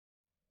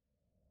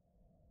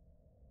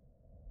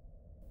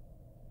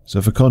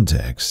So for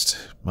context,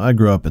 I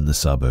grew up in the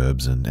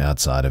suburbs, and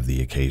outside of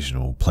the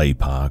occasional play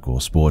park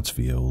or sports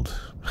field,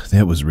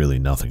 there was really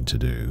nothing to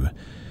do.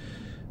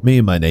 Me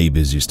and my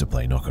neighbours used to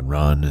play knock and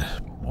run,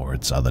 or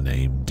its other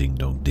name, Ding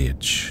Dong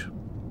Ditch.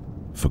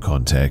 For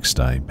context,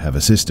 I have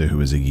a sister who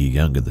is a year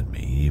younger than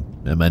me,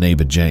 and my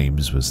neighbour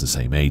James was the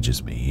same age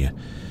as me.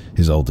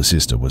 His older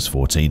sister was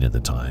 14 at the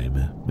time,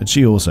 and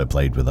she also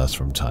played with us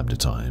from time to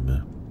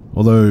time.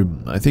 Although,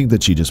 I think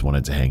that she just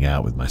wanted to hang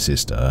out with my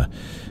sister,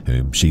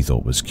 whom she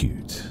thought was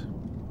cute.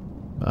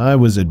 I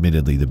was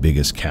admittedly the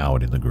biggest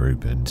coward in the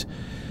group, and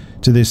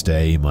to this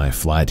day, my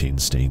flight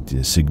instinct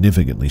is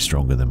significantly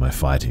stronger than my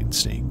fight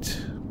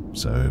instinct.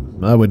 So,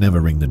 I would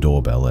never ring the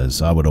doorbell,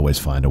 as I would always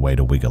find a way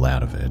to wiggle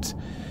out of it.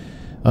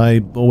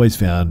 I always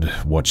found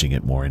watching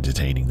it more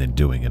entertaining than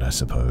doing it, I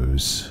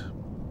suppose.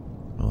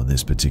 On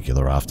this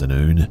particular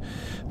afternoon,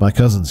 my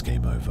cousins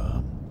came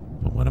over.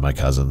 One of my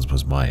cousins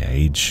was my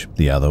age,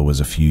 the other was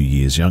a few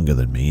years younger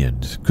than me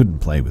and couldn't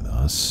play with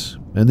us,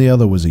 and the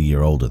other was a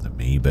year older than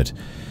me, but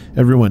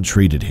everyone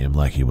treated him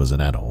like he was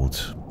an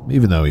adult,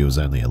 even though he was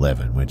only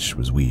 11, which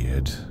was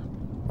weird.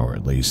 Or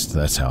at least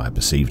that's how I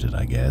perceived it,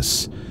 I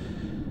guess.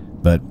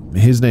 But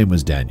his name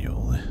was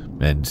Daniel,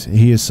 and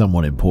he is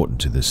somewhat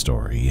important to this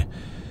story.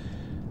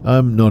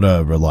 I'm not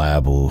a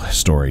reliable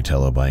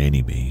storyteller by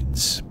any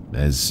means,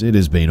 as it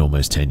has been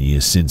almost 10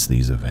 years since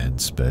these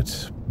events,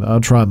 but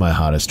I'll try my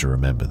hardest to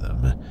remember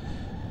them.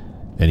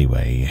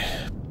 Anyway,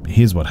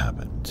 here's what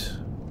happened.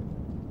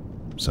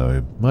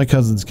 So, my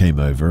cousins came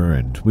over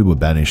and we were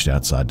banished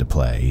outside to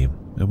play,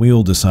 and we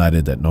all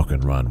decided that knock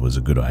and run was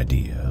a good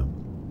idea.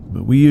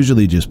 But we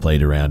usually just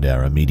played around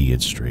our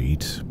immediate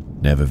street,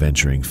 never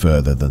venturing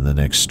further than the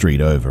next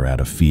street over out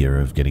of fear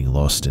of getting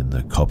lost in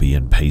the copy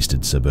and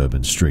pasted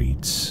suburban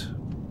streets.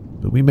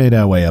 But we made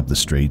our way up the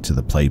street to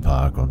the play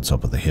park on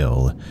top of the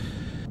hill.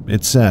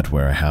 It sat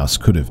where a house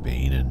could have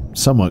been and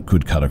somewhat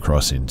could cut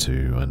across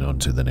into and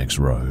onto the next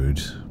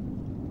road.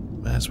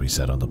 As we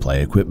sat on the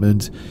play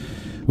equipment,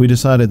 we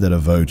decided that a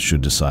vote should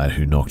decide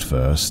who knocked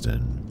first,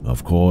 and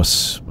of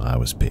course, I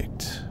was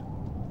picked.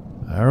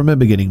 I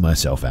remember getting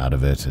myself out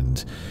of it,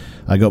 and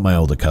I got my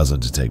older cousin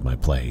to take my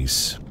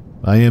place.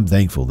 I am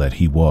thankful that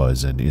he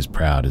was and is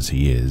proud as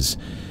he is.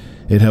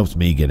 It helped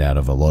me get out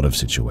of a lot of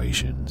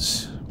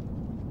situations.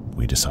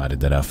 We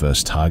decided that our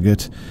first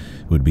target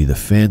would be the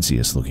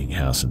fanciest looking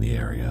house in the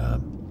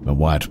area, a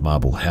white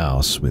marble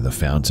house with a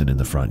fountain in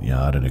the front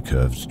yard and a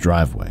curved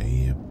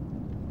driveway.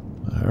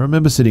 I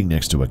remember sitting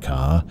next to a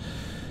car.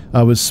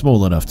 I was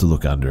small enough to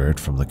look under it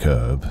from the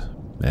curb,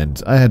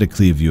 and I had a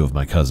clear view of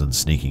my cousin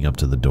sneaking up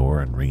to the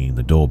door and ringing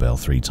the doorbell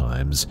 3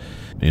 times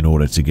in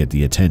order to get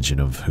the attention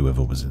of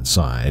whoever was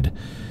inside,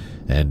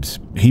 and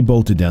he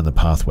bolted down the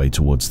pathway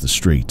towards the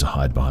street to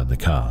hide behind the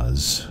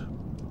cars.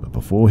 But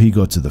before he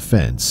got to the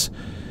fence,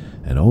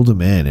 an older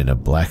man in a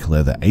black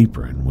leather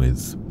apron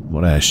with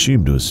what I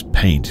assumed was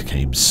paint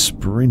came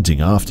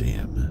sprinting after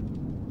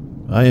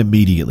him. I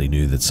immediately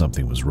knew that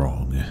something was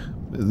wrong.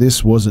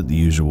 This wasn't the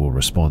usual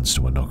response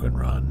to a knock and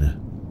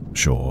run.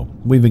 Sure,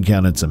 we've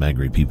encountered some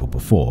angry people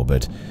before,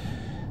 but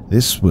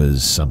this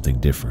was something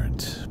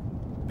different.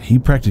 He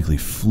practically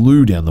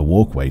flew down the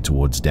walkway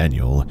towards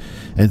Daniel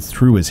and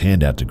threw his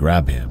hand out to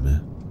grab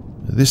him.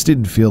 This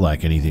didn't feel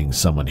like anything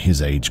someone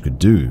his age could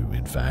do,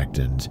 in fact,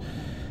 and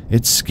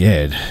it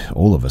scared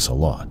all of us a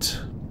lot.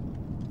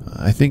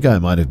 I think I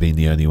might have been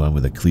the only one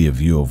with a clear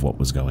view of what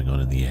was going on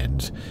in the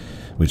end,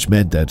 which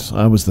meant that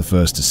I was the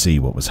first to see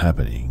what was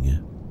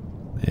happening.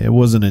 It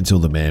wasn't until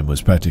the man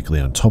was practically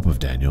on top of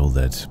Daniel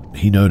that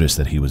he noticed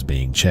that he was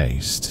being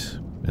chased,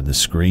 and the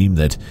scream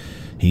that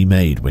he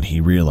made when he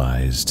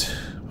realized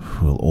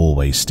will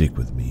always stick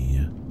with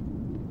me.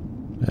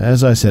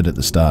 As I said at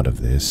the start of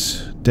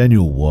this,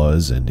 Daniel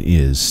was and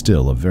is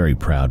still a very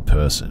proud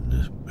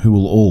person who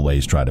will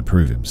always try to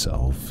prove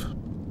himself.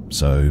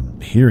 So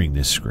hearing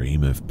this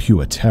scream of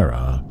pure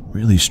terror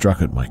really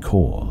struck at my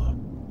core.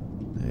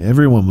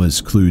 Everyone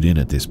was clued in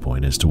at this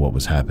point as to what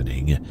was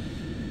happening.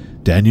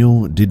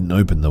 Daniel didn't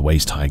open the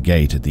waist-high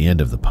gate at the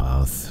end of the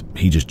path,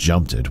 he just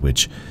jumped it,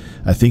 which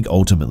I think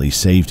ultimately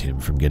saved him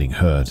from getting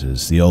hurt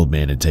as the old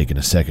man had taken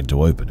a second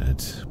to open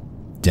it.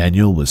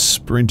 Daniel was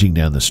sprinting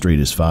down the street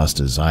as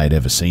fast as I had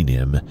ever seen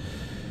him.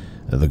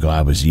 The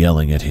guy was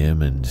yelling at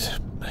him and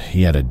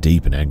he had a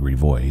deep and angry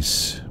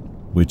voice,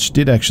 which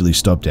did actually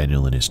stop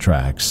Daniel in his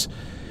tracks.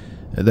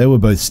 They were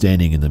both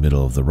standing in the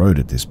middle of the road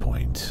at this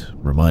point,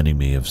 reminding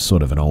me of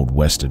sort of an old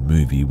western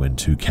movie when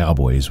 2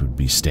 cowboys would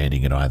be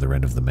standing at either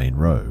end of the main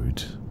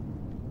road.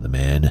 The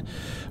man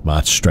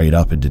marched straight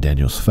up into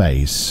Daniel's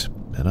face,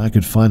 and I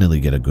could finally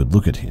get a good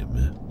look at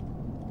him.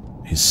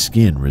 His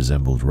skin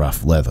resembled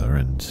rough leather,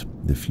 and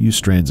the few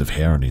strands of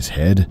hair on his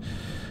head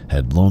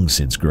had long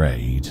since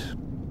grayed.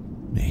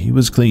 He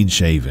was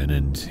clean-shaven,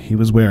 and he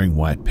was wearing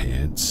white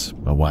pants,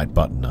 a white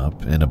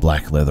button-up, and a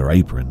black leather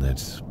apron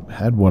that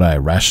had what I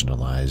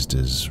rationalized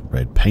as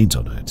red paint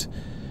on it.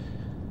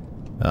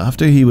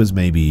 After he was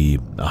maybe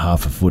a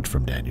half a foot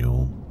from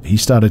Daniel, he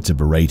started to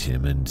berate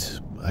him,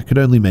 and I could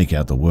only make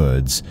out the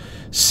words,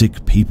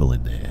 "sick people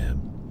in there."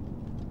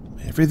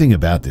 Everything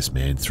about this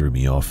man threw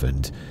me off,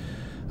 and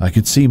I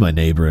could see my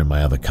neighbor and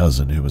my other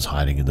cousin who was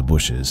hiding in the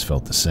bushes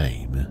felt the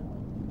same.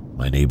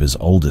 My neighbor's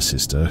older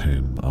sister,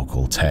 whom I'll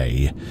call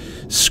Tay,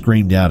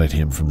 screamed out at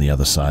him from the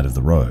other side of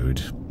the road,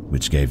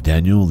 which gave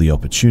Daniel the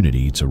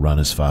opportunity to run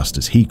as fast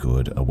as he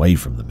could away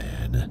from the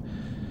man.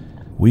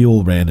 We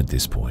all ran at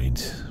this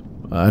point.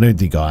 I don't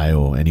think I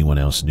or anyone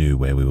else knew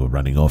where we were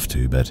running off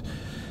to, but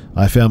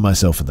I found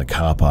myself in the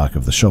car park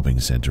of the shopping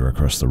center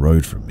across the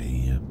road from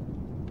me.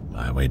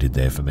 I waited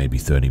there for maybe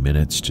 30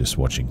 minutes, just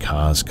watching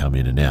cars come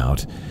in and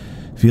out,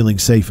 feeling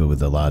safer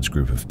with a large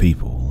group of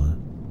people.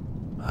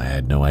 I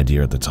had no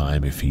idea at the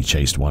time if he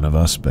chased one of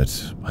us,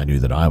 but I knew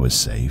that I was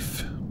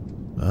safe.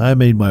 I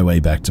made my way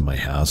back to my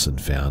house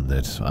and found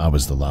that I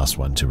was the last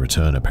one to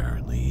return,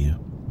 apparently.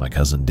 My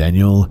cousin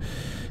Daniel,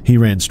 he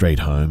ran straight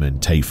home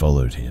and Tay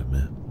followed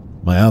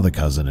him. My other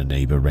cousin and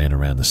neighbor ran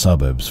around the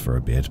suburbs for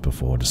a bit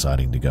before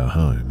deciding to go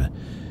home.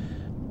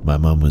 My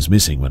mum was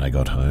missing when I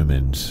got home,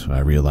 and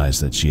I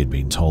realized that she had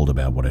been told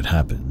about what had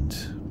happened.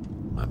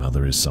 My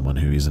mother is someone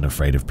who isn't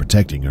afraid of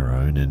protecting her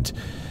own, and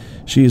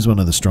she is one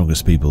of the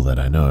strongest people that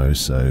I know,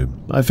 so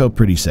I felt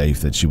pretty safe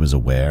that she was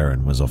aware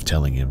and was off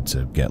telling him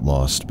to get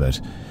lost, but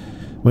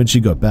when she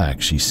got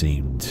back, she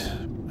seemed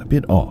a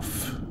bit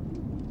off.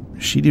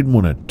 She didn't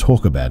want to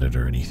talk about it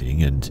or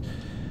anything, and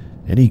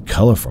any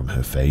color from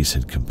her face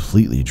had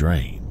completely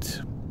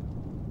drained.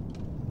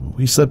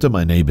 We slept at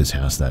my neighbor's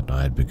house that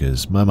night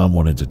because my mum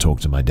wanted to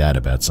talk to my dad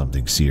about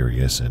something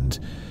serious, and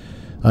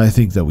I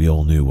think that we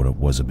all knew what it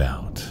was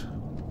about.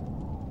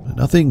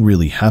 Nothing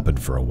really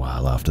happened for a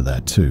while after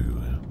that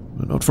too.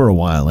 Not for a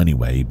while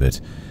anyway,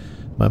 but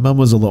my mum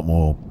was a lot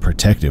more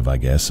protective, I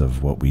guess,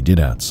 of what we did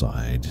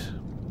outside.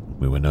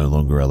 We were no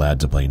longer allowed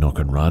to play knock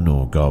and run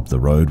or go up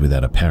the road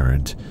without a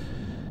parent.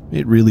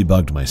 It really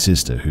bugged my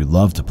sister, who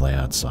loved to play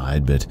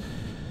outside, but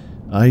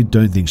I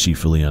don't think she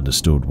fully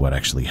understood what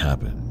actually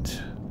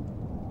happened.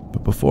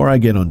 But before I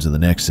get on to the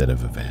next set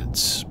of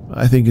events,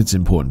 I think it's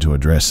important to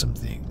address some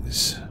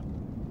things.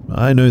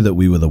 I know that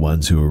we were the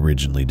ones who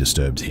originally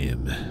disturbed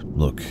him.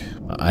 Look,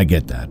 I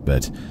get that,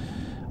 but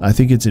I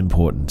think it's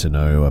important to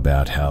know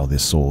about how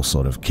this all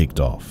sort of kicked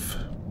off.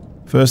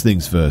 First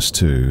things first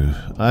too,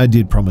 I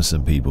did promise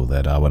some people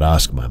that I would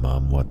ask my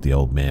mum what the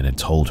old man had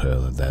told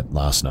her that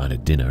last night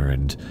at dinner,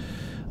 and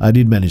I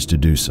did manage to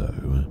do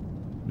so.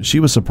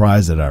 She was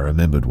surprised that I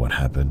remembered what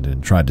happened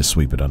and tried to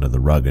sweep it under the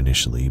rug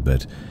initially,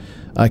 but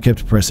I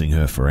kept pressing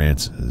her for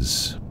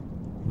answers.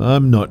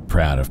 I'm not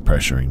proud of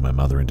pressuring my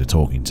mother into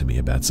talking to me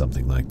about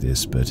something like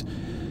this, but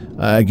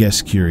I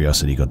guess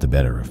curiosity got the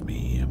better of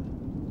me.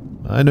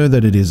 I know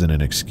that it isn't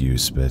an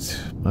excuse,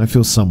 but I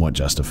feel somewhat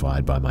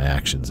justified by my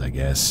actions, I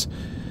guess.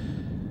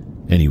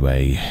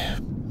 Anyway,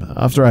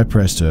 after I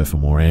pressed her for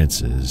more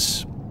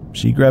answers,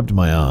 she grabbed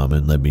my arm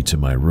and led me to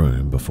my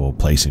room before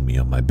placing me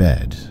on my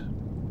bed.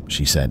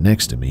 She sat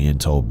next to me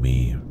and told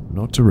me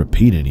not to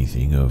repeat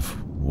anything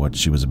of what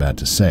she was about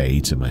to say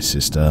to my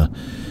sister,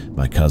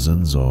 my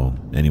cousins, or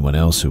anyone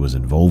else who was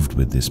involved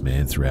with this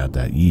man throughout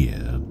that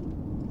year.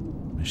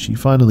 She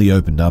finally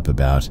opened up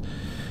about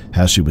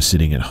how she was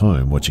sitting at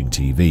home watching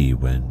TV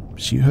when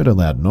she heard a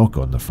loud knock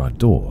on the front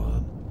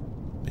door.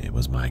 It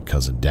was my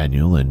cousin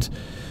Daniel and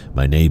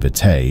my neighbor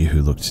Tay,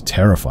 who looked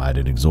terrified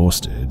and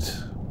exhausted.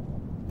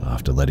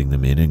 After letting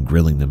them in and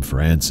grilling them for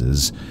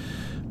answers,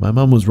 my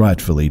mum was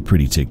rightfully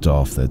pretty ticked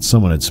off that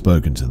someone had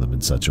spoken to them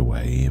in such a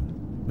way,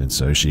 and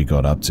so she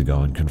got up to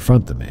go and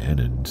confront the man,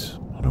 and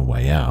on her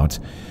way out,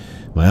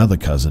 my other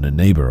cousin and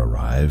neighbor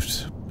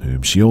arrived,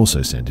 whom she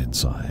also sent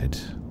inside.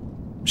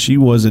 She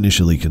was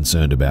initially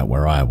concerned about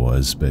where I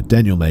was, but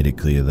Daniel made it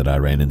clear that I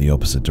ran in the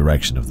opposite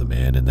direction of the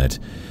man and that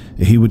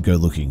he would go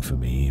looking for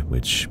me,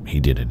 which he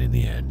didn't in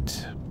the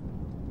end.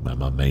 My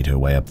mum made her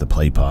way up the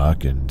play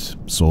park and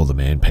saw the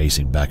man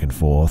pacing back and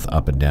forth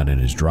up and down in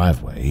his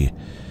driveway.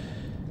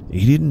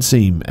 He didn't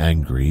seem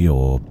angry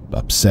or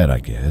upset, I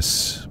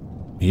guess.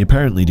 He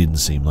apparently didn't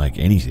seem like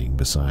anything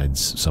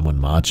besides someone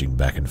marching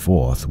back and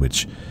forth,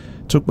 which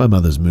took my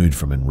mother's mood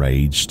from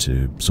enraged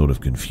to sort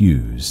of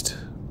confused.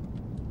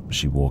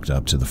 She walked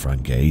up to the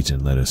front gate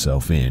and let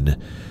herself in,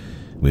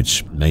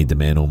 which made the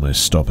man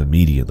almost stop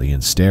immediately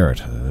and stare at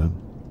her.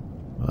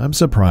 I'm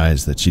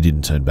surprised that she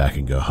didn't turn back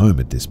and go home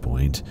at this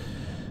point,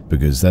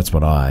 because that's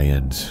what I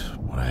and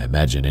what I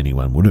imagine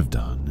anyone would have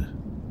done.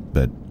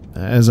 But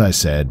as I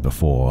said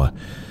before,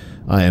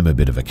 I am a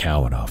bit of a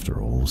coward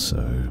after all,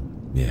 so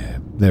yeah,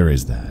 there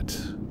is that.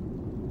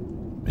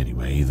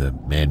 Anyway, the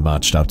man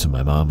marched up to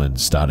my mum and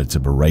started to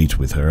berate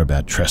with her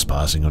about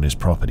trespassing on his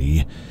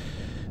property,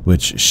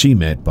 which she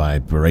met by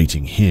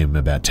berating him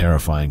about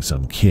terrifying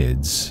some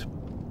kids.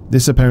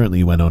 This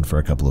apparently went on for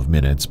a couple of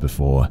minutes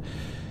before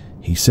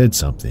he said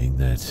something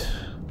that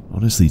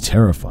honestly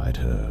terrified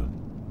her.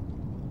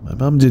 My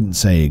mum didn't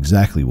say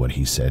exactly what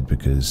he said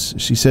because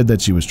she said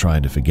that she was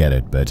trying to forget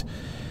it, but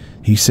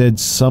he said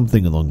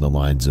something along the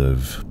lines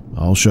of,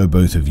 "I'll show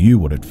both of you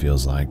what it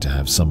feels like to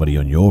have somebody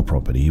on your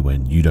property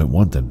when you don't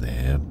want them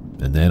there,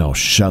 and then I'll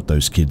shut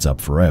those kids up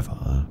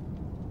forever."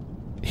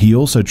 He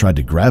also tried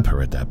to grab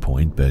her at that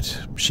point,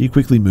 but she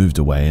quickly moved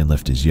away and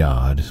left his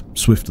yard,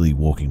 swiftly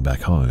walking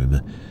back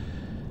home,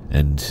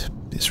 and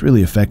this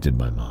really affected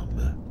my mum.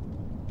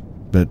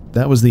 But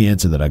that was the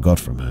answer that I got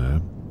from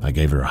her. I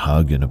gave her a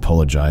hug and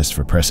apologized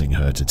for pressing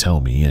her to tell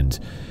me, and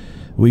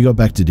we got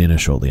back to dinner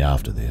shortly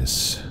after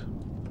this.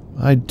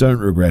 I don't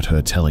regret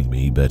her telling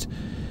me, but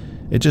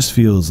it just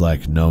feels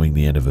like knowing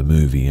the end of a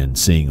movie and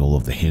seeing all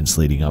of the hints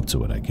leading up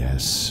to it, I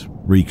guess,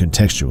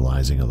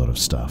 recontextualizing a lot of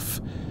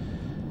stuff.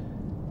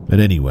 But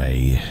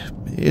anyway,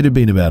 it had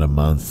been about a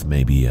month,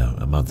 maybe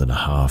a month and a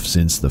half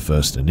since the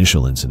first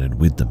initial incident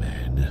with the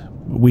man.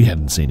 We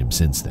hadn't seen him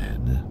since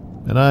then,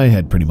 and I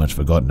had pretty much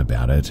forgotten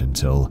about it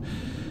until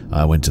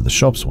I went to the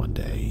shops one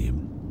day.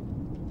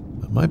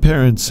 My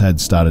parents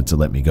had started to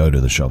let me go to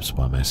the shops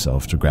by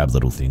myself to grab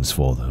little things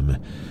for them.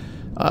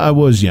 I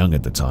was young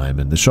at the time,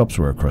 and the shops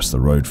were across the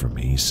road from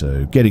me,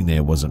 so getting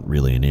there wasn't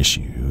really an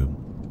issue.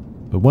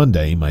 But one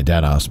day, my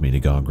dad asked me to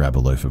go and grab a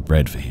loaf of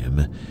bread for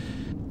him.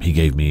 He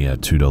gave me a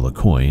 $2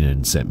 coin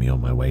and sent me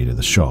on my way to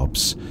the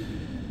shops.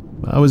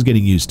 I was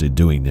getting used to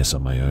doing this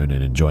on my own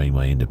and enjoying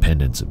my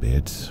independence a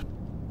bit.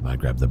 I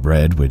grabbed the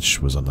bread,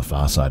 which was on the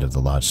far side of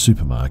the large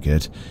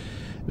supermarket,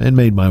 and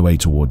made my way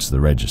towards the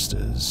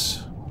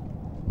registers.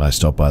 I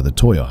stopped by the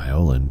toy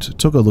aisle and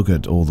took a look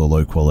at all the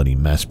low-quality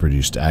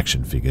mass-produced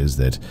action figures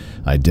that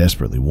I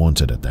desperately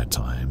wanted at that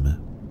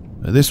time.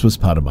 This was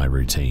part of my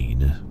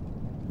routine.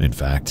 In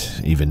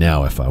fact, even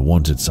now if I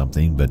wanted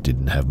something but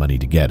didn't have money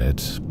to get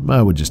it,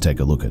 I would just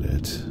take a look at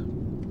it.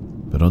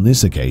 But on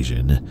this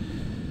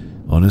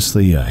occasion,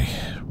 honestly, I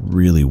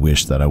really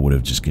wish that I would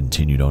have just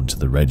continued on to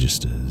the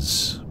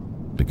registers,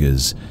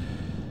 because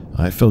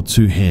I felt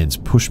two hands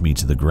push me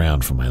to the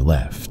ground from my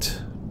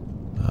left.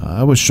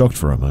 I was shocked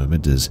for a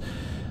moment as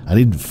I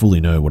didn't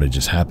fully know what had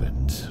just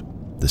happened.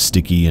 The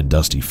sticky and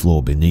dusty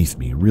floor beneath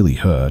me really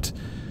hurt.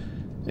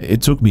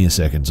 It took me a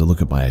second to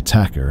look at my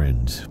attacker,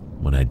 and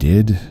when I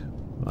did,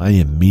 I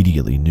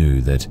immediately knew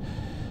that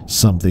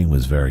something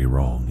was very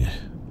wrong.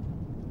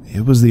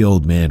 It was the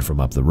old man from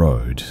up the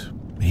road.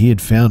 He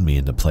had found me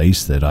in the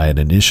place that I had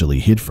initially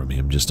hid from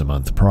him just a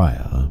month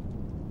prior.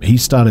 He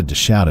started to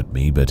shout at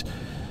me, but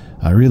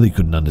I really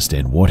couldn't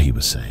understand what he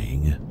was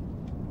saying.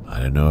 I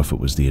don't know if it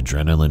was the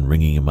adrenaline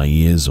ringing in my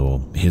ears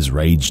or his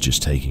rage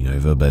just taking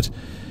over, but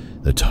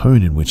the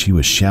tone in which he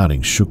was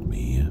shouting shook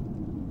me.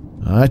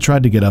 I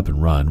tried to get up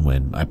and run.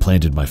 When I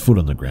planted my foot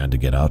on the ground to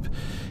get up,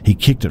 he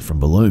kicked it from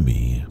below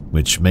me,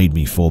 which made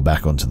me fall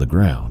back onto the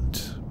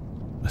ground.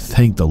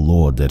 Thank the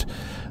Lord that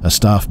a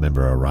staff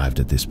member arrived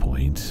at this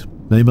point.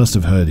 They must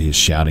have heard his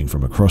shouting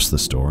from across the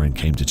store and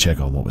came to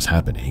check on what was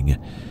happening.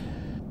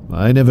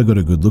 I never got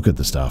a good look at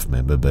the staff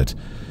member, but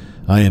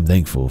I am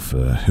thankful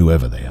for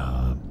whoever they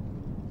are.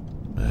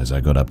 As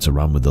I got up to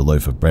run with the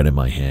loaf of bread in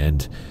my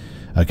hand,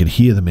 I could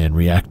hear the man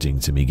reacting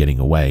to me getting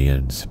away,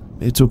 and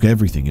it took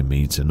everything in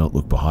me to not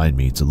look behind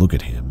me to look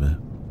at him,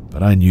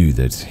 but I knew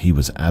that he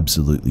was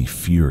absolutely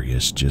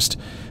furious just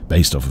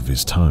based off of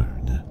his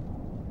tone.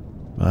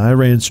 I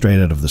ran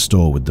straight out of the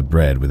store with the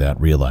bread without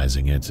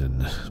realizing it,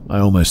 and I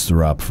almost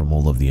threw up from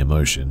all of the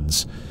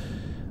emotions.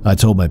 I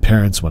told my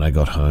parents when I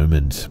got home,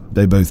 and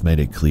they both made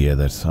it clear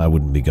that I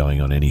wouldn't be going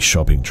on any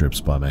shopping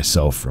trips by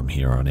myself from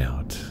here on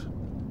out.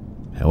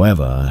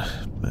 However,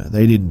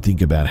 they didn't think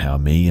about how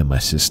me and my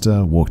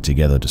sister walked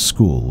together to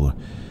school,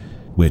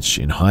 which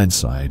in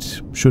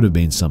hindsight should have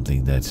been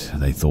something that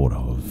they thought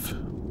of.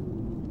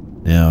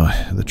 Now,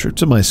 the trip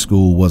to my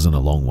school wasn't a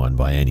long one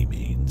by any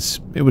means.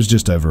 It was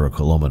just over 1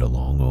 kilometer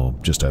long, or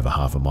just over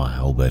half a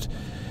mile, but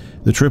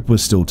the trip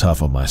was still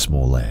tough on my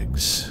small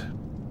legs.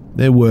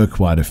 There were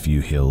quite a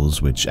few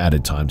hills which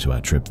added time to our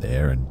trip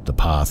there, and the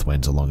path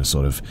went along a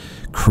sort of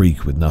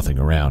creek with nothing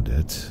around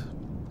it.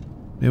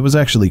 It was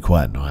actually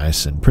quite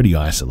nice and pretty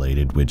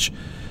isolated, which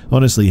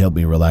honestly helped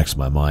me relax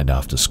my mind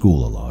after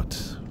school a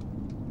lot.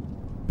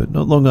 But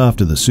not long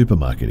after the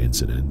supermarket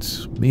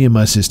incident, me and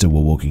my sister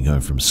were walking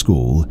home from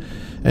school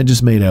and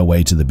just made our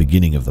way to the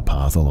beginning of the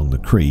path along the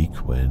creek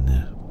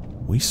when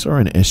we saw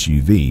an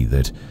SUV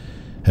that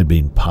had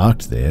been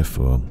parked there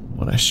for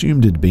what I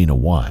assumed had been a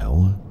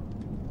while.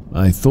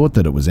 I thought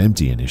that it was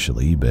empty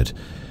initially, but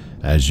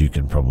as you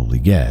can probably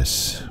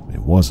guess,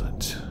 it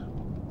wasn't.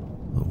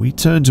 We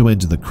turned to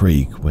enter the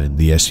creek when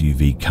the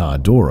SUV car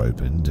door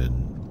opened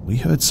and we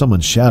heard someone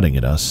shouting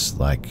at us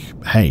like,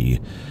 "Hey,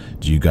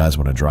 do you guys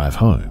want to drive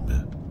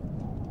home?"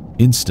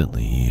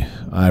 Instantly,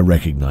 I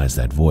recognized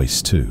that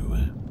voice too.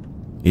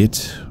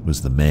 It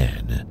was the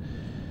man.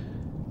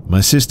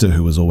 My sister,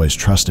 who was always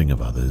trusting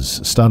of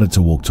others, started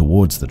to walk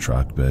towards the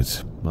truck,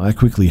 but I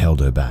quickly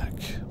held her back.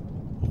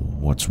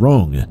 "What's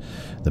wrong?"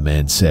 the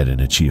man said in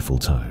a cheerful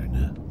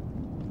tone.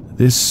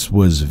 This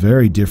was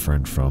very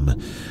different from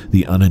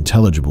the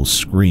unintelligible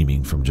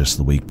screaming from just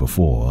the week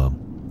before,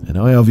 and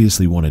I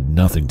obviously wanted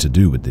nothing to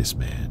do with this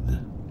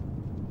man.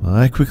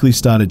 I quickly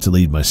started to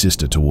lead my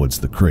sister towards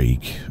the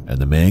creek, and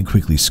the man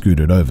quickly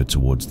scooted over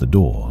towards the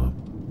door.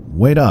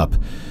 "Wait up,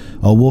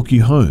 I'll walk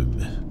you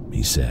home,"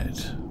 he said.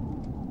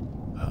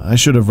 I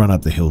should have run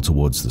up the hill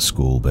towards the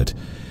school, but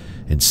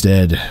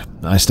Instead,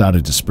 I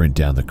started to sprint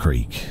down the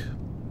creek.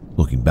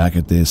 Looking back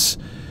at this,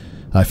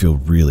 I feel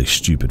really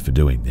stupid for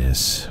doing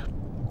this.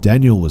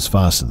 Daniel was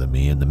faster than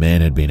me, and the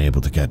man had been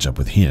able to catch up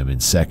with him in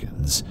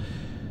seconds.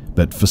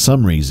 But for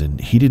some reason,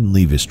 he didn't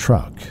leave his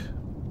truck.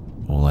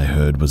 All I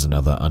heard was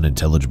another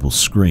unintelligible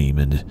scream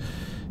and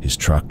his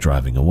truck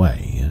driving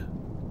away.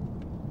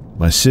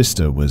 My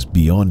sister was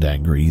beyond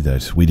angry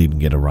that we didn't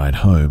get a ride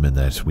home and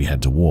that we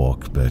had to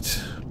walk,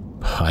 but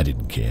I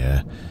didn't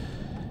care.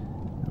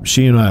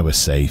 She and I were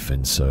safe,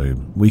 and so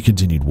we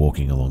continued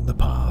walking along the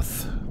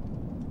path.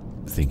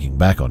 Thinking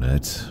back on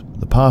it,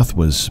 the path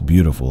was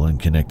beautiful and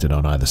connected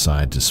on either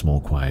side to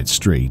small quiet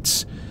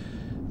streets,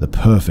 the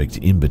perfect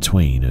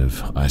in-between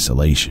of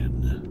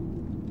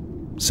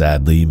isolation.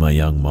 Sadly, my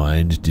young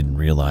mind didn't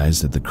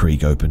realize that the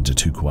creek opened to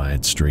two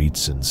quiet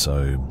streets, and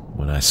so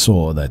when I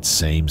saw that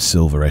same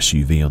silver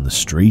SUV on the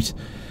street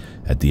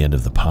at the end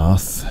of the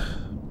path,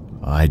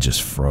 I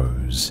just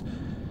froze.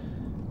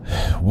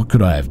 What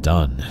could I have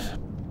done?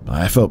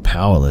 I felt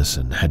powerless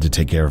and had to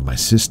take care of my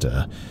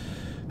sister,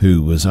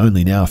 who was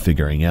only now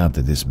figuring out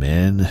that this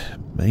man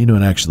may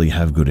not actually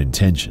have good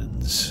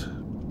intentions.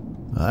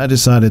 I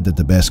decided that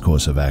the best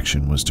course of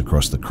action was to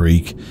cross the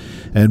creek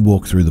and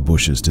walk through the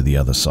bushes to the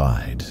other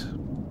side.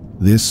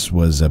 This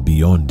was a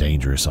beyond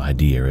dangerous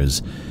idea,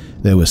 as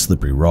there were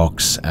slippery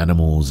rocks,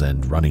 animals,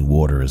 and running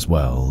water as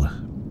well.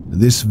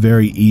 This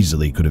very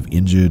easily could have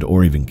injured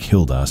or even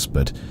killed us,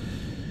 but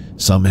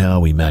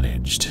somehow we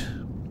managed.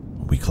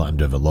 We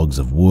climbed over logs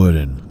of wood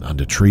and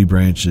under tree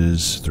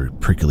branches, through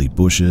prickly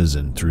bushes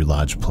and through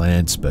large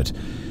plants, but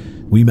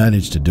we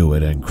managed to do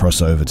it and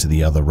cross over to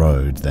the other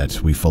road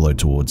that we followed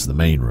towards the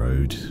main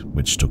road,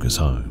 which took us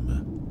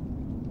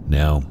home.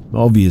 Now,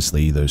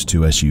 obviously, those two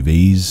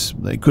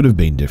SUVs, they could have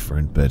been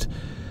different, but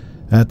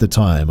at the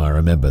time I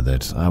remember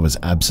that I was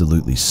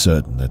absolutely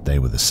certain that they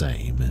were the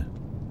same.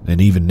 And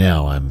even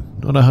now, I'm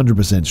not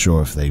 100%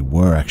 sure if they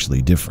were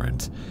actually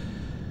different.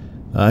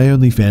 I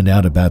only found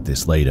out about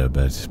this later,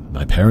 but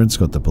my parents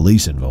got the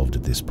police involved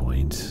at this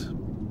point.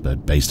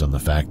 But based on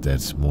the fact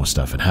that more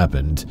stuff had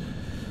happened,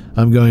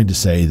 I'm going to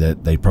say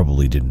that they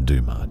probably didn't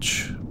do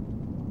much.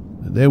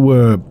 There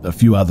were a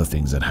few other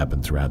things that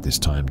happened throughout this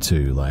time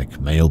too, like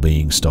mail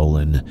being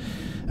stolen,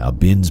 our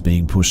bins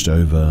being pushed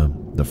over,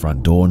 the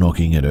front door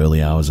knocking at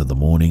early hours of the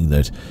morning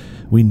that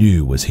we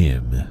knew was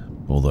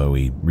him, although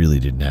we really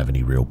didn't have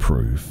any real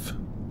proof.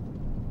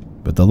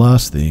 But the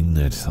last thing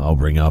that I'll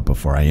bring up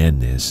before I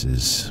end this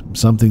is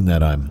something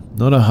that I'm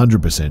not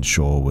 100%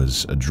 sure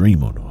was a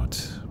dream or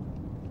not.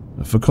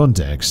 For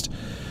context,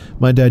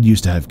 my dad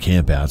used to have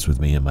campouts with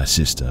me and my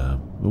sister.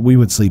 We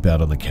would sleep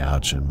out on the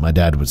couch and my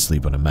dad would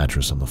sleep on a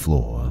mattress on the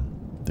floor.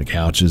 The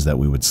couches that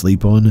we would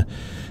sleep on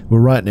were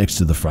right next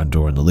to the front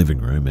door in the living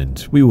room,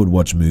 and we would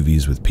watch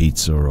movies with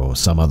pizza or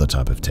some other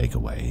type of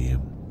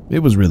takeaway. It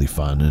was really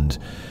fun, and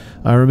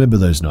I remember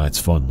those nights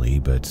fondly,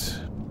 but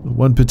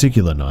one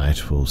particular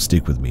night will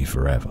stick with me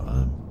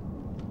forever.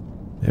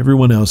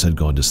 Everyone else had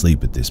gone to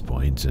sleep at this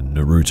point, and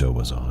Naruto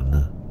was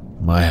on.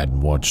 I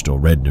hadn't watched or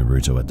read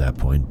Naruto at that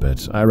point,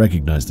 but I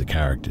recognized the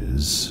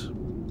characters.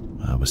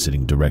 I was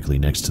sitting directly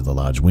next to the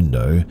large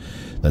window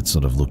that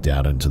sort of looked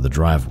out into the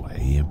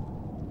driveway.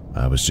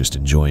 I was just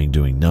enjoying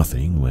doing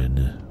nothing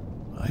when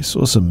I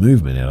saw some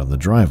movement out on the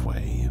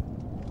driveway.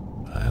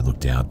 I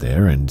looked out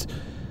there, and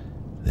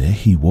there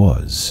he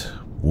was,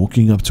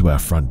 walking up to our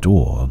front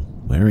door,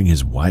 wearing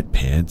his white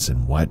pants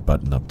and white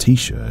button-up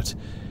t-shirt.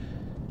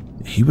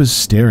 He was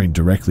staring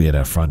directly at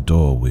our front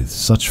door with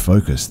such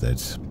focus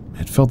that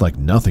it felt like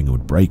nothing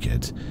would break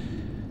it.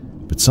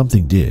 But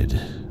something did,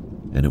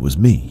 and it was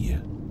me.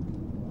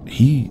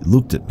 He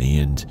looked at me,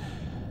 and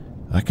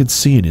I could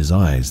see in his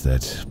eyes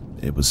that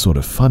it was sort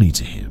of funny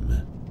to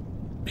him.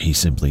 He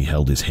simply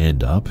held his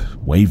hand up,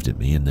 waved at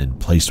me, and then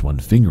placed one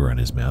finger on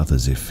his mouth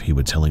as if he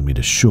were telling me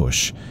to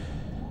shush,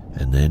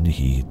 and then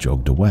he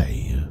jogged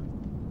away.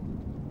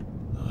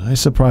 I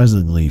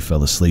surprisingly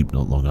fell asleep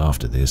not long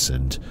after this,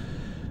 and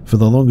for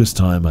the longest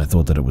time I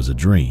thought that it was a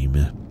dream,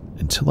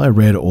 until I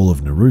read all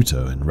of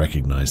Naruto and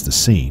recognized the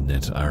scene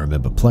that I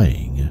remember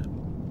playing.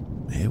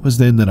 It was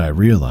then that I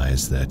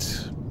realized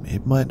that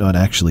it might not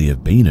actually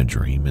have been a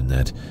dream, and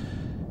that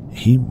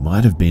he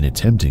might have been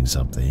attempting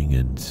something,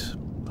 and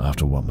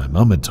after what my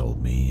mum had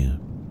told me,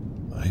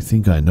 I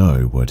think I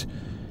know what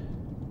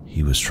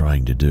he was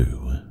trying to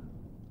do.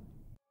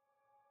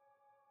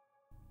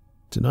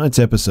 Tonight's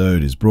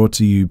episode is brought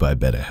to you by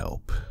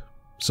BetterHelp.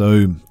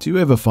 So, do you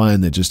ever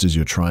find that just as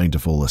you're trying to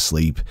fall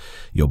asleep,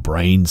 your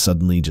brain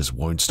suddenly just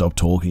won't stop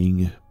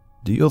talking?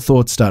 Do your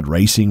thoughts start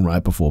racing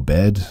right before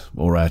bed,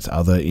 or at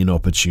other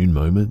inopportune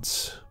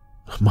moments?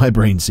 My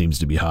brain seems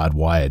to be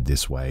hardwired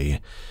this way.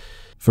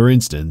 For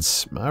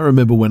instance, I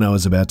remember when I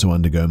was about to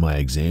undergo my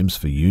exams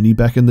for uni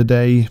back in the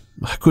day,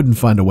 I couldn't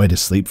find a way to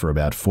sleep for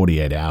about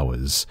 48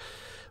 hours.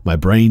 My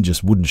brain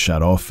just wouldn't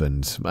shut off,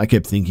 and I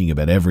kept thinking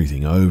about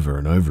everything over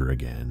and over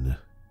again.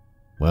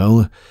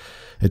 Well,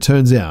 it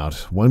turns out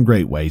one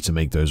great way to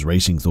make those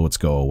racing thoughts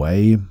go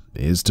away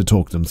is to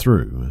talk them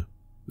through.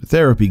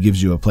 Therapy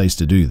gives you a place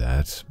to do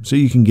that, so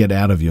you can get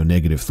out of your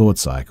negative thought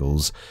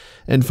cycles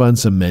and find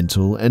some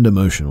mental and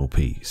emotional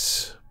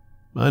peace.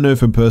 I know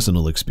from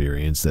personal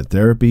experience that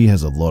therapy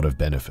has a lot of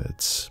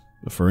benefits.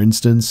 For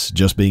instance,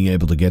 just being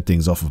able to get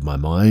things off of my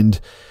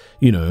mind,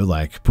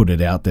 like put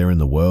it out there in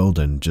the world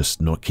and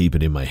just not keep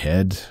it in my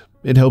head,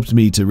 it helped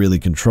me to really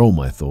control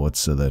my thoughts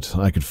so that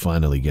I could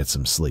finally get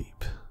some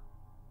sleep.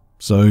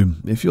 So,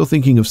 if you're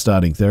thinking of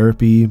starting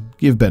therapy,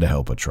 give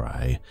BetterHelp a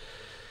try.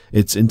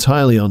 It's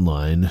entirely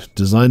online,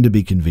 designed to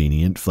be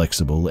convenient,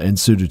 flexible, and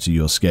suited to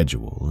your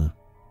schedule.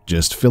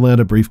 Just fill out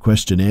a brief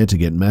questionnaire to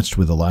get matched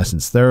with a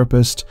licensed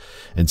therapist,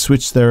 and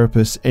switch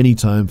therapists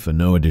anytime for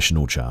no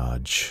additional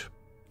charge.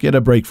 Get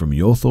a break from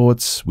your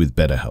thoughts with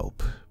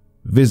BetterHelp.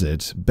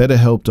 Visit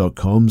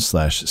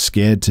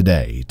betterhelp.com/scared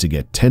today to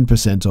get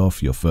 10%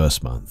 off your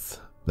first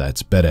month.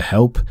 That's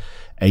BetterHelp,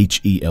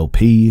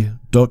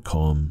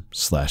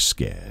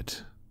 HELP.com/scared.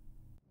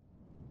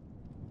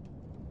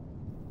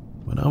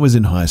 When I was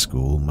in high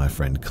school, my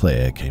friend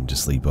Claire came to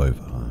sleep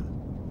over.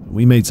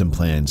 We made some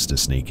plans to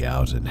sneak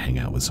out and hang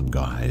out with some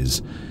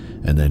guys,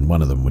 and then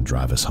one of them would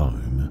drive us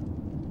home.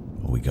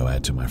 We go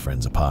out to my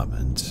friend's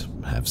apartment,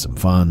 have some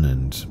fun,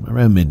 and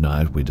around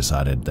midnight we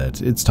decided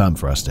that it's time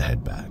for us to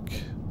head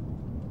back.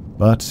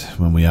 But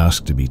when we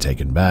ask to be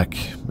taken back,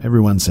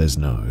 everyone says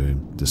no,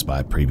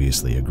 despite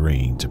previously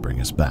agreeing to bring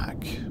us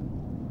back.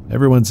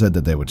 Everyone said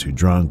that they were too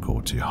drunk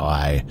or too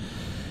high,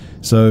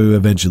 so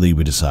eventually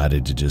we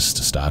decided to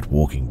just start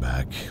walking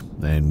back,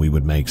 and we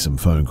would make some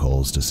phone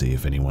calls to see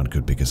if anyone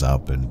could pick us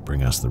up and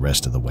bring us the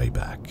rest of the way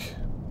back.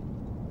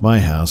 My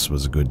house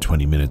was a good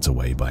 20 minutes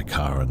away by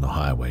car on the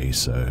highway,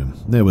 so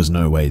there was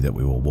no way that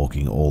we were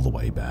walking all the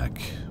way back.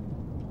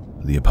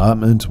 The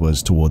apartment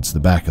was towards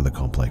the back of the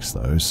complex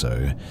though,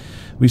 so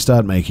we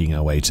start making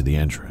our way to the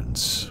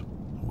entrance.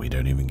 We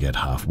don't even get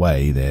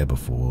halfway there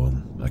before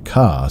a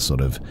car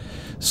sort of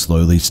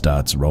slowly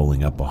starts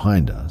rolling up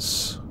behind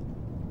us.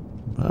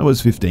 I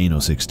was 15 or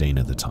 16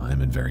 at the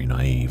time and very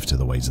naive to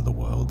the ways of the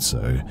world,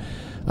 so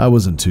I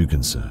wasn't too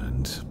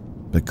concerned.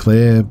 But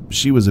Claire,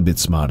 she was a bit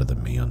smarter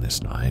than me on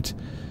this night.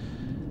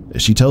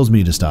 She tells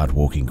me to start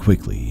walking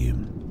quickly,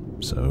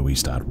 so we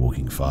start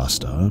walking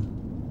faster.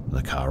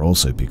 The car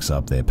also picks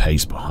up their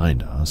pace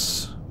behind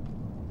us.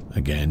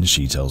 Again,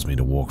 she tells me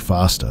to walk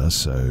faster,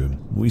 so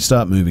we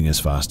start moving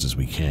as fast as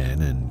we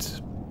can,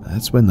 and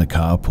that's when the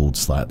car pulled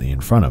slightly in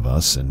front of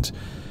us and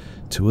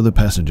two of the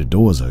passenger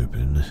doors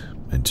open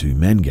and two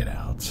men get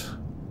out.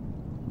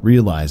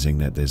 Realizing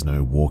that there's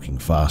no walking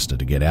faster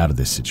to get out of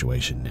this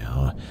situation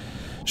now,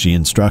 she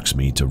instructs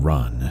me to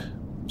run,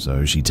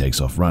 so she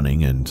takes off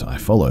running and I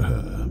follow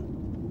her.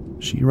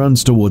 She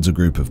runs towards a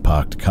group of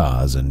parked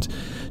cars and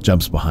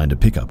jumps behind a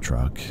pickup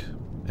truck,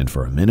 and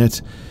for a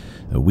minute,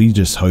 we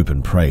just hope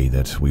and pray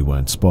that we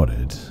weren't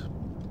spotted.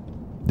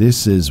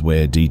 This is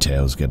where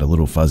details get a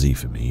little fuzzy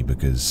for me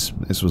because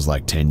this was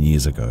like 10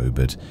 years ago,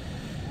 but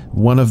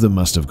one of them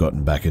must have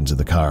gotten back into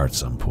the car at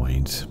some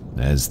point,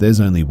 as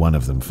there's only one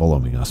of them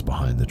following us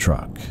behind the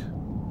truck.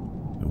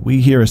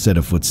 We hear a set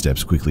of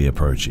footsteps quickly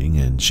approaching,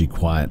 and she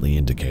quietly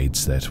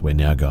indicates that we're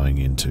now going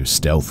into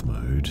stealth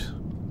mode.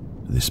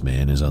 This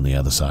man is on the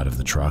other side of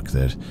the truck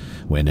that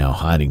we're now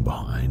hiding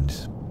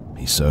behind.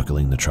 He's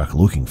circling the truck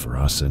looking for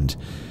us, and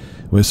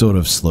we're sort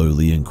of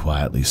slowly and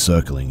quietly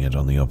circling it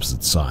on the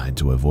opposite side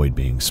to avoid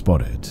being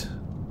spotted.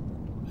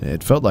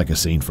 It felt like a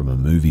scene from a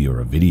movie or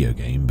a video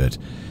game, but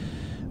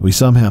we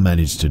somehow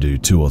managed to do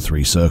 2 or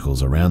 3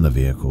 circles around the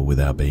vehicle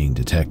without being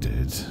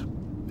detected.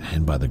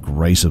 And by the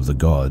grace of the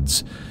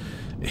gods,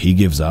 he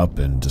gives up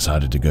and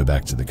decided to go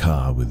back to the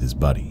car with his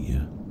buddy.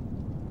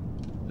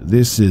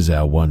 This is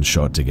our one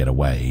shot to get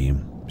away.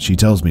 She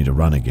tells me to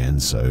run again,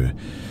 so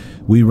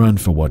we run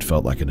for what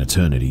felt like an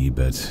eternity,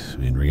 but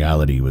in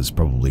reality was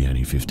probably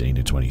only 15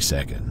 to 20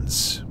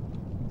 seconds.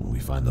 We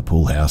find the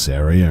pool house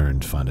area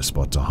and find a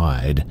spot to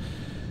hide.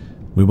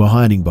 We were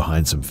hiding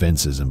behind some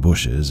fences and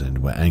bushes and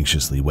were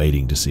anxiously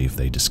waiting to see if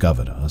they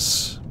discovered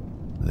us.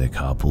 Their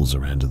car pulls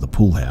around to the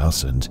pool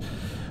house and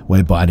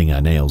we're biting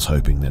our nails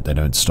hoping that they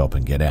don't stop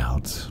and get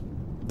out.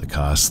 The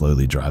car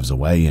slowly drives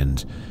away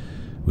and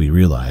we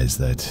realize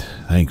that,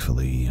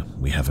 thankfully,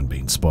 we haven't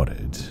been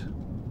spotted.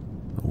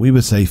 We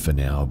were safe for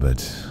now, but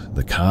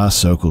the car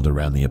circled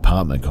around the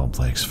apartment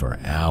complex for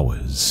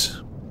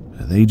hours.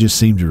 They just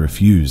seemed to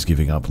refuse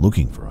giving up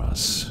looking for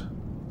us.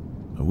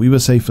 We were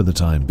safe for the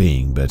time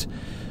being, but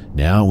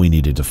now we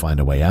needed to find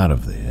a way out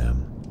of there.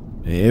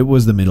 It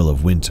was the middle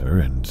of winter,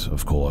 and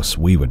of course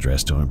we were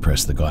dressed to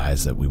impress the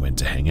guys that we went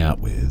to hang out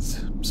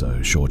with,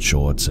 so short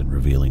shorts and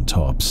revealing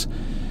tops,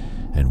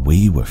 and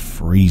we were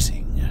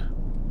freezing.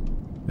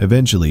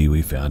 Eventually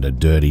we found a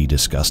dirty,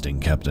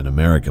 disgusting Captain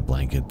America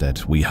blanket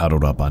that we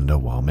huddled up under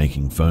while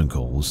making phone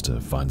calls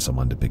to find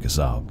someone to pick us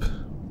up.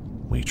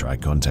 We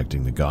tried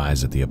contacting the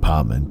guys at the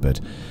apartment, but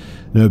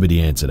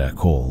nobody answered our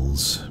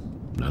calls.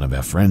 None of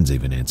our friends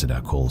even answered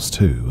our calls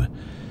too.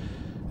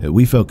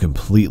 We felt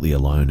completely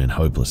alone and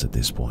hopeless at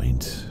this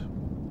point.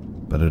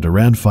 But at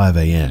around 5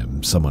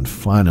 a.m, someone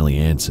finally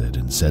answered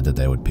and said that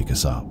they would pick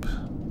us up.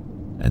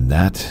 And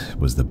that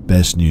was the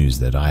best news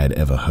that I had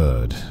ever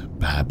heard,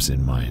 perhaps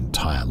in my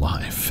entire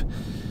life.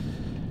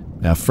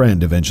 Our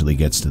friend eventually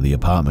gets to the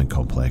apartment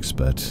complex,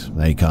 but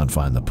they can't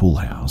find the pool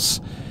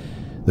house.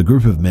 The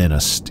group of men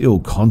are still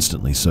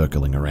constantly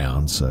circling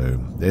around, so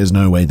there's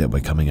no way that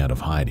we're coming out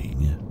of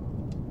hiding.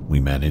 We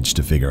managed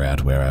to figure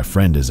out where our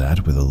friend is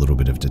at with a little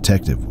bit of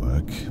detective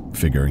work,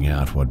 figuring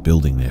out what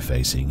building they're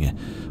facing,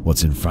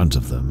 what's in front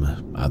of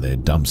them, are there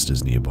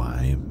dumpsters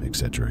nearby,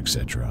 etc.,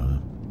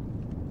 etc.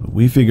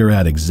 We figure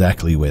out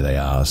exactly where they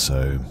are,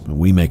 so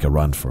we make a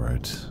run for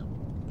it.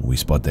 We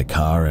spot their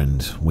car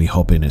and we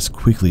hop in as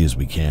quickly as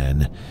we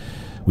can.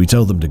 We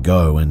tell them to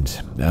go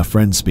and our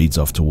friend speeds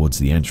off towards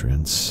the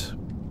entrance.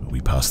 We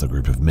pass the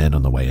group of men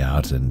on the way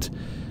out, and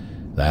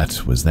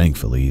that was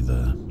thankfully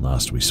the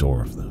last we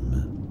saw of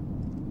them.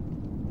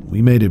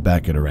 We made it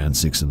back at around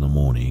 6 in the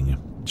morning,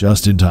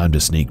 just in time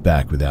to sneak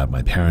back without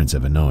my parents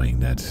ever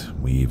knowing that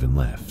we even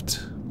left.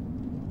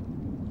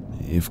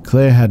 If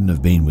Claire hadn't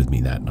have been with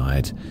me that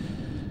night,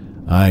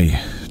 I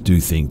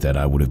do think that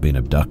I would have been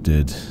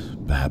abducted,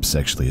 perhaps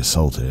sexually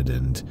assaulted,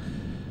 and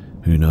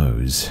who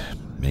knows,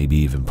 maybe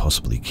even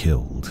possibly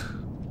killed.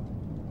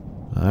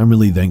 I'm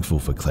really thankful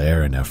for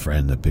Claire and our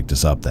friend that picked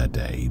us up that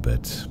day,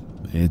 but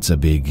it's a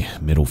big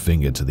middle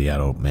finger to the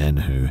adult men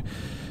who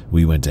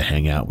we went to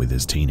hang out with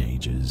as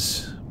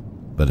teenagers,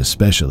 but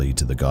especially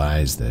to the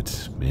guys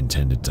that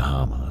intended to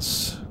harm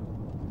us.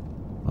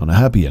 On a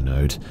happier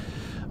note,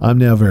 I'm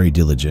now very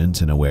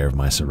diligent and aware of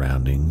my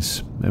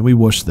surroundings, and we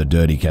washed the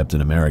dirty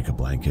Captain America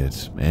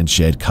blanket and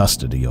shared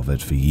custody of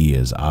it for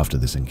years after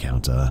this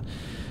encounter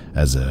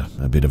as a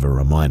bit of a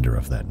reminder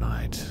of that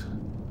night.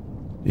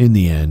 In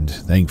the end,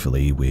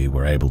 thankfully, we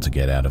were able to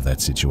get out of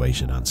that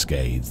situation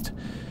unscathed,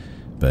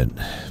 but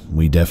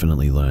we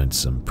definitely learned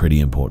some pretty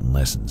important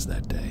lessons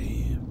that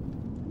day.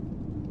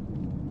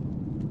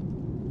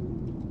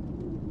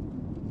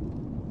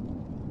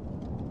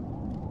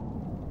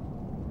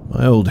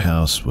 My old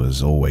house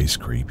was always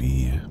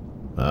creepy.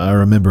 I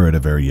remember at a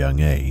very young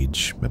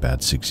age,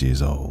 about 6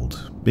 years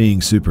old, being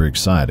super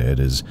excited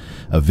as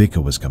a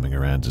vicar was coming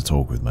around to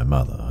talk with my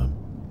mother.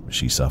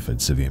 She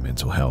suffered severe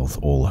mental health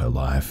all her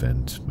life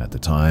and, at the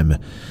time,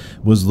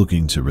 was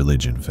looking to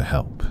religion for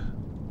help.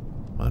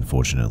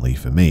 Unfortunately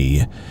for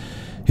me,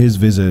 his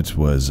visit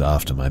was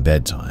after my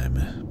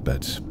bedtime,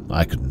 but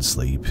I couldn't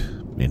sleep,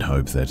 in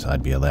hope that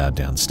I'd be allowed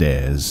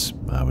downstairs.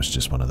 I was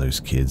just one of those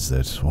kids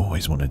that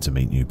always wanted to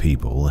meet new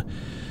people.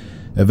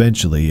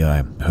 Eventually,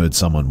 I heard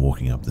someone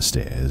walking up the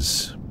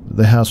stairs.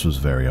 The house was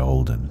very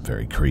old and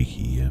very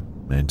creaky,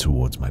 and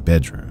towards my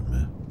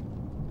bedroom.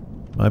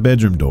 My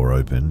bedroom door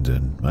opened,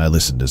 and I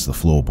listened as the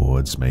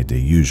floorboards made their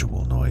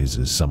usual noise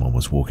as someone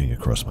was walking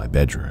across my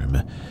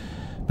bedroom,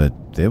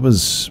 but there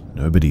was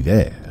nobody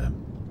there.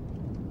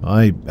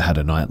 I had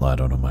a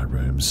nightlight on in my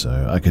room,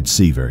 so I could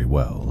see very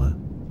well.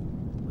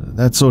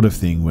 That sort of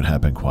thing would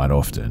happen quite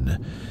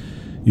often,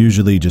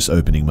 usually just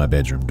opening my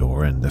bedroom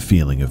door and the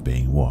feeling of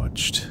being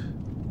watched.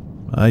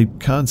 I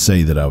can't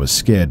say that I was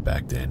scared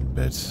back then,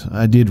 but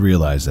I did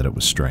realize that it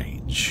was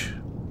strange.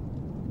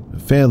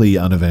 Fairly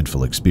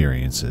uneventful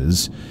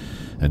experiences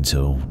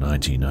until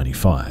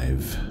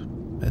 1995,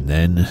 and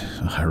then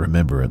I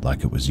remember it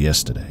like it was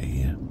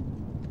yesterday.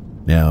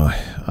 Now,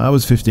 I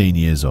was 15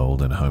 years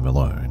old and home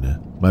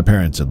alone. My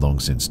parents had long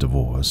since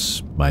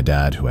divorced. My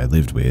dad, who I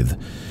lived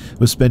with,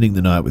 was spending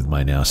the night with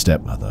my now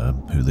stepmother,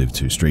 who lived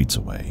 2 streets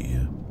away.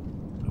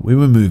 We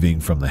were moving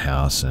from the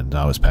house and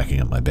I was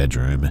packing up my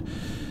bedroom.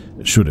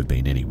 It should have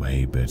been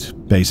anyway, but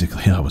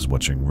basically I was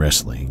watching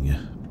wrestling.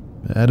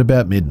 At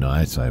about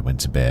midnight, I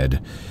went to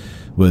bed,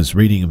 was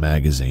reading a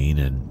magazine,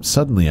 and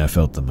suddenly I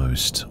felt the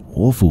most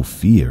awful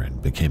fear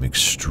and became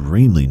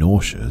extremely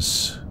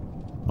nauseous.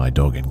 My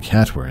dog and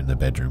cat were in the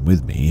bedroom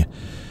with me.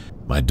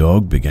 My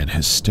dog began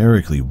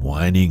hysterically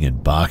whining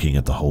and barking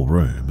at the whole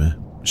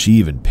room. She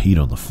even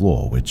peed on the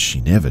floor, which she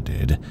never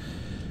did.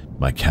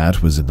 My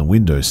cat was in the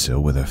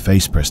windowsill with her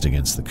face pressed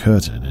against the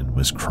curtain and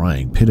was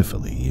crying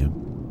pitifully.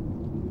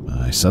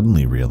 I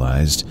suddenly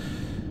realized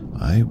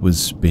I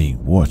was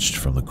being watched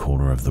from the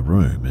corner of the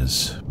room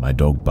as my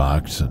dog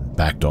barked and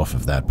backed off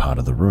of that part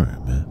of the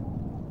room.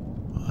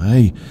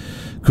 I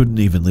couldn't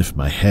even lift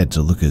my head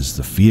to look as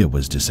the fear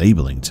was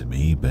disabling to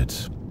me,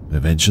 but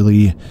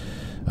eventually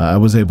I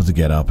was able to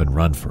get up and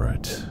run for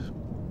it.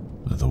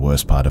 The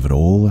worst part of it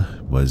all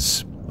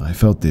was I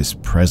felt this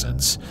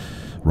presence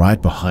right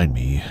behind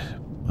me.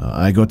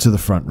 I got to the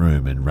front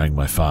room and rang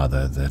my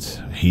father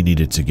that he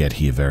needed to get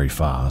here very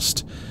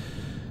fast.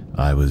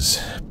 I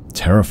was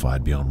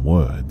terrified beyond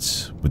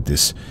words, with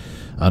this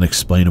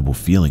unexplainable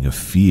feeling of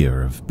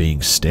fear of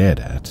being stared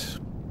at.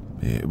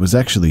 It was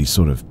actually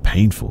sort of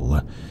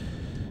painful.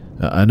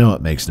 I know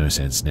it makes no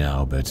sense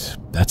now, but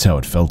that's how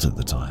it felt at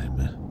the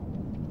time.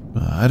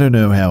 I don't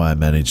know how I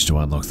managed to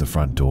unlock the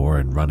front door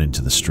and run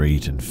into the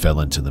street and fell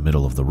into the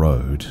middle of the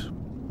road,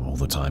 all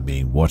the time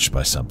being watched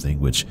by something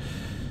which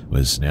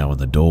was now in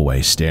the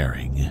doorway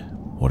staring.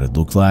 What it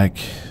looked like,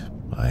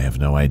 I have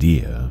no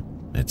idea.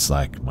 It's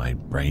like my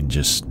brain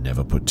just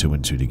never put 2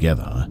 and 2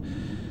 together.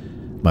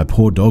 My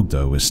poor dog,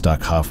 though, was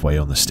stuck halfway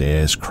on the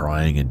stairs,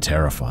 crying and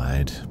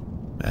terrified.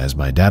 As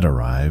my dad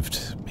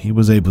arrived, he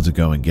was able to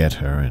go and get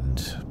her,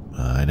 and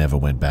I never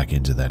went back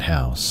into that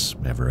house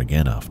ever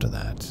again after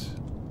that.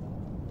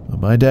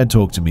 My dad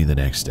talked to me the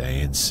next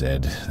day and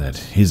said that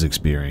his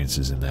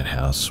experiences in that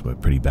house were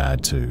pretty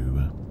bad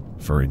too.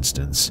 For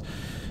instance,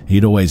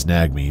 he'd always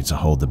nag me to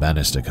hold the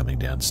banister coming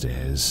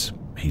downstairs.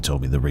 He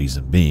told me the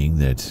reason being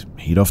that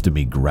he'd often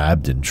be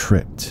grabbed and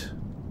tripped.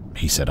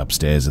 He said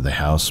upstairs of the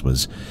house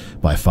was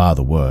by far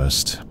the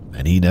worst,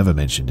 and he never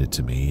mentioned it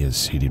to me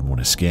as he didn't want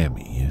to scare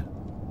me.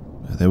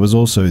 There was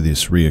also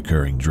this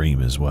reoccurring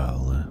dream as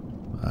well.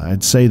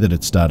 I'd say that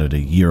it started a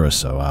year or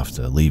so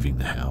after leaving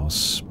the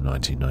house,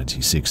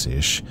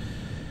 1996-ish.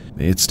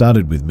 It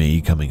started with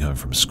me coming home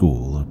from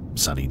school,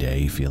 sunny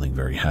day, feeling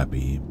very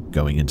happy,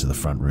 going into the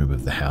front room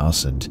of the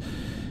house and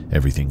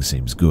everything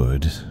seems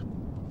good.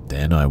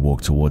 Then I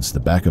walk towards the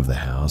back of the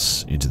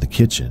house, into the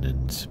kitchen,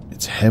 and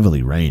it's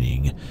heavily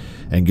raining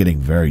and getting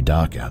very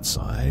dark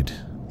outside.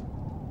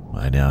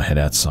 I now head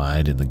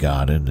outside in the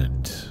garden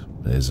and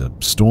there's a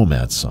storm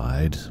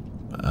outside.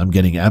 I'm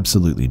getting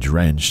absolutely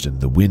drenched and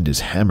the wind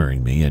is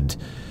hammering me, and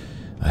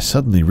I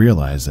suddenly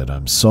realize that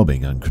I'm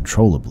sobbing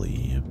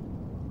uncontrollably.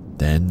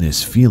 Then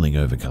this feeling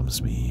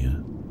overcomes me.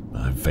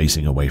 I'm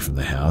facing away from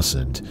the house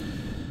and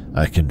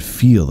I can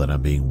feel that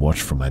I'm being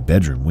watched from my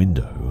bedroom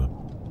window.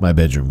 My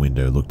bedroom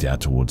window looked out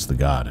towards the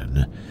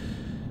garden.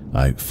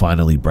 I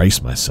finally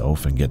brace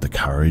myself and get the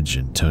courage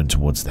and turn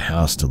towards the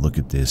house to look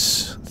at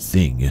this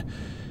thing,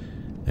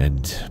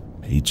 and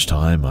each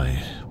time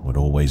I would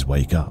always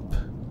wake up.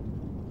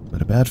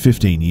 But about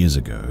 15 years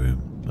ago,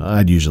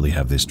 I'd usually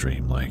have this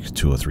dream like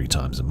 2 or 3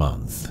 times a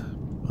month.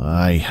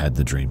 I had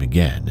the dream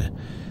again.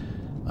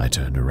 I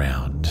turned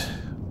around,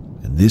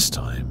 and this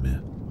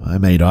time I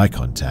made eye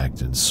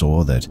contact and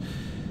saw that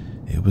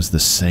it was the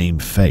same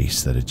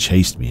face that had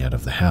chased me out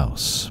of the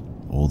house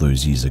all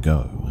those years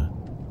ago.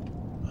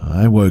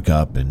 I woke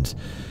up and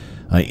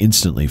I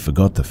instantly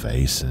forgot the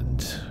face, and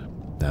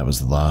that was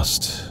the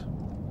last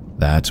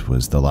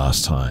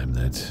time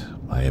that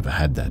I ever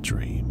had that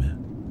dream.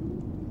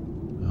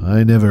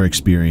 I never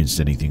experienced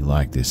anything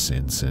like this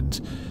since, and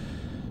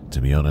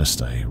to be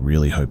honest, I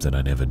really hope that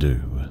I never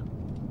do.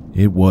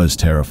 It was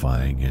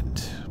terrifying,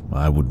 and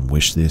I wouldn't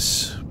wish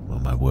this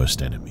on my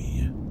worst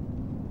enemy.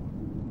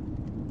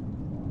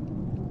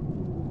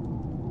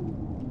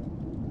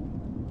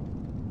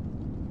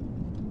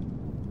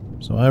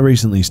 So I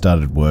recently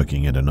started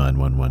working at a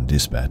 911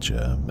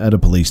 dispatcher at a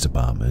police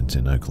department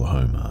in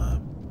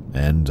Oklahoma,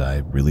 and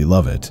I really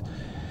love it.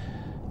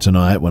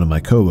 Tonight, one of my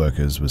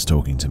co-workers was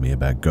talking to me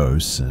about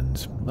ghosts,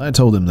 and I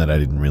told him that I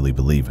didn't really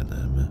believe in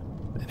them.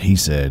 And he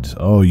said,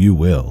 "Oh, you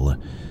will."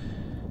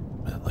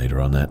 And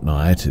later on that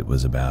night, it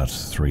was about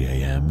 3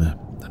 a.m.,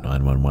 the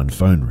 911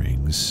 phone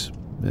rings.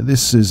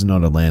 This is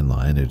not a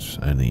landline, it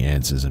only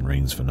answers and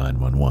rings for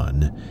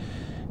 911.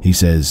 He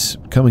says,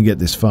 "Come and get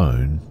this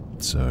phone."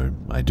 So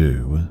I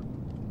do.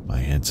 I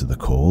answer the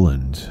call,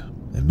 and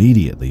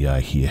immediately I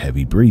hear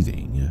heavy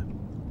breathing.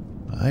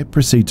 I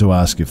proceed to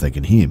ask if they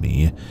can hear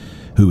me,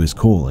 who is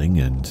calling,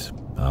 and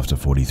after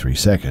 43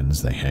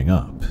 seconds they hang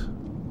up.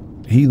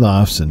 He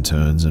laughs and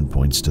turns and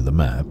points to the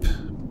map.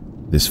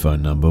 This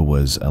phone number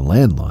was a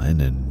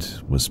landline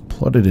and was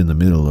plotted in the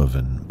middle of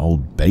an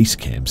old base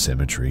camp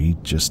cemetery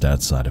just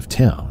outside of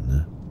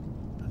town.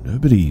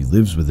 Nobody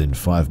lives within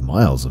 5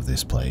 miles of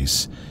this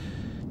place.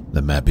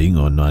 The mapping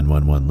on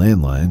 911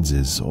 landlines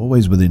is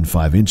always within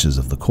 5 inches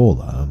of the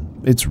caller.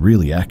 It's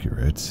really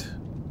accurate.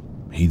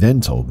 He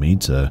then told me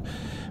to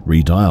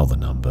redial the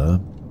number.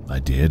 I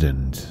did,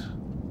 and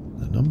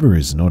the number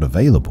is not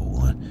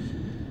available.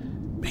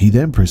 He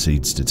then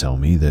proceeds to tell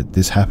me that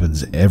this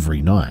happens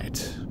every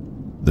night.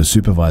 The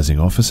supervising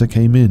officer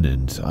came in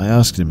and I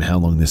asked him how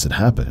long this had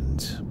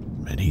happened,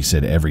 and he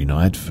said every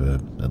night for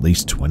at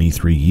least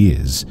 23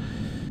 years.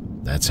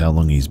 That's how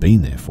long he's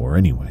been there for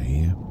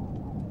anyway.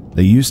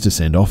 They used to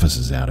send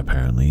officers out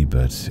apparently,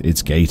 but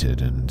it's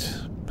gated and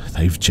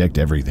they've checked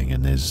everything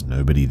and there's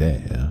nobody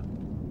there.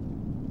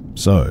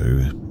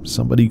 So,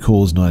 somebody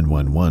calls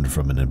 911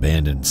 from an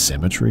abandoned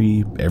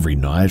cemetery every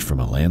night from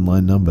a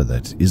landline number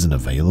that isn't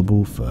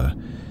available for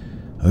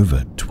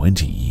over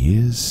 20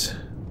 years?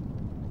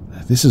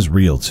 This is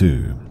real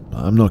too.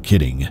 I'm not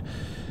kidding.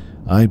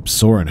 I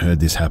saw and heard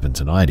this happen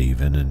tonight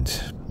even,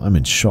 and I'm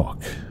in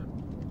shock.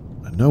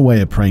 No way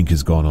a prank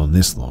has gone on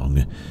this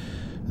long.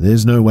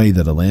 There's no way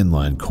that a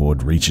landline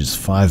cord reaches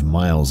 5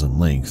 miles in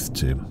length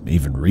to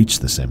even reach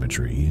the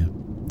cemetery.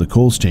 The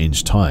calls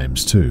change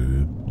times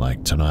too,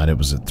 like tonight it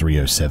was at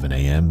 3:07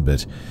 a.m.,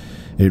 but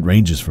it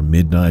ranges from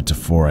midnight to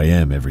 4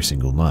 a.m. every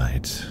single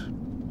night.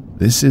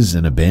 This is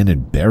an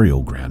abandoned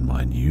burial ground,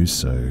 mind you,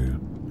 so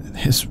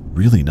there's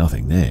really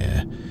nothing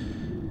there.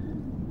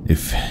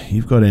 If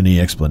you've got any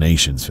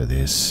explanations for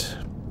this,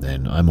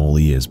 then I'm all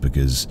ears,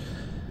 because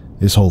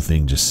this whole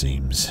thing just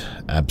seems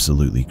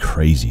absolutely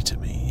crazy to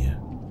me.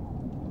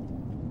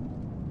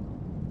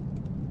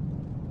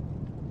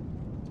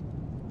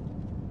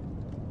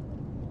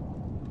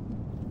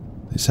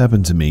 This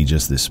happened to me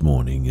just this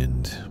morning,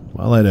 and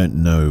while I don't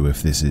know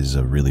if this is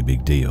a really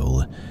big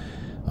deal,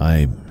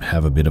 I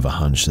have a bit of a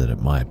hunch that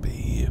it might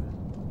be.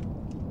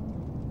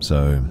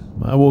 So,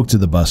 I walk to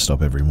the bus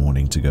stop every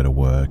morning to go to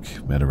work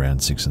at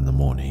around 6 in the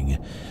morning,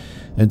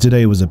 and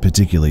today was a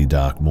particularly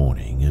dark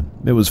morning.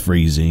 It was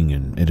freezing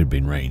and it had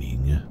been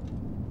raining.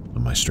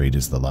 My street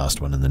is the last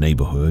one in the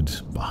neighborhood.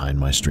 Behind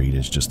my street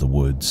is just the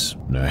woods,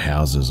 no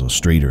houses or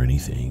street or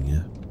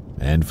anything.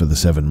 And for the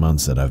 7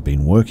 months that I've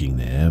been working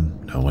there,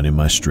 no one in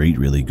my street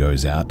really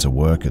goes out to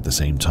work at the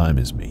same time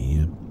as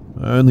me.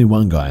 Only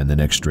one guy in the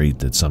next street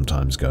that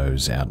sometimes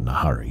goes out in a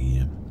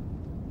hurry.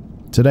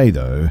 Today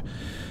though,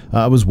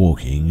 I was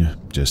walking,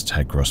 just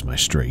had crossed my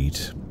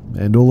street,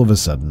 and all of a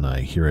sudden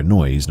I hear a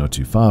noise not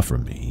too far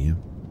from me.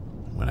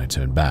 When I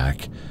turn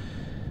back,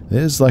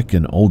 there's like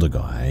an older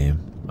guy,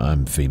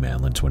 I'm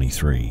female and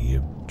 23,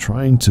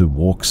 trying to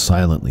walk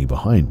silently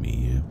behind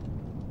me.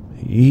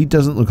 He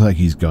doesn't look like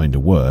he's going to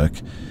work.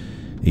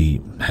 He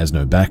has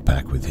no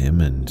backpack with him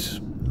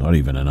and not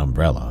even an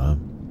umbrella.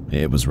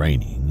 It was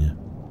raining.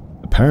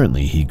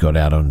 Apparently he got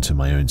out onto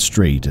my own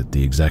street at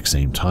the exact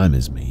same time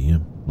as me,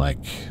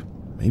 like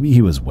maybe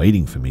he was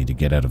waiting for me to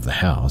get out of the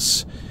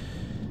house.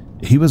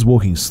 He was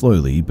walking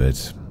slowly,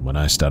 but when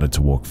I started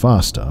to walk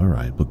faster,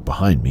 I looked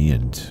behind me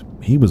and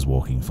he was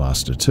walking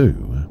faster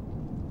too.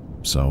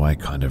 So I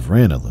kind of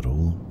ran a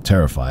little,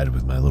 terrified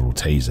with my little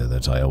taser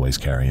that I always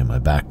carry in my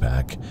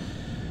backpack,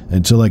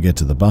 until I get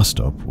to the bus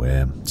stop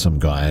where some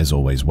guys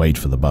always wait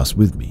for the bus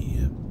with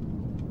me.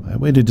 I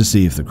waited to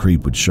see if the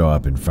creep would show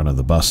up in front of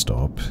the bus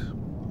stop.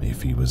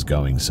 If he was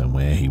going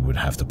somewhere, he would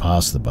have to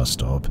pass the bus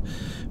stop,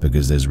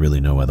 because there's really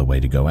no other way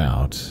to go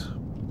out.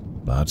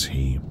 But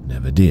he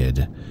never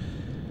did.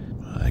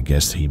 I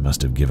guess he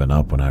must have given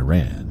up when I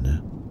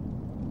ran.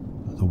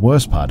 The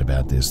worst part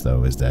about this,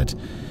 though, is that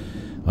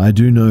I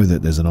do know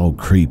that there's an old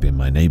creep in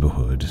my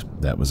neighborhood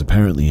that was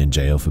apparently in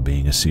jail for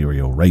being a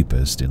serial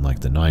rapist in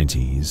like the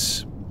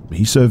 90s.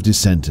 He served his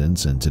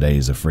sentence and today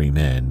is a free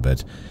man,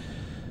 but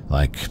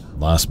like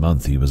last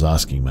month he was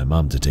asking my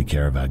mum to take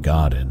care of our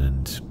garden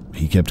and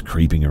he kept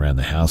creeping around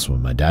the house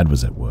when my dad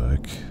was at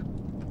work.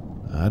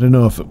 I don't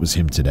know if it was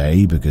him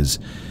today because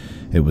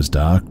it was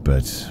dark,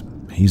 but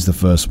he's the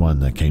first one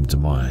that came to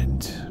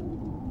mind,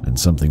 and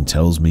something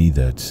tells me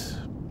that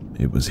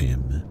it was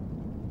him.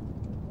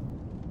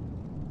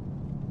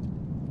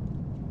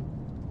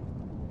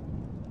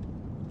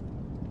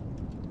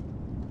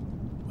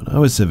 When I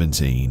was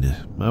 17,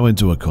 I went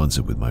to a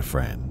concert with my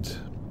friend.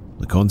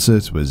 The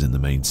concert was in the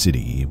main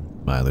city.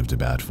 I lived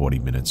about 40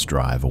 minutes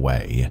drive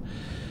away.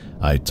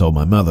 I told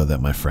my mother that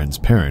my friend's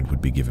parent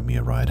would be giving me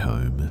a ride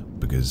home,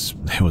 because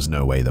there was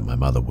no way that my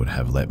mother would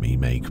have let me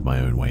make my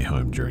own way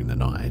home during the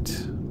night.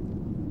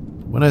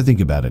 When I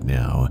think about it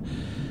now,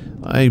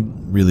 I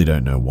really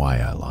don't know why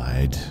I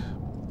lied.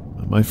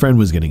 My friend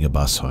was getting a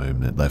bus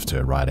home that left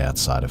her right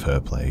outside of her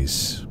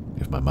place.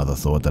 If my mother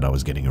thought that I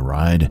was getting a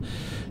ride,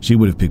 she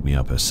would have picked me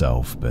up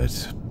herself,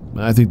 but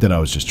I think that I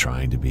was just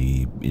trying to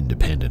be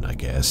independent, I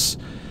guess.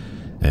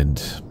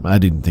 And I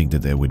didn't think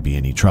that there would be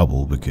any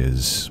trouble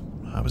because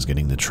I was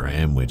getting the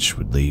tram, which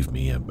would leave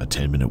me a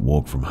 10-minute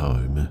walk from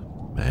home,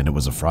 and it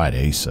was a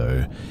Friday,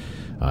 so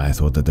I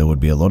thought that there would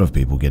be a lot of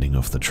people getting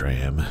off the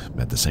tram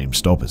at the same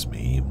stop as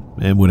me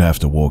and would have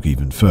to walk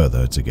even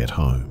further to get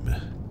home.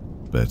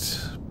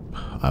 But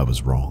I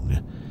was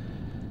wrong.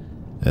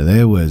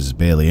 There was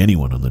barely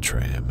anyone on the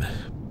tram.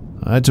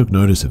 I took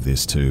notice of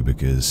this too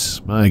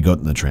because I got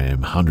in the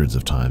tram hundreds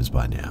of times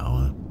by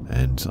now,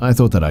 and I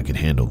thought that I could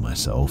handle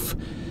myself.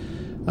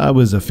 I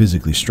was a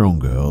physically strong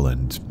girl,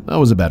 and I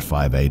was about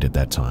 5'8" at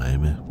that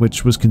time,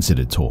 which was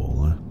considered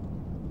tall.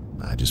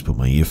 I just put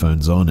my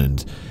earphones on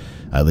and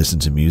I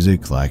listened to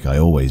music like I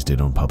always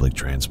did on public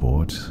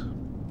transport.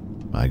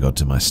 I got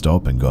to my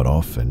stop and got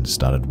off and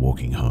started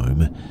walking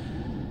home.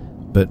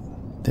 But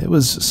there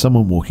was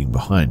someone walking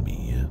behind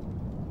me.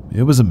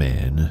 It was a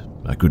man.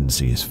 I couldn't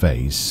see his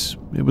face.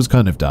 It was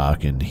kind of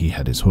dark and he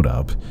had his hood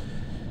up.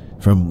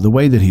 From the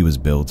way that he was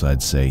built,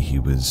 I'd say he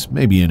was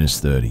maybe in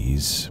his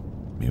 30s.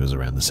 He was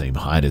around the same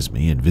height as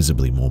me and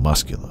visibly more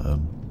muscular.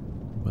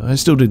 I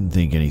still didn't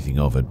think anything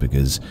of it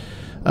because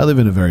I live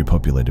in a very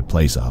populated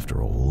place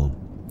after all.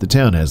 The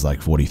town has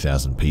like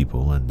 40,000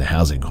 people and the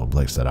housing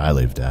complex that I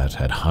lived at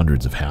had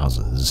hundreds of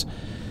houses.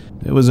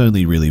 There was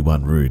only really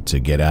one route to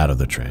get out of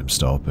the tram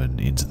stop and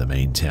into the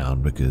main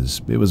town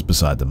because it was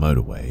beside the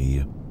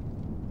motorway.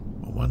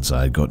 Once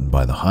I had gotten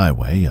by the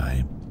highway,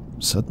 I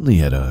suddenly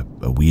had a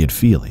weird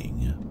feeling.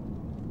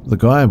 The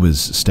guy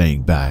was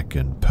staying back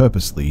and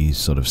purposely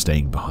sort of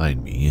staying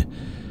behind me.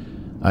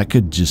 I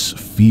could just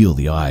feel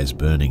the eyes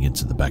burning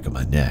into the back of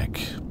my neck,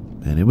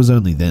 and it was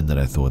only then that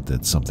I thought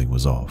that something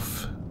was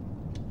off.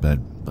 But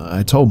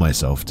I told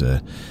myself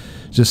to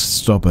just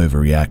stop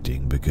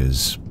overreacting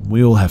because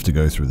we all have to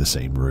go through the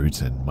same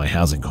route and my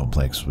housing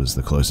complex was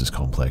the closest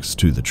complex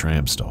to the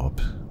tram stop.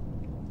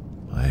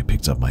 I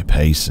picked up my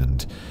pace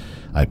and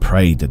I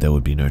prayed that there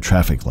would be no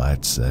traffic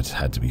lights that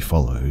had to be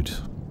followed.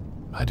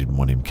 I didn't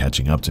want him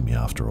catching up to me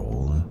after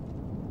all.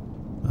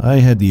 I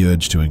had the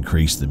urge to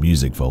increase the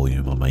music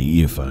volume on my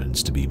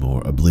earphones to be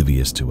more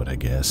oblivious to it, I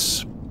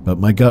guess, but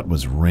my gut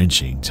was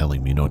wrenching,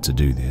 telling me not to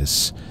do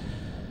this.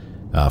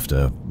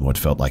 After what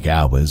felt like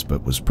hours,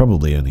 but was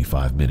probably only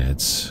 5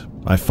 minutes,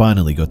 I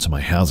finally got to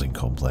my housing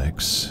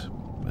complex.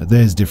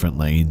 There's different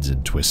lanes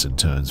and twists and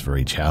turns for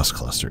each house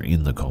cluster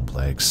in the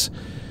complex.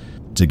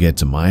 To get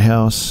to my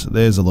house,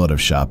 there's a lot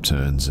of sharp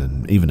turns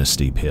and even a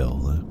steep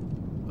hill.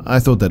 I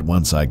thought that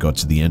once I got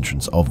to the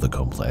entrance of the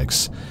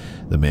complex,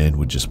 the man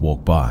would just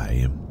walk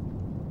by,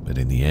 but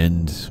in the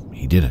end,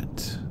 he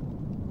didn't.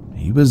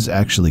 He was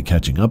actually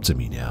catching up to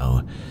me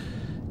now.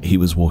 He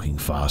was walking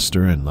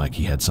faster and like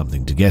he had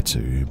something to get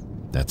to,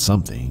 that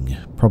something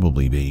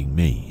probably being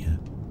me.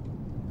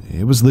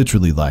 It was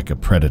literally like a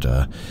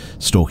predator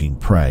stalking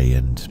prey,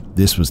 and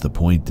this was the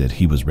point that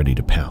he was ready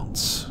to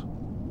pounce.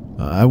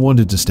 I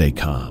wanted to stay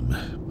calm.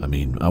 I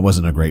mean, I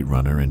wasn't a great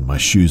runner and my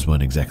shoes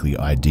weren't exactly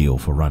ideal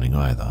for running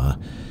either.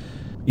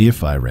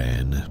 If I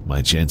ran,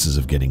 my chances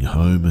of getting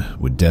home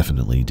would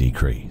definitely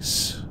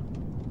decrease.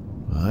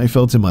 I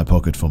felt in my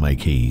pocket for my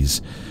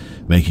keys,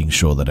 making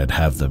sure that I'd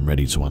have them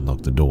ready to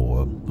unlock the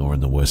door, or in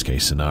the worst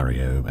case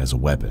scenario, as a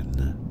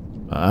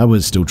weapon. I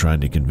was still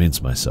trying to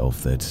convince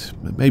myself that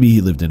maybe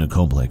he lived in a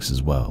complex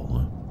as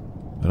well.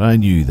 But I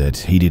knew that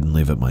he didn't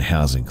live at my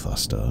housing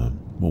cluster.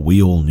 Well,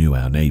 we all knew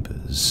our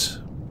neighbors.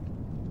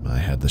 I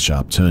had the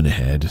sharp turn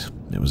ahead.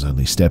 It was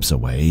only steps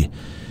away.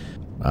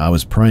 I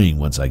was praying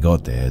once I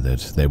got there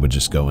that they would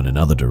just go in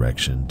another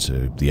direction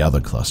to the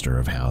other cluster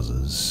of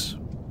houses.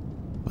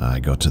 I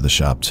got to the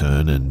sharp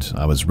turn and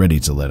I was ready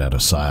to let out a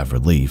sigh of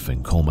relief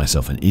and call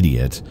myself an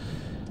idiot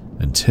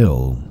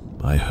until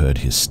I heard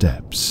his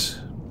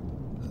steps.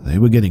 They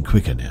were getting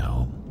quicker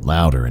now,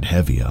 louder and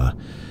heavier.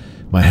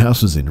 My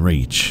house was in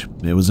reach.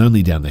 It was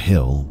only down the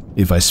hill.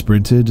 If I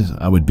sprinted,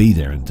 I would be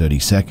there in 30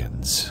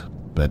 seconds.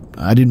 But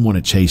I didn't want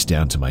to chase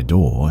down to my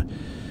door.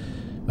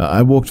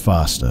 I walked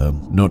faster,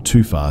 not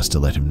too fast to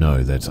let him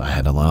know that I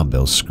had alarm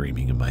bells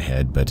screaming in my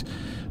head, but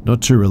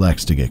not too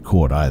relaxed to get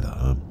caught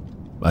either.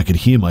 I could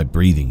hear my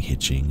breathing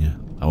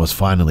hitching. I was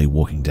finally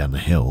walking down the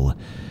hill.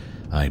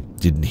 I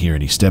didn't hear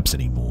any steps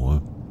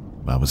anymore.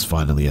 I was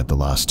finally at the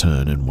last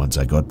turn, and once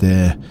I got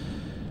there,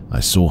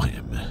 I saw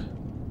him.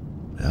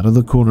 Out of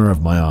the corner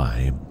of my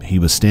eye, he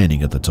was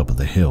standing at the top of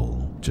the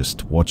hill,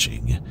 just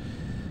watching.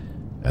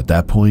 At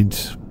that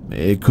point,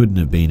 it couldn't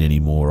have been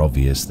any more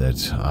obvious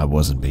that I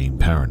wasn't being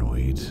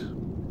paranoid.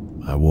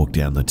 I walked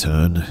down the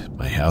turn.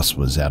 My house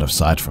was out of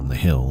sight from the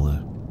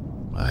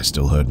hill. I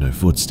still heard no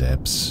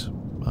footsteps.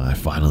 I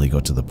finally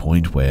got to the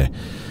point where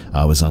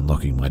I was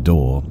unlocking my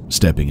door,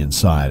 stepping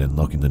inside and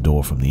locking the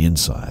door from the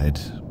inside.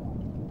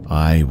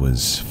 I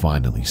was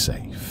finally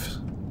safe.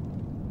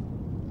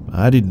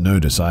 I didn't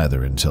notice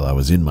either until I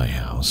was in my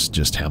house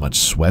just how much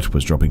sweat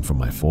was dropping from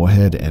my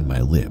forehead and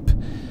my lip.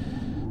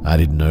 I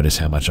didn't notice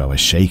how much I was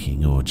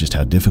shaking or just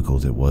how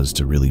difficult it was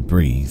to really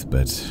breathe,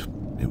 but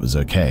it was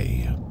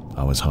okay.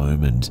 I was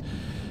home and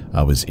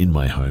I was in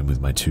my home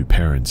with my 2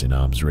 parents in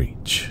arm's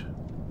reach.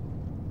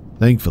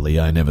 Thankfully,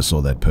 I never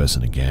saw that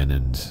person again,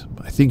 and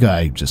I think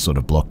I just sort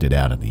of blocked it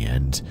out in the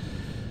end.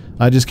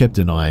 I just kept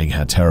denying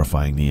how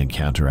terrifying the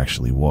encounter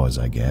actually was,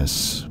 I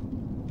guess.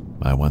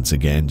 I once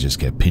again just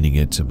kept pinning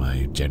it to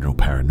my general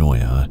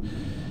paranoia.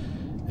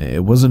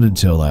 It wasn't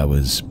until I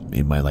was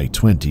in my late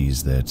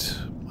 20s that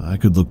I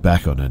could look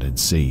back on it and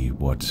see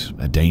what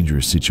a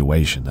dangerous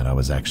situation that I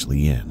was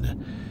actually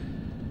in.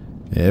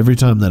 Every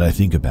time that I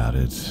think about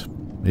it,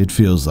 it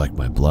feels like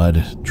my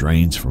blood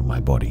drains from my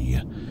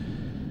body.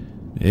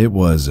 It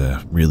was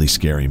a really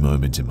scary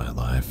moment in my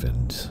life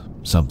and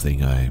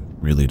something I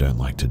really don't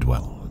like to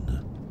dwell on.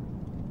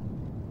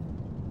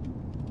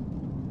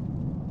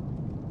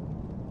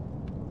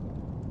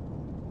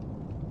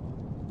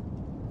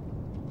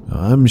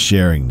 I'm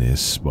sharing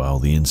this while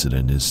the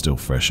incident is still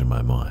fresh in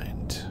my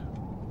mind.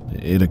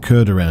 It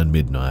occurred around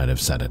midnight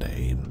of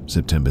Saturday,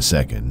 September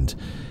 2nd,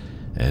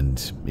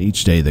 and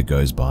each day that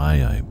goes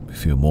by I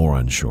feel more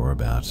unsure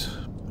about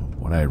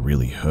what I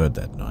really heard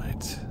that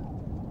night.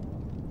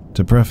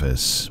 To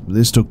preface,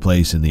 this took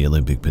place in the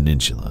Olympic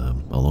Peninsula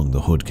along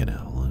the Hood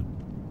Canal.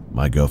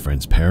 My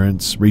girlfriend's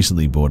parents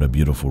recently bought a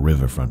beautiful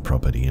riverfront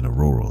property in a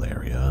rural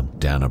area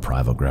down a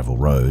private gravel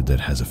road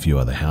that has a few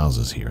other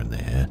houses here and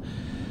there.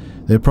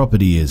 Their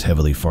property is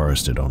heavily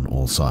forested on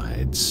all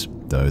sides,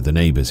 though the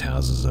neighbors'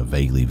 houses are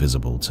vaguely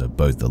visible to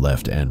both the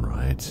left and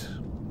right.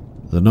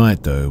 The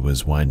night, though,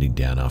 was winding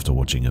down after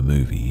watching a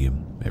movie.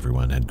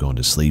 Everyone had gone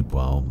to sleep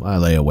while I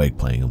lay awake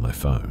playing on my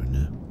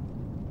phone.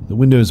 The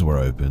windows were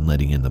open,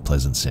 letting in the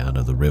pleasant sound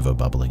of the river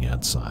bubbling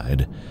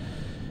outside,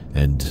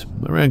 and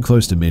around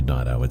close to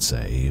midnight, I would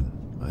say,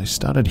 I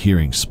started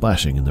hearing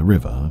splashing in the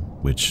river,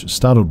 which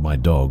startled my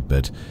dog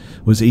but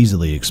was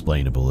easily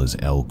explainable as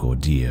elk or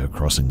deer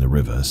crossing the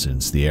river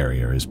since the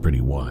area is pretty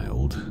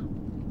wild.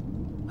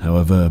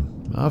 However,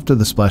 after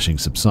the splashing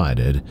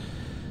subsided,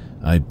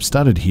 I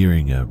started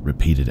hearing a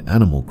repeated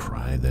animal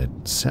cry that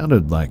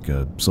sounded like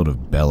a sort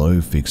of bellow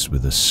fixed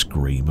with a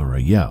scream or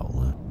a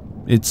yell.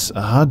 It's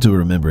hard to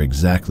remember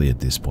exactly at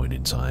this point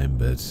in time,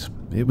 but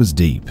it was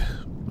deep.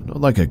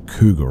 not like a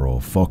cougar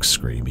or fox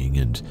screaming,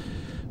 and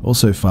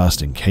also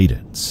fast in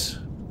cadence.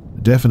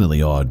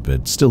 Definitely odd,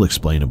 but still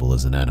explainable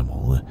as an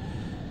animal.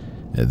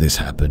 This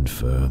happened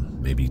for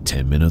maybe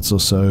 10 minutes or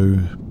so,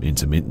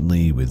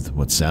 intermittently, with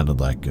what sounded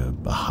like a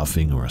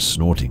huffing or a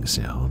snorting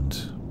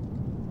sound.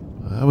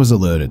 I was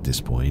alert at this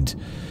point,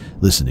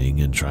 listening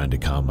and trying to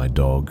calm my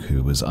dog,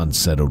 who was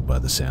unsettled by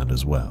the sound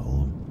as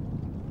well.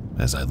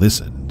 As I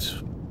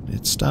listened,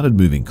 it started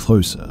moving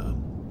closer.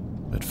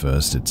 At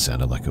first it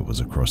sounded like it was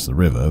across the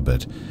river,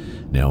 but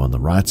now on the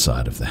right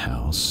side of the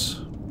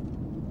house.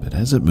 But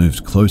as it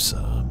moved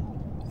closer,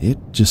 it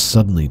just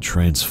suddenly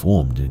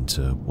transformed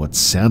into what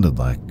sounded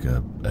like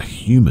a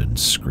human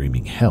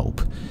screaming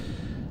help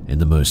in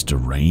the most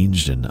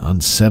deranged and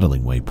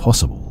unsettling way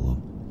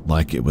possible,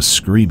 like it was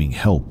screaming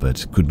help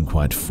but couldn't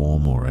quite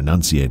form or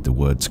enunciate the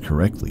words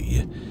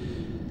correctly.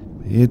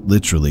 It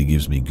literally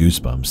gives me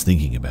goosebumps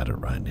thinking about it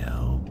right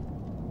now.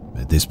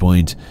 At this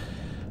point,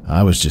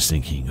 I was just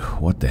thinking,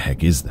 what the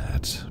heck is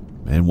that?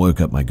 And woke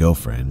up my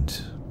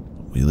girlfriend.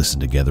 We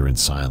listened together in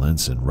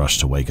silence and rushed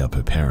to wake up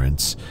her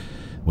parents,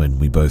 when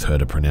we both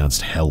heard a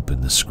pronounced help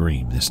in the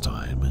scream this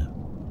time.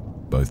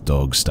 Both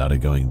dogs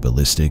started going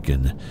ballistic,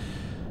 and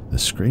the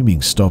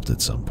screaming stopped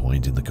at some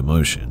point in the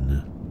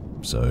commotion,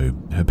 so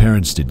her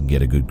parents didn't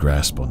get a good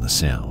grasp on the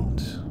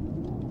sound.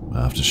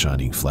 After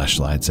shining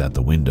flashlights out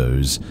the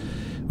windows,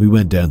 we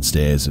went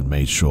downstairs and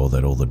made sure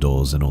that all the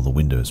doors and all the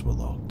windows were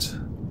locked.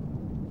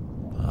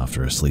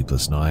 After a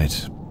sleepless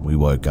night, we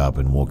woke up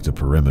and walked the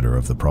perimeter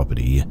of the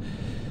property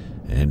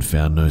and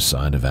found no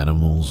sign of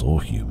animals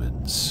or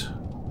humans.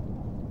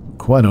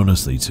 Quite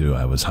honestly too,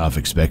 I was half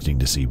expecting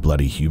to see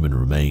bloody human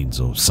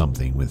remains or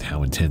something with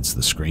how intense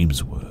the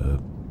screams were.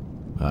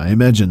 I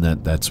imagine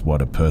that that's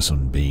what a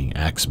person being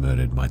axe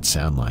murdered might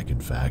sound like, in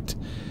fact.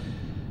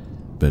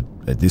 But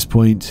at this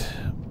point,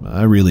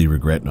 I really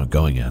regret not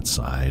going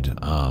outside,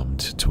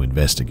 armed, to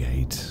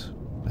investigate,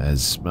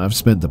 as I've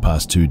spent the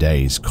past 2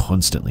 days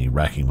constantly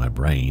racking my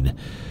brain,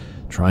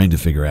 trying to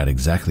figure out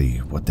exactly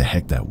what the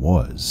heck that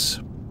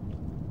was.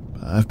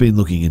 I've been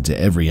looking into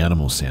every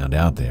animal sound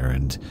out there,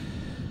 and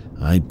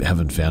I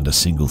haven't found a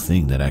single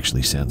thing that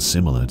actually sounds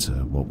similar to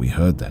what we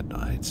heard that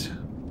night.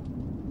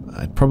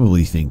 I'd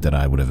probably think that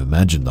I would have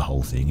imagined the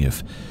whole thing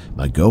if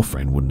my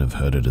girlfriend wouldn't have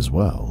heard it as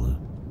well.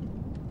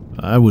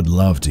 I would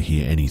love to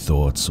hear any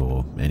thoughts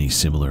or any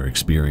similar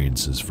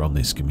experiences from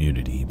this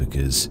community,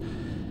 because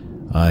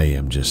I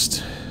am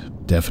just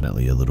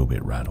definitely a little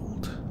bit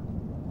rattled.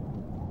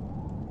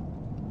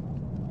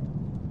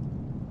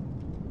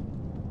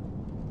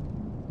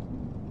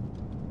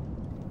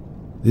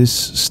 This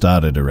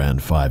started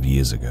around 5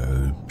 years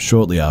ago,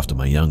 shortly after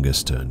my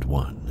youngest turned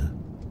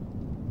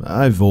 1.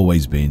 I've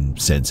always been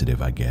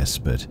sensitive, I guess,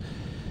 but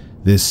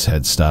this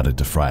had started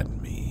to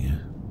frighten me.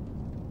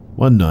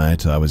 One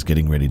night, I was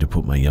getting ready to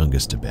put my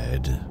youngest to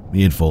bed.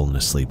 He had fallen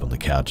asleep on the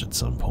couch at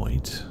some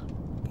point.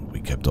 We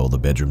kept all the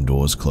bedroom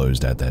doors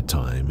closed at that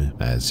time,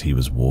 as he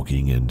was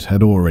walking and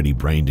had already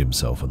brained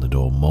himself on the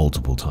door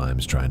multiple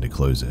times trying to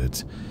close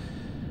it.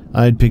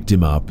 I had picked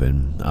him up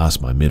and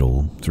asked my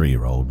middle,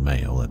 3-year-old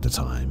male at the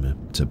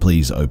time, to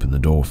please open the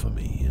door for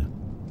me.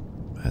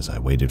 As I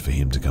waited for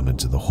him to come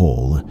into the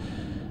hall,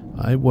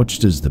 I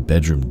watched as the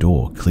bedroom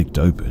door clicked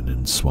open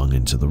and swung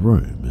into the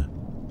room.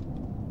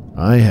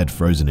 I had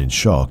frozen in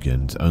shock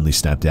and only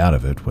snapped out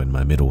of it when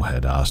my middle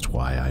had asked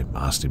why I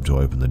asked him to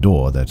open the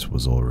door that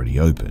was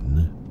already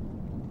open.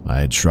 I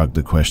had shrugged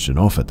the question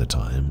off at the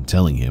time,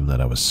 telling him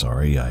that I was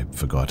sorry, I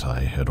forgot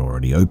I had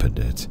already opened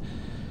it.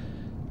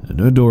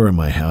 No door in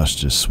my house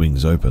just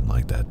swings open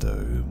like that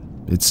though.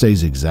 It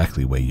stays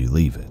exactly where you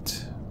leave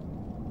it.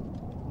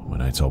 When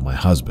I told my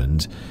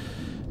husband,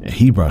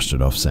 he brushed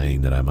it off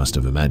saying that I must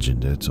have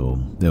imagined it, or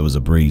there was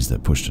a breeze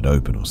that pushed it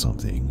open or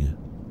something.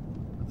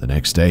 The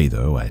next day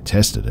though, I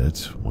tested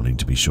it, wanting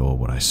to be sure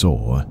what I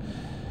saw.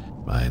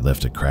 I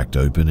left it cracked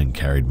open and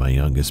carried my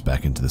youngest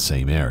back into the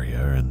same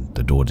area, and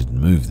the door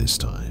didn't move this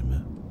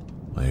time.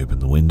 I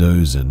opened the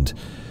windows and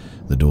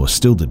the door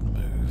still didn't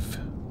move.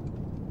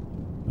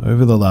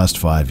 Over the last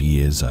 5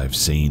 years, I've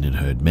seen and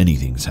heard many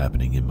things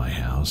happening in my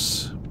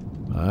house.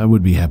 I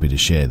would be happy to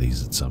share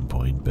these at some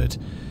point, but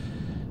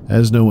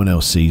as no one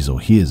else sees or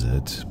hears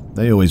it,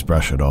 they always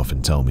brush it off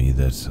and tell me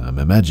that I'm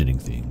imagining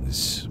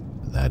things.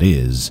 That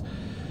is,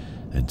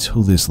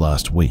 until this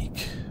last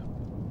week.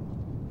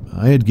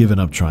 I had given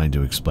up trying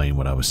to explain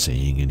what I was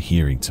seeing and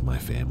hearing to my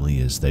family,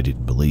 as they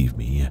didn't believe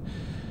me.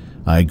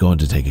 I had gone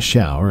to take a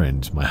shower,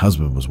 and my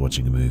husband was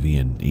watching a movie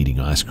and eating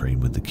ice cream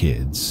with the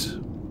kids.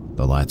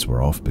 The lights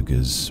were off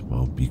because,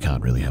 well, you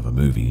can't really have a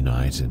movie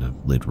night in a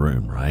lit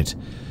room, right?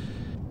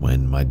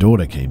 When my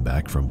daughter came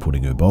back from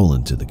putting her bowl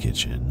into the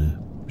kitchen,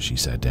 she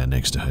sat down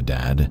next to her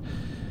dad,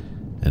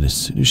 and as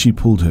soon as she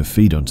pulled her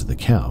feet onto the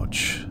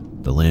couch,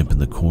 the lamp in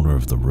the corner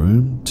of the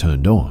room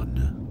turned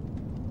on.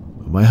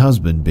 My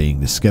husband, being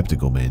the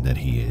skeptical man that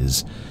he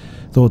is,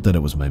 thought that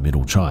it was my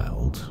middle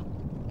child.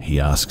 He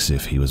asks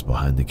if he was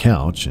behind the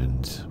couch,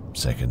 and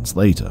seconds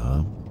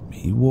later,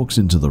 he walks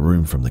into the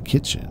room from the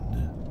kitchen.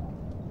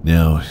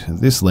 Now,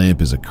 this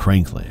lamp is a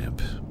crank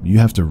lamp, You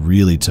have to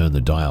really turn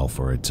the dial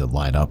for it to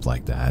light up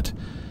like that.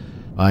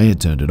 I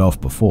had turned it off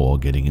before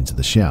getting into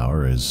the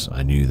shower, as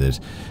I knew that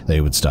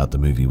they would start the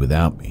movie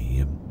without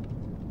me.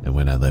 And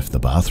when I left the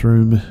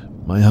bathroom,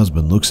 my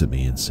husband looks at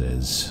me and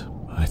says,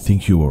 "I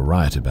think you were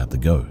right about the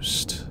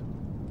ghost."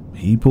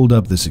 He pulled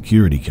up the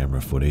security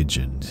camera footage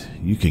and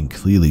you can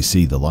clearly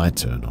see the light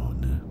turn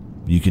on.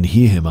 You can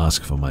hear him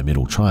ask for my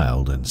middle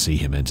child and see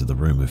him enter the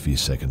room a few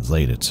seconds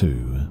later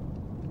too.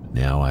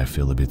 Now I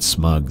feel a bit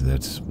smug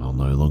that I'll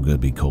no longer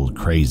be called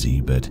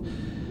crazy, but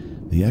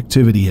the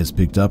activity has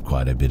picked up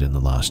quite a bit in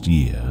the last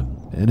year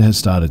and has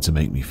started to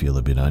make me feel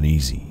a bit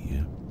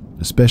uneasy,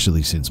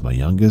 especially since my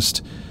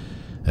youngest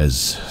has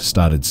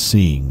started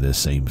seeing the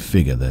same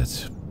figure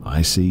that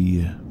I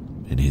see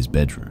in his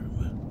bedroom.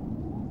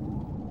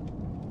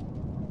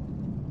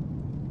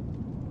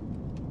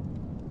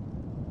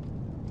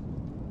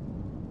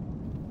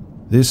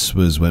 This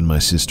was when my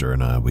sister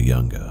and I were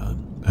younger,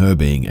 her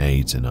being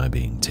 8 and I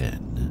being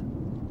 10.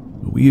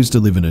 We used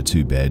to live in a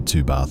 2-bed,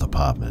 2-bath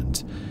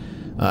apartment.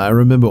 I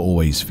remember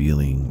always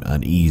feeling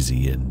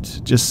uneasy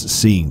and just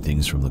seeing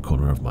things from the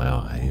corner of my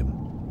eye.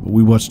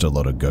 We watched a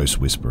lot of Ghost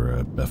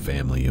Whisperer, a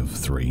family of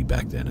 3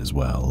 back then as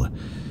well.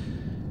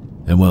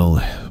 And well,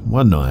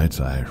 one night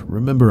I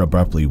remember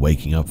abruptly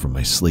waking up from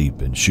my sleep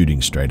and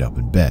shooting straight up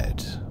in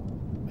bed.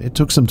 It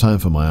took some time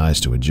for my eyes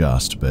to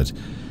adjust, but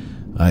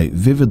I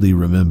vividly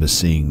remember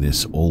seeing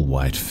this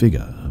all-white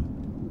figure.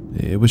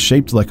 It was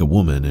shaped like a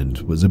woman and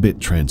was a bit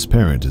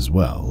transparent as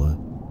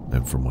well,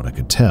 and from what I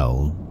could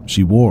tell,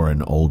 she wore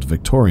an old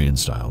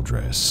Victorian-style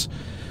dress,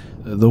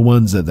 the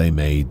ones that they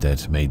made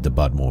that made the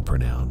bud more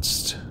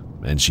pronounced,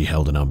 and she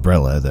held an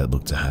umbrella that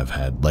looked to have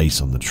had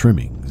lace on the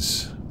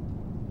trimmings.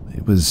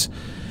 It was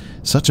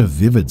such a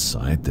vivid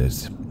sight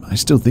that I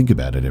still think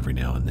about it every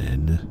now and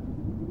then.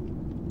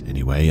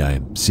 Anyway,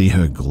 I see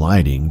her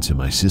gliding to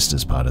my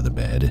sister's part of the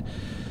bed,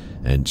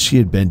 and she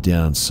had bent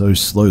down so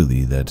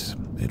slowly that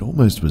it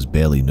almost was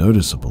barely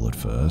noticeable at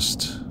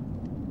first.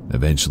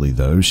 Eventually,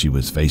 though, she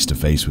was face to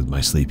face with my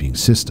sleeping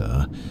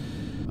sister.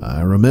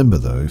 I remember,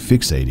 though,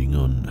 fixating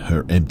on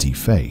her empty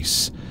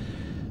face,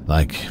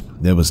 like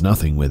there was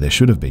nothing where there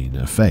should have been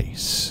a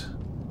face.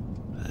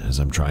 As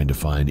I'm trying to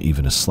find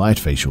even a slight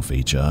facial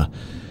feature,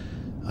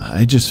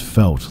 I just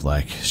felt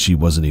like she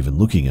wasn't even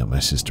looking at my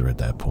sister at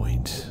that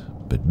point,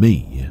 but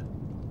me.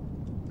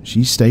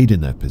 She stayed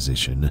in that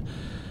position,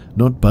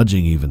 not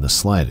budging even the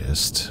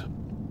slightest.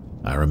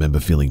 I remember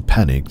feeling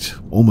panicked,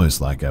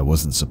 almost like I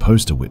wasn't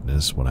supposed to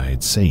witness what I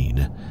had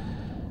seen.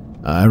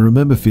 I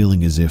remember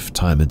feeling as if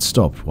time had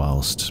stopped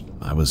whilst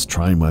I was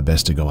trying my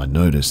best to go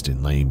unnoticed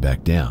in laying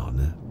back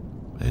down,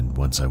 and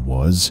once I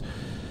was,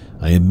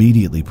 I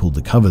immediately pulled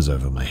the covers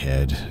over my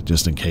head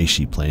just in case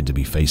she planned to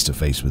be face to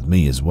face with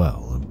me as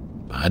well.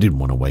 I didn't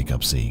want to wake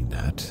up seeing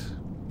that.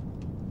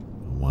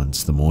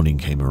 Once the morning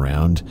came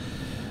around,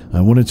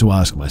 I wanted to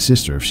ask my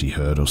sister if she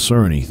heard or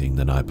saw anything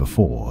the night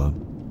before.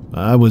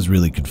 I was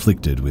really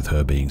conflicted with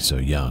her being so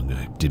young.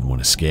 I didn't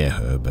want to scare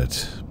her,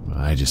 but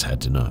I just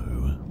had to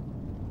know.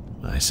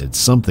 I said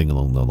something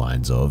along the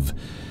lines of,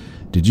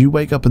 "Did you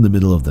wake up in the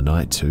middle of the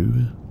night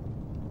too?"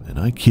 And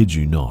I kid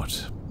you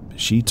not,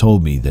 she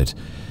told me that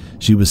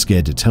she was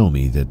scared to tell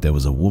me that there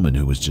was a woman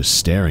who was just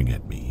staring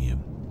at me.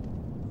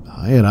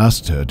 I had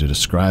asked her to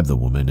describe the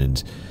woman,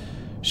 and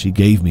she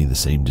gave me the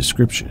same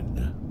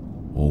description.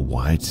 All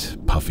white,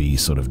 puffy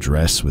sort of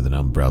dress with an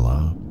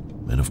umbrella,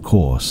 and of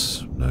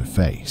course, no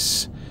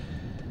face.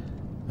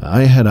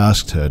 I had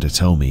asked her to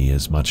tell me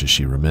as much as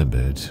she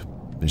remembered,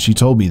 and she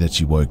told me that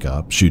she woke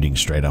up, shooting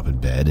straight up in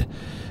bed,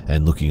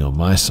 and looking on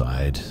my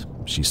side,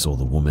 she saw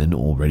the woman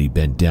already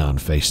bent down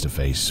face to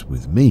face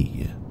with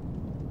me.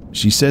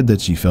 She said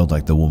that she felt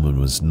like the woman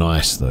was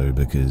nice though,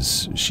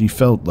 because she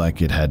felt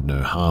like it had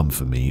no harm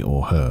for me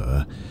or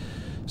her,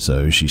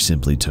 so she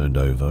simply turned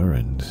over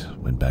and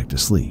went back to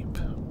sleep.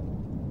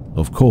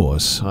 Of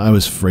course, I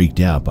was freaked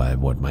out by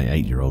what my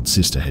 8-year-old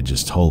sister had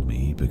just told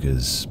me,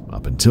 because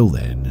up until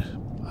then,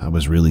 I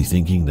was really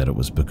thinking that it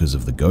was because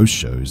of the ghost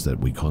shows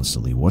that we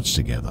constantly watched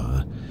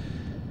together.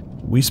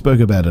 We spoke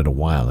about it a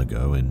while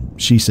ago, and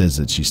she says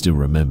that she still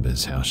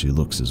remembers how she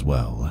looks as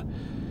well.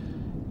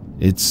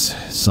 It's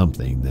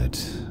something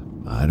that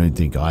I don't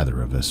think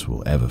either of us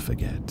will ever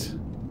forget.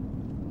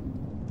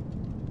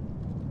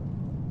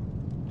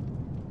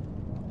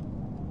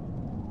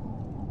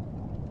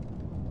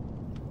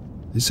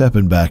 This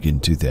happened back in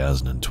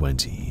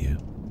 2020.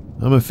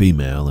 I'm a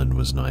female and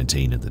was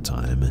 19 at the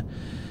time,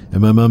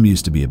 and my mum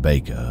used to be a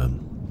baker.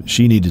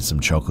 She needed some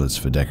chocolates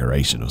for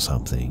decoration or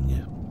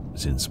something.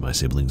 Since my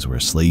siblings were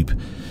asleep,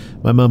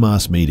 my mum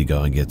asked me to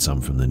go and get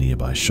some from the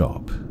nearby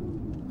shop.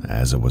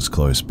 As it was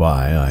close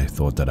by, I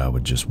thought that I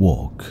would just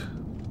walk.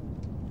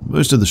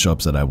 Most of the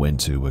shops that I went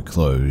to were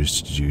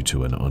closed due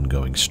to an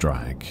ongoing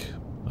strike.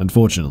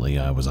 Unfortunately,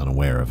 I was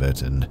unaware of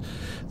it, and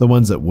the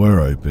ones that were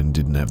open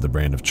didn't have the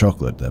brand of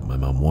chocolate that my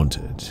mum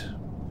wanted.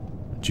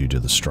 Due to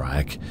the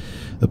strike,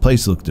 the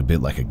place looked a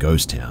bit like a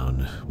ghost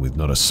town, with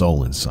not a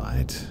soul in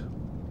sight.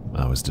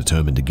 I was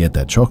determined to get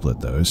that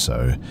chocolate though,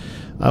 so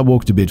I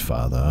walked a bit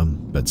farther,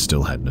 but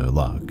still had no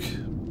luck.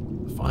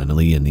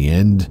 Finally, in the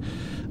end,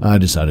 I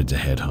decided to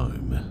head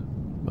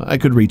home. I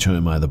could reach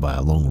home either by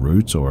a long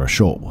route or a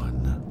short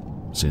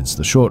one. Since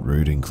the short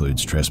route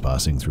includes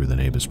trespassing through the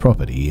neighbor's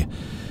property,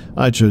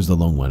 I chose the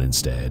long one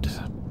instead,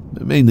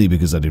 mainly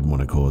because I didn't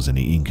want to cause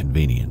any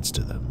inconvenience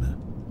to them.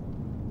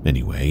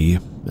 Anyway,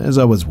 as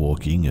I was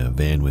walking, a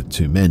van with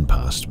 2 men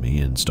passed me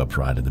and stopped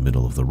right in the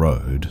middle of the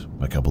road,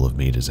 a couple of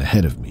meters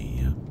ahead of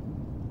me.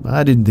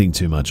 I didn't think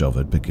too much of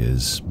it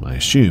because I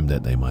assumed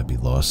that they might be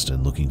lost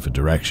and looking for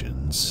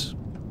directions.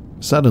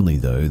 Suddenly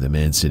though, the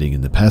man sitting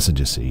in the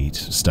passenger seat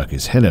stuck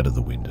his head out of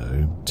the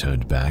window,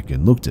 turned back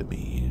and looked at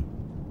me.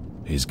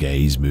 His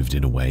gaze moved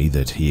in a way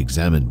that he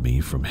examined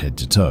me from head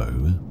to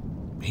toe.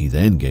 He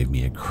then gave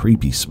me a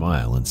creepy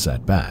smile and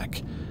sat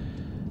back.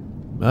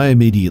 I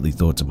immediately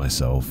thought to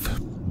myself,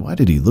 why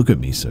did he look at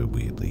me so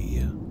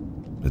weirdly?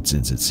 But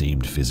since it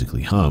seemed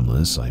physically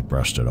harmless, I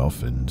brushed it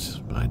off and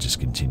I just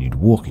continued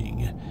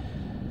walking.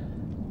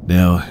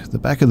 Now, the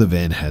back of the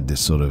van had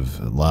this sort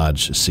of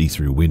large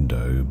see-through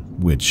window,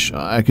 which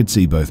I could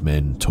see both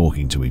men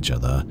talking to each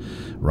other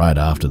right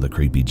after the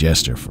creepy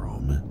gesture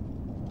from.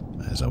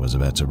 As I was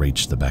about to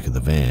reach the back of the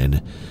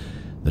van,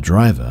 the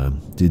driver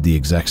did the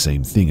exact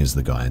same thing as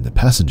the guy in the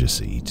passenger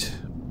seat.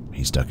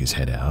 He stuck his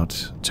head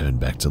out, turned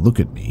back to look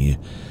at me,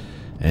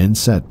 and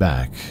sat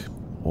back,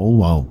 all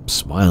while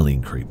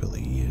smiling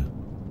creepily.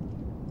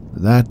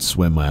 That's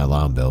when my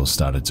alarm bells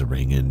started to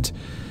ring and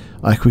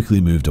I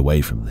quickly moved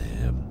away from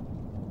there.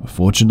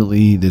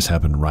 Fortunately, this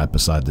happened right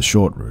beside the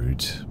short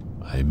route.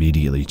 I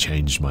immediately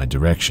changed my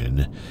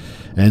direction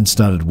and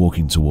started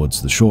walking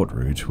towards the short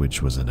route,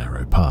 which was a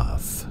narrow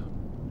path.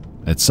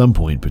 At some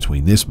point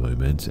between this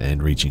moment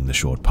and reaching the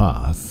short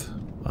path,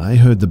 I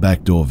heard the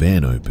back door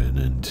van open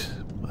and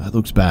I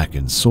looked back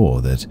and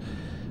saw that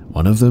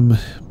one of them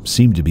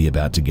seemed to be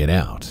about to get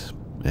out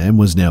and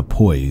was now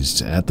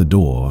poised at the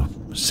door,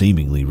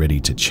 seemingly ready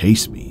to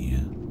chase me.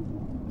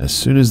 As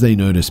soon as they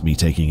noticed me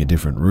taking a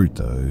different route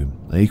though,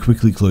 they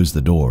quickly closed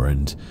the door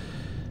and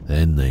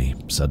then they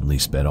suddenly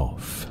sped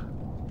off.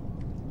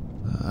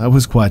 I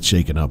was quite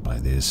shaken up by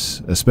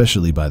this,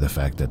 especially by the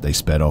fact that they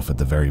sped off at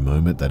the very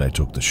moment that I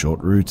took the short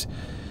route.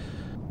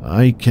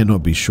 I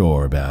cannot be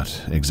sure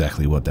about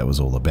exactly what that was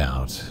all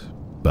about,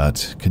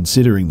 but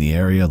considering the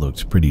area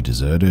looked pretty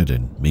deserted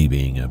and me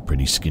being a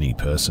pretty skinny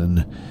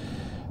person,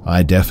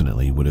 I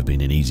definitely would have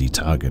been an easy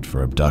target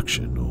for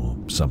abduction or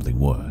something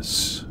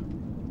worse.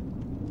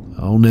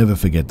 I'll never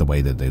forget the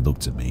way that they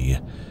looked at me.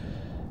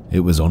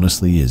 It was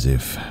honestly as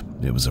if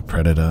it was a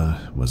predator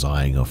was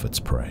eyeing off its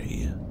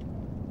prey.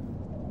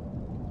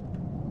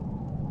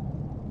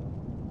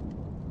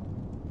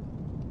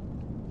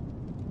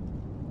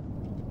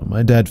 When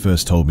my dad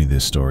first told me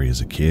this story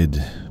as a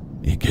kid,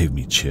 it gave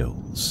me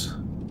chills.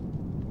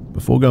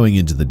 Before going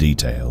into the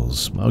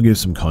details, I'll give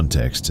some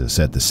context to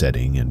set the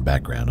setting and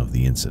background of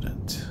the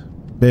incident.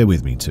 Bear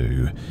with me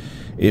too,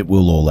 it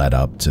will all add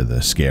up to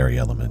the scary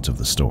element of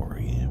the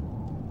story.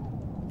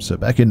 So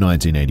back in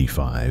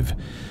 1985,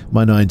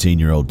 my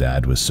 19-year-old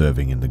dad was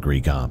serving in the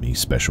Greek Army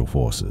Special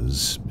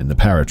Forces in the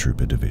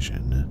Paratrooper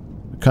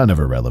Division. Kind of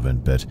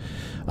irrelevant, but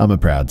I'm a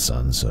proud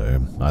son,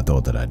 so I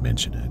thought that I'd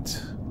mention it.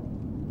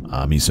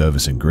 Army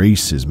service in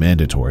Greece is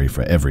mandatory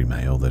for every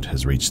male that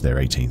has reached their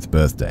 18th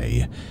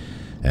birthday,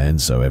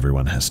 and so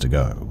everyone has to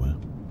go.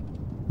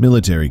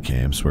 Military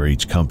camps where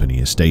each company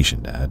is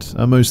stationed at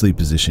are mostly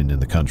positioned in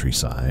the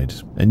countryside,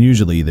 and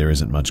usually there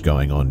isn't much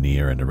going on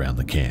near and around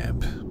the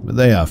camp, but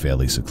they are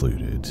fairly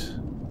secluded.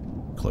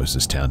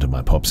 Closest town to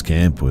my pop's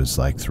camp was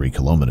like 3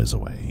 kilometers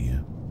away.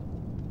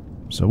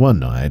 So one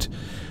night,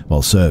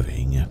 while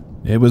serving,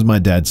 it was my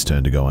dad's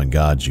turn to go on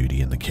guard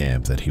duty in the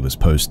camp that he was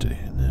posted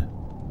in.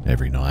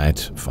 Every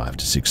night, 5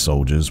 to 6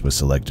 soldiers were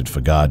selected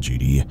for guard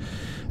duty,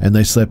 and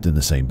they slept in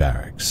the same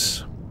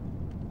barracks.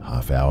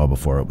 Half hour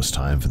before it was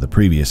time for the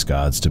previous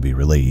guards to be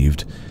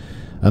relieved,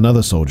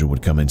 another soldier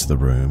would come into the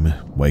room,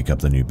 wake up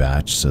the new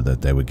batch so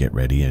that they would get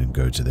ready and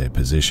go to their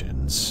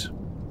positions.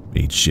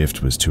 Each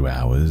shift was 2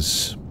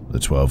 hours. The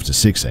 12 to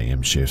 6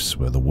 a.m. shifts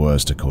were the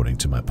worst according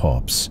to my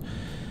pops.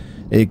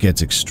 It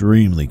gets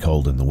extremely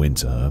cold in the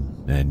winter,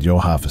 and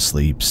you're half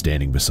asleep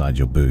standing beside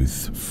your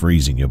booth,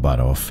 freezing your butt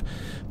off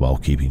while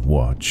keeping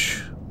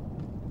watch.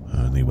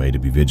 Only way to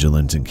be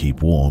vigilant and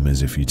keep warm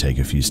is if you take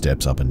a few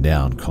steps up and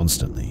down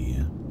constantly.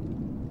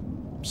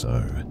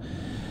 So,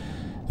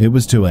 it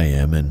was 2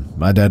 a.m. and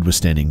my dad was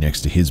standing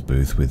next to his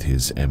booth with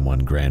his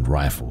M1 Grand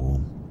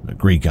Rifle. A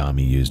Greek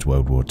army used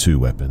World War II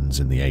weapons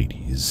in the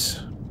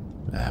 80s.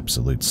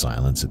 Absolute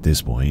silence at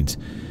this point.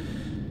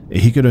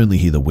 He could only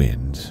hear the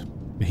wind.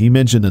 He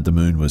mentioned that the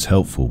moon was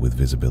helpful with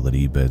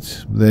visibility,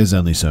 but there's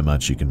only so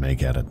much you can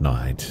make out at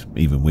night,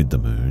 even with the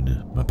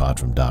moon, apart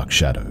from dark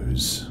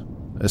shadows,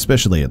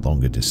 especially at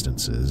longer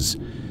distances.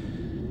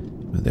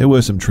 There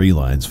were some tree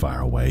lines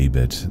far away,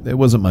 but there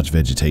wasn't much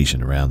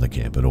vegetation around the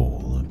camp at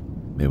all.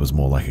 It was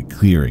more like a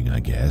clearing, I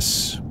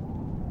guess.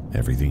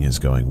 Everything is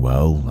going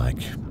well,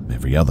 like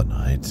every other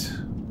night.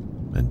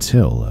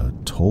 until a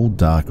tall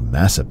dark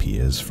mass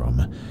appears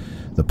from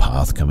the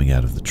path coming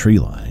out of the tree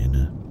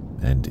line,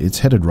 and it's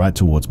headed right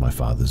towards my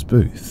father's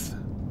booth.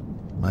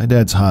 My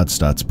dad's heart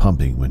starts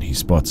pumping when he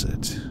spots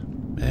it,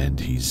 and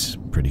he's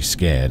pretty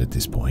scared at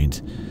this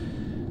point.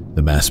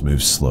 The mass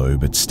moves slow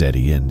but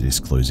steady and is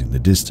closing the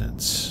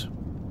distance,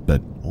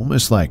 but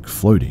almost like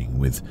floating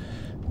with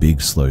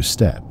big slow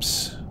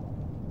steps.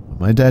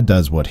 My dad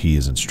does what he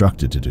is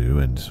instructed to do,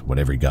 and what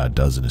every guard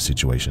does in a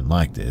situation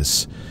like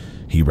this.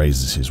 He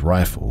raises his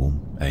rifle,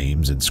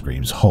 aims and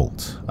screams,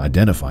 "Halt!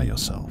 Identify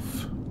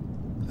yourself."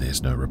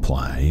 There's no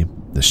reply.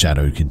 The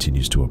shadow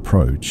continues to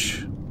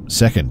approach.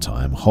 Second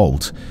time,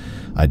 "Halt!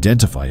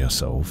 Identify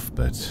yourself,"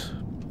 but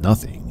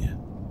nothing.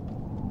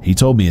 He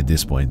told me at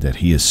this point that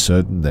he is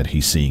certain that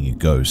he's seeing a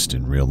ghost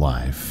in real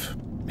life.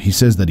 He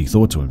says that he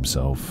thought to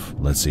himself,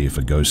 "Let's see if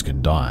a ghost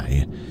can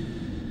die."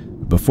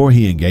 Before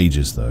he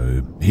engages,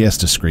 though, he has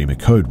to scream a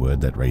code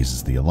word that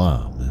raises the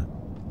alarm.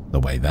 The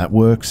way that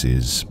works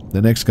is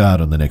the next guard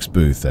on the next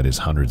booth that is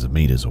hundreds of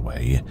meters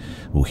away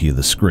will hear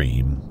the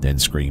scream, then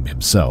scream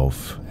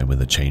himself, and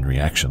with a chain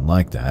reaction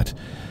like that,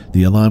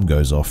 the alarm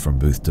goes off from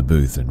booth to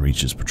booth and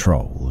reaches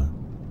patrol.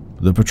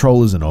 The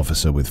patrol is an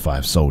officer with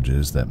 5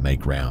 soldiers that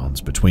make rounds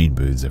between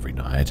booths every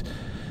night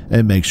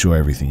and make sure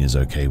everything is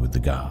okay with the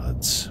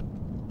guards.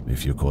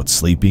 If you're caught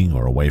sleeping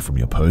or away from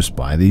your post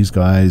by these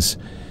guys,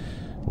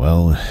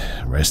 well,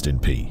 rest in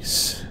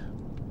peace.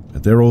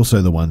 But they're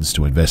also the ones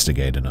to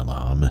investigate an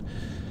alarm.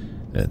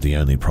 The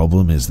only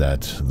problem is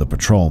that the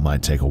patrol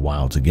might take a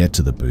while to get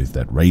to the booth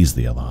that raised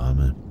the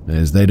alarm,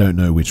 as they don't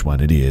know which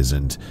one it is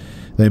and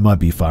they might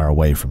be far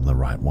away from the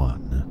right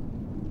one.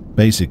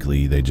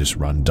 Basically, they just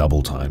run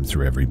double time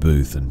through every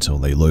booth until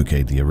they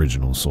locate the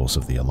original source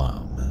of the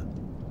alarm.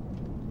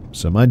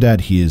 So my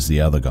dad hears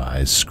the other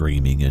guys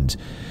screaming and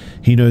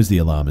he knows the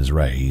alarm is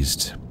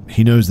raised.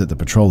 He knows that the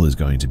patrol is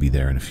going to be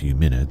there in a few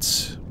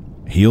minutes.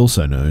 He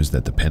also knows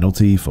that the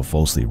penalty for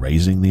falsely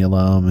raising the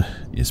alarm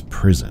is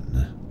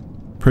prison.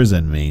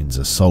 Prison means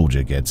a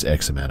soldier gets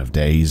X amount of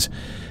days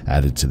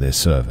added to their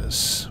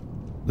service.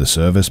 The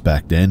service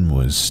back then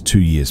was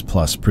 2 years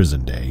plus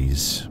prison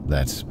days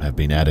that have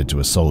been added to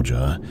a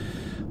soldier,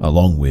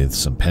 along with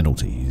some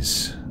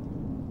penalties.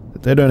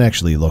 They don't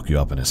actually lock you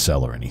up in a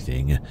cell or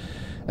anything,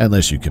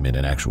 unless you commit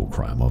an actual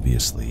crime,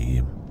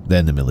 obviously.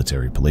 Then the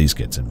military police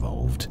gets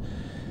involved.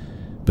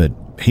 But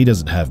he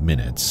doesn't have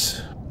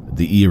minutes.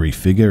 The eerie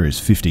figure is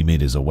 50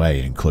 meters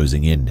away and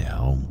closing in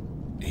now.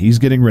 He's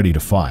getting ready to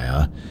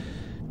fire.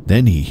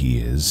 Then he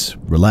hears,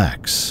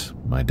 "Relax,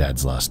 my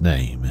dad's last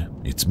name.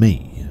 It's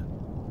me."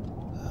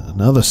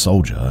 Another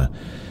soldier,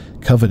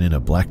 covered in a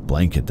black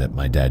blanket that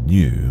my dad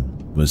knew,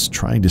 was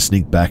trying to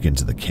sneak back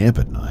into the camp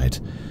at night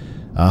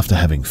after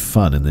having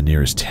fun in the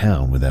nearest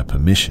town without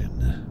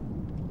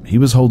permission. He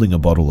was holding a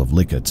bottle of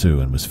liquor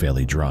too and was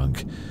fairly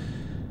drunk.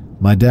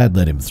 My dad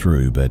let him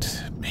through,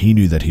 but he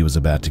knew that he was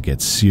about to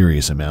get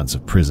serious amounts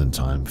of prison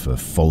time for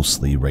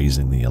falsely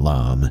raising the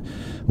alarm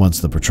once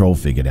the patrol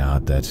figured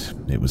out that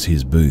it was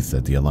his booth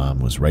that the alarm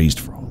was raised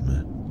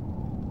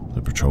from.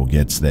 The patrol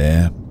gets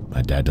there.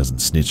 My dad doesn't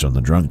snitch on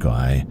the drunk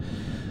guy.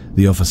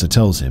 The officer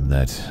tells him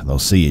that they'll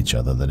see each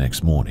other the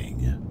next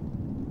morning.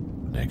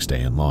 Next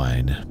day in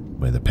line,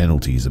 where the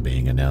penalties are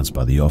being announced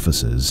by the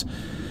officers,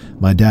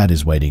 my dad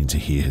is waiting to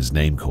hear his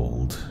name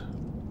called.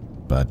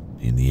 But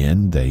in the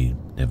end, they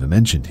never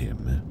mentioned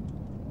him.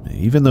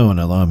 Even though an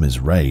alarm is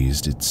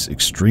raised, it's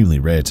extremely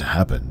rare to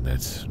happen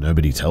that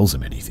nobody tells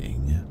him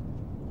anything.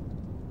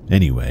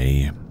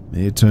 Anyway,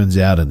 it turns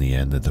out in the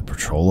end that the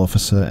patrol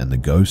officer and the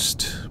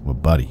ghost were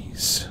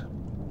buddies.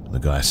 The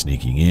guy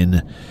sneaking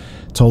in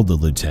told the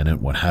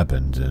lieutenant what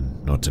happened,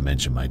 and not to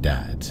mention my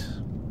dad.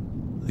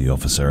 The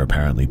officer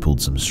apparently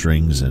pulled some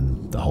strings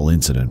and the whole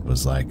incident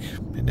was like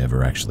it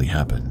never actually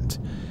happened.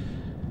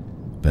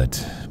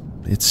 But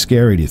it's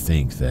scary to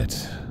think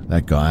that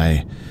that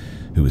guy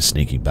who was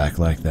sneaking back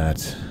like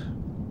that,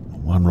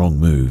 one wrong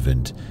move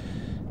and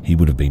he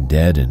would have been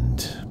dead,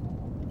 and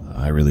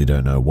I really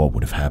don't know what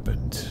would have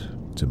happened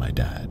to my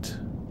dad.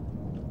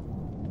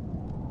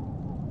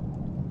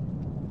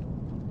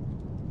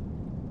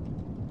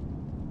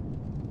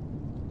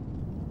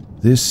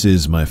 This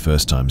is my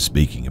first time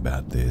speaking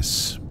about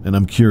this, and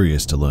I'm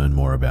curious to learn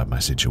more about my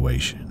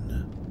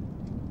situation.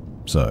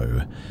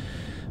 So,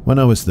 when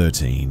I was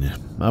 13,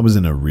 I was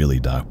in a really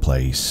dark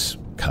place,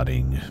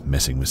 cutting,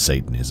 messing with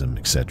Satanism,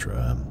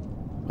 etc.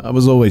 I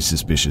was always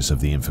suspicious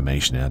of the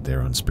information out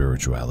there on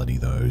spirituality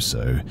though,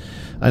 so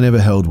I never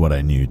held what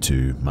I knew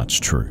to much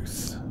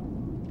truth.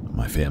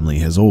 My family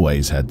has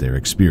always had their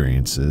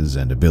experiences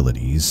and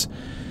abilities.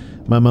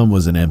 My mum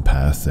was an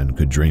empath and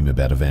could dream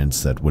about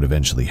events that would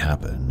eventually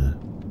happen.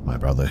 My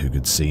brother who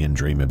could see and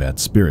dream about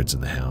spirits in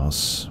the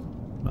house.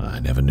 I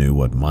never knew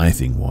what my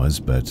thing was,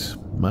 but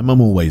my mum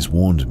always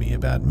warned me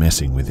about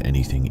messing with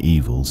anything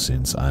evil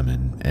since I'm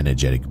an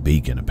energetic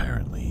beacon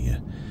apparently.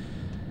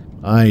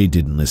 I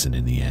didn't listen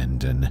in the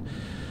end, and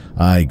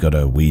I got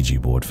a Ouija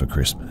board for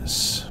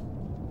Christmas.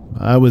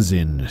 I was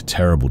in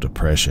terrible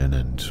depression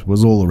and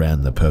was all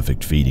around the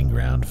perfect feeding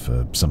ground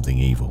for something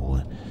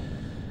evil.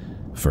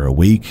 For a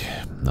week,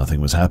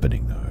 nothing was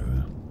happening though.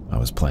 I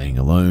was playing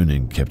alone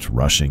and kept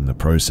rushing the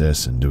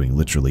process and doing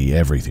literally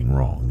everything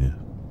wrong.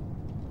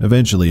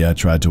 Eventually, I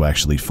tried to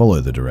actually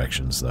follow the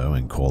directions though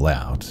and call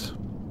out.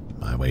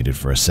 I waited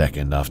for a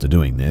second after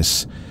doing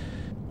this,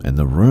 and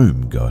the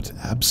room got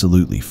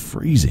absolutely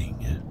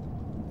freezing.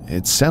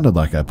 It sounded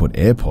like I put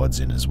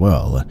AirPods in as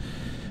well,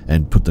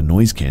 and put the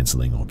noise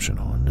cancelling option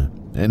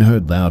on, and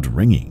heard loud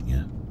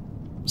ringing.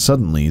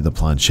 Suddenly, the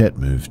planchette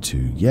moved to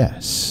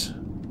yes.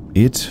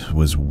 It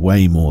was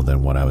way more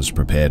than what I was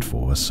prepared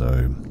for,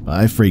 so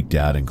I freaked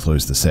out and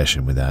closed the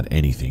session without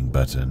anything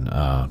but an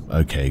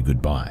okay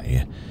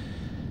goodbye.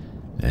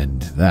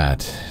 And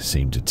that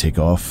seemed to tick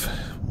off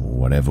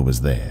whatever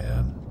was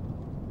there.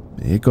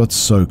 It got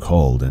so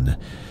cold and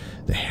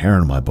the hair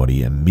on my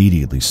body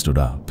immediately stood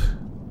up.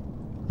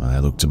 I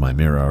looked in my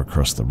mirror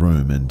across the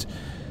room and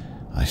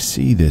I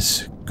see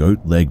this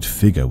goat-legged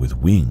figure with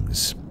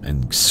wings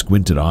and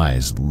squinted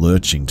eyes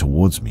lurching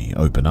towards me,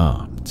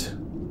 open-armed.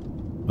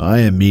 I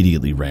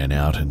immediately ran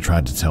out and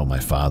tried to tell my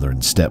father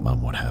and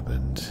stepmom what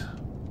happened.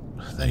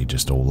 They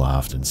just all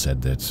laughed and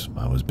said that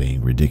I was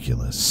being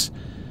ridiculous.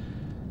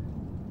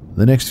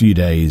 The next few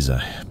days,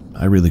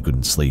 I really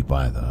couldn't sleep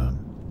either.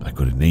 I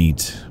couldn't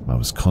eat, I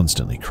was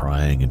constantly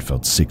crying and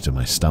felt sick to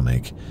my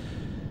stomach.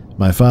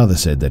 My father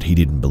said that he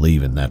didn't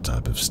believe in that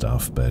type of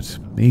stuff, but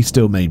he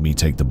still made me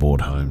take the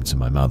board home to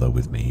my mother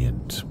with me,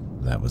 and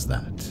that was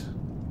that.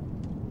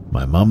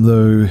 My mum,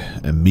 though,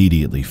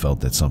 immediately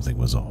felt that something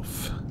was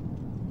off.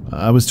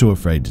 I was too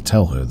afraid to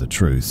tell her the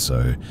truth,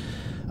 so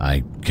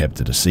I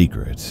kept it a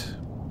secret.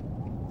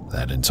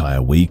 That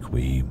entire week,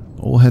 we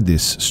all had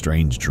this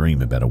strange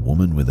dream about a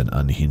woman with an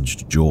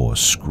unhinged jaw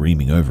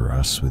screaming over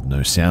us with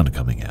no sound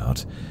coming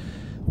out,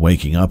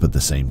 waking up at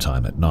the same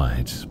time at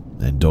night,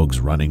 and dogs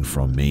running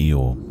from me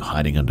or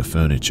hiding under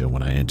furniture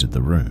when I entered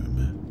the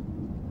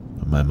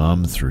room. My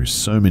mum threw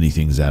so many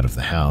things out of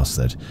the house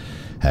that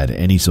had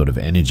any sort of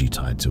energy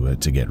tied to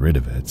it to get rid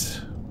of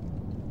it.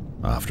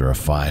 After a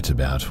fight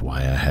about why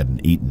I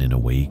hadn't eaten in a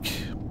week,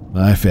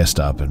 I fessed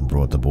up and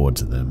brought the board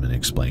to them and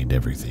explained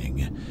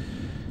everything.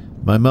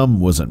 My mum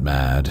wasn't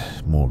mad,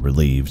 more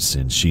relieved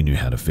since she knew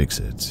how to fix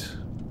it.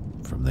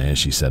 From there,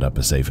 she set up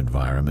a safe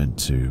environment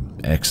to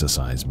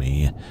exercise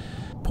me,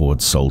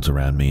 poured salt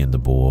around me and the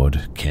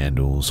board,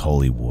 candles,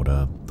 holy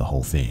water, the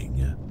whole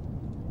thing.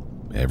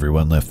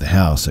 Everyone left the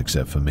house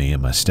except for me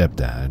and my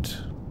stepdad.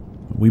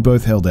 We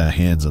both held our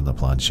hands on the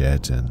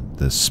planchette and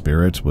the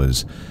spirit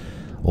was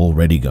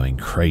already going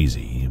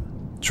crazy,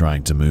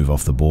 trying to move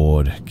off the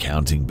board,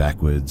 counting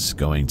backwards,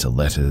 going to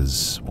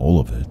letters, all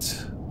of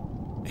it.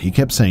 He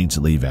kept saying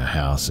to leave our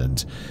house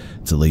and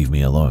to leave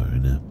me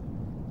alone.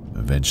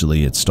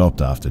 Eventually it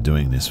stopped after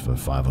doing this for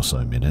 5 or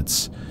so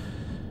minutes.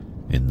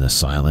 In the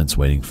silence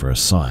waiting for a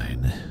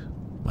sign,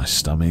 my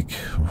stomach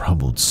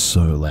rumbled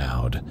so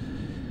loud.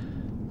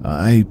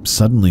 I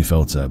suddenly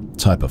felt a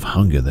type of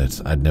hunger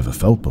that I'd never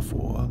felt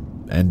before,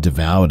 and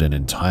devoured an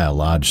entire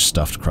large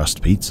stuffed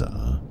crust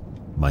pizza.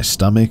 My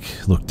stomach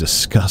looked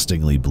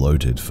disgustingly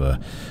bloated for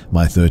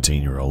my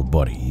 13-year-old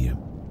body,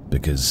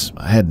 because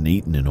I hadn't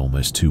eaten in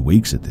almost 2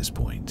 weeks at this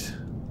point.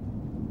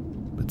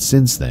 But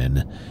since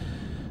then,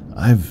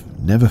 I've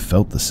never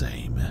felt the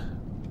same.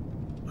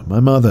 My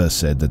mother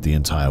said that the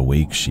entire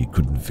week she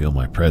couldn't feel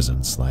my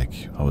presence,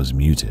 like I was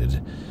muted.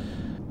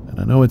 And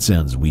I know it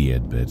sounds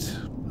weird, but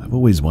I've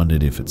always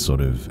wondered if it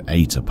sort of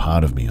ate a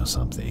part of me or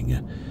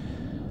something,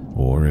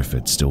 or if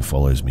it still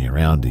follows me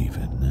around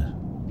even.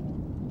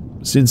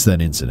 Since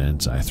that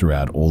incident, I threw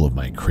out all of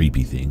my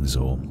creepy things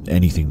or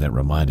anything that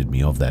reminded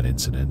me of that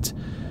incident.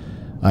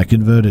 I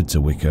converted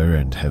to Wicca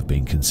and have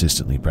been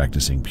consistently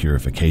practicing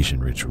purification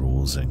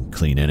rituals and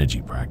clean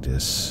energy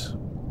practice.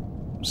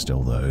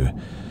 Still though,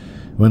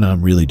 when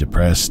I'm really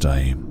depressed,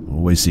 I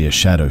always see a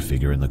shadow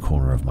figure in the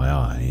corner of my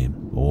eye,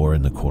 or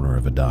in the corner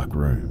of a dark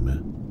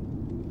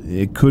room.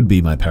 It could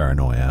be my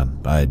paranoia,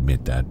 I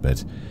admit that,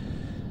 but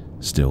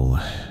still,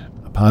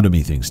 a part of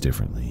me thinks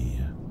differently.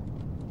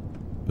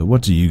 But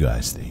what do you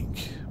guys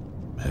think?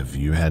 Have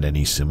you had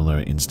any similar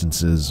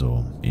instances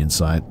or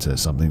insight to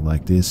something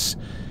like this?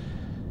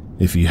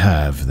 If you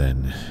have,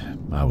 then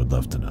I would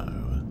love to know.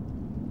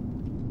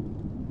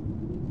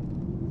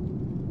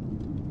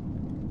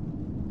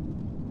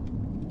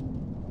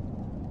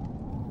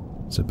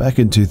 So back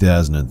in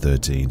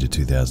 2013 to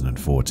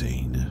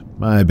 2014,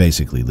 I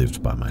basically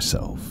lived by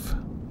myself.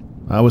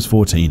 I was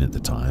 14 at the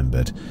time,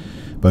 but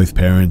both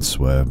parents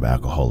were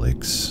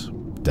alcoholics.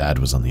 Dad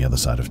was on the other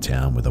side of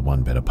town with a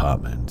one-bed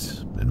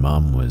apartment, and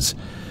Mum was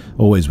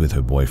always with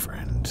her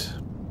boyfriend.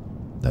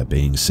 That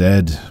being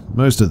said,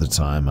 most of the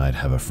time I'd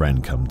have a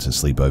friend come to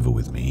sleep over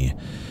with me,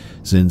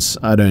 since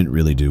I don't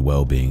really do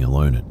well being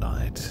alone at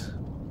night.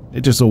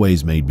 It just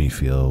always made me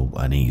feel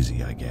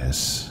uneasy, I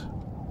guess.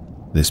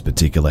 This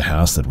particular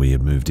house that we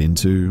had moved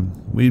into,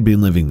 we'd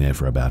been living there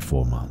for about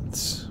 4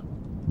 months.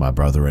 My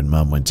brother and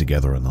Mum went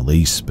together on the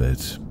lease,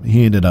 but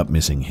he ended up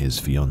missing his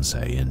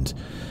fiancée and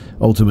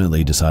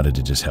ultimately decided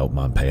to just help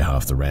Mum pay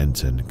half the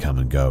rent and come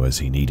and go as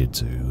he needed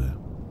to.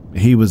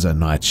 He was a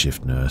night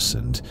shift nurse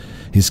and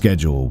his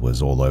schedule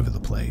was all over the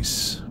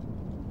place.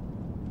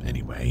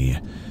 Anyway,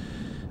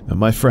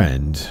 my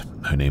friend,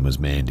 her name was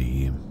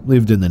Mandy,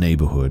 lived in the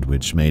neighborhood,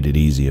 which made it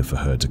easier for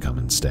her to come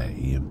and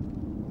stay.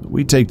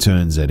 We'd take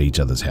turns at each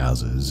other's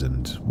houses,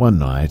 and one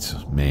night,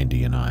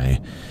 Mandy and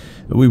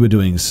we were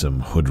doing some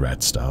hood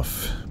rat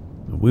stuff.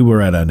 We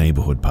were at our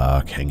neighborhood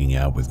park hanging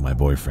out with my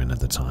boyfriend at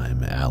the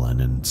time,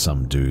 Alan, and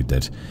some dude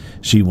that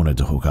she wanted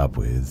to hook up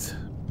with,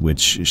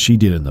 which she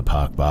did in the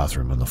park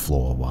bathroom on the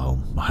floor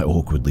while I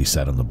awkwardly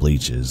sat on the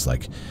bleachers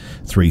like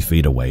 3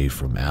 feet away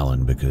from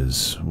Alan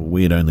because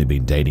we had only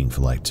been dating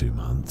for like 2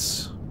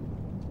 months.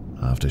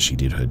 After she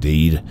did her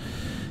deed,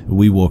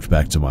 we walked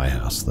back to my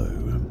house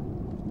though.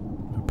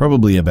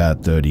 Probably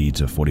about 30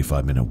 to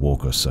 45 minute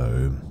walk or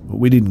so.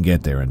 We didn't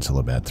get there until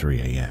about 3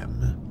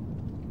 a.m.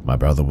 My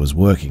brother was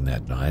working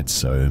that night,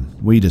 so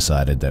we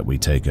decided that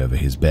we'd take over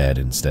his bed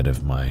instead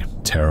of my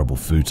terrible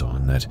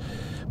futon that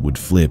would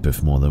flip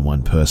if more than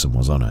one person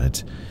was on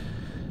it.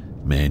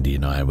 Mandy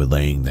and I were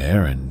laying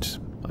there and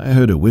I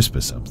heard her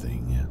whisper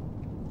something.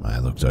 I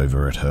looked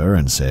over at her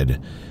and said,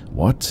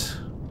 "What?"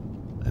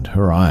 And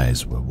her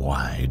eyes were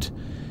wide.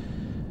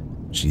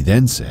 She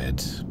then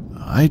said,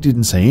 "I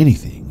didn't say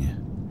anything.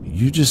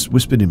 You just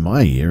whispered in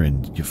my ear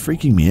and you're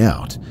freaking me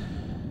out."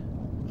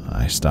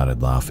 I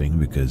started laughing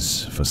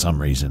because for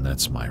some reason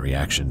that's my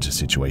reaction to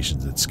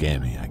situations that scare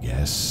me, I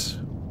guess.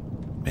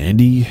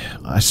 "Mandy,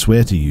 I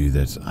swear to you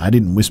that I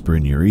didn't whisper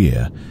in your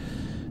ear.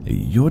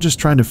 You're just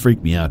trying to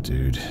freak me out,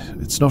 dude.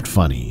 It's not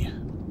funny."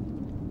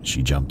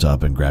 She jumped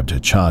up and grabbed her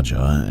charger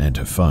and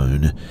her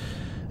phone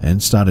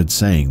and started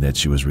saying that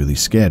she was really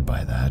scared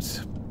by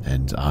that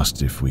and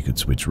asked if we could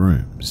switch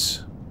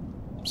rooms.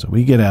 So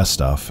we get our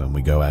stuff and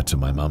we go out to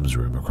my mum's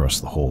room across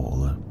the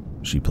hall.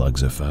 She plugs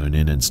her phone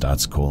in and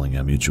starts calling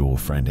our mutual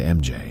friend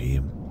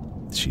MJ.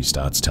 She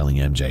starts telling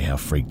MJ how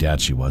freaked out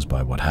she was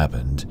by what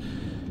happened.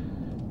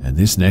 And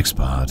this next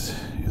part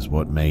is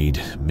what made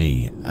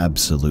me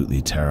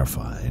absolutely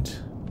terrified.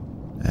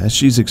 As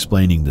she's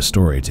explaining the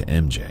story to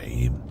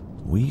MJ,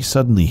 we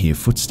suddenly hear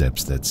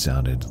footsteps that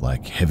sounded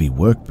like heavy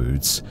work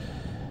boots,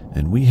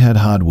 and we had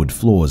hardwood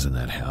floors in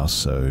that house,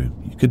 so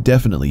you could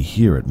definitely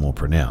hear it more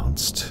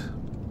pronounced.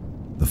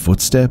 The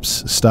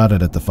footsteps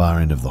started at the far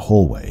end of the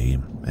hallway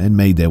and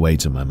made their way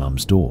to my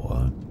mum's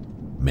door.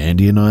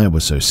 Mandy and I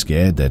were so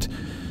scared that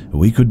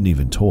we couldn't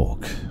even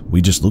talk.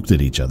 We just looked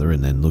at each other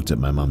and then looked at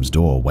my mum's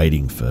door,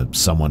 waiting for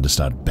someone to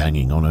start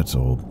banging on it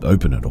or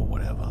open it or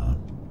whatever.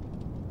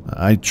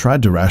 I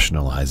tried to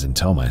rationalize and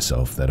tell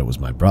myself that it was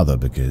my brother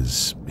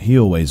because he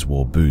always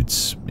wore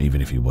boots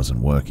even if he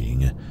wasn't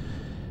working.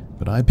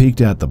 But I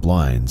peeked out the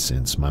blind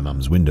since my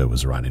mum's window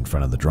was right in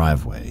front of the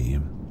driveway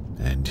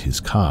and his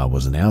car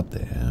wasn't out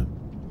there.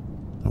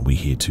 We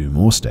hear 2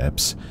 more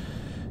steps,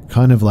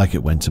 kind of like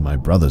it went to my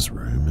brother's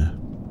room.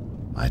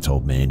 I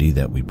told Mandy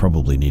that we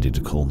probably needed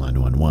to call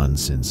 911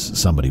 since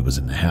somebody was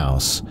in the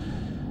house,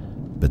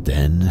 but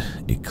then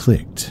it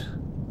clicked.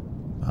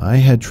 I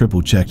had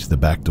triple-checked the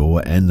back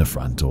door and the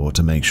front door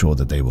to make sure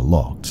that they were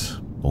locked,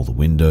 all the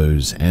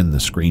windows and the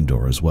screen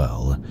door as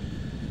well.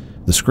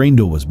 The screen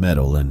door was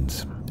metal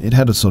and it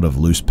had a sort of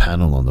loose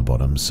panel on the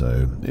bottom,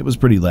 so it was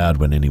pretty loud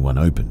when anyone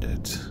opened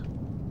it.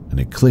 And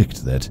it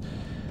clicked that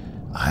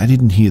I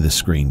didn't hear the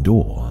screen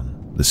door,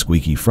 the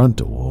squeaky front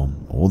door,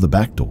 or the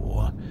back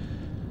door.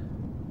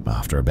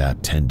 After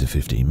about 10 to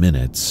 15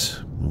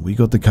 minutes, we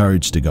got the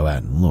courage to go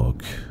out and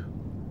look.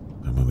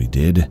 And when we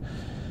did,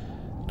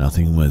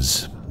 nothing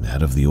was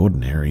out of the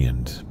ordinary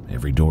and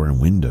every door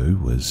and window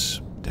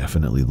was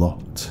definitely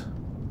locked.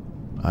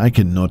 I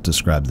cannot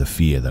describe the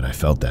fear that I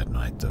felt that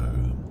night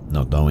though,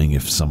 not knowing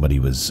if somebody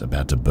was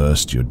about to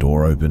burst your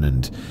door open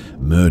and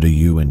murder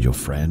you and your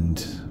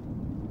friend.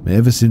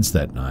 Ever since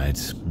that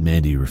night,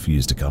 Mandy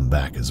refused to come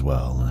back as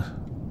well,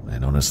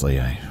 and honestly,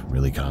 I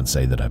really can't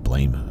say that I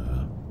blame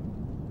her.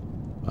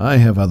 I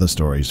have other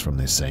stories from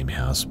this same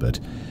house, but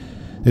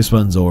this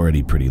one's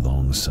already pretty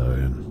long,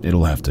 so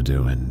it'll have to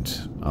do, and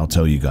I'll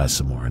tell you guys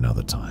some more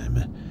another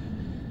time.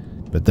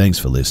 But thanks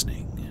for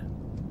listening.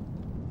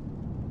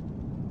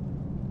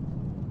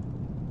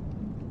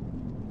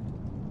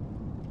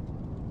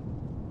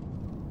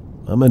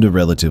 I'm at a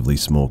relatively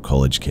small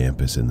college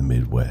campus in the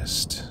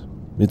Midwest.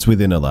 It's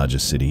within a larger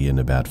city and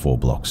about 4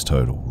 blocks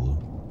total.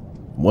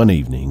 One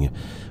evening,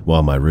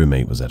 while my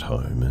roommate was at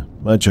home,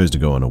 I chose to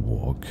go on a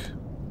walk.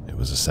 It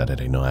was a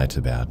Saturday night,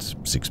 about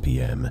 6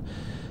 p.m.,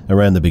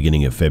 around the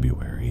beginning of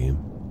February.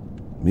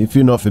 If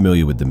you're not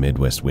familiar with the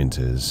Midwest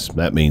winters,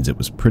 that means it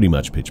was pretty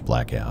much pitch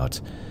black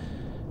out.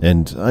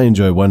 And I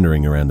enjoy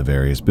wandering around the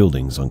various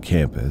buildings on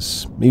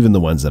campus, even the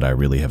ones that I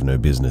really have no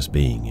business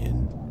being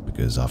in,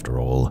 because after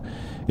all,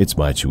 it's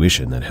my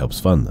tuition that helps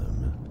fund them.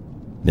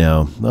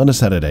 Now, on a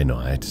Saturday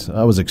night,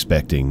 I was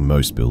expecting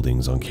most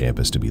buildings on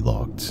campus to be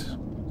locked,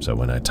 so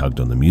when I tugged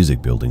on the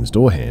music building's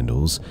door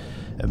handles,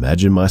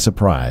 imagine my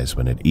surprise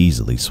when it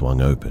easily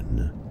swung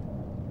open.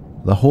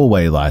 The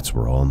hallway lights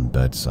were on,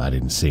 but I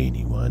didn't see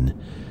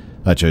anyone.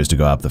 I chose to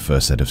go up the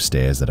first set of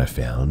stairs that I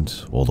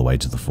found, all the way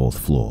to the 4th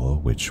floor,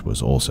 which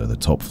was also the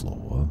top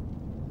floor.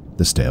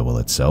 The stairwell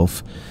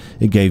itself,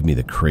 it gave me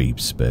the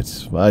creeps,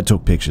 but I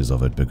took pictures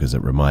of it because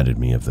it reminded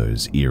me of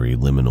those eerie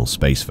liminal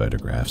space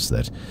photographs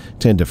that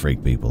tend to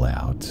freak people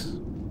out.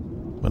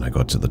 When I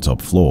got to the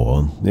top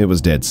floor, it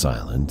was dead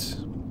silent.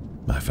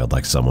 I felt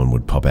like someone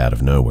would pop out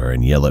of nowhere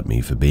and yell at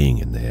me for being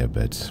in there,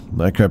 but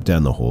I crept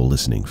down the hall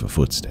listening for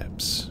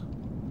footsteps.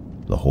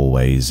 The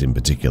hallways in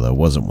particular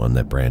wasn't one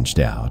that branched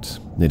out.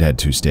 It had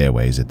 2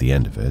 stairways at the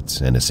end of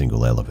it and a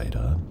single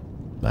elevator.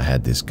 I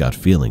had this gut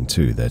feeling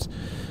too that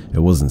it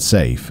wasn't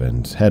safe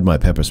and had my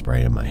pepper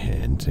spray in my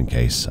hand in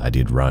case I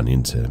did run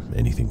into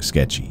anything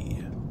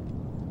sketchy.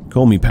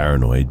 Call me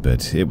paranoid,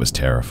 but it was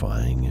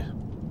terrifying.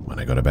 When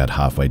I got about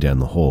halfway down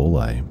the hall,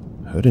 I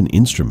heard an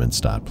instrument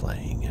start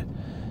playing.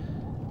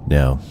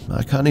 Now,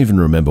 I can't even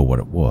remember what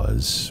it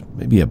was.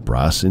 Maybe a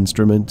brass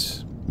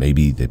instrument?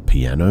 Maybe the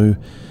piano?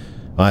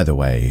 Either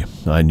way,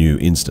 I knew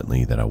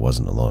instantly that I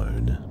wasn't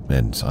alone,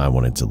 and I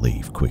wanted to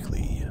leave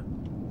quickly.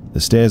 The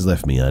stairs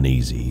left me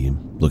uneasy.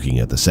 Looking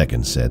at the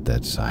second set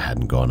that I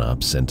hadn't gone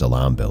up sent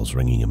alarm bells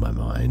ringing in my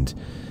mind.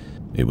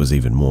 It was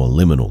even more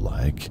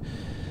liminal-like,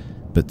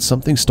 but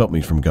something stopped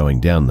me from going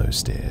down those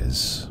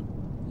stairs,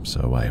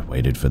 so I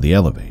waited for the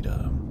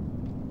elevator.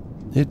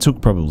 It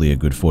took probably a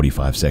good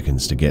 45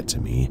 seconds to get to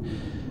me,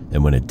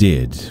 and when it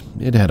did,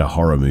 it had a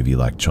horror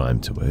movie-like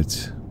chime to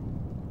it.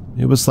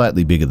 It was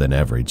slightly bigger than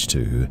average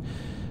too.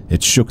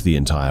 It shook the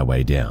entire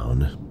way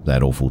down,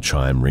 that awful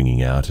chime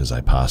ringing out as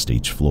I passed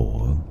each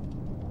floor.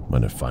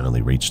 When it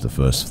finally reached the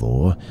first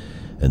floor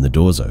and the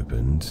doors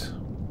opened,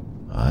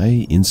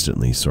 I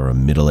instantly saw a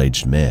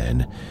middle-aged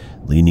man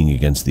leaning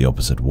against the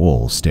opposite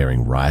wall,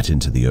 staring right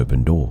into the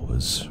open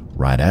doors,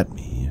 right at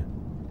me.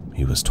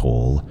 He was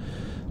tall,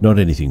 not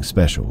anything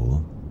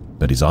special,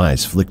 but his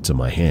eyes flicked to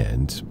my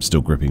hand,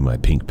 still gripping my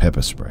pink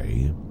pepper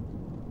spray.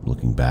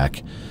 Looking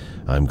back,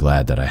 I'm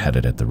glad that I had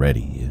it at the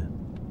ready.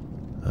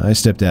 I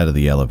stepped out of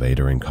the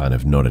elevator and kind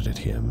of nodded at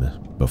him,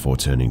 before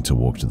turning to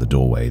walk to the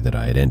doorway that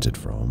I had entered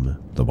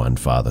from, the one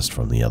farthest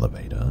from the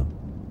elevator.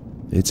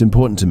 It's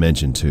important to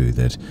mention too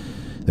that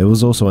there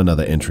was also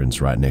another entrance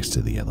right next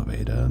to the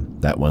elevator.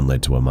 That one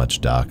led to a much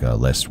darker,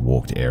 less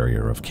walked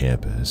area of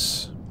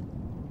campus.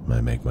 I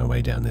make my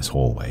way down this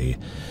hallway,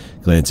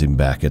 glancing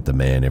back at the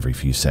man every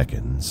few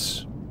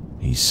seconds.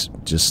 He's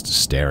just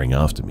staring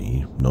after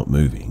me, not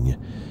moving.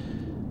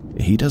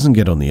 He doesn't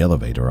get on the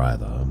elevator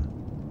either,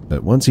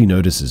 but once he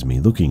notices me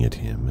looking at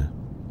him,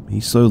 he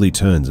slowly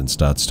turns and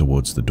starts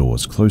towards the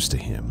doors close to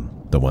him,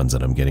 the ones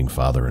that I'm getting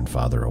farther and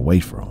farther away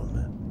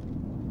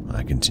from.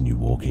 I continue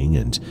walking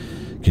and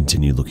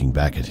continue looking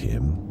back at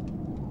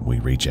him. We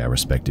reach our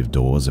respective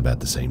doors about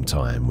the same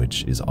time,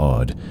 which is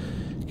odd,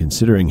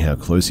 considering how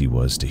close he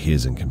was to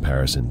his in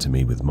comparison to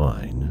me with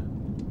mine.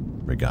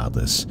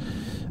 Regardless,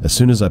 as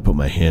soon as I put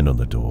my hand on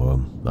the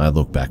door, I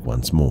look back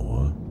once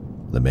more.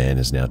 The man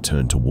is now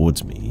turned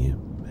towards me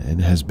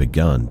and has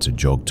begun to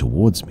jog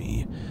towards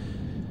me,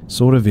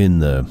 sort of in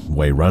the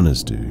way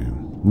runners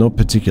do, not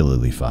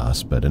particularly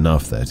fast, but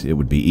enough that it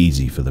would be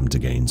easy for them to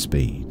gain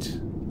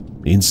speed.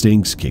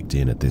 Instincts kicked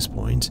in at this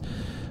point.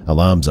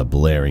 Alarms are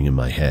blaring in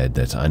my head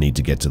that I need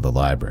to get to the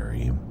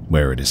library,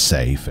 where it is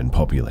safe and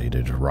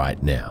populated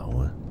right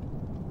now.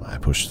 I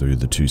push through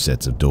the 2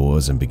 sets of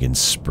doors and begin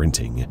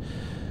sprinting.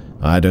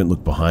 I don't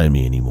look behind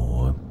me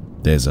anymore.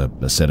 There's a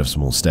set of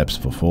small steps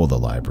before the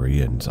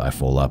library, and I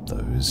fall up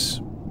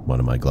those. One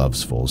of my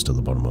gloves falls to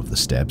the bottom of the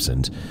steps,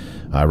 and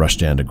I rush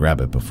down to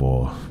grab it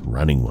before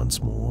running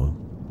once more.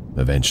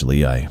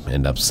 Eventually, I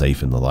end up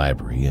safe in the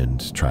library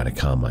and try to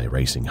calm my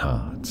racing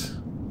heart.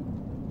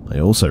 I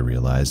also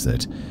realize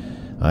that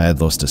I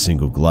had lost a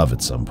single glove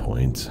at some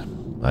point.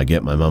 I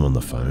get my mum on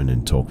the phone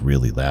and talk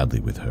really loudly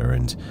with her,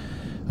 and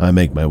I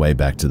make my way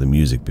back to the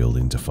music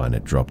building to find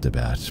it dropped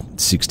about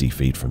 60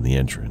 feet from the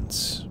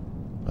entrance.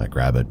 I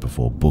grab it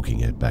before booking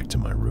it back to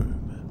my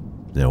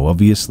room. Now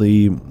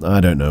obviously,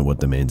 I don't know what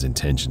the man's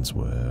intentions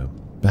were.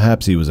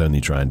 Perhaps he was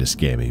only trying to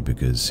scare me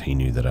because he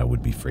knew that I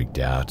would be freaked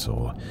out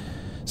or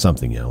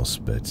something else,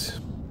 but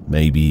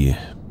maybe,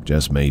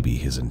 just maybe,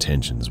 his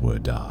intentions were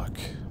dark.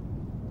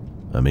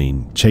 I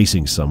mean,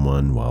 chasing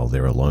someone while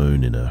they're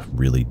alone in a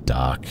really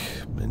dark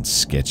and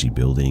sketchy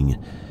building,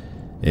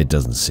 it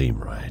doesn't seem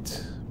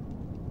right.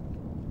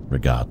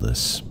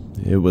 Regardless,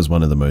 it was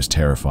one of the most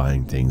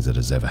terrifying things that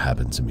has ever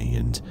happened to me,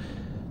 and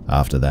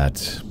after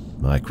that,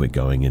 I quit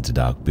going into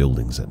dark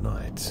buildings at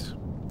night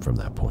from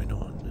that point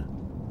on.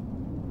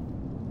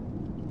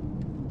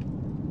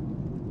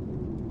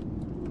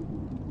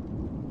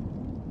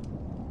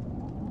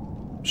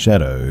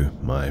 Shadow,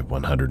 my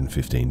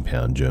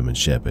 115-pound German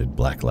Shepherd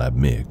Black Lab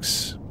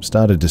mix,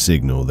 started to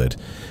signal that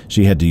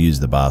she had to use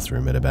the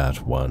bathroom at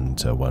about 1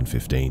 to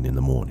 1:15 in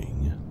the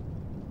morning.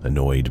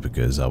 Annoyed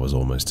because I was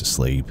almost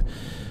asleep,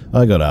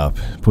 I got up,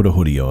 put a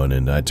hoodie on,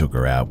 and I took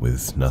her out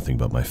with nothing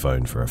but my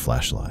phone for a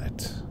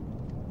flashlight.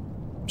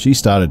 She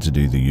started to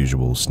do the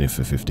usual sniff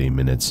for 15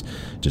 minutes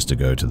just to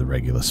go to the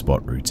regular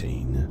spot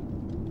routine.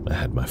 I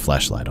had my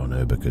flashlight on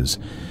her because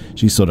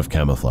she's sort of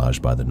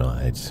camouflaged by the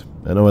night,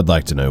 and I would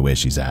like to know where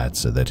she's at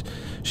so that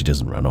she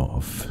doesn't run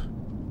off.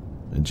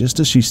 and just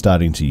as she's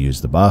starting to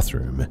use the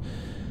bathroom,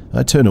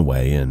 I turn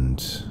away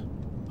and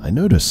I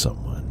notice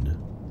someone.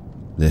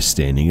 They're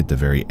standing at the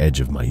very edge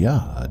of my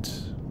yard.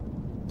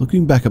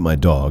 Looking back at my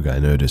dog, I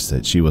noticed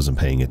that she wasn't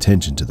paying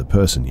attention to the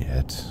person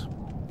yet,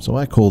 so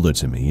I called her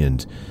to me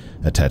and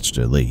attached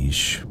her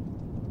leash.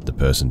 The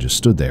person just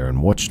stood there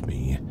and watched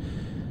me.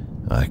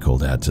 I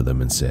called out to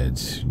them and said,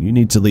 "You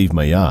need to leave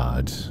my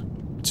yard,"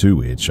 to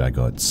which I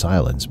got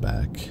silence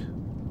back.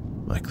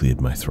 I cleared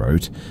my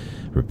throat,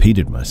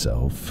 repeated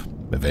myself,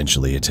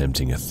 eventually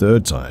attempting a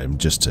third time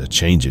just to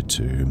change it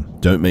to,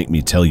 "Don't make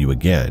me tell you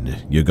again,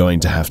 you're going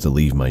to have to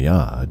leave my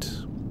yard."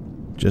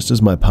 Just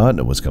as my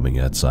partner was coming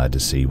outside to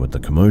see what the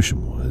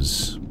commotion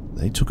was,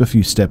 they took a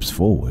few steps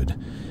forward,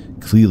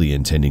 clearly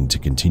intending to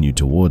continue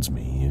towards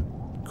me,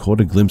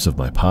 caught a glimpse of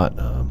my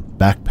partner,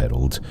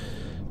 backpedaled,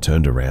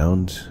 turned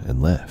around,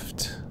 and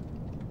left.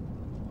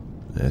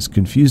 As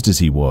confused as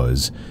he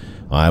was,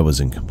 I was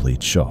in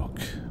complete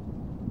shock.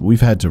 We've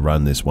had to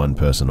run this one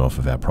person off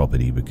of our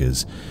property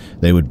because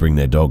they would bring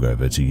their dog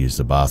over to use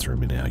the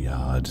bathroom in our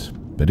yard,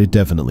 but it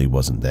definitely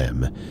wasn't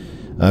them.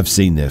 I've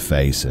seen their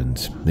face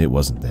and it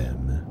wasn't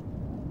them.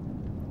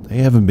 They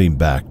haven't been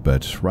back,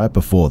 but right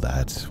before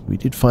that, we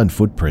did find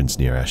footprints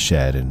near our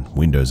shed and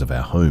windows of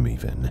our home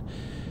even.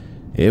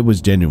 It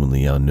was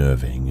genuinely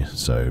unnerving,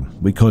 so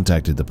we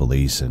contacted the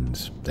police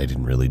and they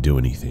didn't really do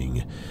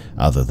anything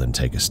other than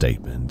take a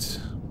statement.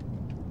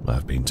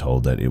 I've been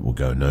told that it will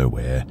go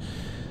nowhere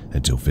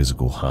until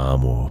physical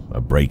harm or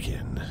a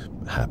break-in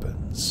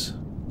happens.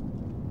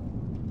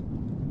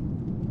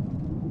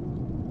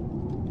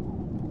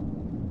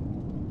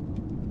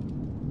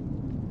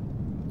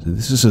 So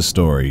this is a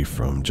story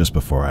from just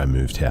before I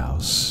moved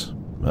house.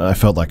 I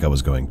felt like I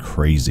was going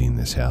crazy in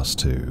this house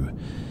too.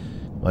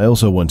 I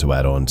also want to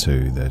add on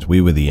too that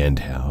we were the end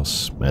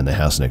house and the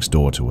house next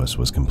door to us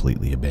was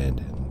completely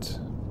abandoned.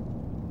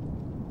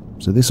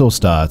 So this all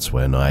starts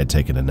when I had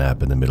taken a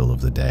nap in the middle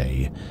of the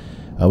day.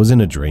 I was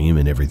in a dream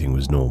and everything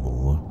was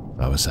normal.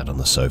 I was sat on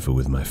the sofa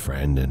with my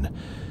friend and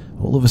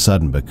all of a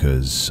sudden,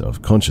 because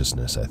of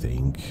consciousness I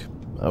think,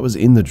 I was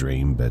in the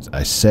dream but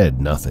I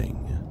said nothing.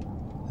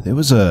 There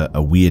was a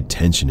weird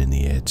tension in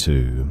the air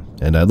too,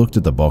 and I looked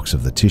at the box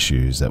of the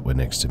tissues that were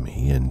next to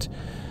me and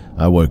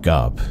I woke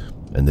up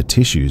and the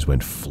tissues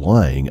went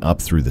flying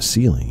up through the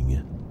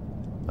ceiling.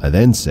 I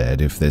then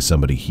said, "If there's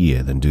somebody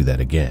here, then do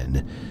that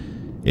again."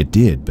 It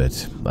did,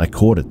 but I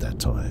caught it that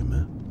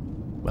time.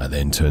 I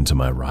then turned to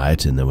my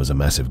right and there was a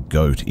massive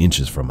goat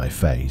inches from my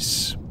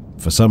face.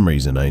 For some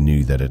reason I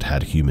knew that it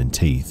had human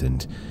teeth,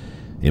 and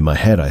in my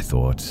head I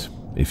thought,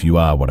 "If you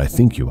are what I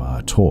think you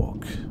are,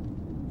 talk."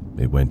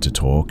 It went to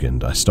talk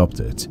and I stopped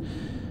it.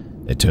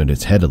 It turned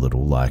its head a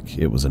little like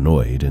it was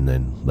annoyed and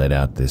then let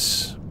out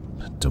this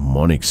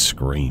demonic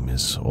scream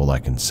is all I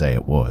can say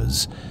it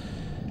was.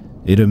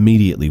 It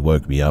immediately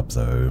woke me up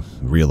though,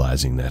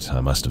 realizing that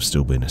I must have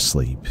still been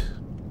asleep.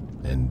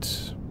 And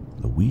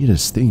the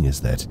weirdest thing is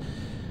that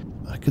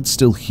I could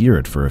still hear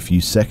it for a few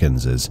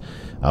seconds as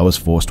I was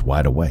forced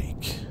wide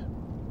awake.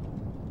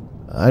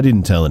 I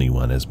didn't tell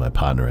anyone as my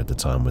partner at the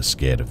time was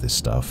scared of this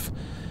stuff,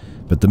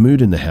 but the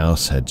mood in the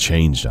house had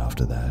changed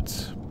after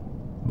that.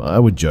 I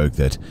would joke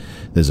that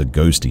there's a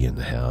ghostie in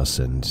the house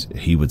and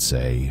he would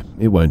say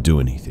it won't do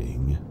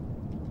anything.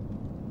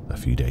 A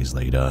few days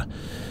later,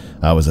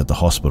 I was at the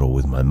hospital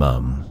with my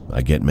mum.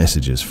 I get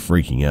messages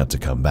freaking out to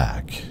come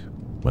back.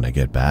 When I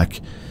get back,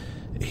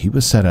 he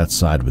was sat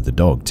outside with the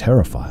dog,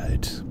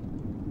 terrified.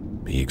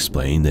 He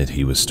explained that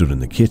he was stood in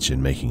the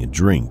kitchen making a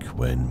drink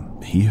when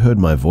he heard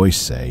my voice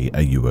say,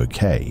 "Are you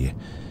okay?"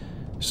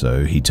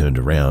 So he turned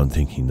around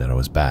thinking that I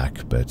was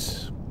back,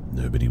 but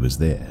nobody was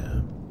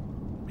there.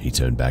 He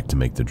turned back to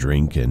make the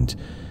drink and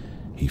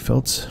he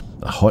felt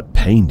a hot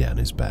pain down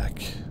his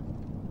back.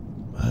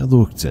 I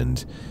looked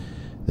and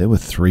there were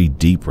 3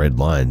 deep red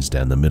lines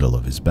down the middle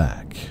of his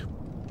back.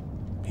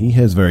 He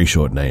has very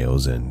short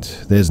nails and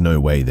there's no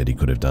way that he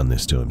could have done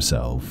this to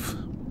himself.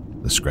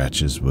 The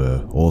scratches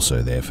were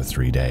also there for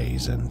 3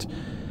 days and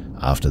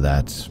after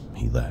that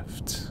he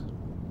left.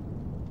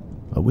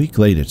 A week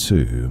later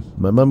too,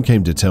 my mum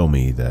came to tell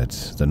me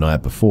that the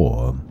night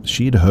before,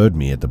 she had heard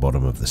me at the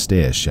bottom of the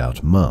stairs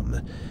shout, "Mum."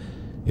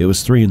 It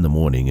was 3 in the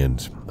morning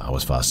and I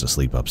was fast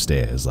asleep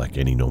upstairs like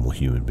any normal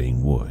human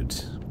being would.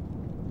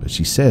 But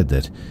she said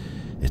that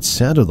it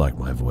sounded like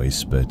my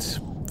voice, but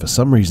for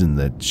some reason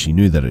that she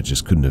knew that it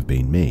just couldn't have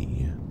been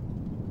me.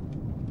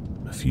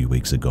 A few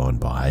weeks had gone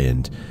by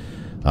and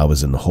I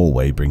was in the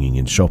hallway bringing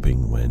in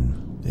shopping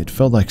when it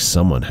felt like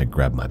someone had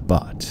grabbed my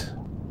butt.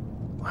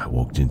 I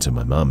walked into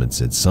my mum and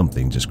said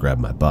something just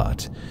grabbed my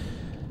butt.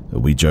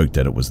 We joked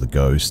that it was the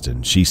ghost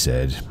and she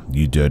said,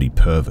 "You dirty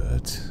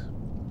pervert."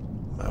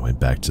 I went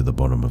back to the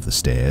bottom of the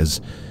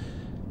stairs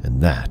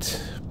and that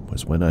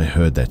was when I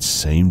heard that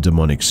same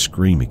demonic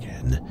scream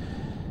again,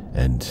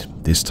 and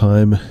this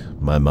time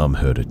my mum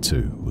heard it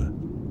too.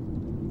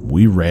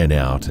 We ran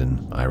out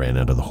and I ran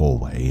out of the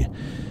hallway.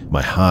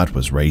 My heart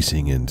was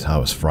racing and I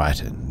was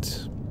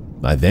frightened.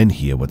 I then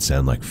hear what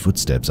sound like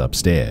footsteps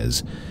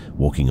upstairs,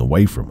 walking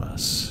away from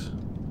us.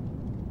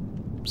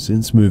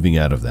 since moving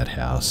out of that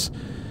house,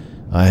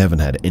 I haven't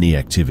had any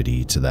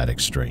activity to that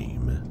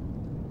extreme.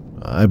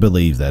 I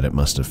believe that it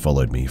must have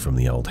followed me from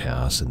the old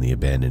house and the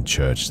abandoned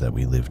church that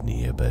we lived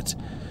near, but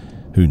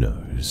who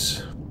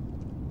knows?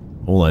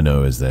 All I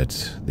know is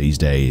that these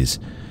days,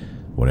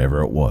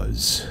 whatever it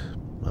was,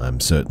 I'm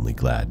certainly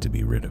glad to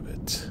be rid of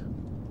it.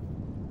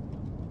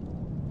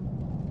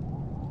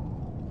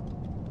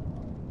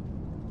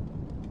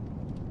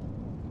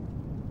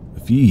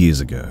 A few years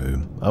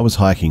ago, I was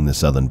hiking the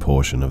southern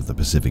portion of the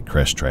Pacific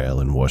Crest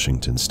Trail in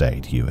Washington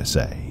State,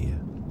 USA.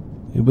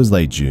 It was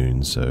late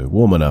June, so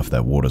warm enough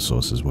that water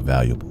sources were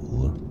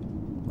valuable.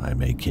 I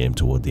made camp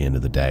toward the end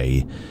of the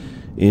day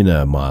in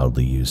a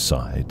mildly used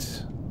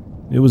site.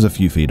 It was a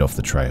few feet off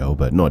the trail,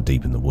 but not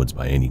deep in the woods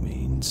by any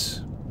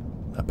means.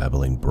 A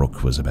babbling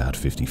brook was about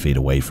 50 feet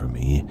away from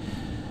me,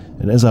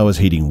 and as I was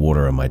heating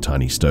water on my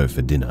tiny stove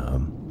for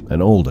dinner,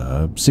 an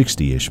older,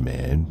 60-ish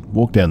man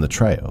walked down the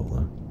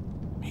trail.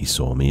 He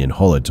saw me and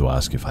hollered to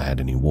ask if I had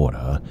any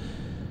water.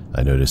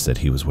 I noticed that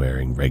he was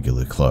wearing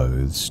regular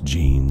clothes,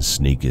 jeans,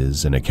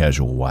 sneakers, and a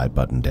casual white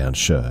button-down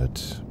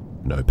shirt.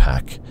 No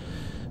pack,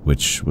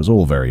 which was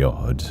all very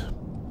odd.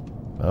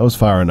 I was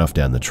far enough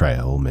down the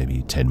trail,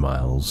 maybe 10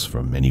 miles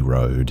from any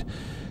road,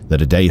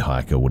 that a day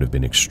hiker would have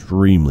been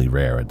extremely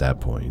rare at that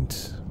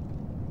point.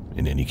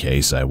 In any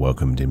case, I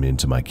welcomed him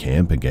into my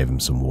camp and gave him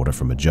some water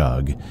from a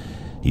jug.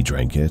 He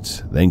drank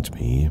it, thanked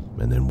me,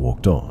 and then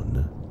walked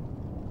on.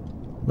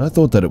 I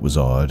thought that it was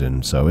odd,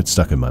 and so it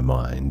stuck in my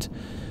mind.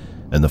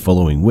 And the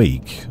following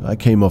week, I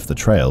came off the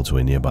trail to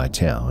a nearby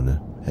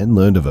town and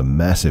learned of a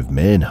massive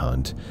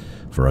manhunt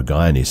for a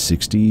guy in his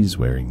 60s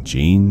wearing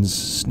jeans,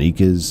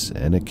 sneakers,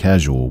 and a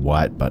casual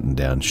white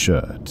button-down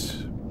shirt.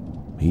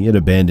 He had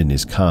abandoned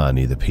his car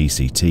near the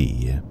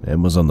PCT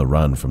and was on the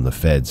run from the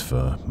feds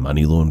for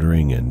money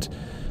laundering and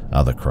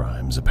other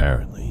crimes,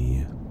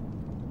 apparently.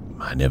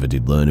 I never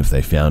did learn if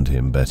they found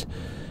him, but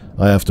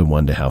I often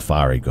wonder how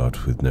far he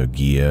got with no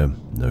gear,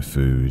 no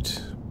food,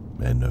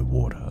 and no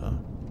water.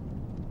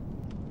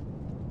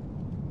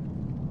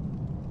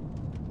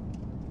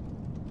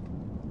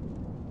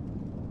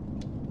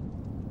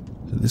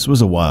 This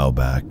was a while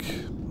back.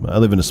 I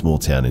live in a small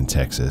town in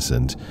Texas,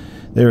 and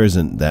there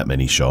isn't that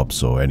many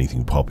shops or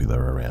anything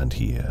popular around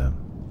here.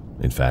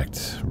 In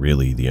fact,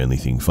 really the only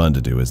thing fun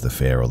to do is the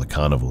fair or the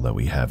carnival that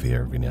we have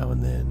here every now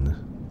and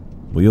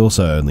then. We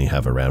also only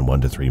have around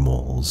 1 to 3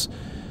 malls,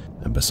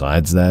 and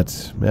besides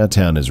that, our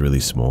town is really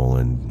small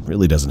and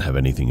really doesn't have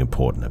anything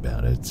important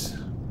about it.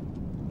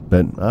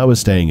 But I was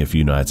staying a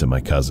few nights at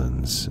my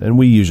cousin's, and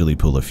we usually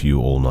pull a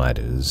few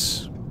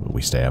all-nighters.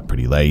 We stay up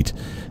pretty late,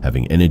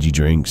 having energy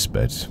drinks,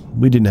 but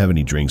we didn't have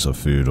any drinks or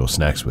food or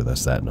snacks with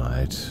us that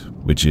night,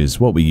 which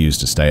is what we used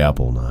to stay up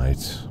all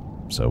night.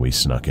 So we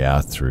snuck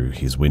out through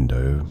his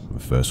window.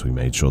 First we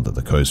made sure that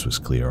the coast was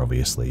clear,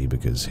 obviously,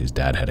 because his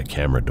dad had a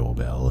camera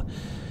doorbell,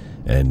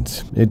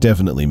 and it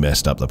definitely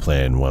messed up the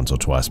plan once or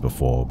twice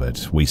before,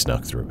 but we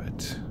snuck through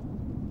it.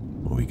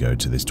 We go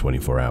to this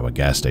 24-hour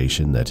gas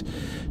station that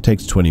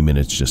takes 20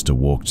 minutes just to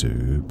walk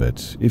to,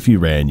 but if you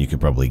ran, you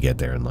could probably get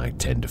there in like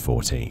 10 to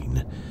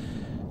 14.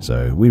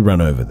 So we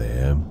run over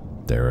there.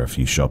 There are a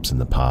few shops in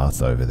the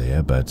path over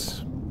there,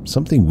 but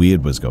something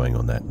weird was going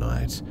on that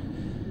night.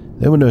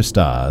 There were no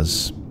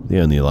stars. The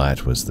only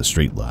light was the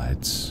street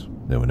lights.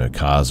 There were no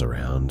cars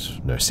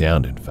around, no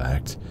sound in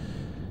fact.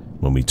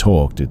 When we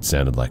talked, it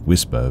sounded like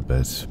whisper,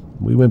 but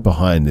we went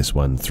behind this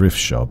one thrift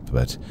shop,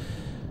 but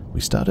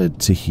we started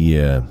to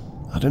hear,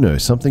 I don't know,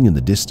 something in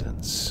the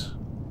distance.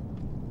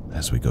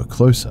 As we got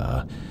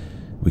closer,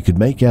 we could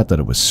make out that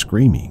it was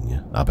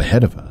screaming up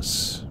ahead of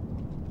us.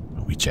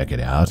 We check it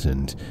out,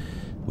 and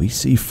we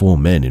see 4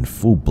 men in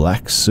full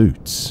black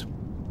suits.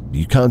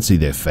 You can't see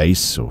their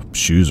face or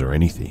shoes or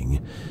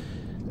anything.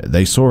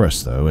 They saw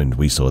us, though, and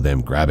we saw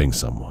them grabbing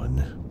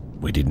someone.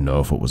 We didn't know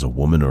if it was a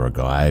woman or a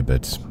guy,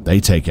 but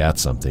they take out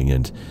something,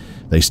 and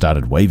they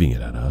started waving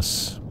it at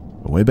us.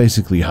 We're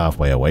basically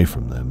halfway away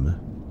from them.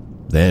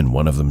 Then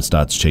one of them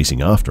starts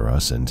chasing after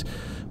us, and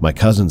my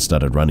cousin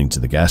started running to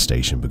the gas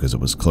station because it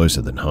was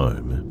closer than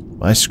home.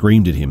 I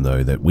screamed at him,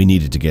 though, that we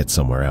needed to get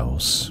somewhere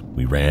else.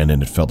 We ran,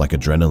 and it felt like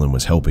adrenaline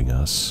was helping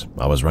us.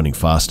 I was running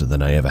faster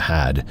than I ever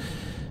had.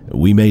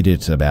 We made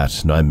it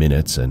about 9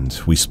 minutes, and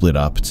we split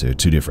up to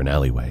 2 different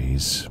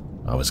alleyways.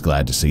 I was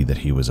glad to see that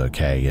he was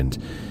okay, and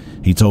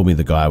he told me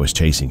the guy was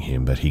chasing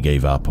him, but he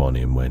gave up on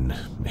him when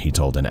he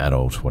told an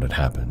adult what had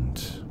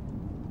happened.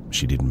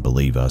 She didn't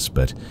believe us,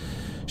 but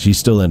she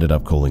still ended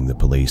up calling the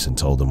police and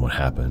told them what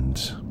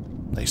happened.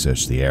 They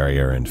searched the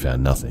area and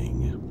found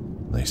nothing.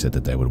 They said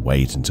that they would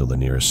wait until the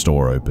nearest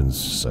store opens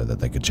so that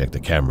they could check the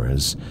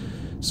cameras,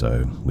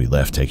 so we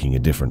left taking a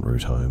different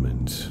route home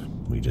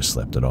and we just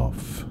slept it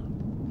off.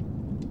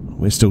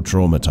 We're still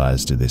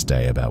traumatized to this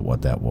day about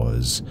what that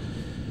was,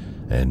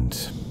 and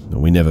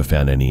we never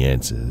found any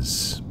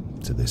answers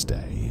to this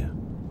day.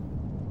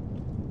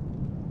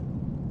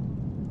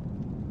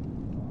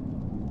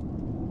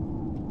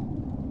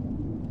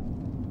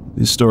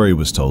 This story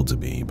was told to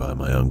me by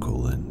my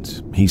uncle,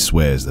 and he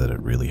swears that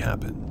it really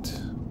happened.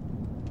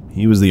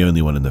 He was the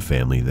only one in the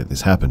family that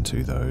this happened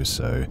to, though,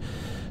 so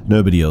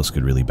nobody else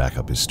could really back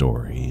up his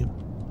story.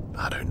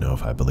 I don't know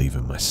if I believe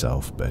him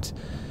myself, but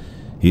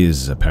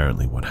here's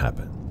apparently what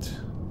happened.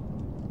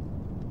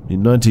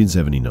 In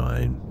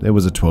 1979, there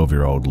was a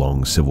 12-year-old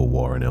long civil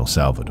war in El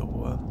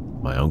Salvador.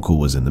 My uncle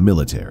was in the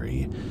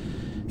military.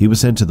 He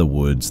was sent to the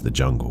woods, the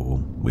jungle,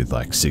 with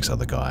like 6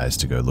 other guys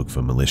to go look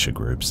for militia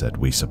groups that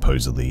we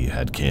supposedly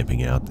had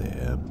camping out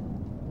there.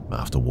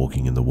 After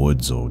walking in the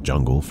woods or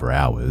jungle for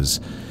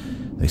hours,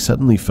 they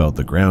suddenly felt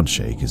the ground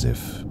shake as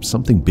if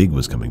something big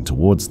was coming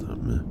towards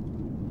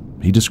them.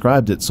 He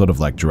described it sort of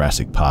like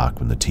Jurassic Park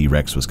when the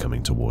T-Rex was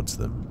coming towards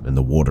them and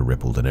the water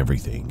rippled and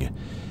everything.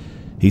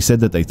 He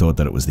said that they thought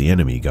that it was the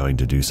enemy going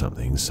to do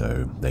something,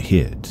 so they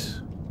hid.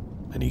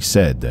 And he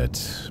said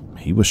that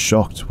he was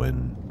shocked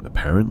when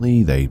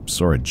apparently they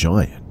saw a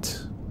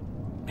giant.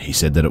 He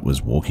said that it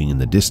was walking in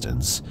the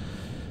distance.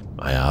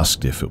 I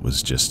asked if it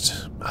was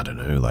just, I don't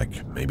know,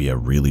 like maybe a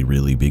really,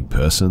 really big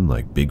person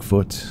like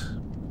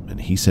Bigfoot,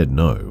 and he said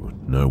no,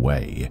 no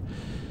way.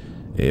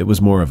 It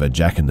was more of a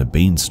Jack and the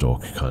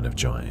Beanstalk kind of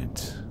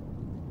giant.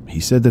 He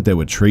said that there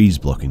were trees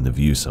blocking the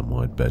view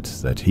somewhat, but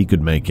that he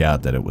could make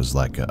out that it was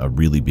like a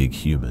really big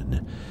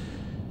human.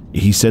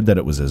 He said that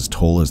it was as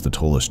tall as the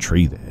tallest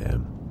tree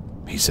there.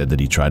 He said that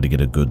he tried to get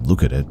a good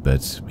look at it,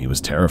 but he was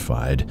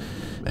terrified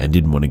and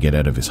didn't want to get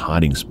out of his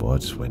hiding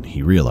spot when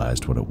he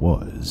realized what it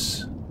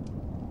was.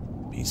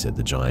 He said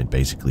the giant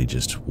basically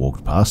just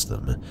walked past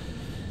them.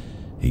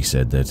 He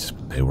said that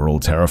they were all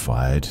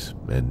terrified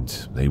and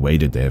they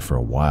waited there for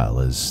a while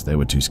as they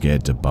were too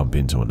scared to bump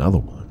into another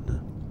one.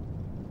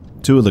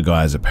 2 of the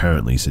guys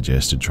apparently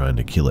suggested trying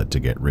to kill it to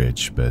get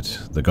rich, but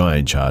the guy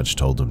in charge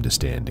told them to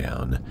stand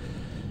down.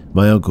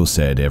 My uncle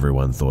said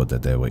everyone thought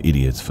that they were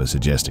idiots for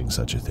suggesting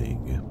such a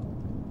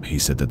thing. He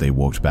said that they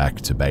walked back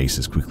to base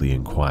as quickly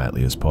and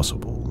quietly as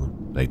possible.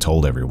 They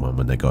told everyone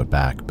when they got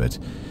back, but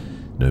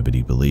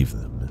nobody believed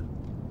them.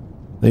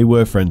 They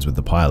were friends with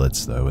the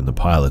pilots, though, and the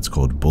pilots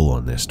called bull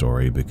on their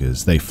story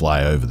because they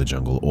fly over the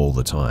jungle all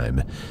the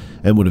time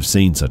and would have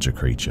seen such a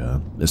creature,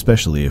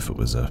 especially if it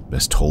was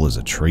as tall as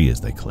a tree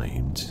as they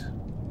claimed.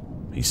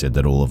 He said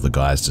that all of the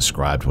guys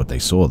described what they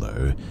saw,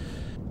 though.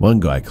 One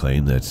guy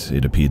claimed that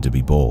it appeared to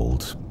be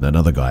bald.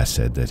 Another guy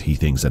said that he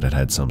thinks that it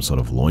had some sort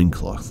of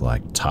loincloth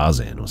like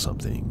Tarzan or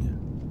something.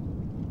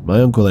 My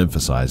uncle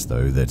emphasized,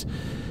 though, that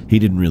he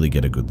didn't really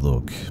get a good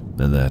look,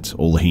 and that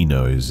all he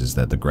knows is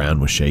that the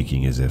ground was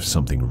shaking as if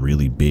something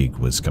really big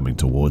was coming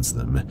towards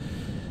them.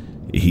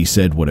 He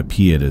said what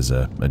appeared as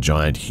a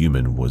giant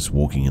human was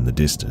walking in the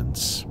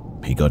distance.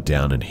 He got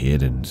down and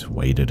hid and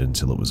waited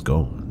until it was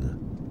gone.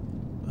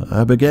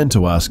 I began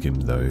to ask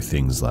him, though,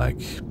 things like,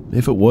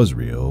 if it was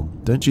real,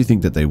 don't you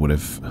think that they would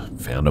have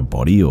found a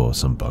body or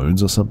some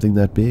bones or something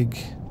that big?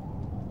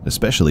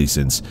 Especially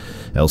since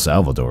El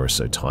Salvador is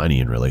so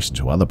tiny in relation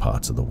to other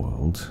parts of the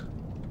world.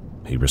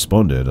 He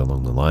responded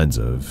along the lines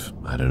of,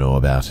 I don't know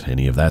about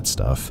any of that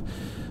stuff,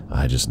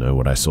 I just know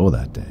what I saw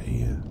that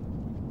day.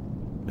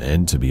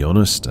 And to be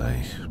honest,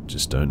 I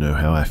just don't know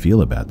how I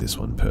feel about this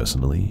one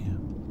personally.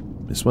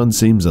 This one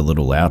seems a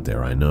little out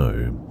there, I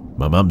know.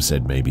 My mum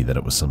said maybe that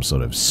it was some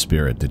sort of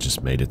spirit that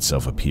just made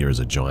itself appear as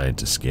a giant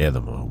to scare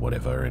them or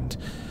whatever, and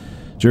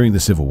during the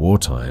Civil War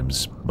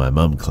times, my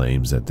mum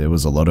claims that there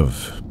was a lot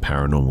of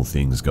paranormal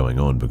things going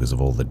on because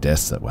of all the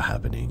deaths that were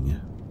happening.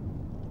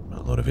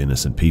 A lot of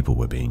innocent people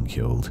were being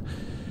killed.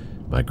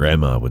 My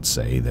grandma would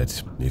say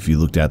that if you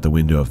looked out the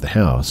window of the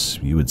house,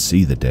 you would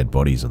see the dead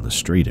bodies on the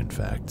street, in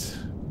fact.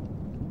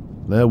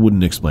 That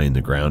wouldn't explain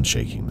the ground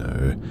shaking,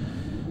 though.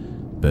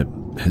 But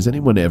has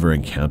anyone ever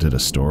encountered a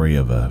story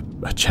of a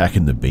Jack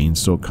and the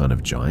Beanstalk kind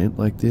of giant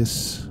like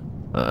this?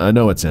 I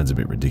know it sounds a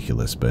bit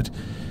ridiculous, but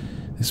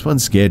this one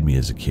scared me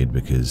as a kid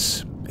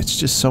because it's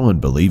just so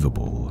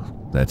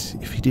unbelievable that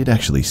if you did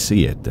actually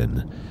see it,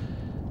 then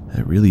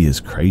that really is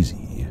crazy.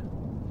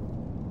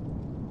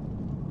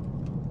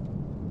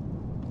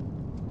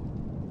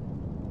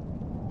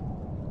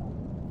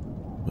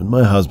 When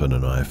my husband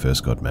and I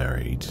first got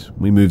married,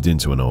 we moved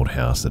into an old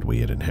house that we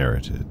had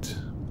inherited.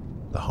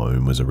 The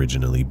home was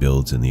originally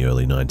built in the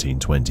early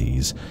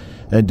 1920s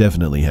and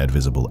definitely had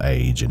visible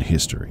age and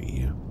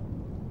history.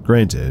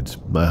 Granted,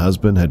 my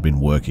husband had been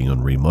working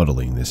on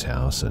remodeling this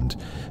house and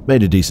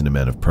made a decent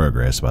amount of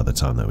progress by the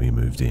time that we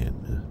moved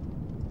in.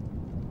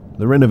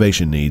 The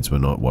renovation needs were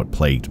not what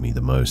plagued me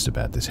the most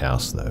about this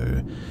house,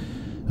 though.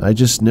 I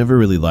just never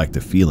really liked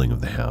the feeling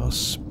of the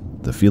house,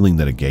 the feeling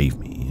that it gave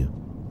me.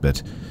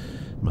 But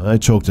I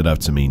chalked it up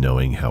to me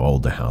knowing how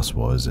old the house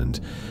was and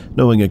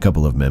knowing a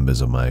couple of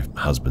members of my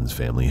husband's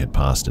family had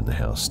passed in the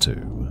house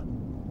too.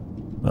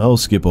 I'll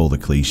skip all the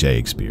cliche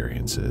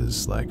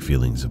experiences like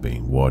feelings of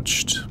being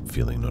watched,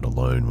 feeling not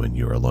alone when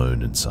you're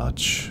alone and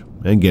such,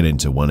 and get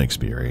into one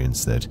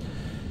experience that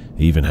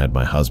even had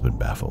my husband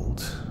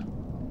baffled.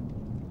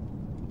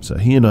 So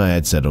he and I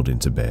had settled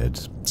into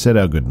bed, said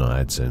our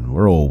goodnights, and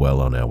were all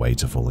well on our way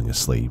to falling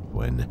asleep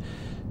when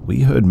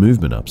we heard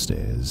movement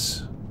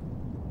upstairs.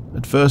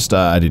 At first,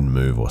 I didn't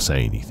move or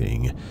say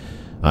anything.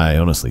 I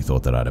honestly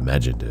thought that I'd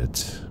imagined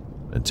it.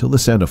 until the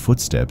sound of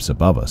footsteps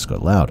above us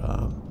got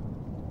louder.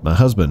 My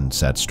husband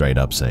sat straight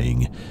up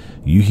saying,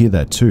 "You hear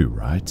that too,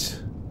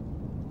 right?"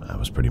 I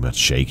was pretty much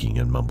shaking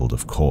and mumbled,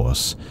 "Of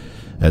course,"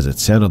 as it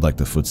sounded like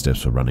the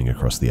footsteps were running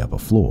across the upper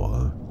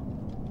floor.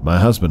 My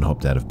husband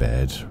hopped out of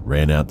bed,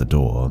 ran out the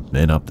door,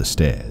 and up the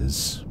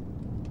stairs.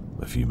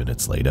 A few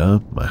minutes later,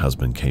 my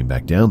husband came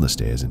back down the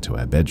stairs into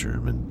our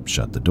bedroom and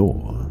shut the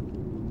door.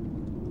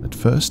 At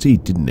first, he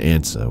didn't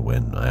answer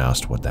when I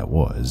asked what that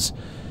was.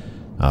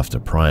 After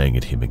prying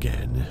at him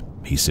again,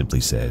 he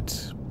simply said,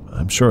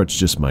 "I'm sure it's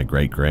just my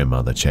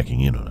great-grandmother checking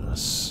in on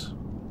us."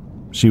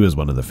 She was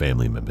one of the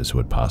family members who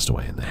had passed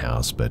away in the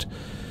house, but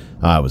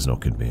I was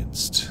not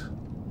convinced.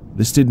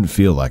 This didn't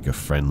feel like a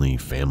friendly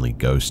family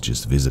ghost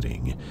just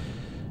visiting.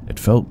 It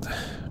felt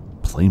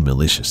plain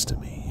malicious to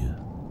me.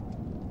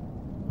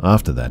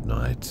 After that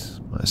night,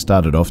 I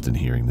started often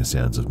hearing the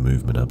sounds of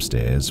movement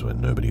upstairs when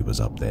nobody was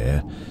up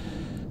there.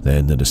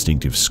 Then the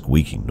distinctive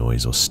squeaking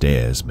noise or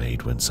stairs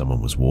made when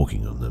someone was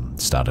walking on them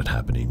started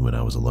happening when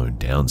I was alone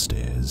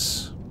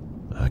downstairs.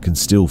 I can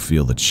still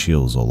feel the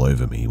chills all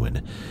over me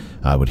when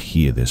I would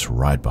hear this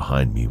right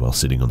behind me while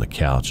sitting on the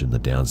couch in the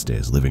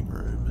downstairs living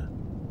room.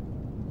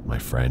 My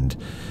friend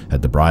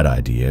had the bright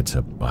idea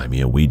to buy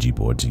me a Ouija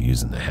board to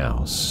use in the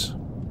house.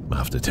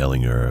 After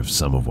telling her of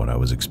some of what I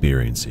was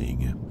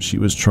experiencing, she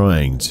was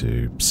trying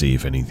to see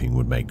if anything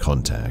would make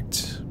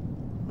contact.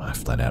 I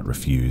flat out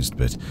refused,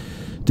 but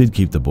did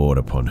keep the board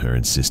upon her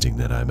insisting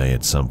that I may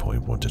at some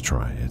point want to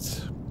try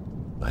it.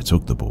 I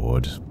took the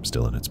board,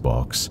 still in its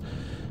box,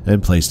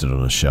 and placed it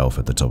on a shelf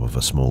at the top of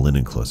a small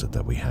linen closet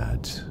that we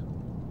had.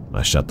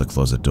 I shut the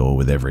closet door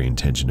with every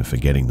intention of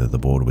forgetting that the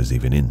board was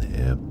even in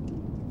there.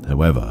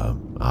 However,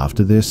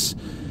 after this,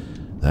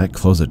 that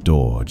closet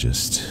door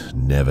just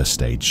never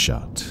stayed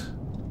shut.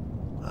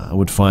 I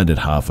would find it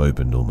half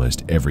opened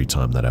almost every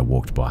time that I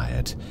walked by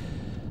it.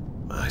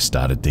 I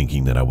started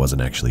thinking that I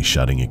wasn't actually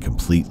shutting it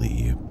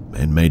completely,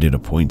 and made it a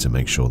point to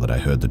make sure that I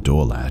heard the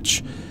door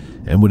latch,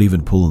 and would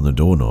even pull on the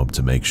doorknob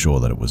to make sure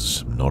that it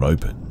was not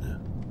open.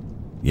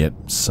 Yet,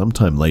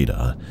 sometime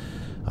later,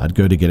 I'd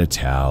go to get a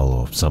towel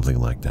or something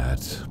like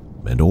that,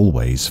 and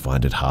always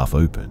find it half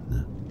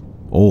open.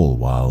 All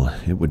while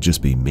it would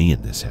just be me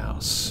in this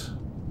house.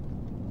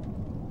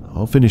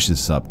 I'll finish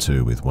this up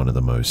too with one of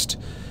the most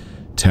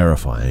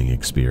terrifying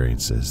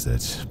experiences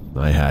that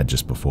I had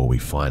just before we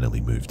finally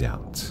moved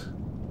out.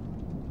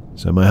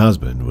 So my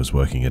husband was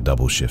working a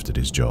double shift at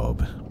his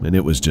job, and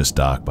it was just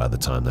dark by the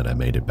time that I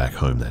made it back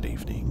home that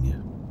evening.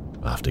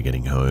 After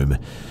getting home,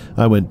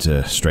 I went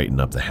to straighten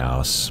up the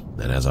house,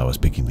 and as I was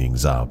picking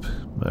things up,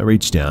 I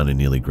reached down and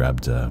nearly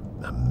grabbed a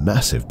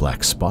massive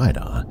black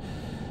spider.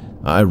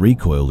 I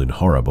recoiled in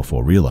horror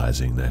before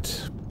realizing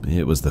that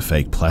it was the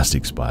fake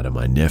plastic spider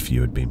my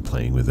nephew had been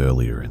playing with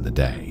earlier in the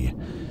day.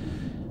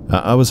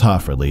 I was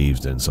half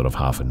relieved and sort of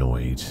half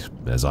annoyed,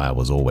 as I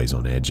was always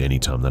on edge any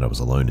time that I was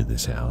alone in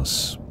this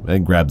house,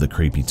 and grabbed the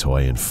creepy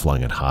toy and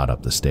flung it hard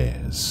up the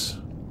stairs.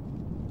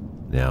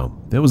 Now,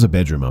 there was a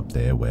bedroom up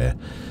there where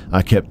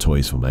I kept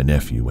toys for my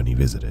nephew when he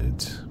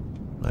visited.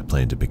 I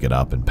planned to pick it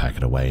up and pack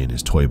it away in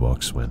his toy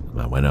box when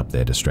I went up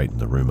there to straighten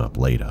the room up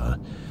later.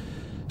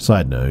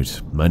 Side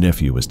note, my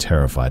nephew was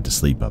terrified to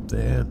sleep up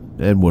there,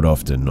 and would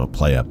often not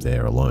play up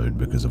there alone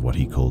because of what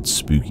he called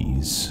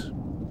spookies.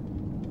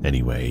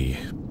 Anyway,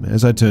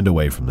 as I turned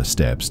away from the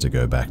steps to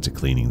go back to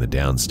cleaning the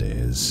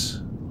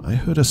downstairs, I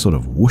heard a sort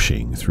of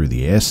whooshing through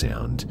the air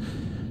sound,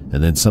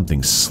 and then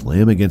something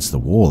slam against the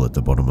wall at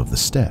the bottom of the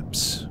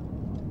steps.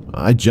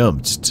 I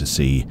jumped to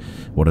see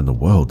what in the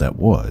world that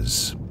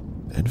was,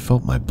 and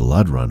felt my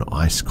blood run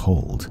ice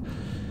cold,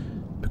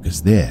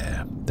 because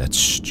there, that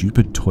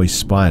stupid toy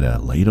spider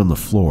laid on the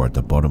floor at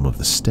the bottom of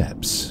the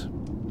steps,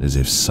 as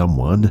if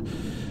someone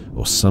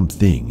or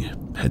something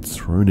had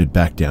thrown it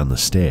back down the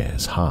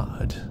stairs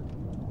hard.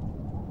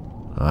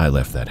 I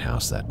left that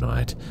house that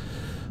night.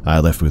 I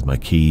left with my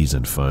keys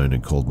and phone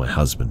and called my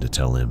husband to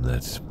tell him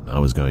that I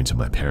was going to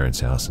my parents'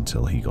 house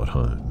until he got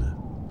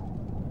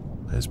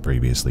home. As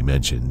previously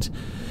mentioned,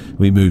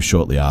 we moved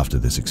shortly after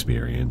this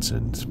experience,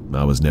 and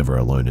I was never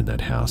alone in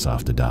that house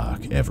after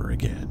dark ever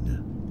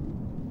again.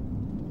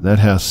 That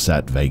house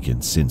sat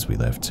vacant since we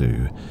left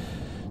too,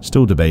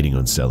 still debating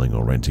on selling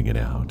or renting it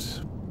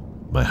out.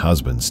 My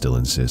husband still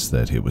insists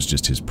that it was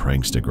just his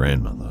prankster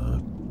grandmother,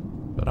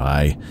 but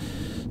I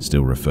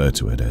still refer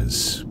to it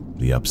as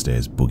the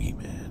upstairs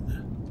boogeyman.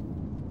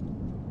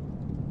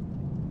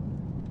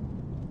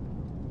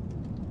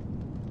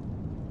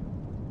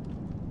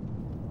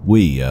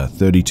 We are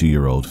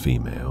 32-year-old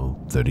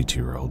female,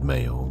 32-year-old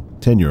male,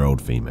 10-year-old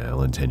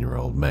female, and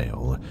 10-year-old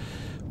male,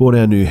 bought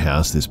our new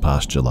house this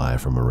past July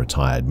from a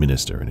retired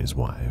minister and his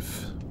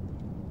wife.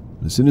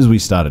 As soon as we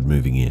started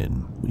moving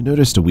in, we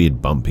noticed a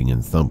weird bumping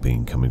and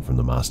thumping coming from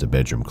the master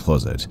bedroom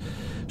closet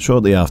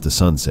shortly after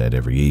sunset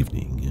every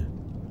evening.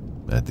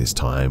 At this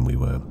time, we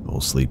were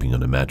all sleeping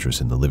on a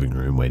mattress in the living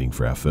room waiting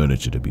for our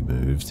furniture to be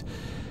moved.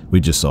 We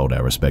just sold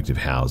our respective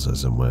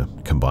houses and were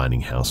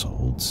combining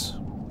households.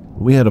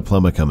 We had a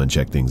plumber come and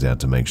check things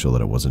out to make sure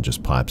that it wasn't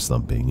just pipes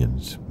thumping,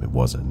 and it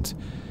wasn't.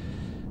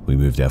 We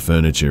moved our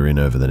furniture in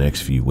over the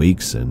next few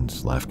weeks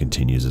and life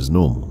continues as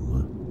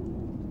normal.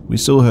 We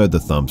still heard the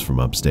thumps from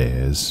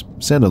upstairs,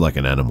 sounded like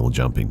an animal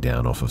jumping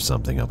down off of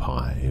something up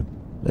high,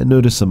 and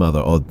noticed some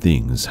other odd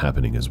things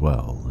happening as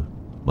well.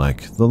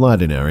 Like the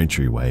light in our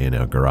entryway in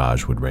our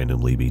garage would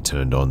randomly be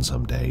turned on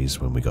some days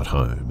when we got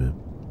home,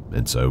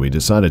 and so we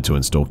decided to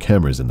install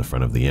cameras in the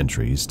front of the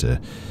entries to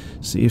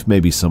see if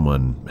maybe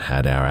someone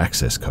had our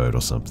access code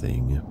or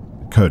something,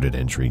 coded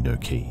entry no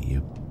key,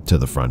 to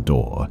the front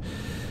door,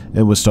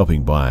 and was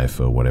stopping by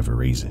for whatever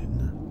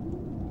reason.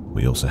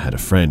 We also had a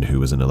friend who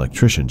was an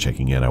electrician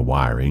checking out our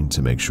wiring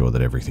to make sure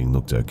that everything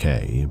looked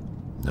okay,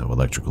 no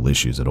electrical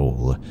issues at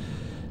all,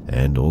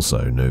 and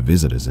also no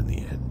visitors in the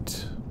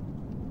end.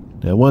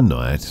 Now one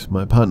night,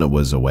 my partner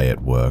was away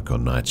at work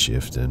on night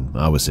shift and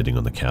I was sitting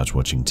on the couch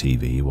watching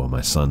TV while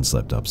my son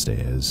slept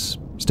upstairs.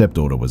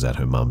 Stepdaughter was at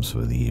her mum's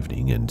for the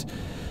evening and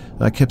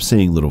I kept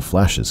seeing little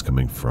flashes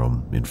coming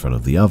from in front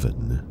of the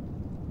oven.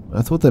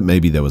 I thought that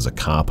maybe there was a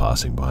car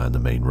passing by on the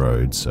main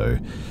road, so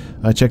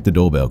I checked the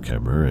doorbell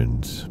camera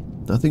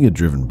and nothing had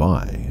driven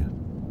by.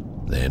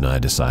 Then I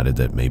decided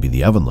that maybe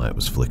the oven light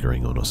was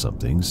flickering on or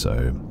something,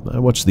 so I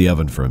watched the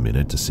oven for a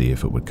minute to see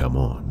if it would come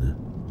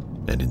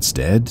on. And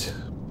instead,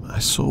 I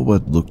saw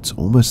what looked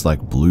almost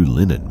like blue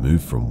linen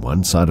move from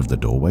one side of the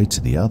doorway to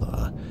the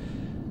other.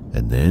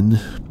 And then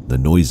the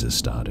noises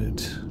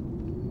started.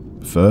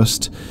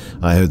 First,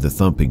 I heard the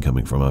thumping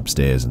coming from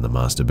upstairs in the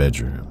master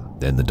bedroom,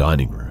 then the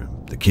dining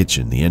room, the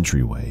kitchen, the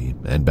entryway,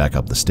 and back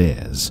up the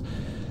stairs.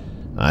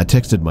 I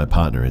texted my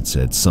partner and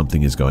said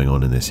something is going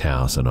on in this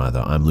house and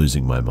either I'm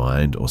losing my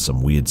mind or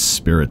some weird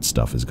spirit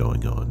stuff is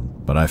going on,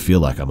 but I feel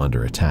like I'm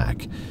under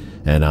attack,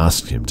 and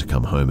asked him to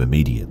come home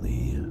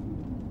immediately.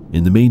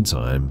 In the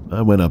meantime,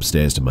 I went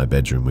upstairs to my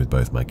bedroom with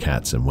both my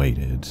cats and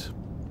waited.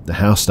 The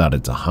house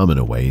started to hum in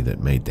a way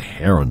that made the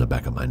hair on the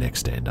back of my neck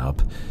stand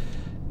up.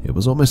 It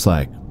was almost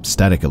like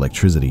static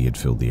electricity had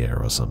filled the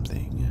air or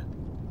something.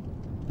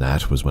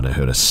 That was when I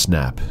heard a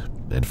snap,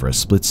 and for a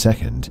split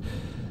second,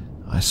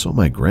 I saw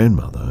my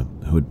grandmother,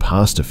 who had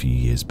passed a few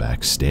years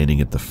back, standing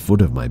at the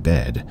foot of my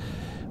bed,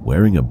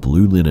 wearing a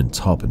blue linen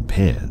top and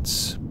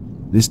pants.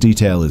 This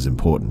detail is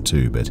important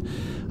too, but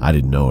I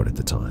didn't know it at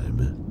the time.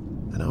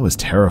 And I was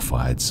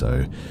terrified,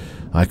 so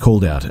I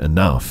called out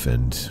enough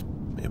and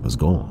it was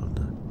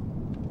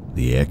gone.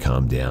 The air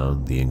calmed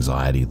down, the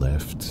anxiety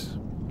left,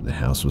 the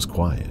house was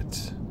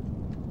quiet.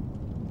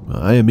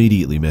 I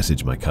immediately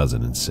messaged my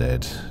cousin and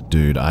said,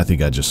 "Dude, I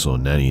think I just saw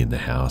Nanny in the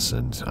house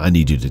and I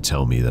need you to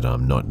tell me that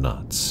I'm not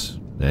nuts,"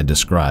 and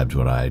described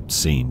what I'd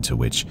seen, to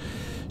which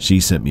she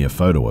sent me a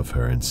photo of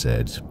her and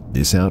said,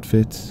 "This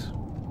outfit?"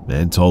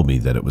 and told me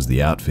that it was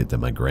the outfit that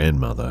my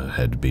grandmother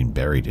had been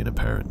buried in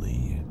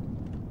apparently.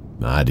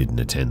 I didn't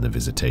attend the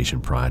visitation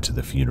prior to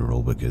the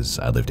funeral because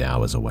I lived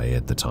hours away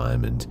at the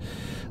time and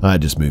I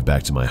had just moved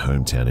back to my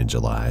hometown in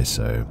July,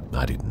 so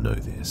I didn't know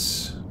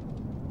this.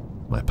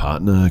 My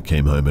partner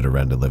came home at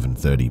around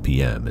 11:30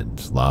 p.m.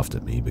 and laughed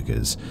at me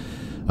because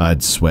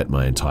I'd sweat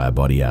my entire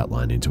body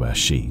outline into our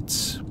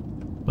sheets.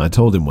 I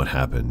told him what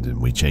happened and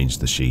we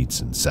changed the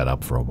sheets and sat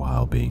up for a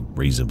while being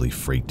reasonably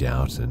freaked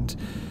out, and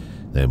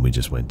then we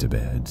just went to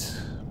bed.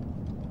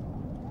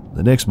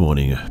 The next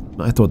morning,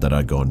 I thought that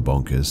I'd gone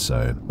bonkers,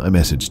 so I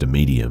messaged a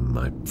medium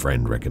my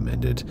friend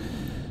recommended,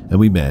 and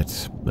we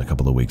met a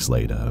couple of weeks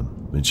later,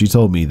 and she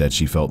told me that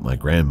she felt my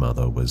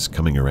grandmother was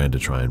coming around to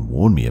try and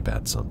warn me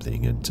about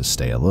something and to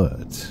stay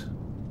alert.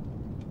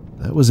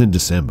 That was in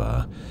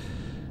December,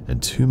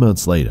 and 2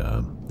 months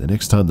later, the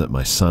next time that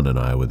my son and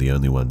I were the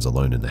only ones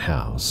alone in the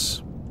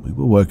house, we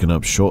were woken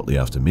up shortly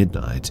after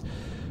midnight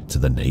to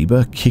the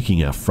neighbor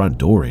kicking our front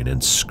door in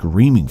and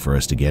screaming for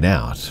us to get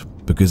out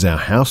because our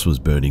house was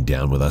burning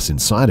down with us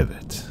inside of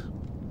it.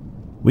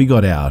 We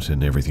got out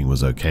and everything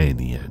was okay in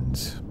the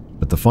end,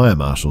 but the fire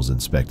marshals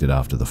inspected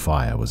after the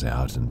fire was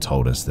out and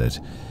told us that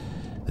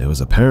there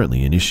was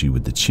apparently an issue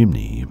with the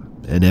chimney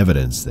and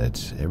evidence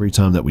that every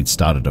time that we'd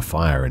started a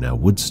fire in our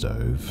wood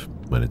stove,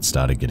 when it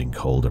started getting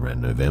cold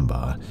around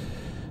November,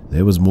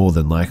 there was more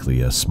than likely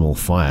a small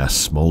fire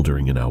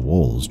smoldering in our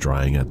walls,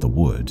 drying out the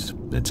wood,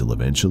 until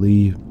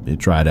eventually it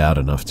dried out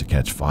enough to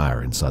catch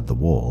fire inside the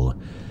wall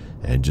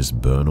and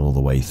just burn all the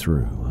way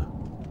through.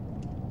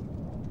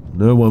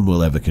 No one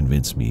will ever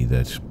convince me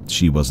that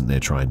she wasn't there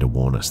trying to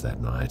warn us that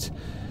night.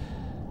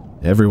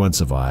 Everyone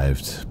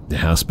survived, the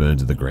house burned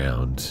to the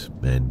ground,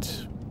 and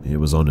it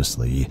was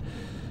honestly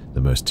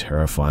the most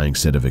terrifying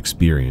set of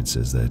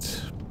experiences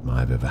that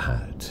I've ever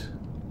had.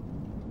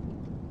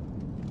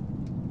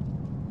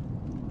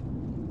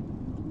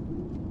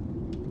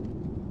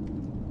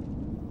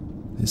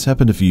 This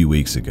happened a few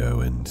weeks ago,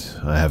 and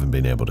I haven't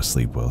been able to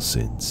sleep well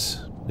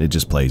since. It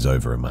just plays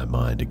over in my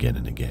mind again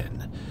and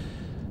again.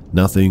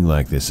 Nothing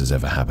like this has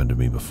ever happened to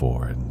me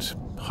before, and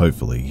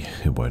hopefully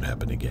it won't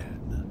happen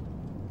again.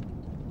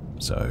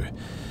 So,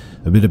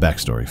 a bit of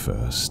backstory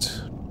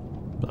first.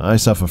 I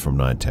suffer from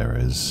night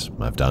terrors.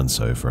 I've done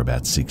so for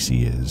about 6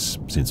 years,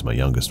 since my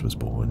youngest was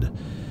born.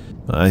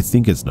 I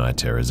think it's night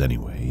terrors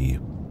anyway.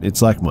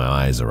 It's like my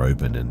eyes are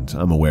open and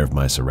I'm aware of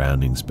my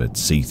surroundings but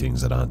see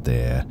things that aren't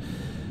there.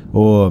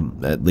 Or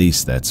at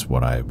least that's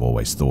what I've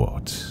always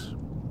thought.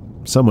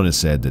 Someone has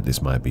said that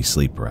this might be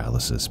sleep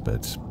paralysis,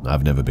 but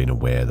I've never been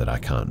aware that I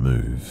can't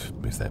move,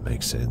 if that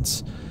makes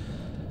sense.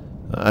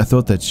 I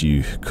thought that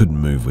you couldn't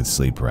move with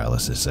sleep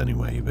paralysis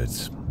anyway,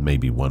 but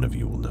maybe one of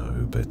you will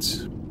know,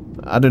 but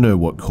I don't know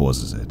what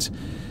causes it,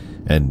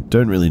 and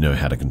don't really know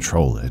how to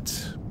control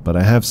it, but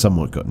I have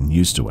somewhat gotten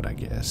used to it, I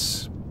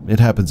guess. It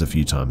happens a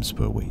few times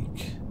per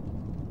week.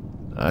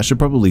 I should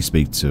probably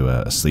speak to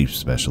a sleep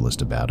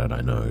specialist about it,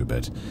 I know,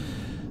 but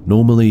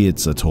normally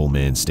it's a tall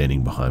man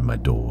standing behind my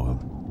door.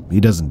 He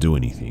doesn't do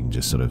anything,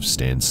 just sort of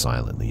stands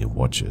silently and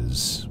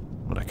watches.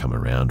 When I come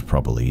around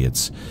properly,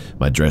 it's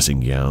my dressing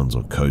gowns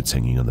or coats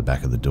hanging on the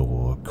back of the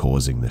door,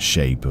 causing the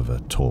shape of a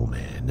tall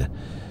man.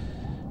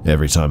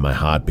 Every time my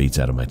heart beats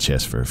out of my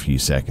chest for a few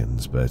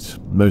seconds, but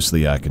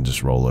mostly I can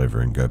just roll over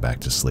and go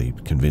back to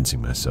sleep,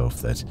 convincing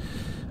myself that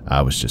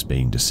I was just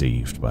being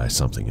deceived by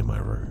something in my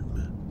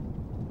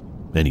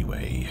room.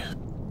 Anyway,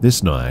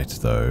 this night,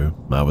 though,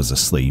 I was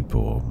asleep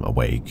or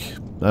awake.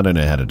 I don't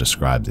know how to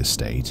describe this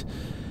state,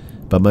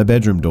 but my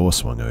bedroom door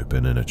swung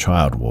open and a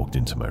child walked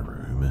into my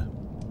room.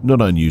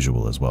 Not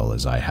unusual as well,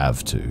 as I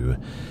have two,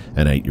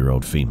 an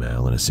 8-year-old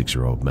female and a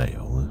 6-year-old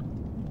male.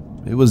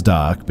 It was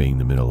dark, being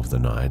the middle of the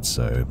night,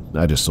 so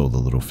I just saw the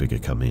little figure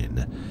come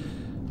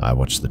in. I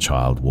watched the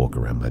child walk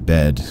around my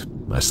bed.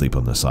 I sleep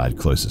on the side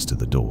closest to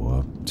the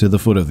door, to the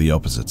foot of the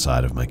opposite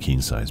side of my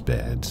king-size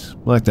bed,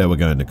 like they were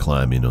going to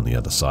climb in on the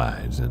other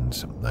side,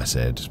 and I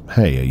said,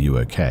 "Hey, are you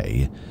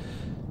okay?"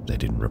 They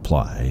didn't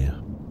reply.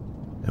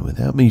 And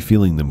without me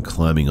feeling them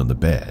climbing on the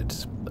bed,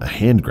 a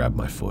hand grabbed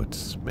my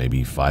foot,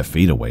 maybe 5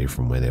 feet away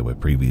from where they were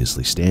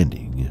previously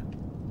standing.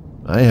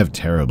 I have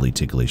terribly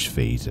ticklish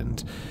feet,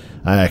 and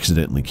I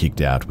accidentally kicked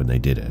out when they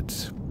did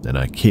it, and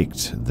I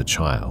kicked the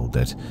child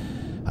that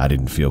I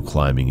didn't feel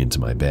climbing into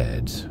my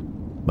bed.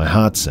 My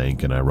heart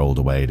sank and I rolled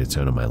away to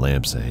turn on my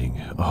lamp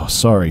saying, "Oh,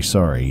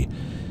 sorry."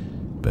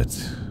 But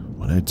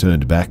when I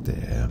turned back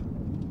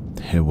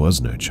there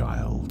was no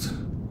child.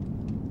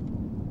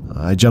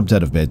 I jumped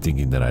out of bed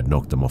thinking that I'd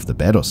knocked them off the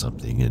bed or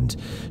something and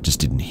just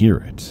didn't hear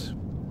it.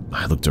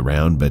 I looked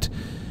around, but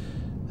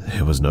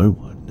there was no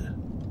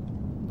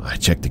one. I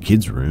checked the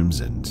kids' rooms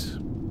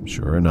and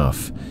sure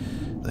enough,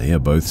 they are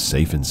both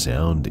safe and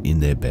sound in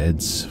their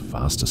beds,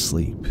 fast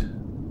asleep.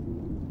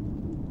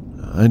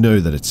 I know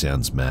that it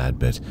sounds mad,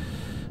 but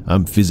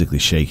I'm physically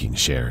shaking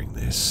sharing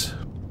this.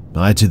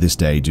 I to this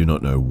day do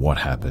not know what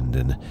happened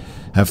and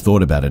have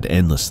thought about it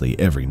endlessly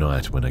every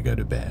night when I go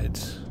to bed.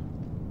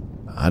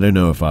 I don't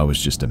know if I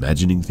was just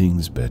imagining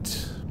things,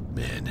 but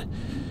man,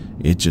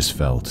 it just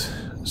felt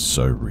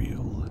so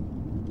real.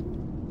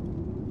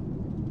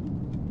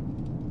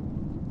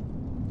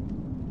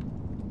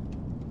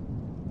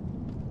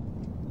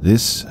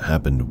 This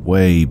happened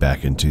way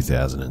back in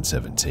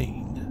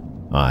 2017.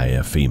 I,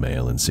 a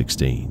female and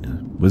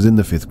 16, was in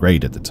the 5th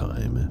grade at the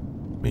time.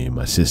 Me and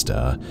my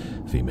sister,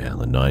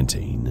 female and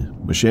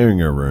 19, were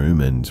sharing a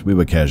room and we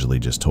were casually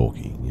just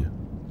talking.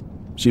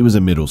 She was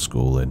in middle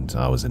school and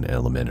I was in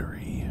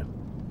elementary.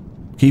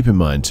 Keep in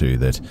mind too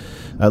that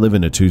I live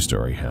in a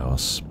 2-story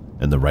house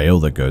and the rail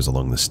that goes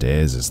along the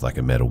stairs is like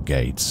a metal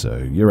gate, so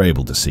you're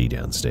able to see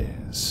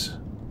downstairs.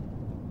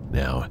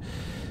 Now,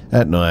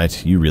 at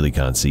night, you really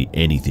can't see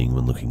anything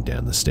when looking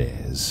down the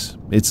stairs.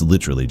 It's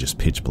literally just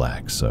pitch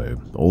black,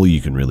 so all you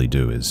can really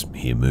do is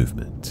hear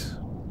movement.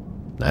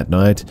 That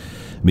night,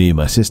 me and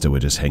my sister were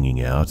just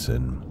hanging out,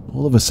 and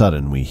all of a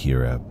sudden we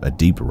hear a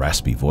deep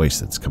raspy voice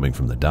that's coming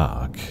from the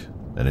dark,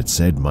 and it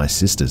said my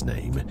sister's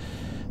name,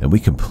 and we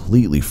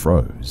completely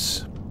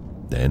froze.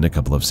 Then, a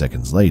couple of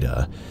seconds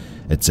later,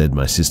 it said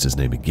my sister's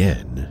name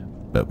again,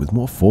 but with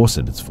more force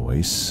in its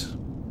voice,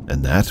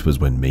 and that was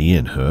when me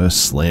and her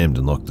slammed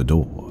and locked the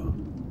door.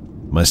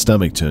 My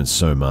stomach turned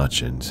so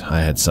much and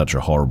I had such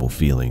a horrible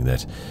feeling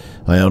that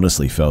I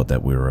honestly felt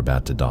that we were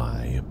about to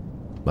die.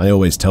 I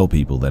always tell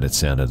people that it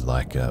sounded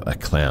like a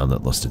clown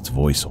that lost its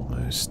voice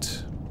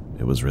almost.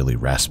 It was really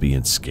raspy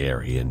and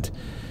scary and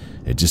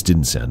it just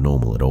didn't sound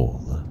normal at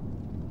all.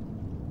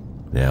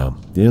 Now,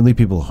 the only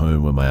people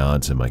home were my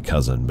aunt and my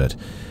cousin, but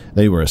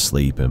they were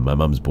asleep and my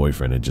mum's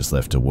boyfriend had just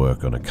left to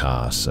work on a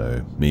car,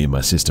 so me and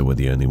my sister were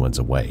the only ones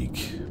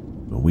awake.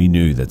 We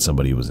knew that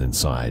somebody was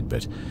inside,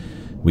 but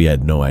we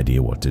had no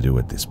idea what to do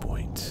at this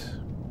point.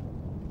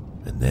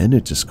 And then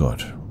it just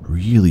got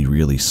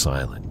really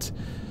silent.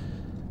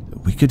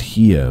 We could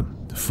hear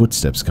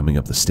footsteps coming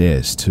up the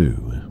stairs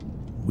too.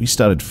 We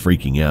started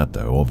freaking out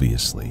though,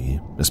 obviously,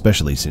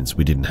 especially since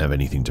we didn't have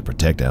anything to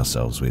protect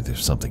ourselves with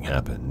if something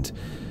happened.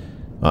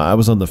 I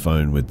was on the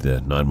phone with the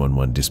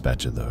 911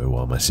 dispatcher though,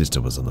 while my sister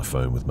was on the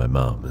phone with my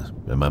mum,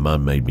 and my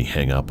mum made me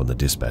hang up on the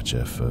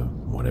dispatcher for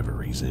whatever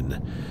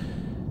reason.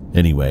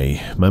 Anyway,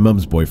 my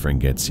mum's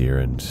boyfriend gets here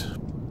and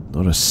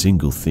not a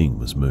single thing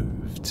was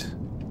moved.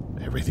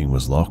 Everything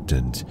was locked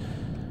and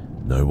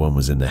no one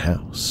was in the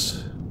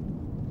house.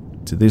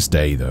 To this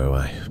day, though,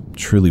 I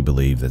truly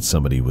believe that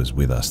somebody was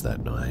with us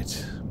that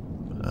night.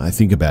 I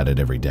think about it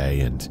every day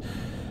and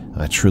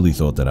I truly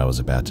thought that I was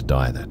about to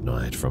die that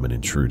night from an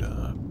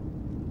intruder.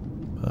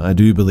 I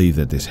do believe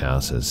that this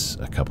house has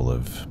a couple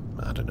of,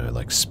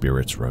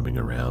 spirits roaming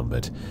around,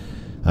 but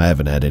I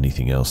haven't had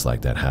anything else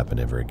like that happen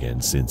ever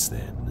again since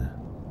then.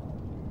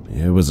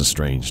 It was a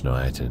strange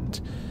night,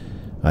 and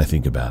I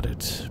think about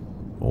it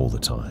all the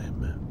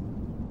time.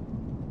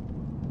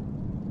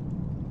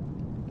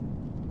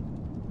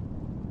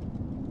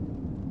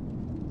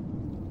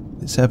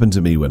 This happened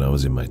to me when I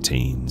was in my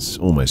teens,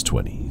 almost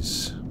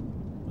 20s.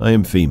 I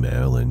am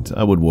female, and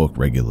I would walk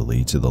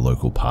regularly to the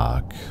local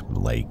park,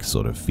 lake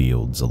sort of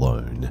fields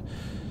alone.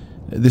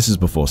 This is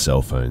before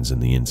cell phones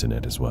and the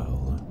internet as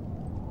well.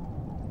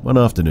 One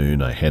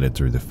afternoon, I headed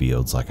through the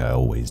fields like I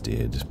always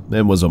did,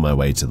 and was on my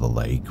way to the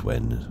lake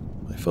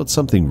when I felt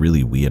something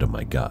really weird in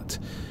my gut,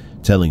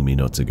 telling me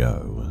not to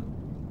go.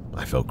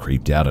 I felt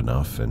creeped out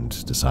enough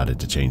and decided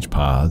to change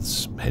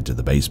paths, head to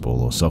the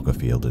baseball or soccer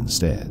field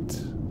instead.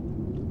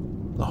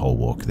 The whole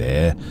walk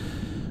there,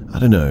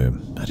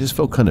 I just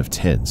felt kind of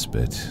tense,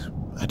 but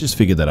I just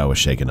figured that I was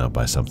shaken up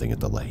by something at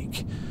the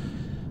lake.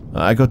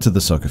 I got to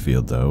the soccer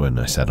field though, and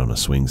I sat on a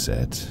swing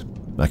set.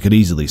 I could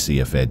easily see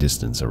a fair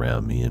distance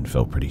around me and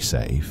felt pretty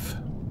safe.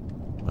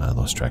 I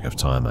lost track of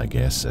time, I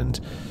guess, and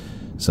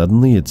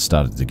suddenly it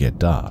started to get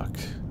dark.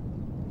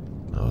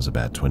 I was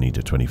about 20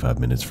 to 25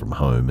 minutes from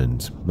home,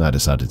 and I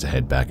decided to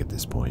head back at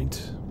this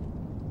point.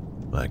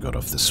 I got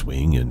off the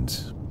swing and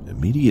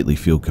immediately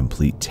feel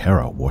complete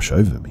terror wash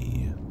over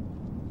me.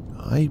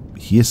 I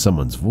hear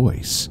someone's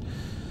voice,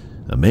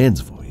 a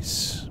man's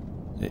voice.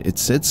 It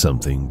said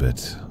something,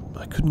 but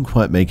I couldn't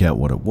quite make out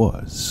what it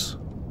was.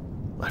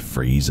 I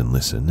freeze and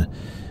listen,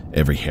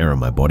 every hair on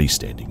my body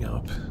standing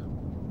up,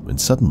 when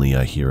suddenly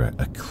I hear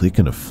a click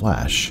and a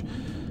flash,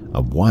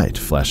 a white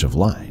flash of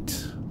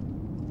light.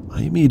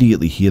 I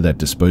immediately hear that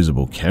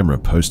disposable camera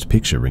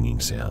post-picture ringing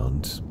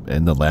sound,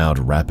 and the loud,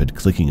 rapid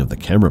clicking of the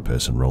camera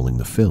person rolling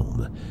the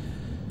film.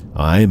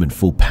 I am in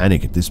full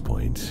panic at this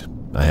point.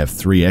 I have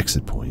 3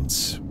 exit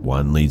points.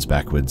 One leads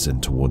backwards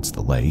and towards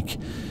the lake.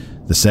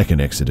 The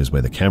second exit is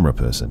where the camera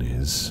person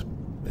is,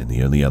 and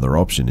the only other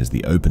option is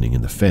the opening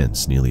in the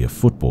fence nearly a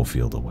football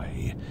field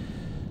away.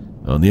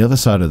 On the other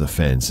side of the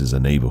fence is a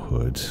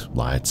neighborhood,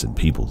 lights and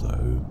people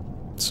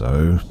though,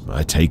 so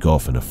I take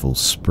off in a full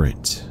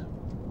sprint.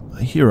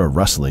 I hear a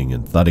rustling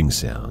and thudding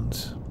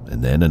sound,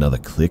 and then another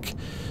click,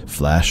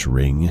 flash,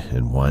 ring,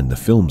 and wind the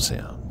film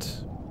sound.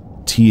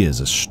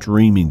 Tears are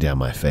streaming down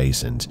my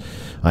face, and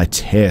I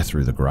tear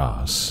through the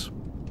grass.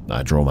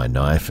 I draw my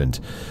knife, and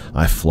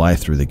I fly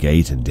through the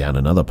gate and down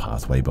another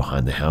pathway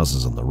behind the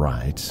houses on the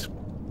right.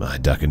 I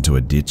duck into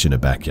a ditch in a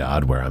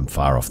backyard where I'm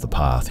far off the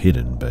path,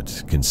 hidden,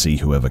 but can see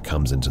whoever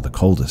comes into the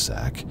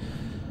cul-de-sac.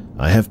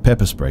 I have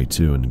pepper spray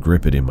too and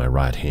grip it in my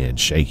right hand,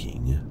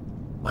 shaking.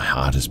 My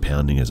heart is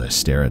pounding as I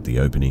stare at the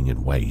opening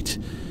and wait.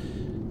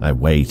 I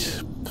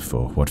wait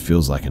for what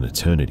feels like an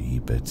eternity,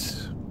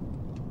 but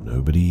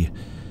nobody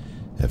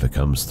ever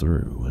comes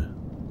through.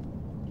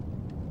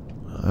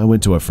 I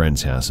went to a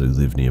friend's house who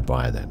lived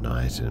nearby that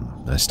night, and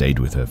I stayed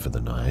with her for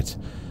the night.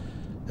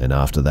 And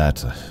after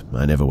that,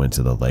 I never went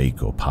to the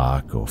lake or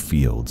park or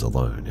fields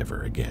alone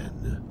ever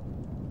again.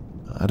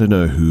 I don't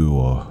know who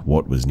or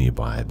what was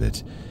nearby,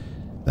 but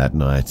that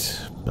night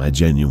I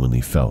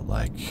genuinely felt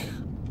like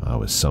I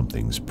was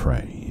something's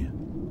prey.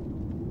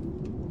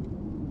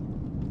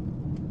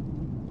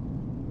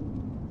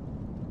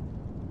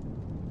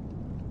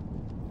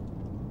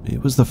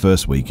 It was the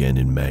first weekend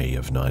in May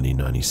of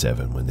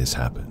 1997 when this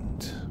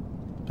happened.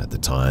 At the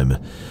time,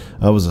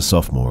 I was a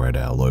sophomore at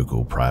our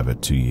local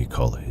private 2-year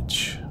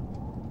college.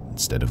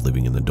 Instead of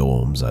living in the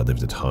dorms, I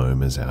lived at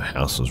home as our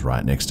house was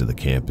right next to the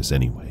campus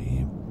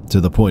anyway, to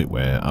the point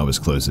where I was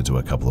closer to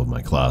a couple of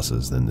my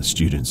classes than the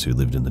students who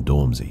lived in the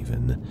dorms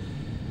even.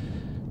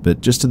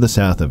 But just to the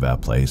south of our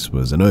place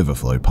was an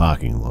overflow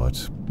parking lot,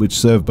 which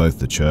served both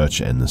the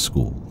church and the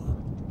school.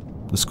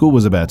 The school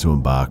was about to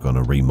embark on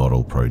a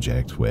remodel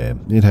project where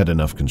it had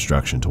enough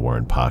construction to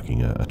warrant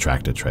parking a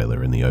tractor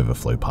trailer in the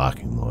overflow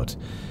parking lot,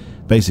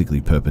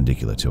 basically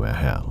perpendicular to our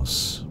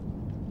house.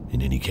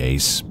 In any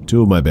case,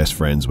 2 of my best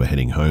friends were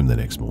heading home the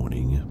next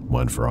morning,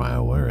 one for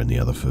Iowa and the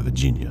other for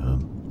Virginia,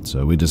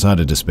 so we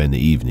decided to spend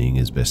the evening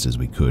as best as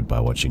we could by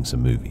watching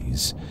some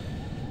movies.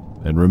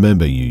 And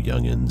remember, you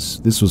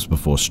youngins, this was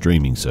before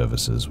streaming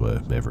services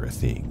were ever a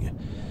thing.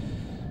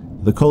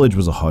 The college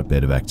was a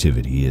hotbed of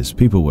activity as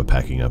people were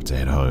packing up to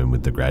head home,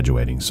 with the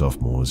graduating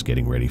sophomores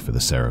getting ready for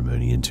the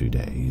ceremony in 2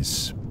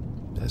 days.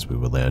 As we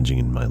were lounging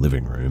in my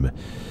living room,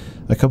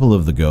 a couple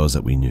of the girls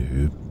that we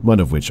knew, one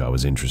of which I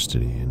was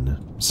interested in,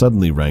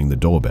 suddenly rang the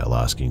doorbell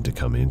asking to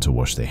come in to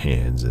wash their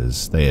hands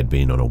as they had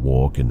been on a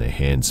walk and their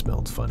hands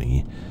smelled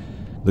funny.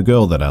 The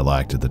girl that I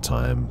liked at the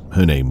time,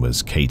 her name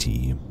was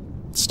Katie,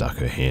 stuck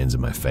her hands in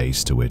my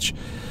face, to which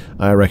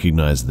I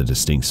recognized the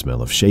distinct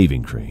smell of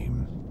shaving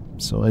cream,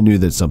 so I knew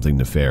that something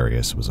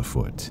nefarious was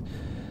afoot.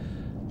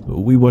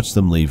 We watched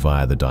them leave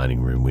via the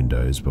dining room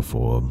windows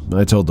before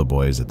I told the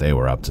boys that they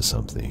were up to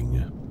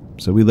something,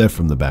 so we left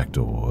from the back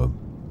door.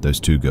 Those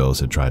 2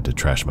 girls had tried to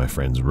trash my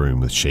friend's room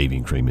with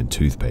shaving cream and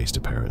toothpaste,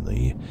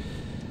 apparently.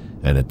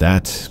 And at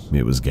that,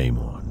 it was game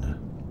on.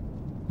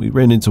 We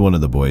ran into one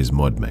of the boys'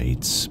 mod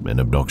mates, an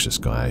obnoxious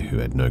guy who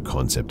had no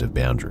concept of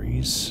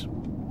boundaries.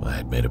 I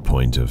had made a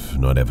point of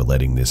not ever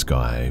letting this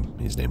guy,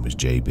 his name was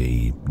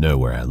JB, know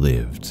where I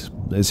lived,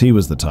 as he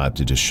was the type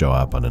to just show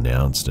up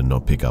unannounced and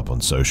not pick up on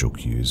social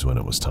cues when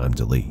it was time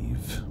to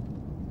leave.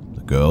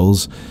 The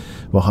girls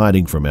were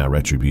hiding from our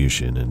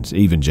retribution, and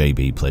even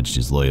JB pledged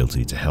his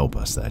loyalty to help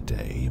us that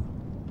day.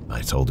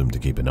 I told him to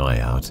keep an eye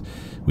out,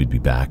 we'd be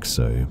back,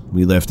 so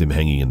we left him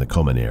hanging in the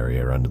common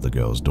area under the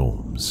girls'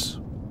 dorms.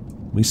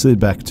 We slid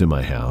back to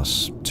my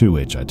house, to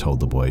which I told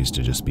the boys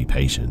to just be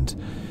patient.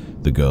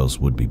 The girls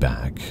would be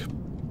back.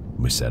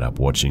 We sat up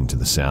watching to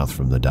the south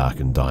from the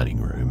darkened dining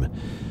room,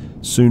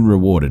 soon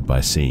rewarded by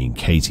seeing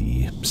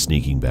Katie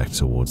sneaking back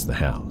towards the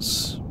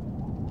house.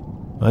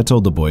 I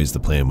told the boys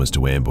the plan was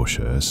to ambush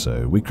her,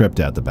 so we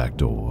crept out the back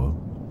door.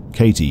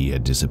 Katie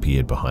had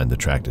disappeared behind the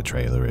tractor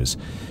trailer as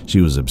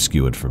she was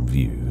obscured from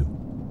view.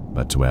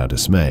 But to our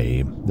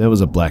dismay, there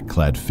was a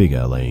black-clad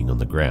figure laying on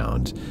the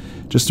ground,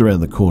 just around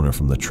the corner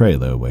from the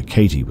trailer where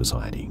Katie was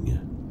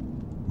hiding.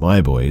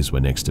 My boys were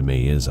next to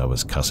me as I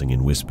was cussing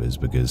in whispers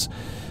because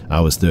I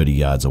was 30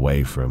 yards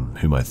away from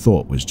whom I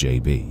thought was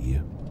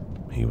JB.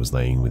 He was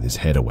laying with his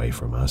head away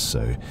from us,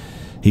 so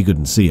he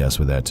couldn't see us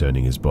without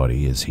turning his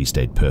body as he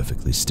stayed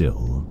perfectly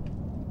still.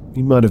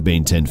 He might have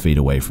been 10 feet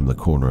away from the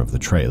corner of the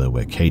trailer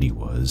where Katie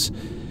was,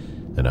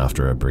 and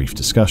after a brief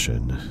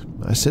discussion,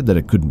 I said that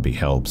it couldn't be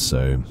helped,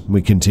 so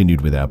we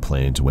continued with our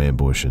plan to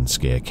ambush and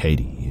scare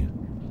Katie.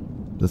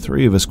 The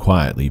three of us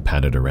quietly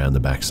padded around the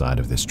backside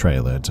of this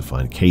trailer to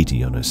find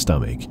Katie on her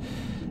stomach,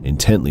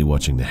 intently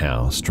watching the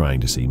house,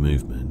 trying to see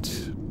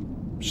movement.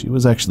 She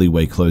was actually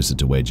way closer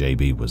to where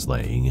JB was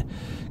laying,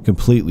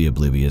 completely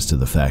oblivious to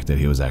the fact that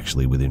he was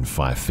actually within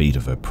 5 feet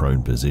of her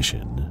prone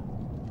position.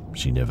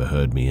 She never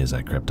heard me as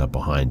I crept up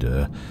behind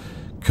her,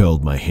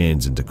 curled my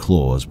hands into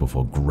claws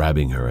before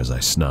grabbing her as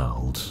I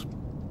snarled.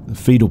 The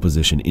fetal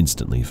position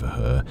instantly for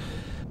her,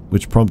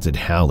 which prompted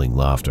howling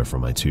laughter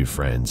from my two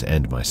friends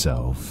and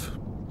myself.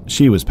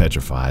 She was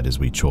petrified as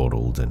we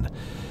chortled, and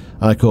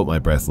I caught my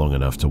breath long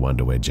enough to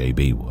wonder where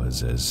JB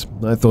was, as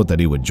I thought that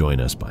he would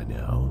join us by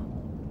now.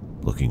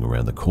 Looking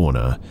around the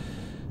corner,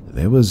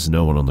 there was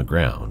no one on the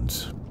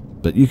ground,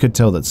 but you could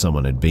tell that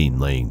someone had been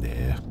laying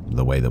there,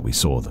 the way that we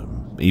saw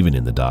them, even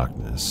in the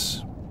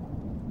darkness.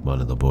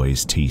 One of the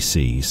boys,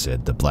 TC,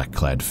 said the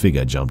black-clad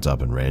figure jumped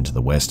up and ran to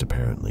the west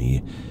apparently,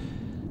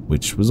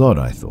 which was odd,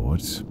 I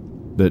thought,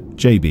 but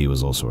JB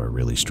was also a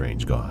really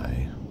strange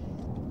guy.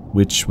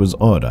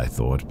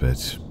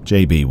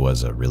 JB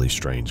was a really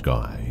strange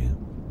guy.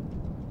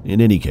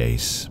 In any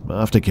case,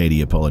 after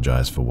Katie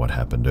apologized for what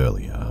happened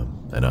earlier,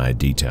 and I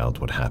detailed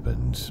what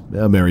happened,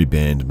 our merry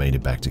band made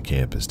it back to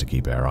campus to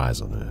keep our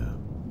eyes on her.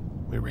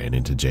 We ran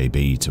into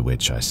JB, to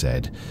which I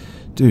said,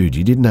 "Dude,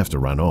 you didn't have to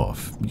run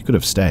off. You could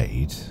have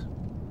stayed."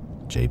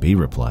 JB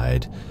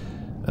replied,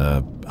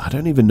 "I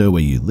don't even know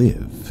where you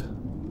live."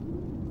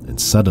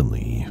 And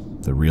suddenly,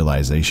 the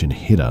realization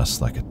hit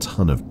us like a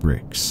ton of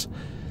bricks.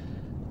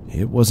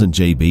 It wasn't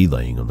JB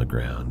laying on the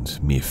ground,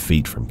 mere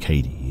feet from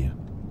Katie.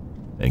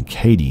 And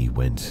Katie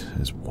went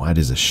as white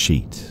as a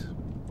sheet.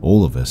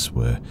 All of us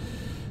were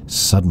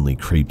suddenly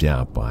creeped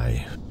out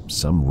by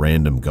some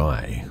random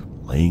guy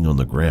laying on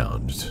the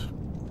ground,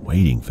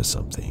 waiting for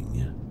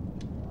something.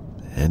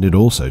 And it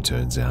also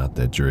turns out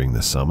that during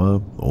the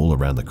summer, all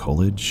around the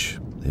college,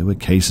 there were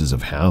cases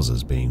of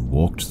houses being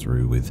walked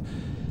through with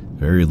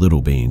very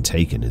little being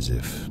taken, as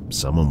if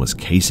someone was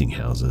casing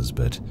houses,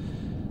 but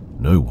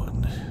no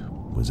one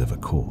was ever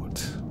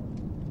caught.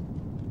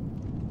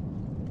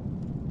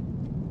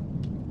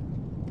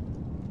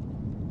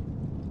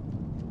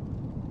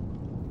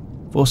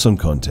 For some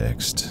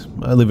context,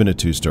 I live in a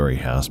 2-story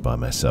house by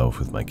myself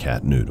with my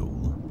cat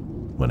Noodle.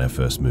 When I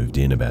first moved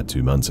in about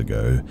 2 months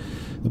ago,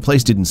 the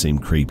place didn't seem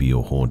creepy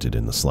or haunted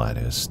in the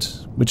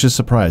slightest, which is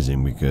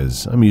surprising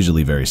because I'm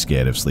usually very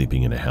scared of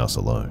sleeping in a house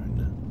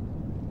alone.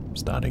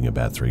 Starting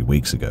about 3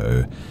 weeks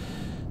ago,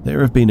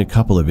 there have been a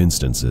couple of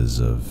instances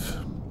of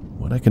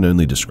what I can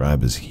only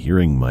describe as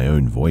hearing my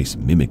own voice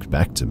mimicked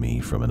back to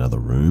me from another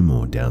room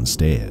or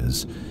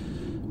downstairs,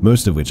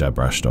 most of which I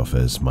brushed off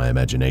as my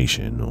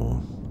imagination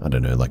or, I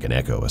don't know, like an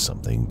echo or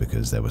something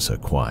because they were so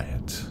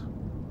quiet.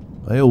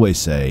 I always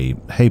say,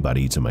 "Hey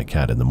buddy," to my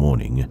cat in the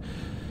morning,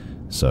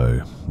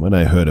 so when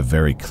I heard a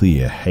very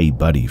clear "Hey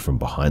buddy" from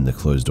behind the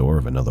closed door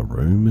of another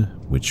room,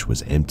 which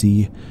was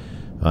empty,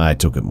 I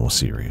took it more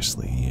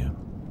seriously.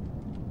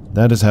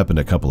 That has happened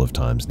a couple of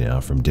times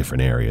now from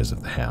different areas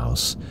of the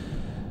house.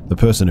 The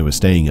person who was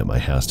staying at my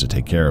house to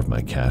take care of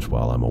my cat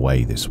while I'm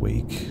away this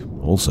week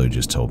also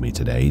just told me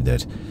today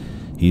that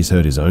he's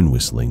heard his own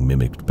whistling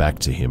mimicked back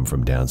to him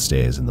from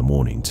downstairs in the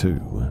morning too.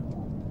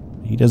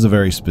 He does a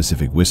very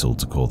specific whistle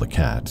to call the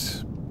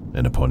cat,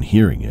 and upon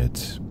hearing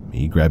it,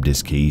 he grabbed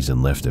his keys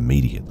and left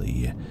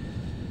immediately.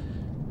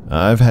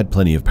 I've had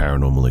plenty of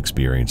paranormal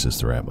experiences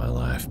throughout my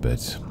life,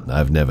 but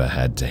I've never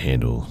had to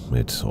handle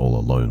it all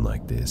alone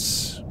like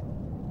this.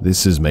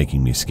 This is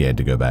making me scared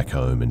to go back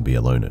home and be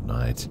alone at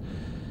night.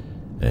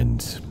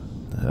 And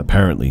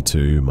Apparently,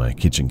 too, my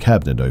kitchen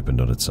cabinet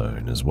opened on its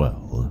own as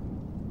well.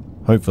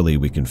 Hopefully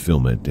we can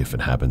film it if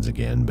it happens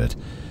again, but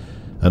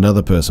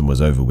another person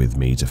was over with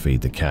me to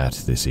feed the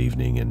cat this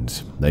evening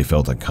and they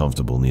felt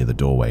uncomfortable near the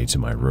doorway to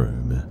my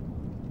room.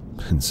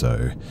 And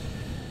so,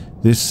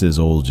 this is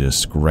all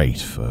just great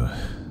for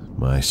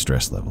my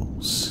stress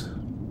levels.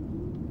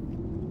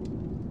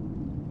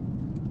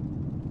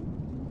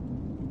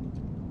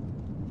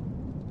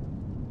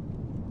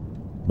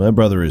 My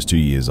brother is 2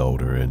 years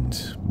older,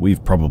 and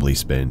we've probably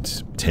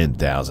spent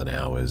 10,000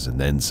 hours and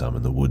then some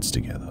in the woods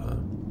together.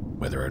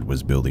 Whether it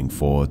was building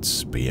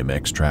forts,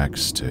 BMX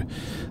tracks, to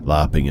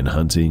LARPing and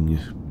hunting,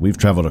 we've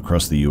traveled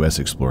across the US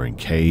exploring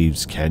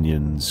caves,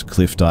 canyons,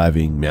 cliff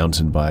diving,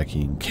 mountain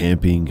biking,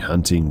 camping,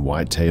 hunting,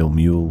 whitetail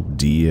mule,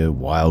 deer,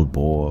 wild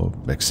boar,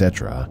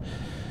 etc.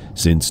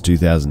 since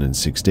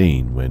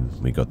 2016 when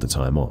we got the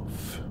time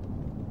off.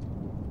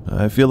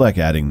 I feel like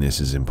adding this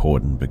is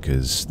important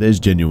because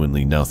there's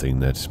genuinely nothing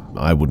that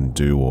I wouldn't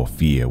do or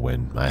fear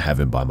when I have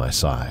him by my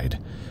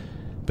side.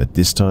 But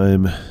this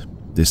time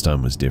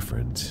was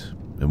different,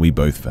 and we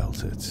both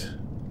felt it.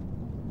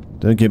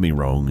 Don't get me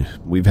wrong,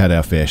 we've had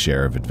our fair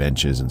share of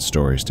adventures and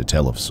stories to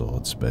tell of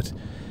sorts, but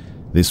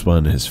this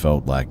one has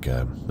felt like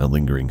a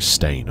lingering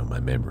stain on my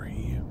memory.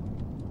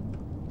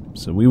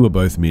 So we were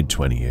both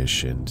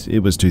mid-20-ish, and it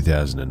was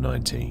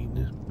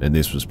 2019, and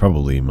this was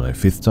probably my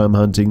 5th time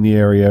hunting the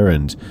area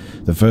and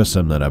the first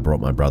time that I brought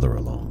my brother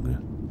along.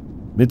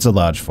 It's a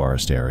large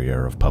forest area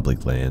of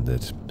public land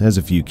that has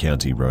a few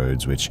county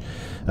roads, which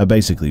are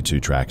basically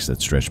 2 tracks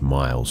that stretch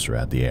miles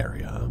throughout the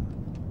area.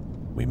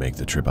 We make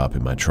the trip up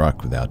in my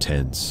truck with our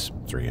tents,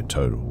 3 in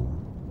total.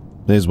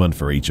 There's one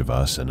for each of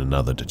us and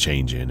another to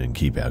change in and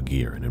keep our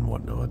gear in and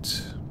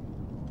whatnot.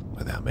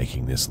 Without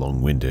making this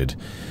long-winded,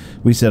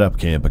 we set up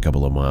camp a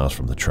couple of miles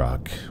from the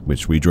truck,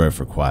 which we drove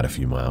for quite a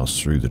few miles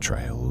through the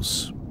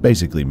trails,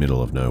 basically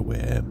middle of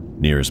nowhere.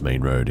 Nearest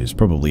main road is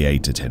probably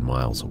 8 to 10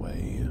 miles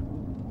away.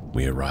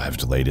 We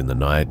arrived late in the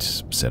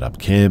night, set up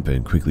camp,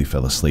 and quickly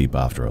fell asleep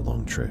after a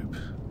long trip.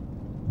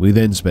 We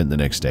then spent the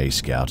next day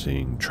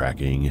scouting,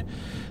 tracking,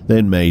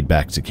 then made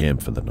back to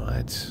camp for the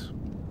night.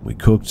 We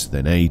cooked,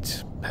 then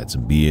ate, had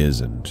some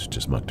beers, and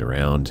just mucked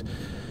around.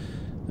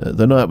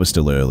 The night was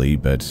still early,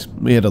 but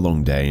we had a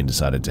long day and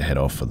decided to head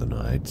off for the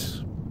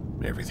night.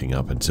 Everything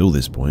up until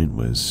this point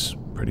was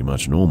pretty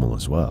much normal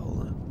as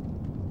well.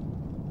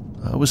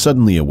 I was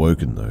suddenly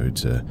awoken, though,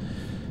 to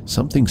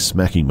something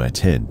smacking my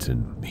tent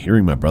and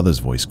hearing my brother's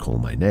voice call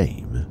my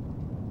name.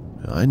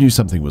 I knew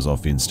something was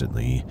off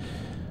instantly.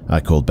 I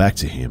called back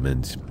to him,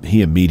 and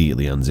he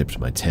immediately unzipped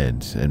my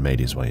tent and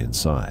made his way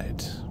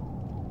inside.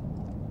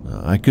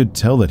 I could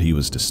tell that he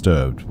was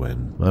disturbed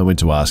when I went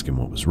to ask him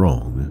what was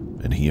wrong,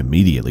 and he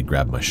immediately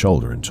grabbed my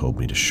shoulder and told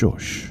me to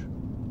shush.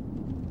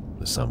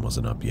 The sun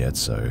wasn't up yet,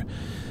 so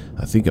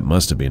I think it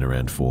must have been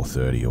around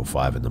 4:30 or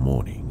 5 in the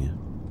morning.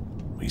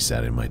 We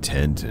sat in my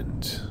tent,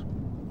 and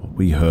what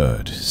we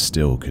heard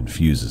still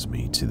confuses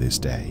me to this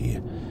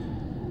day.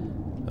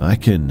 I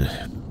can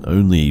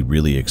only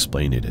really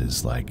explain it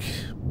as like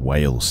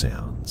whale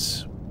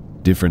sounds.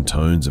 Different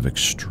tones of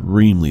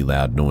extremely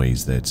loud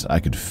noise that I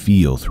could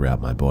feel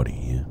throughout my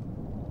body.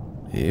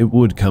 It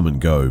would come and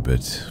go,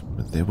 but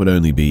there would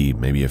only be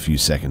maybe a few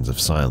seconds of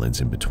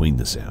silence in between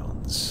the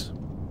sounds.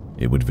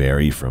 It would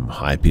vary from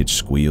high-pitched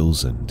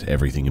squeals and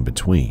everything in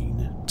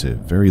between to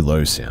very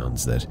low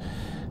sounds that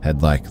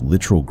had like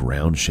literal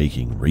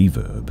ground-shaking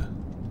reverb.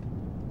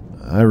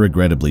 I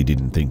regrettably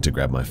didn't think to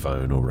grab my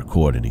phone or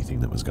record anything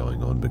that was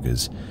going on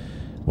because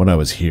what I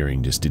was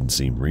hearing just didn't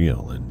seem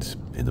real, and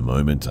in the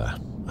moment,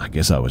 I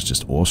guess I was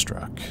just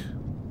awestruck.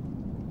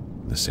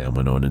 The sound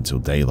went on until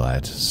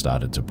daylight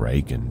started to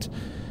break, and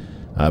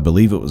I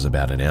believe it was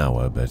about an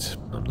hour, but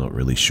I'm not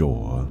really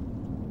sure.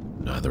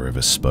 Neither of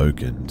us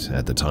spoke, and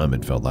at the time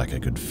it felt like I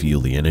could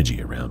feel the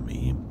energy around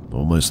me,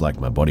 almost like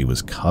my body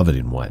was covered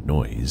in white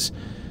noise,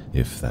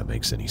 if that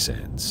makes any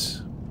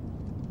sense.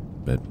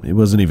 But it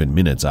wasn't even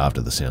minutes after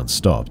the sound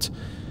stopped.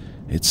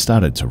 It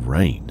started to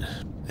rain,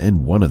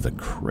 and one of the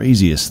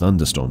craziest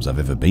thunderstorms I've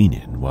ever been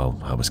in while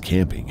I was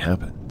camping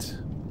happened.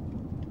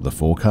 The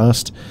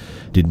forecast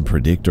didn't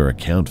predict or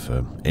account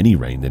for any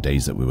rain the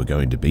days that we were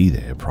going to be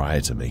there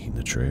prior to making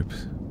the trip.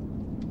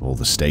 All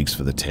the stakes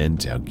for the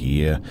tent, our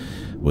gear,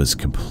 was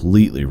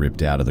completely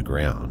ripped out of the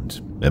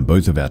ground, and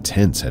both of our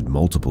tents had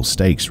multiple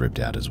stakes ripped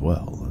out as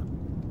well.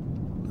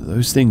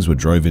 Those things were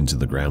drove into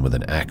the ground with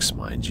an axe,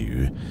 mind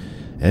you,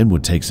 and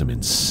would take some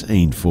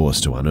insane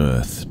force to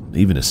unearth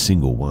even a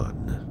single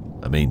one.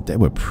 I mean, they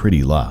were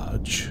pretty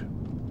large.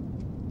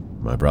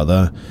 My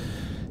brother,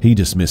 he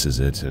dismisses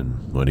it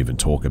and won't even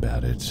talk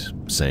about it,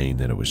 saying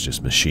that it was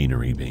just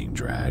machinery being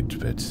dragged,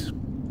 but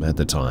at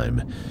the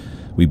time,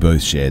 we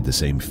both shared the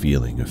same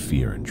feeling of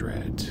fear and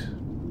dread.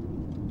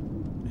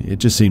 It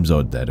just seems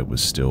odd that it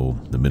was still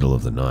the middle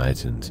of the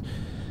night and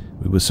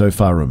we were so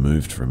far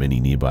removed from any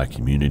nearby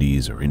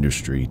communities or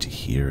industry to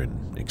hear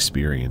and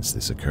experience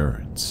this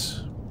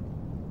occurrence.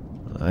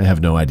 I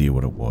have no idea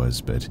what it was,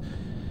 but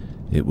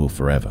it will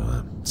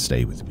forever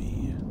stay with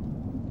me.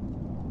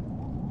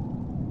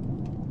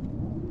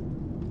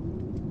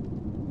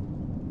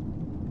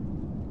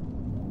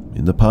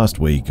 In the past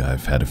week,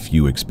 I've had a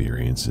few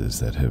experiences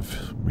that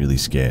have really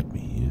scared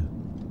me.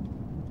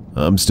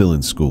 I'm still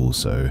in school,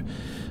 so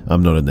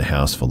I'm not in the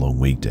house for long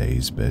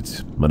weekdays,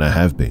 but when I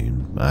have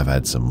been, I've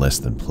had some less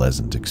than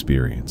pleasant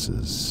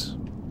experiences.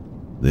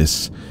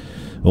 This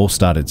all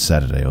started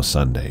Saturday or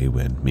Sunday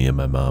when me and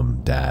my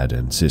mum, dad,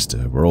 and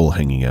sister were all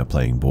hanging out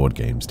playing board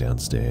games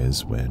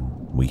downstairs when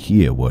we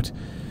hear what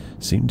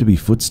seemed to be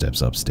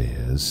footsteps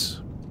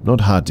upstairs.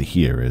 Not hard to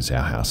hear as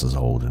our house is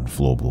old and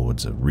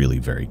floorboards are really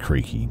very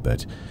creaky,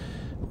 but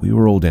we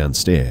were all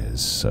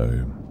downstairs, so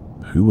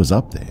who was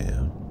up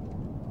there?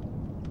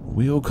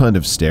 We all kind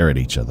of stare at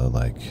each other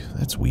like,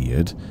 that's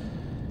weird.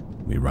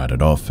 We write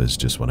it off as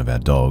just one of our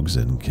dogs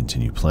and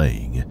continue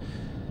playing.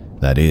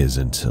 That is,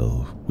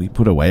 until we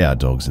put away our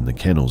dogs in the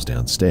kennels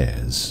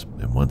downstairs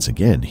and once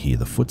again hear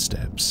the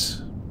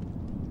footsteps.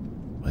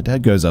 My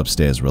dad goes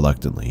upstairs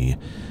reluctantly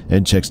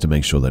and checks to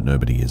make sure that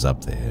nobody is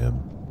up there.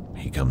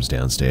 He comes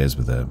downstairs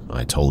with a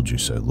 "I told you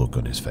so" look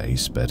on his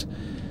face, but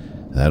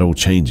that all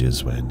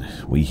changes when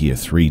we hear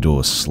 3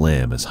 doors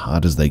slam as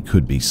hard as they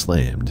could be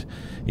slammed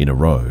in a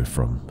row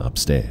from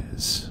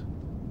upstairs.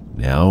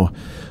 Now,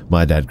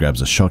 my dad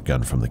grabs a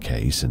shotgun from the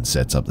case and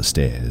sets up the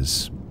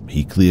stairs.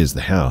 He clears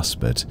the house,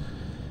 but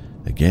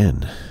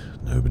again,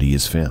 nobody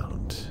is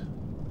found.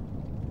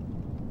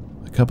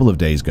 A couple of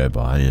days go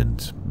by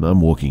and I'm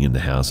walking in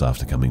the house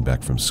after coming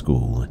back from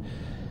school,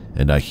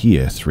 and I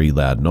hear 3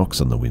 loud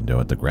knocks on the window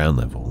at the ground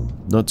level,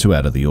 not too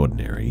out of the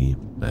ordinary,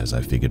 as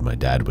I figured my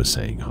dad was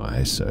saying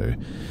hi, so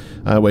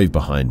I wave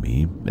behind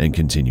me and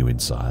continue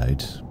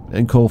inside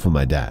and call for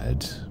my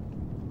dad.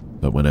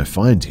 But when I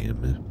find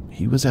him,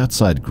 he was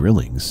outside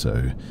grilling,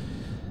 so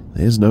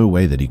there's no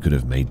way that he could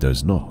have made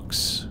those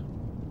knocks.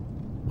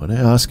 When I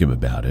ask him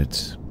about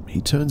it,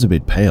 he turns a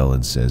bit pale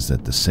and says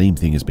that the same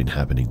thing has been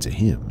happening to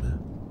him.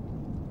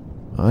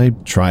 I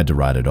tried to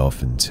write it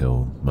off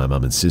until my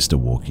mum and sister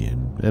walk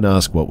in and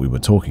ask what we were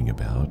talking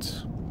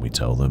about. We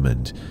tell them,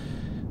 and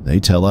they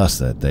tell us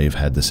that they've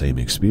had the same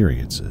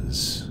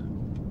experiences.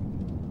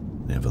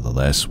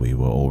 Nevertheless, we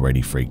were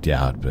already freaked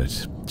out,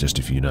 but just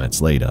a few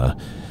nights later,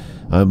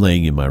 I'm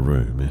laying in my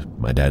room.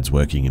 My dad's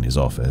working in his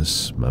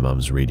office, my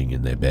mum's reading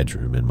in their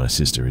bedroom, and my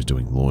sister is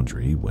doing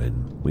laundry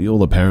when we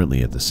all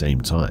apparently at the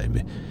same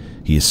time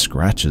hear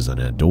scratches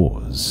on our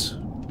doors.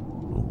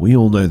 We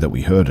all know that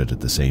we heard it at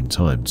the same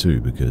time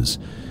too, because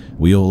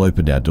we all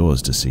opened our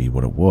doors to see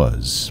what it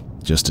was,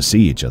 just to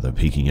see each other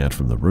peeking out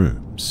from the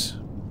rooms.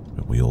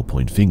 We all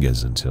point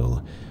fingers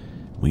until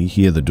we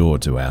hear the door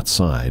to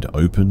outside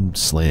open,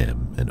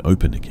 slam, and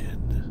open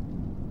again.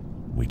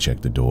 We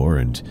check the door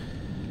and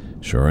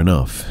sure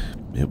enough,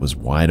 it was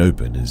wide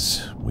open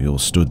as we all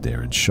stood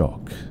there in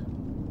shock.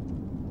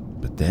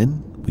 But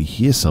then we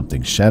hear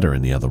something shatter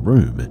in the other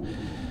room,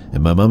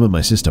 and my mum and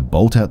my sister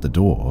bolt out the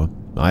door.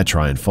 I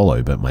try and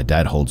follow, but my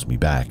dad holds me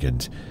back,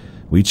 and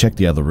we check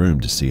the other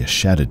room to see a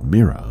shattered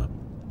mirror.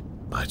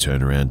 I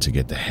turn around to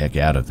get the heck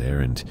out of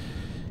there and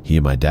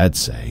hear my dad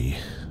say,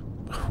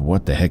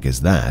 "What the heck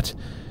is that?"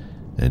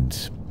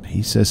 And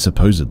he says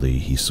supposedly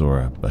he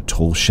saw a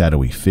tall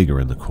shadowy figure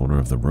in the corner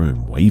of the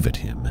room wave at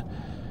him.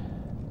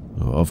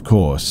 Of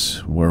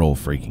course, we're all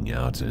freaking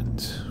out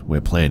and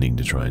we're planning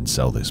to try and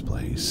sell this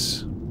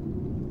place.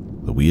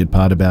 The weird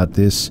part about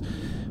this,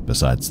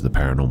 besides the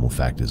paranormal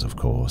factors of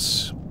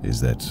course, is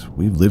that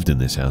we've lived in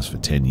this house for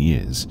 10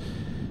 years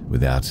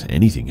without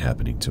anything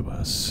happening to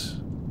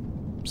us.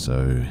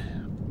 So,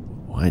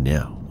 why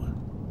now?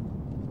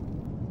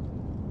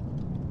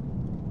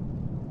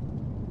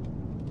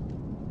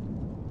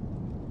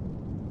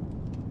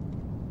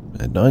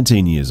 At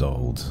 19 years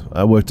old,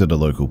 I worked at a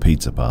local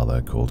pizza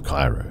parlor called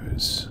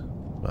Cairo's.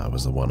 I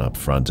was the one up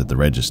front at the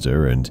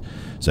register and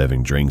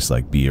serving drinks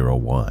like beer or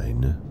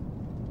wine.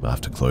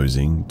 After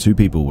closing, 2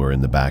 people were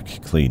in the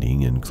back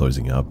cleaning and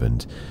closing up,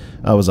 and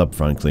I was up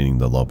front cleaning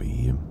the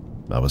lobby.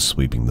 I was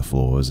sweeping the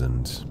floors,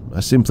 and I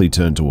simply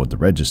turned toward the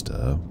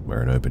register,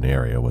 where an open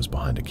area was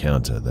behind a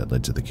counter that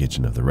led to the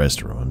kitchen of the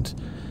restaurant,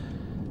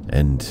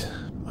 and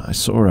I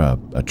saw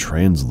a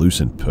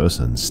translucent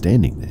person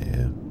standing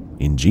there,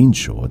 in jean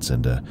shorts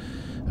and a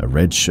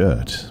red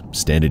shirt,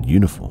 standard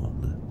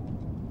uniform.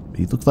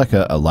 He looked like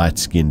a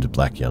light-skinned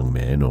black young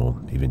man, or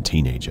even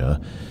teenager,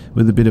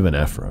 with a bit of an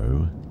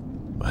afro.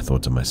 I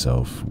thought to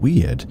myself,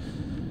 weird,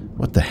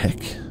 what the heck?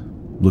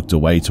 Looked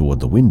away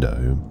toward the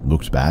window,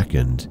 looked back,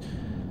 and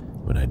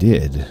when I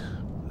did,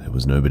 there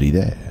was nobody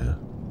there.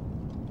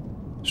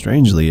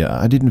 Strangely,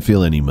 I didn't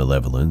feel any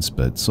malevolence,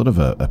 but sort of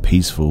a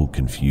peaceful,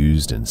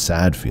 confused, and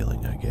sad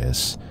feeling, I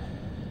guess.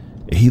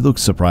 He looked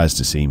surprised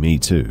to see me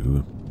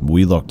too.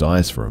 We locked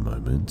eyes for a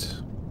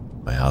moment.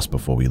 I asked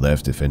before we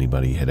left if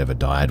anybody had ever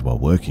died while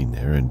working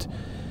there, and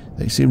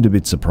they seemed a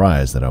bit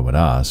surprised that I would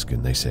ask,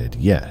 and they said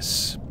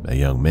yes, a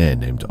young man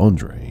named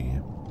Andre.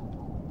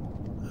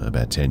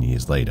 About 10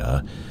 years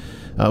later,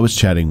 I was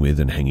chatting with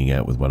and hanging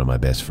out with one of my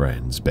best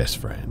friend's best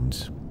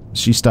friend.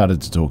 She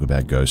started to talk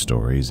about ghost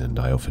stories, and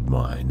I offered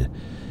mine.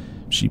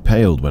 She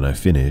paled when I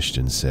finished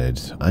and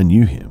said, "I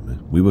knew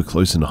him. We were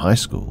close in high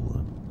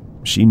school."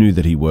 She knew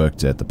that he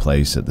worked at the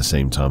place at the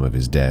same time of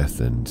his death,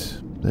 and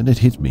then it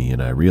hit me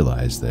and I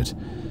realized that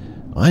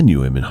I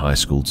knew him in high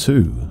school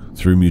too,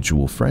 through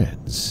mutual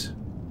friends.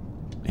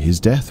 His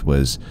death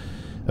was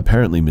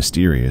apparently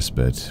mysterious,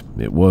 but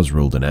it was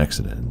ruled an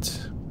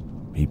accident.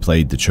 He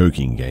played the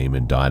choking game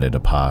and died at a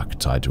park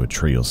tied to a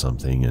tree or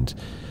something, and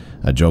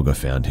a jogger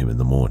found him in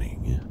the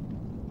morning.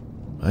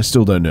 I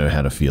still don't know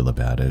how to feel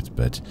about it,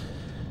 but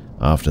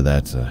after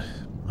that,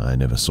 I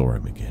never saw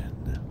him again.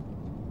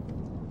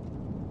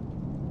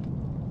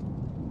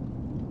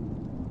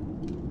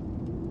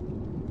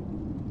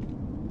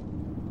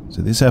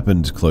 So this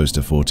happened close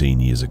to 14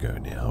 years ago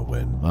now,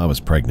 when I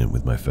was pregnant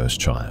with my first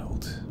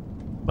child.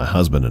 My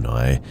husband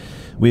and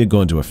we had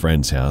gone to a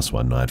friend's house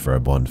one night for a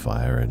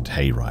bonfire and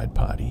hayride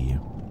party.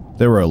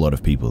 There were a lot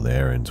of people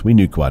there, and we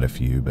knew quite a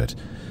few, but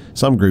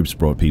some groups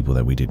brought people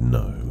that we didn't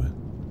know.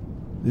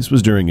 This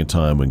was during a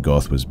time when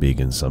goth was big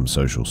in some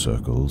social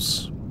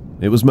circles.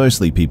 It was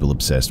mostly people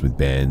obsessed with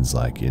bands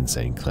like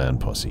Insane Clown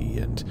Posse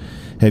and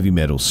heavy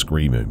metal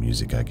screamo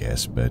music, I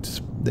guess, but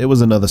there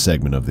was another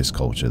segment of this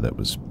culture that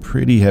was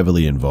pretty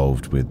heavily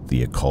involved with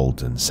the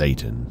occult and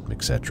Satan,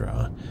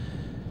 etc.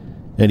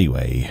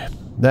 Anyway,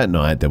 that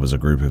night there was a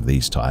group of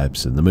these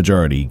types, and the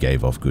majority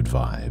gave off good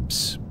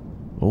vibes.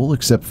 All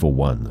except for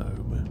one, though.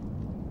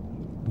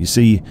 You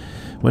see,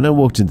 when I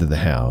walked into the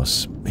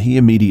house, he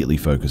immediately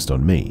focused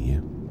on me.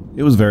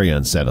 It was very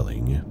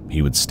unsettling.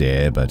 He would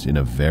stare, but in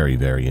a very,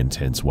 very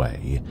intense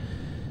way.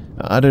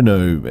 I don't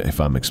know if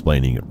I'm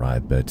explaining it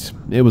right, but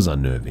it was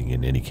unnerving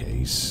in any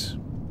case.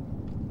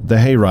 The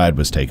hayride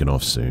was taken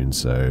off soon,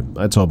 so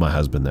I told my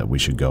husband that we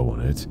should go on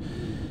it.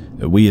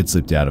 We had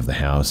slipped out of the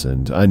house,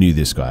 and I knew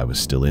this guy was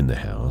still in the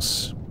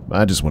house.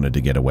 I just wanted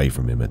to get away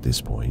from him at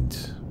this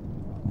point.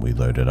 We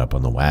loaded up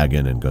on the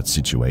wagon and got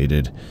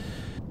situated,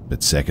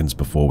 but seconds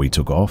before we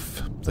took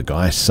off, the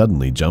guy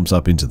suddenly jumps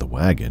up into the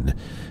wagon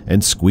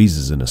and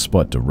squeezes in a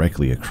spot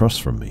directly across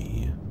from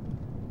me.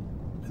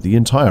 The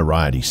entire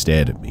ride he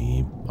stared at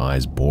me,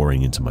 eyes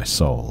boring into my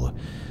soul,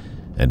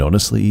 and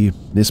honestly,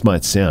 this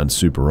might sound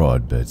super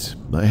odd, but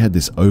I had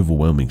this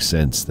overwhelming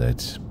sense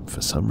that, for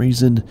some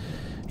reason,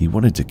 he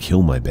wanted to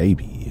kill my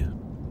baby.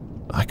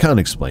 I can't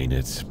explain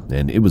it,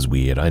 and it was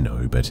weird, I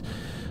know, but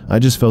I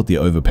just felt the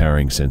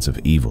overpowering sense of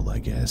evil, I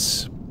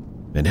guess.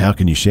 And how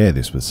can you share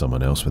this with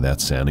someone else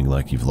without sounding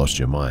like you've lost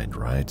your mind,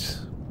 right?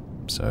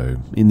 So,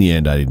 in the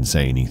end, I didn't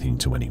say anything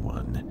to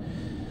anyone.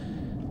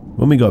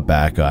 When we got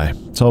back, I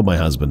told my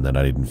husband that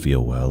I didn't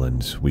feel well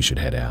and we should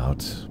head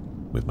out.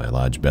 With my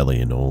large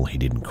belly and all, he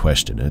didn't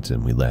question it,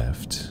 and we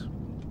left.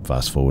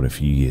 Fast forward a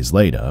few years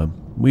later,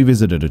 we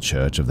visited a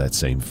church of that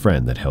same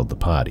friend that held the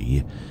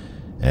party,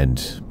 and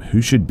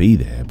who should be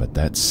there but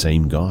that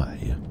same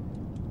guy?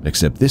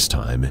 Except this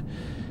time,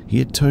 he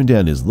had toned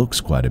down his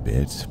looks quite a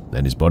bit,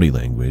 and his body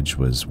language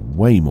was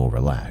way more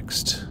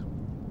relaxed.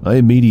 I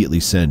immediately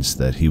sensed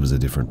that he was a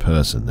different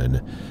person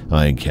than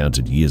I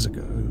encountered years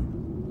ago.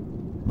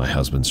 My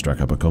husband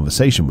struck up a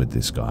conversation with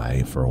this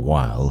guy for a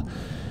while,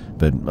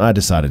 but I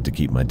decided to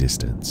keep my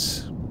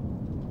distance.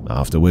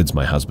 Afterwards,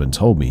 my husband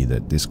told me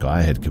that this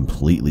guy had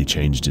completely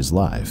changed his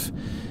life,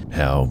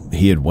 how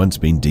he had once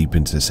been deep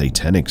into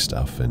satanic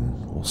stuff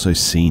and also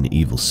seen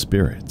evil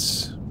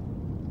spirits.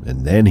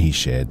 And then he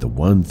shared the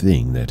one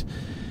thing that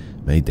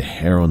made the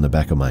hair on the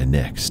back of my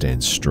neck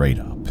stand straight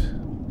up.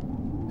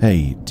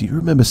 Hey, do you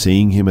remember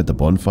seeing him at the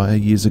bonfire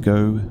years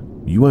ago?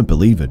 You won't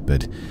believe it,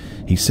 but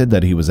he said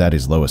that he was at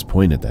his lowest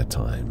point at that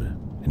time,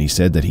 and he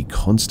said that he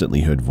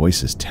constantly heard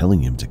voices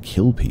telling him to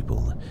kill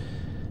people,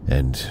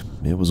 and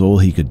it was all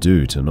he could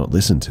do to not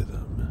listen to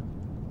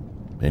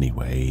them.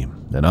 Anyway,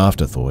 an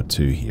afterthought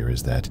too here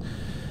is that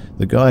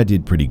the guy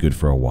did pretty good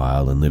for a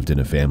while and lived in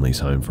a family's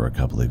home for a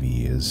couple of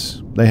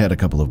years. They had a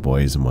couple of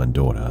boys and one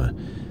daughter,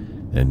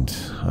 and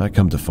I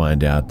come to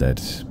find out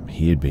that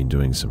he had been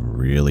doing some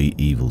really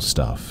evil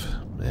stuff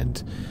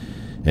and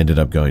ended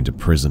up going to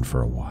prison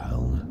for a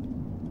while.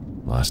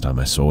 Last time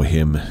I saw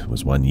him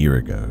was 1 year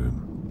ago.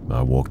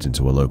 I walked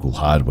into a local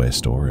hardware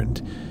store and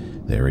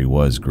there he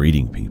was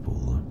greeting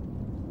people.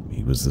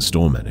 He was the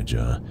store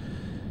manager,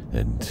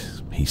 and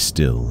he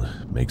still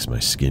makes my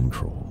skin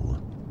crawl.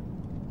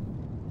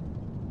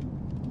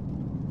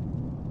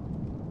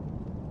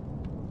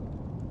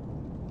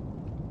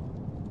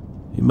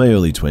 In my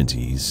early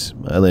 20s,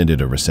 I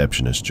landed a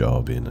receptionist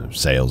job in a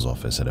sales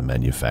office at a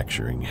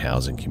manufacturing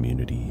housing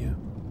community.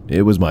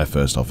 It was my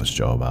first office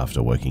job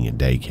after working in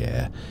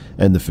daycare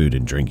and the food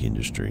and drink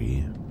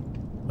industry.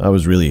 I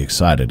was really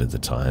excited at the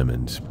time,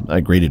 and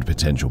I greeted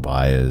potential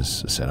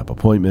buyers, set up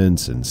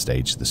appointments, and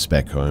staged the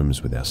spec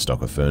homes with our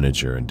stock of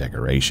furniture and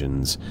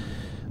decorations.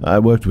 I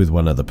worked with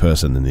one other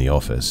person in the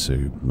office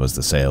who was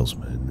the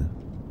salesman.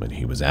 When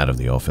he was out of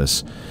the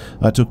office,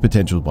 I took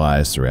potential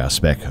buyers through our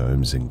spec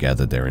homes and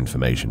gathered their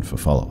information for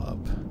follow-up.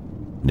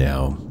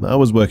 Now, I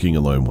was working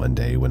alone one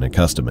day when a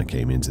customer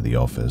came into the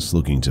office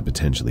looking to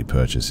potentially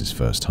purchase his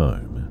first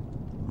home.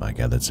 I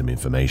gathered some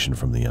information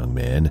from the young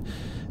man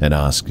and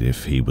asked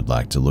if he would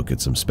like to look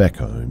at some spec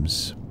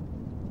homes.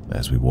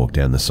 As we walked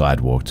down the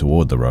sidewalk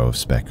toward the row of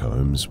spec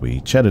homes,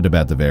 we chatted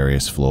about the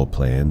various floor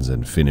plans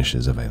and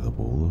finishes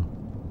available.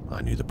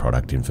 I knew the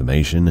product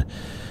information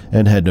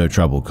and had no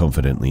trouble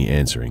confidently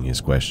answering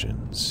his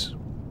questions.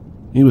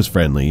 He was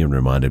friendly and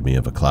reminded me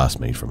of a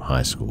classmate from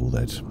high school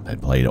that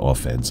had played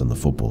offense on the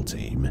football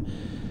team.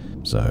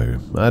 So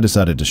I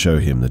decided to show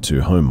him the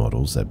 2 home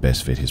models that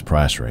best fit his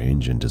price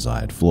range and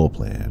desired floor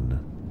plan.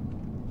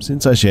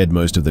 Since I shared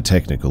most of the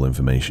technical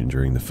information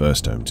during the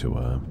first home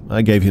tour,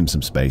 I gave him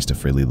some space to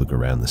freely look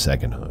around the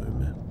second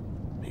home.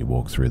 He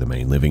walked through the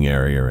main living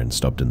area and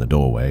stopped in the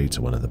doorway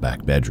to one of the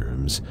back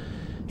bedrooms.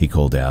 He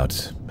called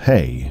out,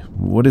 "Hey,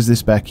 what is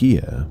this back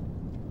here?"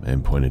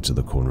 and pointed to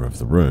the corner of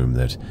the room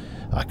that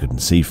I couldn't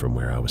see from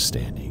where I was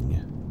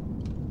standing.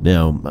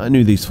 Now, I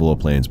knew these floor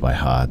plans by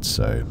heart,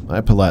 so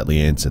I politely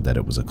answered that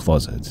it was a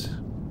closet.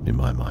 In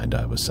my mind,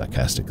 I was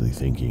sarcastically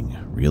thinking,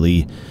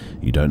 "Really?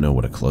 You don't know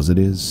what a closet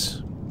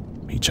is?"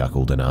 He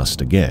chuckled and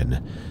asked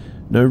again,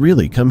 "No,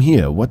 really, come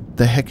here. What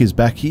the heck is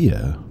back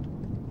here?"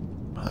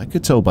 I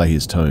could tell by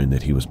his tone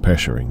that he was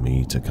pressuring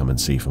me to come and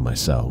see for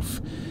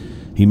myself.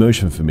 He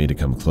motioned for me to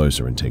come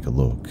closer and take a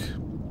look.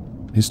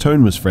 His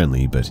tone was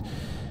friendly, but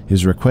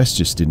his request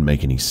just didn't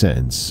make any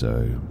sense,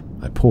 so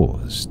I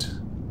paused.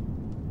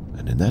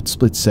 And in that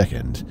split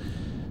second,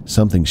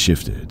 something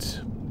shifted.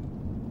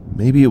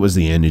 Maybe it was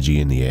the energy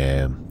in the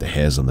air, the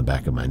hairs on the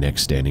back of my neck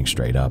standing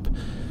straight up,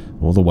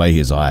 or the way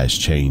his eyes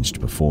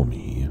changed before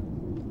me.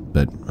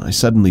 But I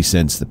suddenly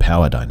sensed the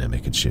power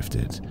dynamic had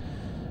shifted.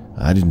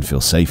 I didn't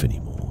feel safe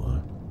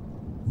anymore.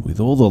 With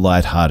all the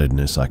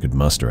lightheartedness I could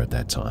muster at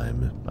that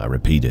time, I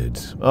repeated,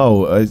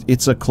 "Oh,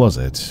 it's a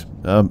closet.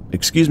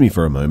 Excuse me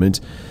for a moment.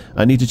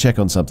 I need to check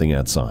on something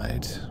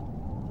outside."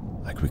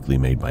 I quickly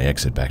made my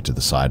exit back to the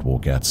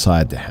sidewalk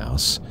outside the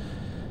house.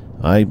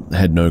 I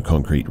had no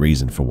concrete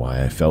reason for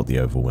why I felt the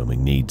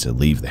overwhelming need to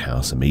leave the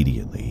house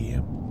immediately.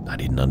 I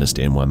didn't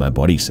understand why my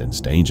body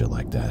sensed danger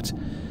like that.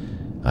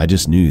 I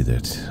just knew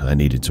that I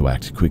needed to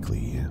act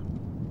quickly.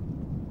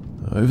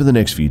 Over the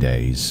next few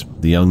days,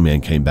 the young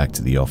man came back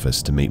to the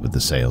office to meet with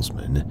the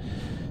salesman.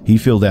 He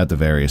filled out the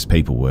various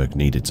paperwork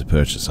needed to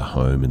purchase a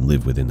home and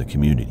live within the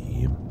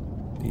community.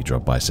 He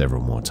dropped by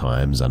several more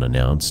times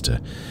unannounced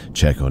to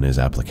check on his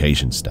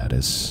application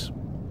status.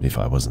 If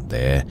I wasn't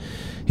there,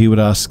 he would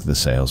ask the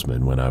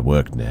salesman when I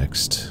worked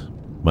next.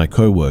 My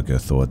co-worker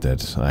thought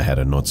that I had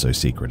a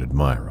not-so-secret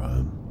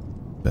admirer,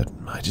 but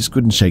I just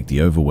couldn't shake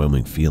the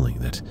overwhelming feeling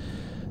that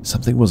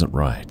something wasn't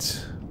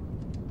right.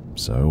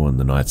 So on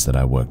the nights that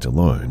I worked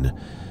alone,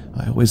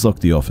 I always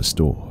locked the office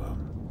door.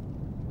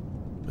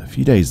 A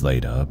few days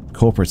later,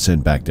 corporate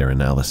sent back their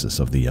analysis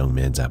of the young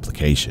man's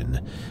application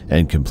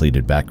and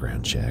completed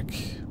background check.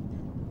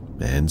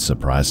 And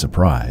surprise,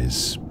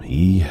 surprise,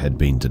 he had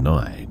been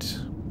denied.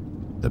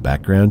 The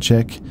background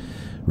check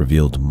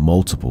revealed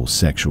multiple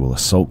sexual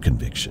assault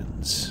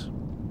convictions.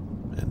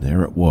 And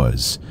there it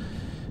was,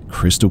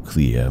 crystal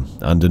clear,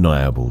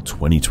 undeniable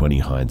 2020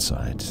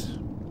 hindsight.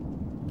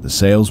 The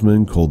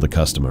salesman called the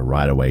customer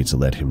right away to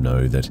let him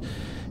know that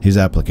his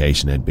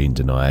application had been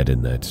denied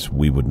and that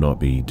we would not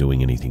be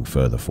doing anything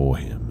further for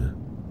him.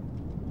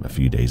 A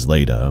few days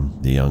later,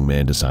 the young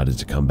man decided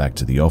to come back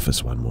to the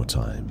office one more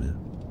time.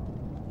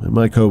 When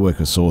my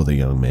coworker saw the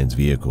young man's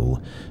vehicle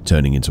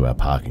turning into our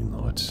parking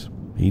lot,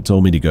 he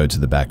told me to go to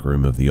the back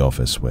room of the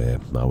office where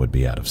I would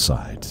be out of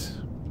sight.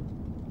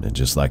 And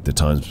just like the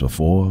times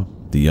before,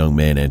 the young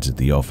man entered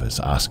the office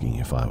asking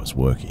if I was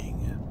working.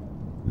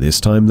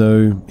 This time,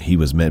 though, he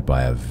was met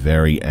by a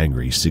very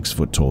angry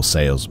 6-foot-tall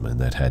salesman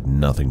that had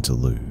nothing to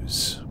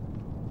lose.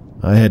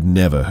 I had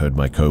never heard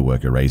my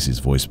coworker raise his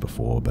voice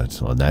before, but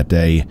on that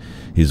day,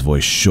 his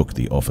voice shook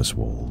the office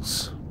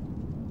walls.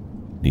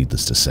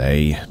 Needless to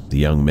say, the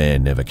young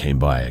man never came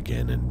by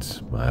again,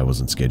 and I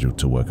wasn't scheduled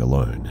to work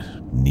alone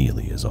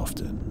nearly as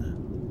often.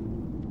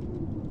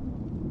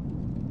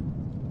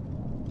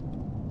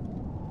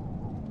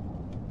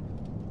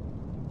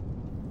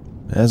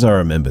 As I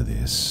remember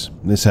this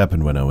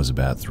happened when I was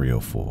about 3 or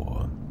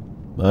 4.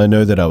 I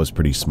know that I was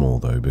pretty small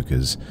though,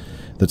 because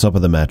the top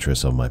of the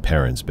mattress of my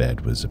parents'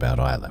 bed was about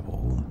eye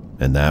level,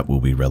 and that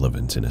will be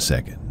relevant in a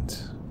second.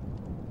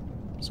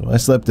 So I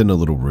slept in a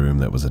little room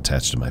that was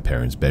attached to my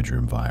parents'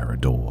 bedroom via a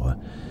door,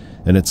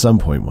 and at some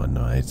point one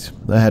night,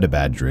 I had a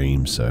bad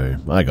dream, so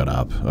I got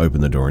up,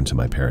 opened the door into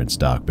my parents'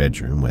 dark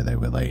bedroom where they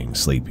were laying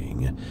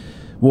sleeping,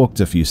 walked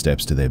a few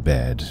steps to their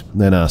bed,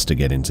 then asked to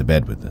get into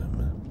bed with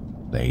them.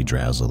 They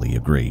drowsily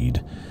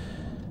agreed,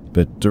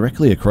 but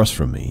directly across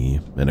from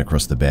me and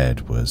across the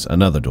bed was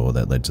another door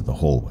that led to the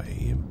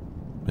hallway,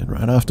 and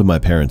right after my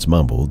parents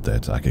mumbled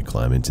that I could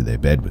climb into their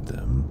bed with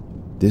them,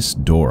 this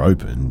door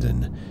opened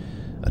and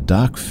a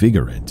dark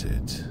figure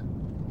entered.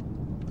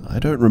 I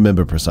don't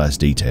remember precise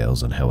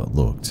details on how it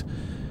looked.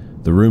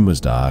 The room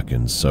was dark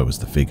and so was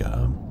the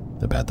figure,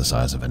 about the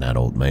size of an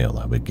adult male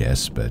I would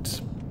guess,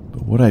 but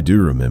what I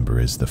do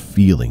remember is the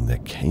feeling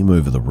that came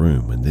over the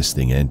room when this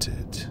thing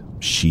entered.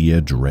 Sheer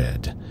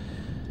dread.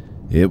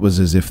 It was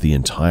as if the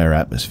entire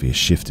atmosphere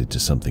shifted to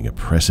something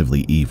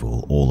oppressively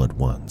evil all at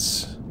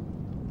once.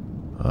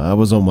 I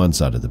was on one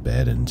side of the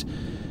bed and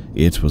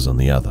it was on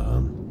the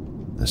other.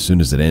 As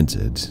soon as it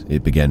entered,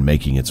 it began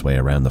making its way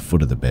around the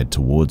foot of the bed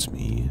towards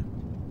me.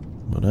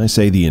 When I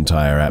say the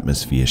entire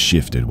atmosphere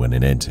shifted when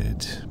it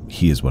entered,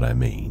 here's what I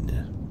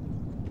mean.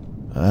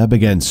 I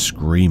began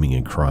screaming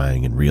and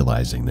crying and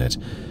realizing that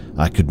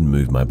I couldn't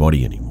move my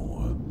body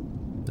anymore.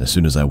 As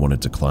soon as I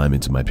wanted to climb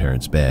into my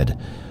parents' bed,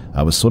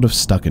 I was sort of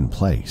stuck in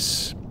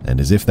place,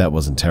 and as if that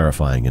wasn't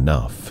terrifying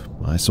enough,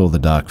 I saw the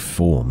dark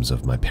forms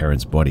of my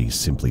parents' bodies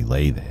simply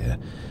lay there,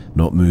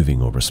 not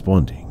moving or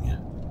responding.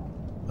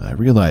 I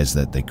realized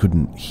that they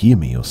couldn't hear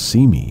me or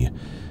see me.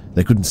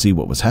 They couldn't see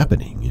what was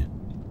happening.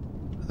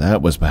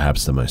 That was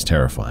perhaps the most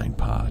terrifying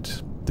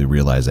part, the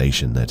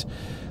realization that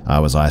I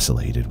was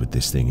isolated with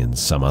this thing in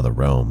some other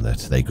realm that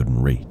they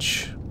couldn't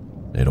reach.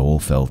 It all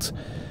felt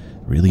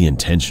really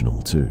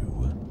intentional too.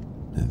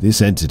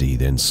 This entity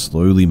then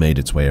slowly made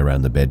its way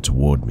around the bed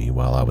toward me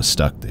while I was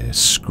stuck there,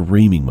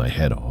 screaming my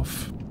head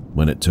off.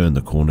 When it turned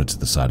the corner to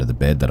the side of the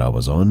bed that I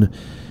was on,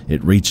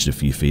 it reached a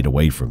few feet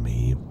away from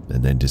me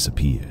and then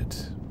disappeared.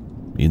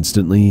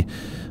 Instantly,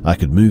 I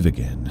could move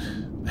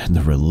again, and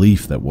the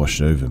relief that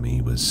washed over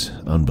me was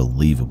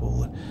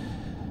unbelievable.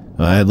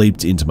 I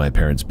leaped into my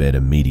parents' bed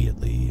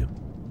immediately.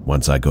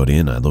 Once I got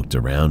in, I looked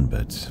around,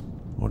 but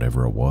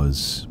whatever it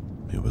was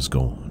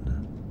gone.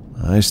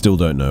 I still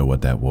don't know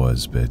what that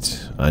was,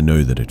 but I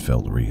know that it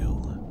felt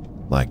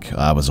real. Like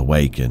I was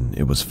awake and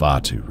it was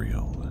far too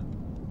real.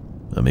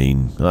 I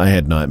mean, I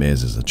had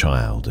nightmares as a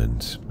child,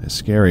 and as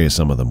scary as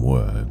some of them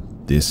were,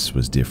 this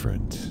was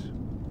different.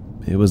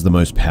 It was the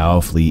most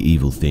powerfully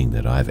evil thing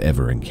that I've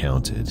ever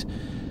encountered,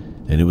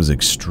 and it was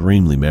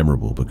extremely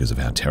memorable because of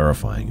how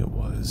terrifying it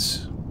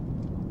was.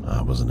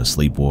 I wasn't a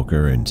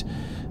sleepwalker, and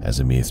as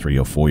a mere 3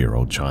 or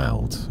 4-year-old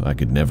child, I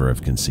could never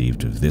have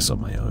conceived of this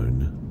on my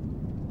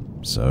own.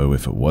 So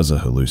if it was a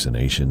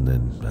hallucination,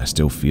 then I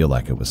still feel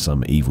like it was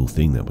some evil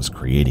thing that was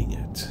creating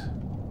it.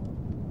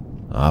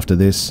 After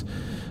this,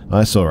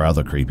 I saw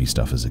other creepy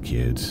stuff as a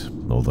kid,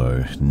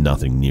 although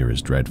nothing near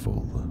as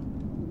dreadful.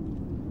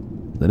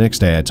 The next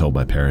day I told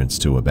my parents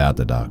too about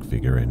the dark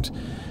figure, and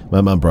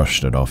my mum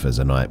brushed it off as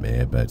a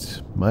nightmare,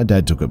 but my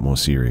dad took it more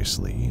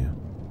seriously.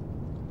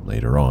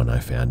 Later on, I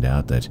found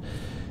out that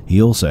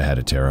he also had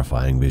a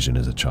terrifying vision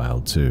as a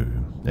child too,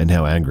 and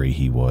how angry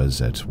he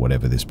was at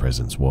whatever this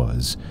presence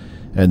was,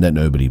 and that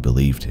nobody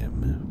believed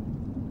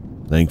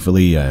him.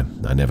 Thankfully, I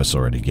never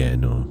saw it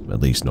again, or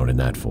at least not in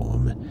that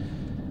form.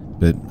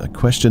 But a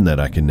question that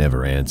I can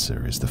never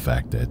answer is the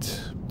fact that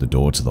the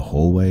door to the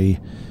hallway,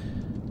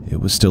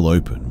 it was still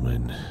open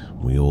when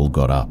we all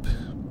got up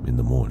in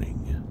the morning.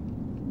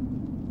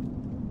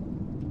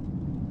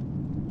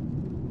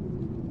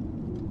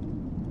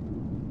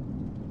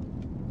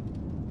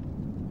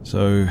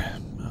 So,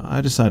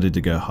 I decided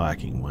to go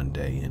hiking one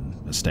day in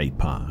a state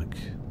park.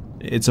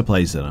 It's a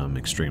place that I'm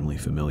extremely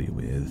familiar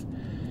with.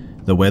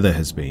 The weather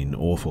has been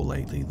awful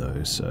lately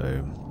though,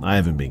 so I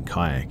haven't been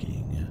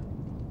kayaking.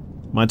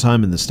 My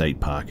time in the state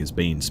park has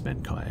been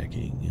spent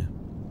kayaking.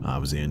 I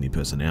was the only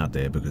person out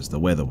there because the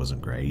weather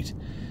wasn't great.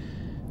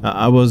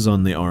 I was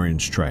on the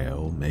Orange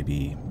Trail,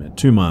 maybe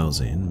 2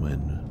 miles in,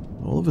 when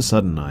all of a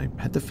sudden I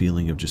had the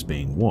feeling of just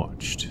being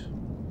watched.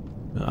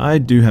 I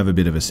do have a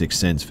bit of a sixth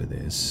sense for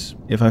this.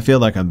 If I feel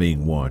like I'm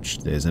being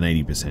watched, there's an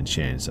 80%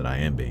 chance that I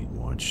am being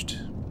watched.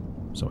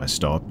 So I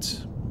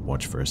stopped,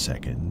 watched for a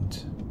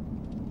second.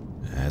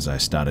 As I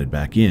started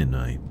back in,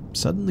 I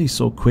suddenly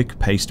saw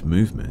quick-paced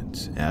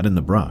movement out in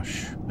the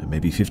brush,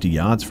 maybe 50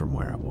 yards from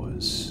where I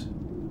was.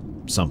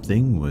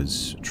 Something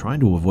was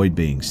trying to avoid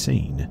being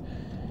seen.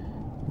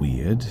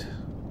 Weird.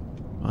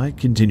 I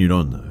continued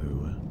on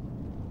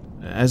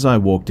though. As I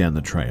walked down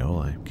the trail,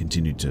 I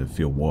continued to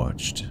feel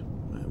watched,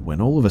 when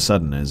all of a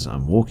sudden as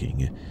I'm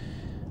walking,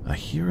 I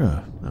hear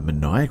a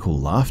maniacal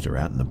laughter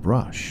out in the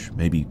brush,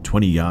 maybe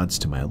 20 yards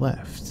to my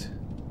left.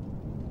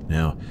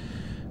 Now,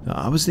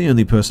 I was the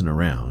only person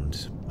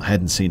around. I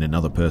hadn't seen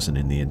another person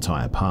in the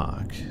entire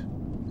park,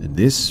 and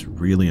this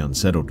really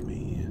unsettled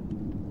me.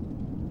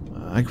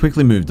 I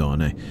quickly moved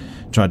on. I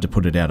tried to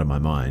put it out of my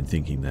mind,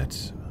 thinking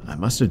that I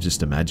must have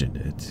just imagined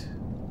it.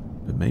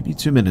 But maybe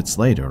 2 minutes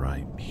later,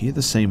 I hear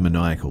the same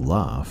maniacal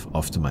laugh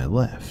off to my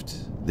left,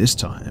 this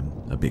time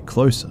a bit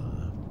closer.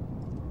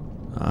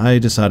 I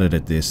decided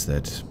at this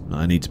that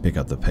I need to pick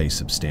up the pace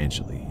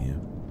substantially.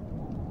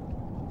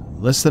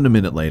 Less than a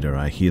minute later,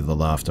 I hear the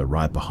laughter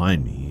right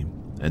behind me,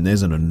 and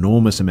there's an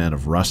enormous amount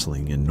of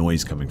rustling and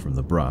noise coming from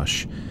the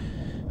brush.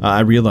 I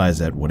realized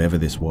that whatever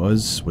this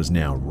was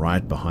now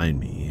right behind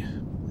me,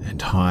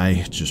 and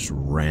I just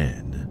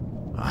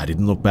ran. I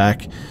didn't look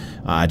back,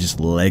 I just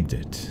legged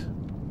it.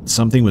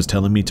 Something was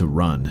telling me to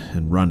run,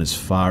 and run as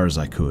far as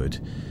I could.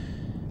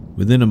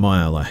 Within a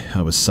mile,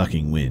 I was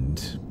sucking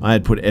wind. I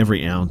had put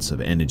every ounce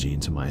of energy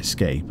into my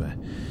escape.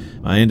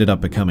 I ended up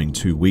becoming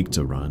too weak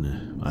to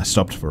run. I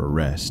stopped for a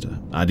rest.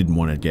 I didn't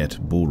want to get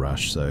bull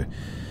rushed, so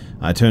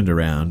I turned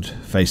around,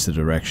 faced the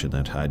direction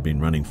that I'd been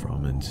running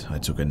from, and I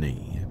took a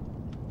knee.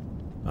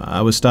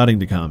 I was starting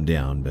to calm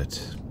down,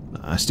 but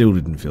I still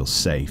didn't feel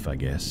safe, I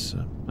guess.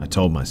 I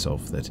told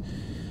myself that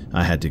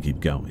I had to keep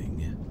going.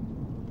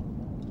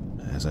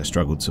 As I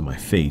struggled to my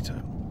feet,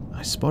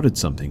 I spotted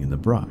something in the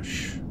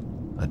brush,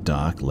 a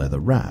dark leather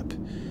wrap.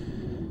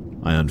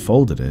 I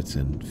unfolded it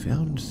and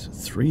found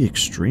 3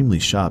 extremely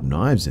sharp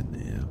knives in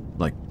there,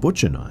 like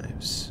butcher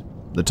knives.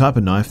 The type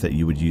of knife that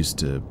you would use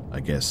to, I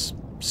guess,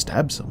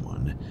 stab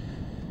someone.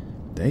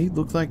 They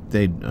looked like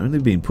they'd only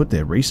been put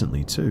there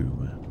recently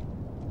too.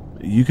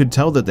 You could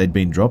tell that they'd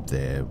been dropped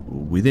there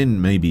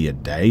within maybe a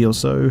day or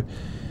so.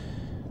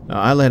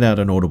 I let out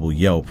an audible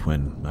yelp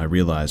when I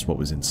realized what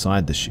was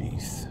inside the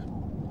sheath.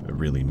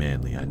 Really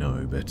manly, I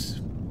know, but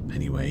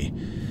anyway,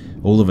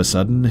 all of a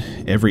sudden,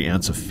 every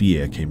ounce of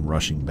fear came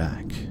rushing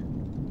back.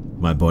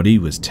 My body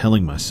was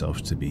telling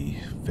myself to be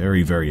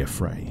very, very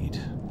afraid.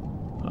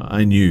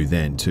 I knew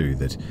then, too,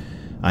 that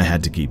I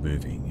had to keep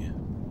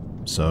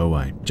moving. So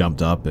I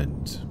jumped up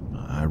and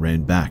I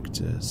ran back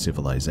to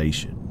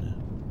civilization.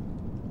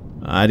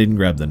 I didn't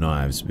grab the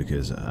knives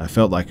because I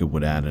felt like it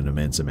would add an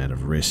immense amount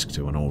of risk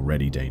to an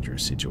already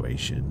dangerous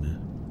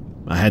situation.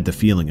 I had the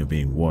feeling of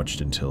being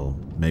watched until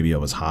maybe I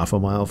was half a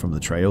mile from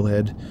the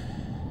trailhead.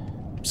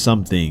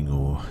 Something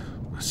or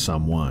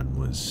someone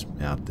was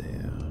out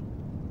there,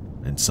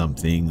 and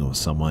something or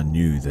someone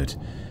knew that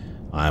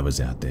I was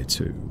out there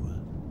too.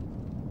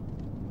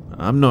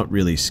 I'm not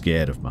really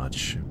scared of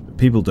much.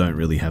 People don't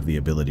really have the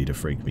ability to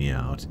freak me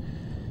out,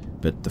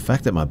 but the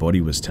fact that my body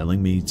was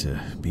telling me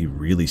to be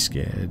really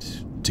scared,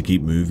 to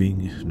keep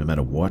moving no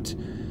matter what,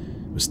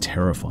 was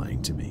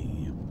terrifying to me.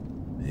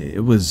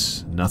 It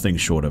was nothing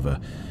short of a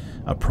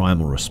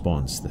primal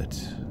response that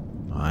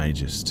I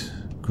just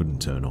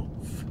couldn't turn off.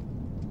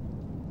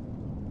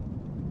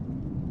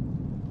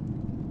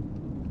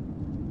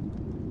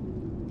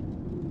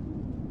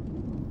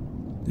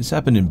 This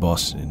happened in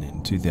Boston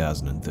in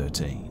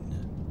 2013.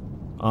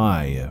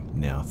 I,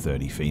 now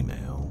 30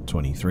 female,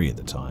 23 at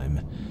the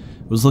time,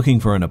 was looking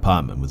for an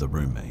apartment with a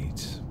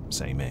roommate,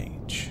 same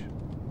age.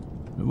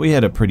 We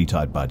had a pretty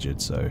tight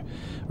budget, so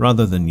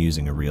rather than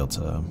using a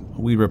realtor,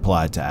 we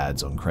replied to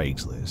ads on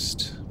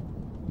Craigslist.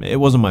 It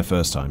wasn't my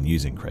first time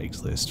using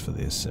Craigslist for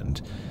this,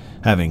 and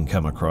having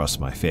come across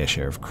my fair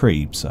share of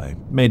creeps, I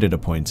made it a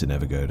point to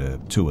never go to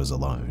tours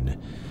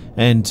alone,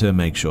 and to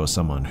make sure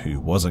someone who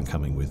wasn't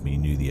coming with me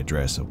knew the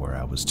address of where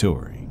I was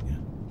touring.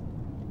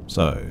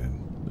 So,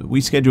 we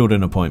scheduled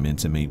an appointment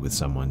to meet with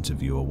someone to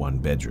view a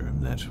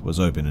 1-bedroom that was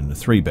open in a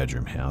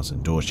 3-bedroom house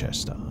in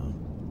Dorchester.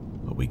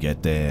 We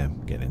get there,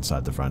 get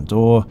inside the front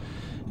door,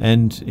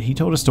 and he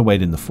told us to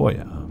wait in the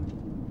foyer.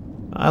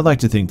 I like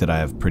to think that I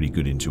have pretty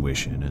good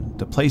intuition, and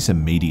the place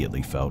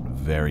immediately felt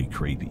very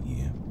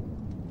creepy.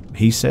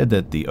 He said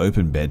that the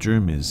open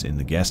bedroom is in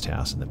the guest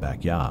house in the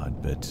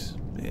backyard, but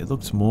it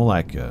looked more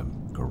like a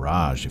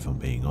garage if I'm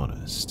being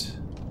honest.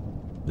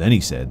 Then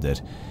he said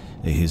that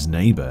his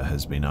neighbor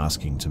has been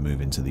asking to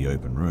move into the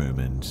open room,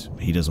 and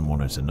he doesn't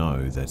want her to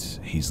know that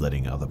he's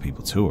letting other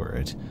people tour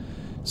it.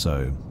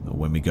 So,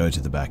 when we go to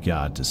the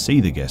backyard to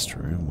see the guest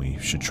room, we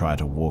should try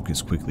to walk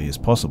as quickly as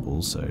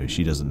possible so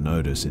she doesn't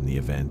notice in the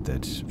event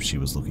that she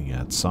was looking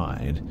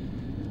outside.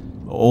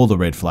 All the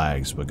red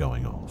flags were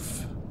going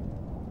off.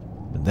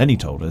 And then he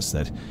told us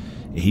that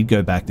he'd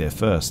go back there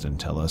first and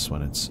tell us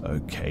when it's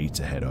okay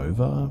to head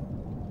over.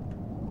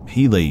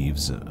 He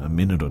leaves, a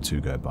minute or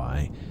two go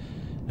by,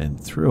 and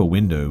through a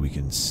window we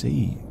can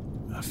see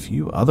a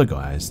few other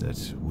guys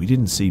that we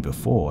didn't see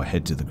before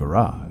head to the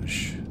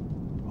garage.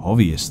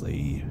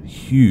 Obviously,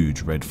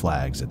 huge red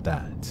flags at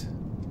that.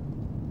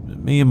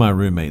 Me and my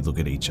roommate look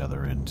at each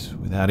other and,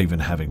 without even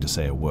having to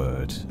say a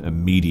word,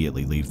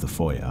 immediately leave the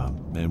foyer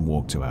and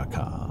walk to our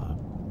car.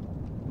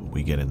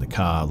 We get in the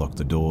car, lock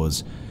the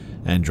doors,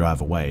 and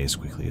drive away as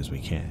quickly as we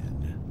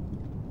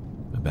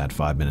can. About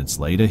 5 minutes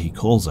later, he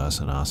calls us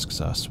and asks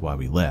us why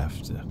we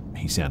left.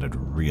 He sounded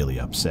really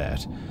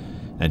upset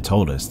and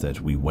told us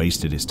that we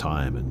wasted his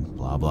time and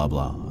blah blah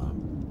blah.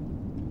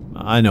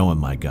 I know in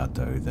my gut,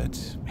 though,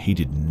 that he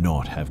did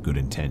not have good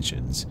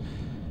intentions,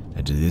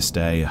 and to this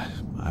day,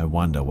 I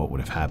wonder what would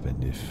have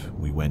happened if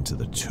we went to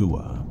the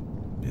tour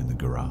in the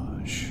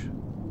garage.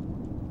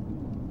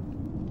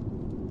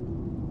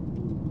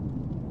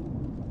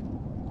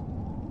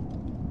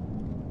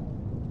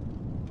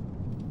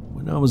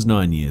 When I was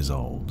 9 years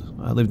old,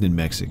 I lived in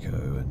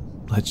Mexico,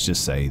 and let's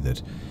just say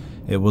that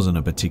it wasn't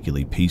a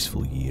particularly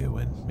peaceful year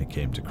when it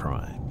came to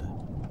crime.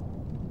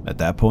 At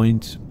that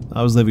point,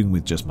 I was living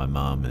with just my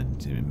mum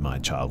and in my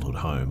childhood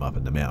home up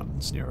in the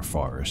mountains near a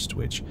forest,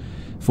 which,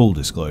 full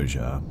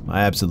disclosure,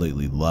 I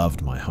absolutely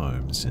loved my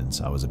home since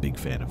I was a big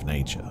fan of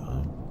nature.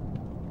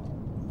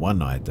 One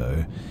night,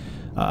 though,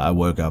 I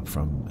woke up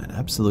from an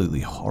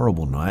absolutely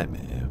horrible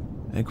nightmare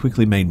and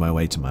quickly made my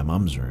way to my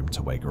mum's room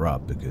to wake her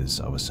up because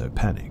I was so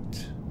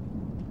panicked.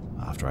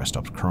 After I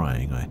stopped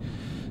crying, I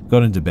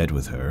got into bed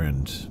with her,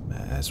 and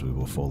as we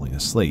were falling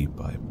asleep,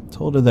 I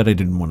told her that I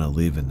didn't want to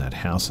live in that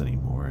house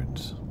anymore,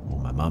 and all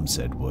my mum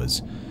said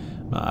was,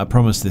 "I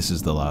promise this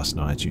is the last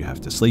night you have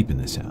to sleep in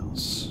this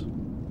house."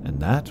 And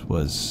that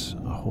was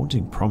a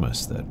haunting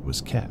promise that was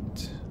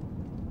kept.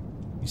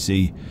 You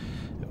see,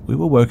 We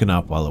were woken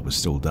up while it was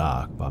still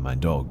dark by my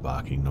dog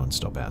barking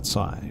non-stop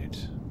outside.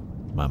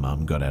 My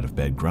mum got out of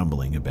bed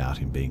grumbling about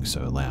him being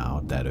so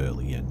loud that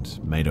early and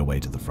made her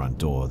way to the front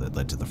door that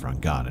led to the front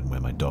garden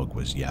where my dog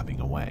was yapping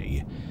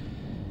away.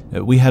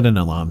 We had an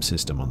alarm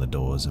system on the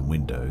doors and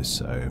windows,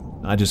 so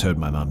I just heard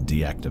my mum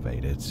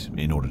deactivate it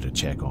in order to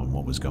check on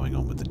what was going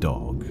on with the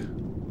dog.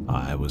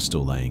 I was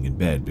still laying in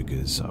bed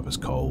because I was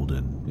cold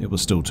and it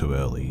was still too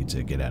early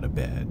to get out of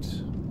bed.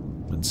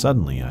 And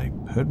suddenly I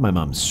heard my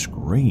mum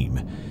scream,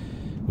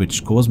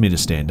 which caused me to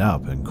stand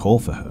up and call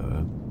for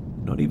her.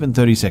 Not even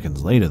 30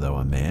 seconds later, though,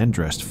 a man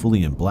dressed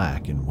fully in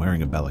black and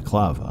wearing a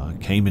balaclava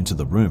came into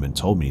the room and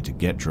told me to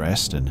get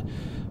dressed, and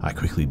I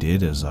quickly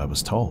did as I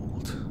was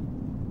told.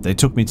 They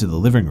took me to the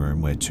living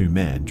room where two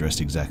men,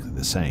 dressed exactly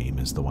the same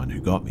as the one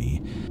who got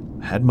me,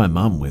 had my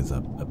mum with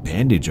a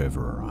bandage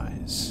over her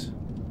eyes.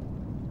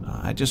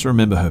 I just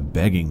remember her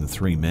begging the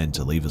three men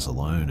to leave us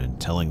alone and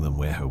telling them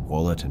where her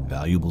wallet and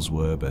valuables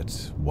were,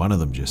 but one of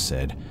them just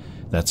said,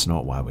 "That's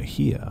not why we're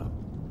here."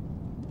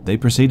 They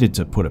proceeded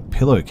to put a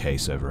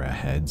pillowcase over our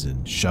heads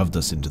and shoved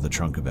us into the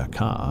trunk of our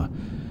car.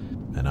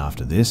 And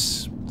after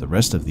this, the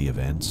rest of the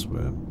events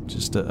were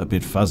just a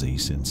bit fuzzy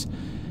since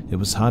it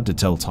was hard to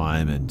tell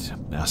time and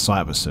our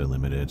sight was so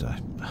limited,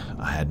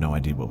 I had no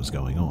idea what was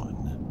going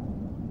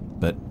on.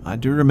 But I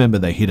do remember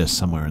they hid us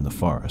somewhere in the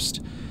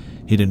forest,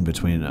 hidden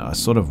between a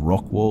sort of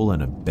rock wall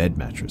and a bed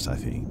mattress, I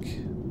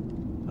think.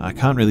 I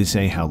can't really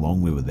say how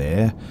long we were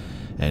there,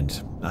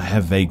 and I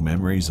have vague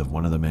memories of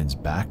one of the men's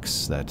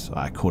backs that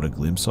I caught a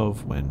glimpse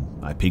of when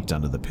I peeked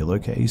under the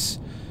pillowcase.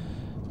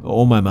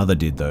 All my mother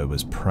did, though,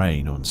 was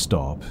pray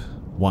non-stop.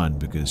 One,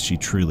 because she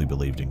truly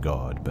believed in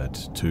God,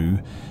 but two,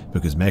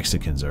 because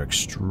Mexicans are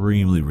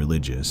extremely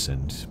religious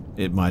and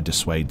it might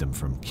dissuade them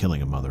from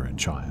killing a mother and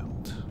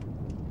child.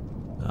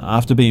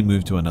 After being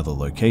moved to another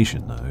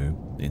location,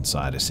 though,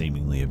 inside a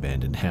seemingly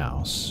abandoned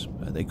house,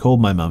 they called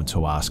my mum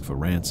to ask for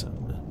ransom.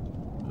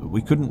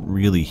 We couldn't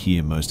really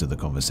hear most of the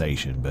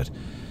conversation, but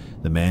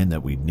the man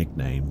that we'd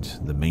nicknamed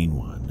the Mean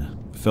One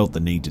felt the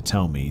need to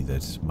tell me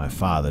that my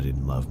father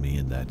didn't love me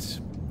and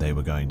that they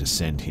were going to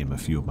send him a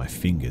few of my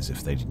fingers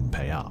if they didn't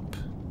pay up.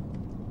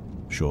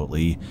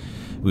 Shortly,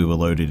 we were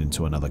loaded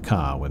into another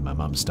car when my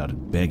mum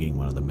started begging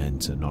one of the men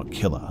to not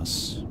kill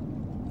us.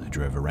 They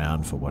drove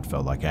around for what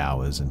felt like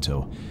hours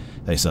until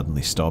they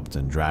suddenly stopped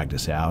and dragged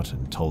us out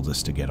and told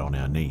us to get on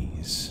our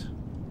knees.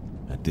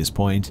 At this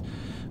point,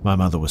 my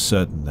mother was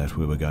certain that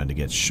we were going to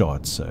get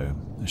shot, so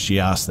she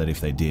asked that if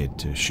they did,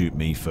 to shoot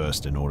me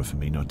first in order for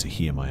me not to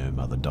hear my own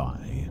mother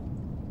die.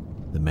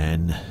 The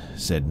men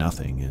said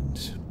nothing,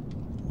 and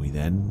we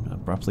then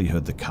abruptly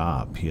heard the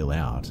car peel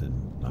out,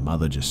 and my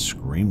mother just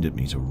screamed at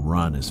me to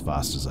run as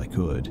fast as I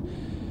could.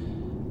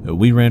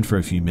 We ran for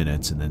a few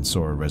minutes and then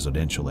saw a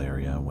residential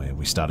area where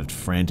we started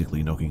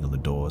frantically knocking on the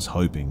doors,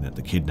 hoping that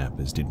the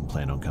kidnappers didn't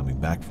plan on coming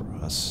back for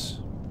us.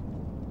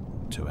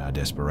 To our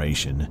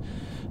desperation,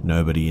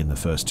 nobody in the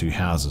first two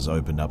houses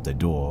opened up their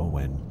door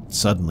when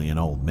suddenly an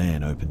old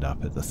man opened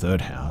up at the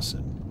third house,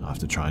 and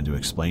after trying to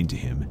explain to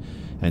him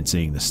and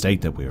seeing the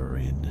state that we were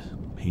in,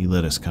 he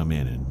let us come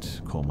in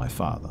and call my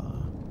father.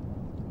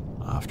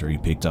 After he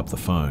picked up the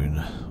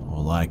phone,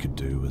 all I could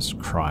do was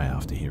cry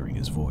after hearing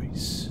his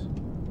voice.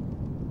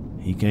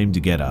 He came to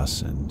get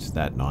us, and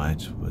that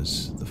night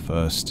was the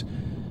first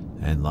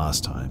and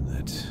last time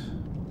that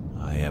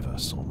I ever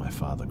saw my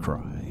father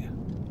cry.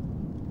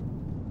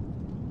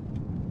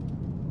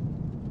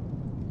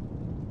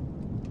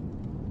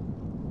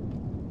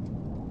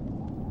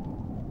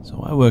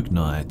 So I work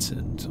nights,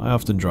 and I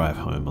often drive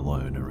home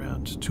alone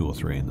around 2 or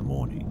 3 in the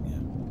morning.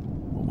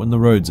 When the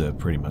roads are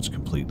pretty much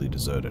completely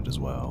deserted as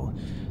well,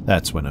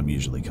 that's when I'm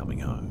usually coming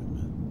home.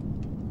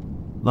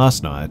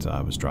 Last night,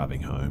 I was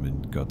driving home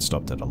and got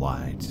stopped at a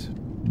light.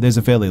 There's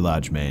a fairly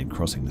large man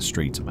crossing the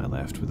street to my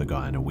left with a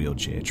guy in a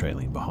wheelchair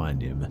trailing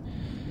behind him.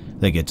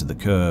 They get to the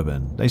curb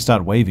and they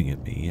start waving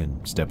at me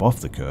and step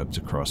off the curb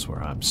to cross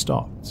where I'm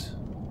stopped.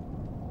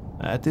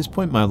 At this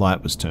point, my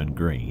light was turned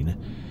green,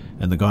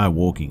 and the guy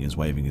walking is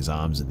waving his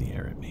arms in the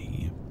air at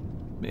me.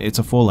 It's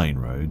a 4-lane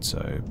road,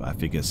 so I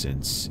figure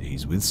since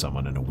he's with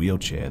someone in a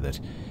wheelchair that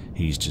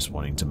he's just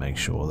wanting to make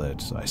sure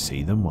that I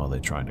see them while they're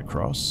trying to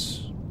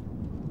cross.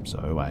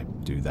 So I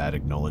do that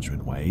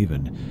acknowledgement wave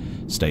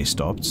and stay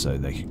stopped so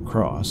they can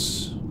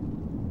cross.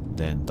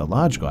 Then the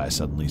large guy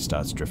suddenly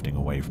starts drifting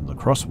away from the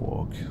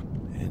crosswalk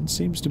and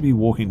seems to be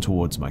walking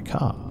towards my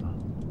car.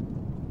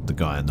 The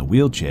guy in the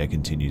wheelchair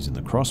continues in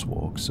the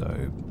crosswalk,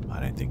 so I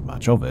don't think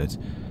much of it,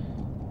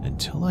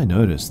 until I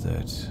notice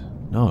that,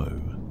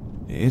 no,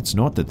 it's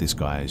not that this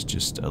guy is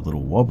just a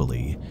little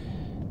wobbly.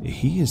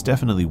 He is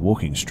definitely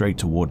walking straight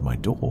toward my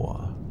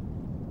door.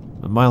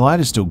 My light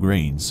is still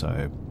green,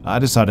 so I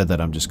decided that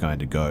I'm just going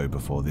to go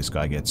before this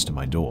guy gets to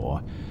my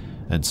door,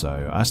 and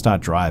so I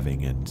start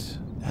driving, and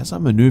as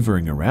I'm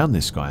maneuvering around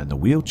this guy in the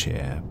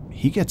wheelchair,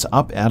 he gets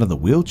up out of the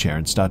wheelchair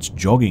and starts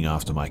jogging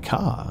after my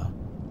car.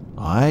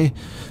 I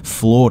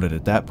floored it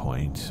at that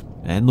point,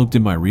 and looked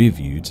in my rear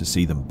view to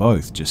see them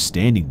both just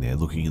standing there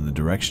looking in the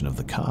direction of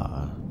the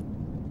car.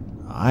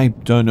 I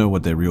don't know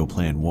what their real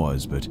plan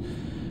was, but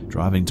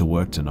driving to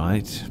work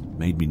tonight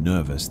made me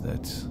nervous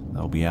that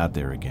they'll be out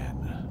there again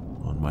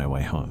on my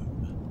way home.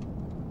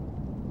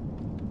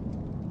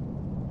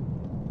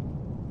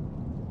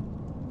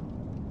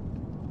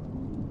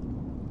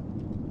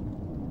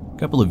 A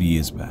couple of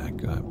years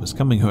back, I was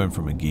coming home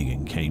from a gig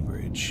in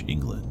Cambridge,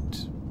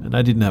 England, and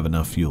I didn't have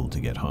enough fuel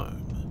to get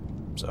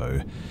home.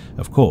 So,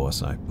 of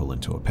course, I pull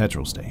into a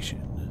petrol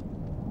station.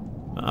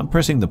 I'm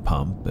pressing the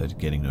pump, but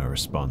getting no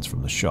response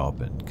from the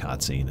shop and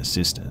can't see an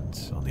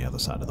assistant, on the other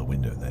side of the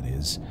window that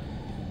is.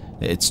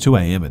 It's 2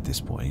 a.m. at this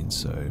point,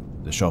 so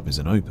the shop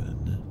isn't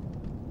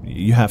open.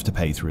 You have to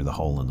pay through the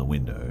hole in the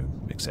window,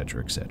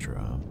 etc.,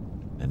 etc.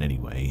 And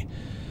anyway,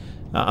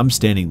 I'm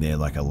standing there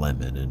like a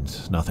lemon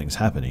and nothing's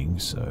happening,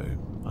 so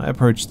I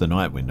approach the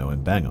night window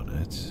and bang on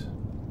it.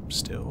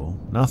 Still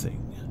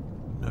nothing.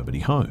 Nobody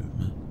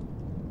home.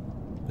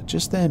 But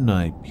just then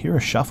I hear a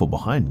shuffle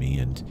behind me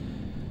and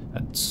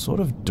a sort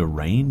of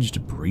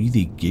deranged,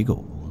 breathy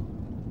giggle.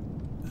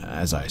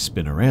 As I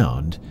spin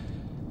around,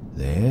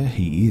 there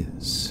he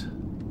is.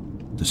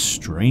 The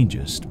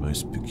strangest,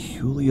 most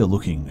peculiar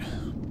looking,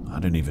 I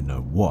don't even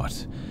know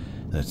what,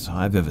 that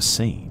I've ever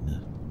seen.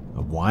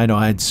 A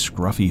wide-eyed,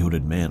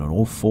 scruffy-hooded man on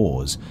all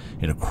fours,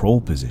 in a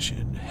crawl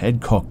position,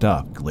 head cocked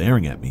up,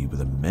 glaring at me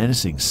with a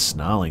menacing,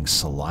 snarling,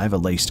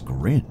 saliva-laced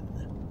grin.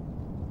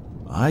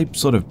 I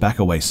sort of back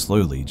away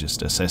slowly,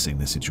 just assessing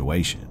the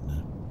situation.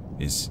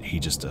 Is he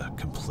just a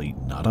complete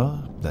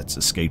nutter that's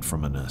escaped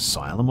from an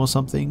asylum or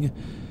something?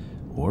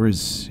 Or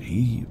is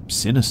he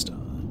sinister?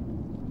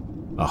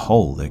 A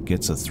hole that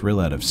gets a thrill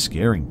out of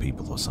scaring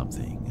people or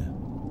something?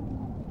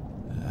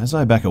 As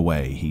I back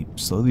away, he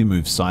slowly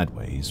moves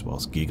sideways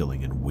whilst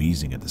giggling and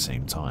wheezing at the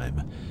same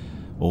time,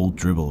 all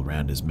dribble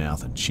around his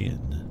mouth and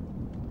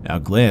chin. Our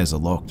glares are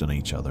locked on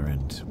each other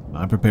and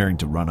I'm preparing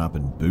to run up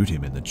and boot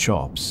him in the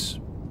chops,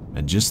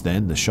 and just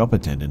then the shop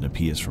attendant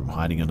appears from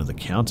hiding under the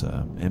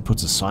counter and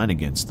puts a sign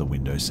against the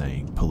window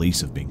saying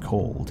police have been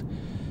called.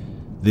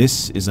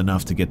 This is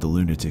enough to get the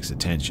lunatic's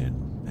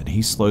attention, and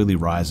he slowly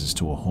rises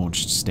to a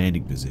haunched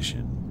standing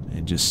position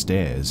and just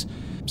stares,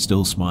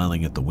 still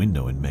smiling at the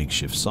window in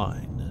makeshift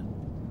sign.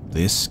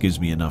 This gives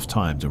me enough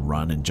time to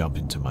run and jump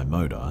into my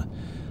motor.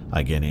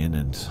 I get in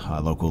and I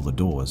lock all the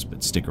doors,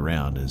 but stick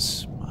around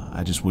as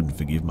I just wouldn't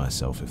forgive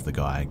myself if the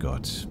guy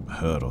got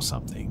hurt or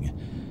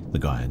something. The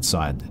guy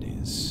inside, that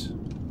is.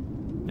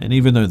 And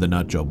even though the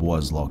nut job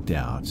was locked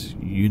out,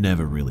 you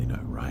never really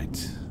know,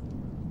 right?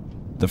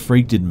 The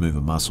freak didn't move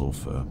a muscle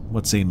for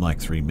what seemed like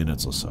 3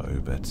 minutes or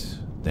so, but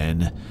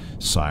then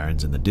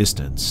sirens in the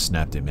distance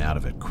snapped him out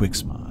of it quick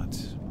smart.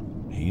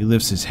 He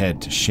lifts his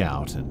head to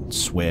shout and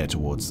swear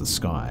towards the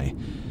sky,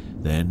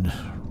 then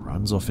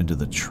runs off into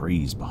the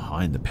trees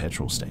behind the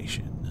petrol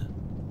station.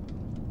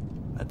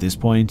 At this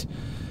point,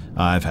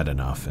 I've had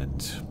enough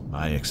and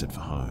I exit for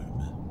home.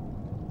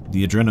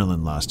 The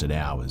adrenaline lasted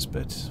hours,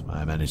 but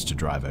I managed to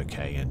drive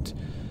okay and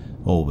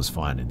all was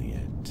fine in the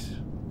end.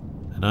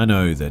 And I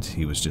know that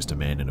he was just a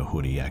man in a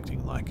hoodie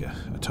acting like a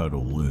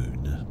total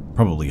loon,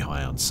 probably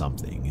high on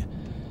something.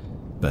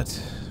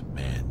 But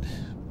man,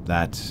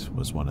 that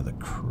was one of the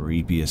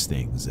creepiest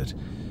things that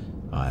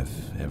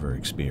I've ever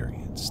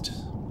experienced.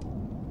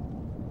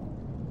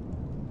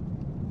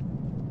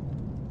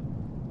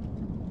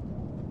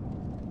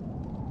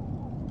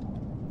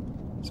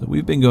 So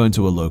we've been going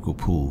to a local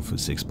pool for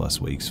 6+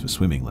 weeks for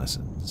swimming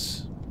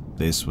lessons.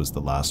 This was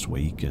the last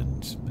week,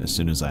 and as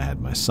soon as I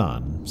had my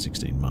son,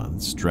 16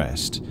 months,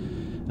 dressed,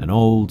 an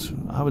old,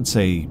 I would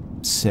say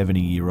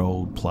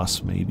 70-year-old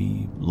plus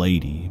maybe,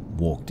 lady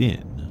walked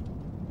in.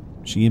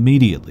 She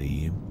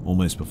immediately,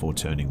 almost before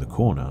turning the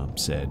corner,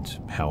 said,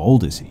 "How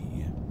old is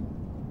he?"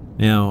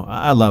 Now,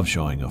 I love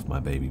showing off my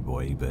baby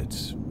boy,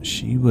 but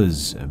she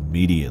was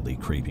immediately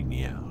creeping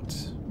me out.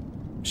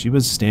 She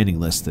was standing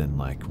less than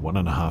like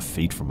 1.5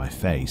 feet from my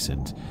face,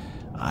 and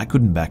I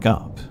couldn't back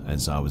up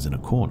as I was in a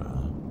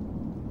corner.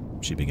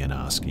 She began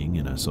asking,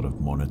 in a sort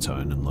of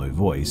monotone and low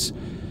voice,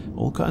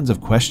 all kinds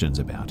of questions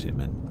about him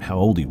and how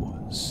old he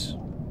was.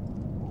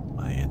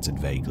 I answered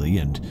vaguely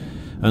and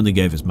only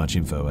gave as much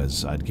info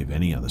as I'd give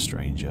any other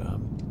stranger,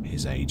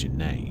 his age and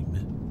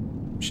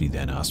name. She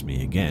then asked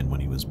me again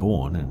when he was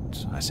born,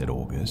 and I said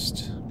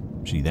August.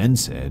 She then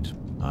said,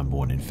 "I'm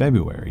born in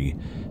February,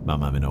 my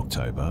mum in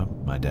October,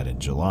 my dad in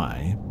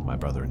July, my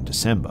brother in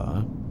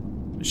December."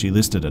 She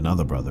listed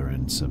another brother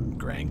and some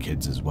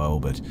grandkids as well,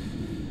 but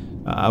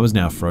I was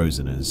now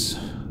frozen as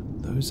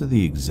those are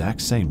the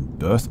exact same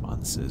birth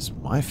months as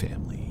my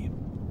family,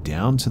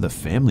 down to the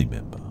family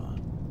member.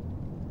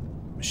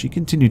 She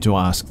continued to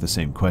ask the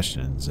same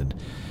questions and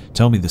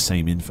tell me the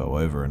same info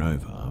over and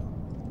over.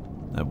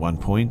 At one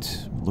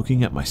point,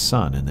 looking at my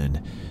son and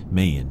then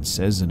me, and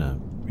says in a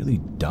really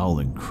dull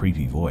and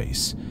creepy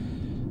voice,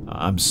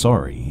 "I'm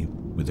sorry,"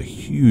 with a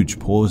huge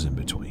pause in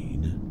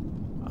between.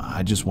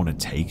 "I just want to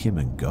take him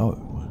and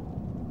go."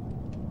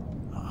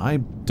 I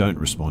don't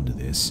respond to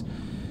this.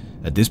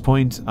 At this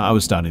point, I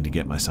was starting to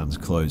get my son's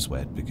clothes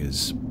wet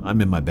because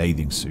I'm in my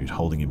bathing suit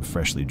holding him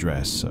freshly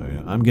dressed, so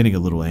I'm getting a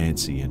little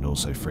antsy and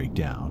also freaked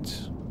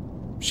out.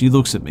 She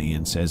looks at me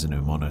and says in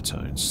her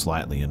monotone,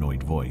 slightly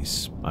annoyed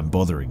voice, "I'm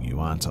bothering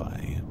you, aren't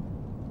I?"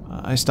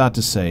 I start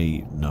to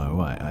say, "No,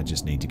 I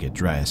just need to get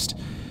dressed,"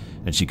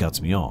 and she cuts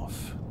me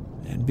off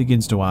and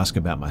begins to ask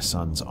about my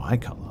son's eye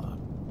color.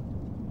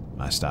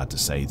 I start to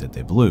say that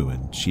they're blue,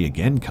 and she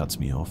again cuts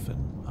me off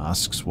and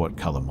asks what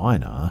color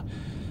mine are.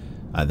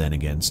 I then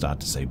again start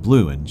to say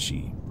blue, and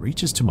she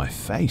reaches to my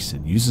face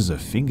and uses her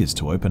fingers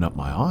to open up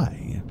my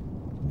eye,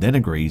 then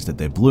agrees that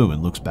they're blue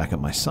and looks back at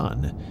my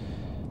son.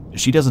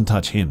 She doesn't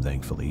touch him,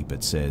 thankfully,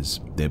 but says,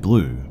 "They're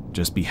blue,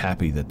 just be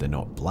happy that they're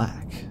not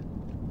black,"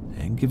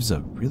 and gives a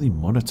really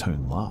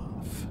monotone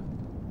laugh.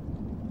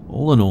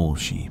 All in all,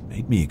 she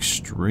made me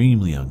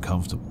extremely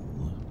uncomfortable.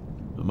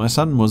 My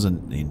son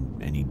wasn't in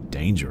any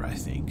danger, I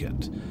think,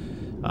 and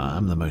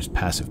I'm the most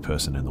passive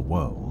person in the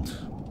world.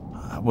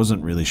 I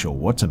wasn't really sure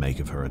what to make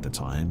of her at the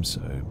time,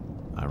 so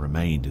I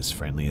remained as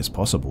friendly as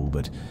possible,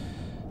 but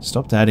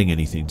stopped adding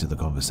anything to the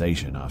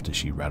conversation after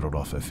she rattled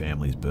off her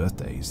family's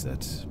birthdays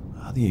that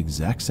are the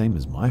exact same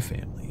as my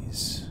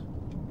family's.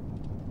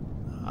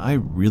 I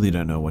really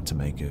don't know what to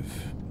make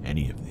of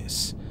any of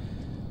this.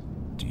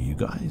 Do you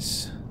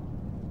guys?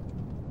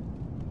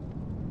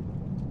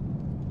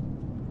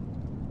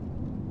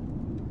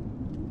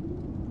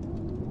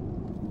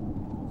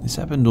 This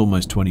happened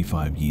almost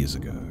 25 years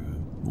ago,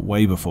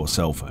 way before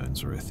cell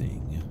phones were a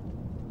thing.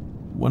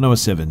 When I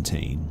was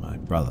 17, my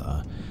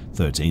brother,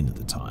 13 at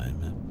the time,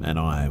 and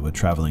I were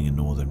travelling in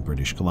northern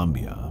British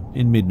Columbia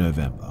in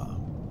mid-November.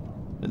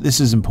 This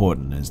is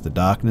important as the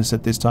darkness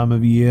at this time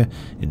of year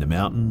in the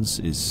mountains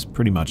is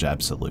pretty much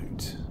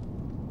absolute.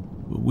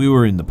 We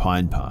were in the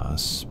Pine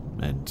Pass,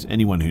 and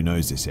anyone who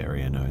knows this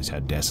area knows how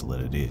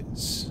desolate it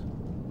is.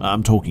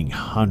 I'm talking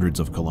hundreds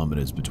of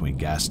kilometers between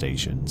gas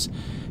stations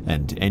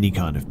and any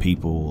kind of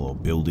people or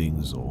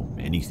buildings or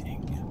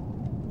anything.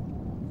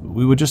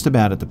 We were just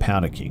about at the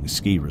Powder King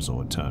ski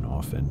resort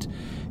turnoff, and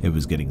it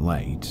was getting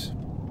late.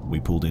 We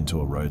pulled into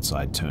a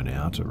roadside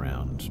turnout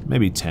around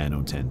maybe 10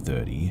 or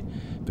 10:30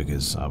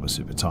 because I was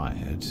super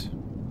tired.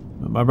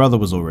 My brother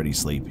was already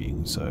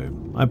sleeping, so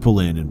I pull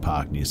in and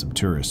park near some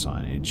tourist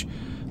signage,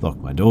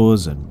 lock my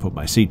doors, and put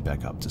my seat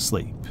back up to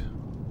sleep.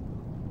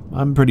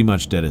 I'm pretty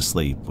much dead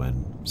asleep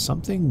when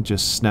something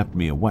just snapped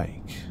me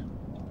awake.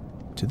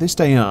 To this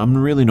day, I'm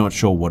really not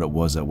sure what it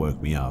was that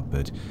woke me up,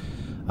 but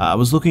I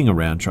was looking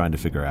around trying to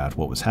figure out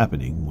what was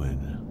happening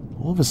when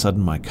all of a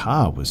sudden my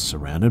car was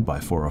surrounded by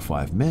 4 or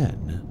 5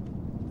 men.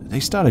 They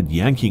started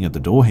yanking at the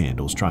door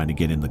handles trying to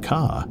get in the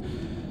car.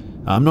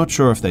 I'm not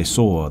sure if they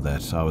saw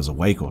that I was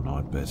awake or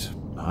not, but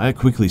I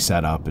quickly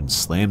sat up and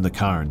slammed the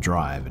car in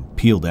drive and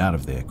peeled out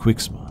of there quick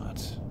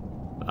smart.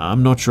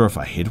 I'm not sure if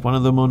I hit one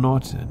of them or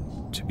not,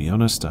 and to be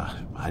honest,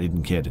 I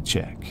didn't care to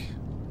check.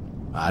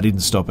 I didn't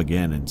stop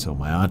again until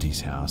my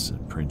auntie's house in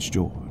Prince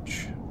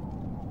George.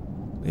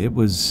 It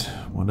was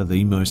one of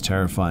the most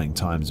terrifying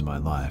times in my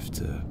life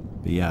to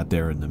be out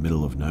there in the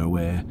middle of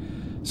nowhere,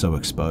 so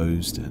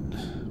exposed, and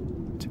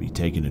to be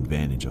taken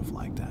advantage of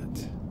like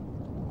that.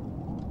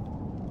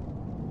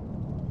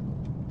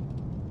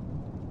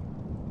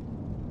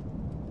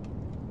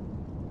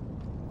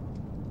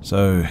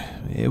 So,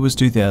 it was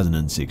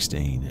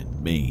 2016,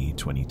 and me,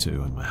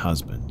 22, and my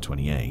husband,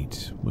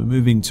 28, were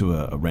moving to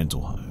a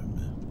rental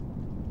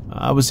home.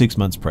 I was 6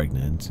 months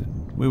pregnant,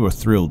 and we were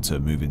thrilled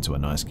to move into a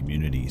nice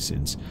community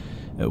since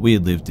we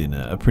had lived in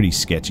a pretty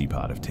sketchy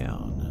part of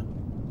town.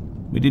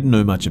 We didn't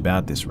know much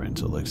about this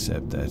rental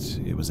except that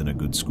it was in a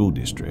good school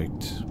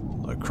district,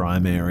 low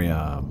crime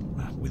area,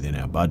 within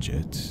our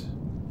budget.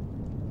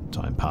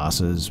 Time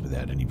passes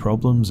without any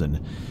problems,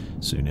 and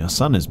soon our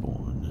son is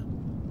born.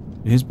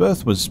 His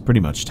birth was pretty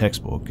much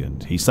textbook,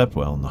 and he slept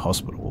well in the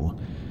hospital.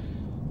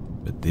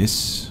 But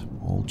this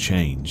all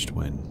changed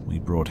when we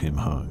brought him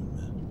home.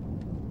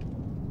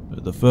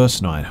 The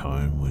first night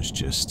home was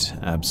just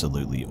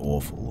absolutely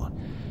awful.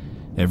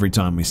 Every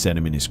time we set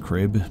him in his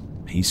crib,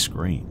 he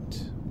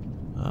screamed.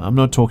 I'm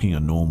not talking a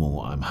normal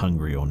 "I'm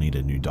hungry or need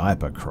a new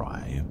diaper"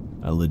 cry,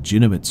 a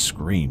legitimate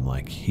scream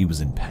like he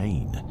was in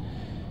pain.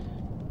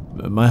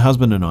 My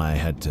husband and I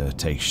had to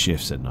take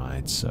shifts at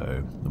night,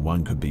 so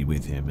one could be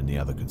with him and the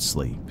other could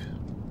sleep.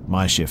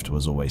 My shift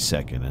was always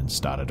second and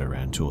started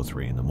around 2 or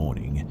 3 in the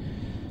morning.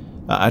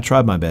 I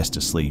tried my best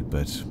to sleep,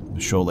 but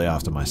shortly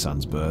after my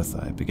son's birth,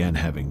 I began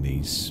having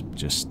these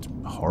just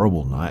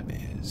horrible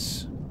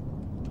nightmares.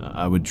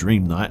 I would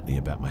dream nightly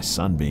about my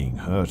son being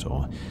hurt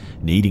or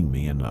needing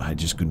me, and I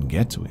just couldn't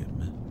get to him.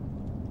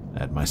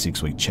 At my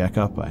 6-week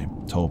checkup, I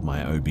told my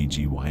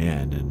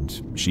OBGYN,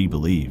 and she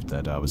believed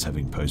that I was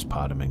having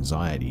postpartum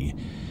anxiety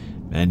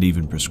and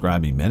even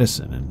prescribed me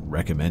medicine and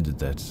recommended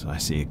that I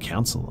see a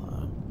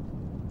counselor.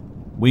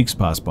 Weeks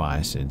passed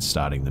by since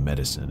starting the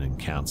medicine and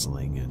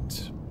counseling,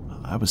 and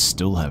I was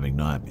still having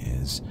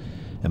nightmares,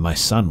 and my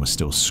son was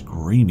still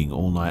screaming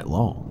all night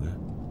long.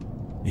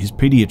 His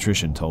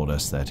pediatrician told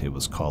us that it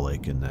was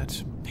colic and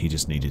that he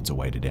just needed to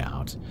wait it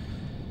out.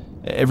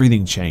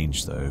 Everything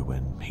changed, though,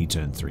 when he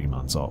turned 3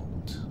 months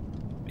old.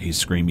 His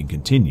screaming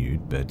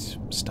continued, but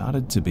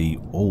started to be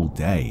all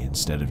day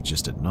instead of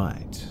just at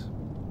night.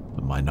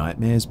 My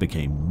nightmares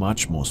became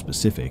much more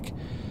specific.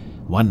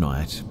 One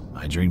night,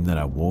 I dreamed that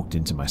I walked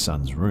into my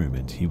son's room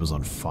and he was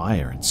on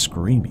fire and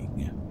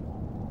screaming.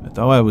 But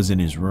though I was in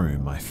his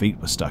room, my feet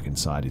were stuck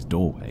inside his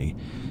doorway.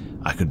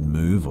 I couldn't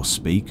move or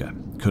speak. I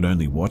could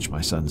only watch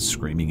my son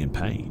screaming in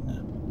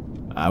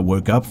pain. I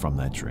woke up from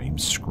that dream,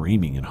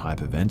 screaming and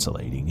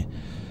hyperventilating.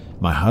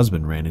 My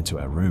husband ran into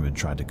our room and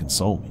tried to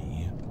console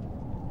me.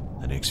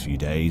 The next few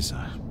days,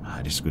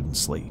 I just couldn't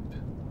sleep.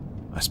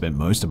 I spent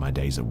most of my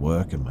days at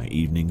work and my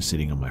evenings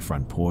sitting on my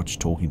front porch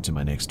talking to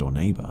my next-door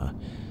neighbor.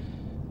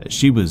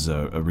 She was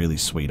a really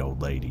sweet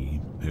old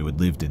lady who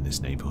had lived in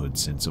this neighborhood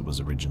since it was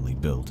originally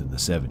built in the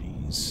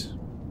 70s.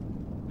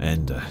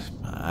 And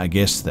I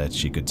guess that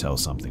she could tell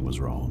something was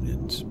wrong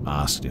and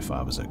asked if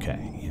I was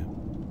okay.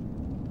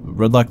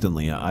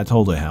 Reluctantly, I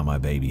told her how my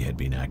baby had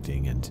been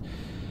acting and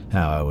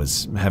how I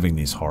was having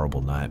these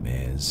horrible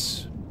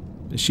nightmares.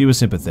 She was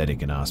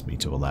sympathetic and asked me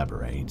to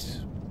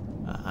elaborate.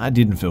 I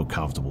didn't feel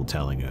comfortable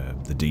telling her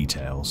the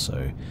details,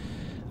 so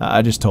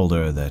I just told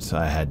her that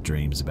I had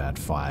dreams about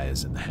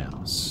fires in the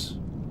house.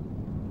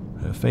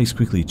 Her face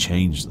quickly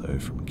changed, though,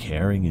 from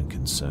caring and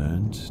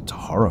concerned to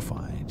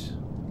horrified.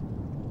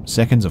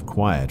 Seconds of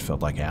quiet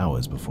felt like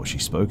hours before she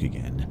spoke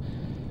again.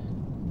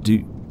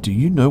 Do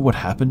you know what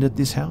happened at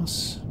this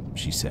house?"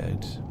 she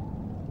said.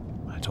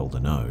 I told her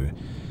no.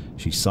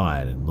 She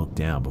sighed and looked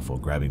down before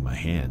grabbing my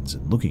hands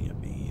and looking at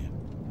me.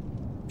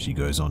 She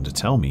goes on to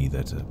tell me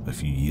that a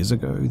few years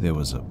ago there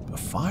was a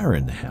fire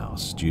in the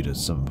house due to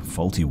some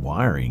faulty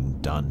wiring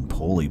done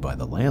poorly by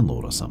the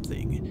landlord or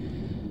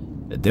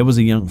something. There was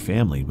a young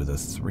family with a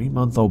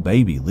 3-month-old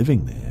baby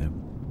living there,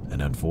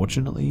 and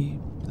unfortunately,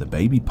 the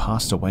baby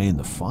passed away in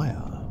the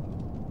fire.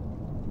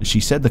 She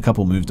said the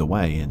couple moved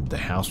away and the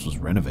house was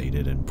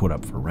renovated and put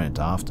up for rent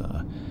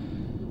after.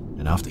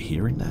 And after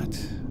hearing that,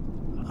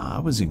 I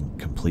was in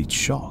complete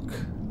shock.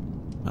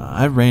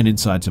 I ran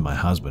inside to my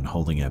husband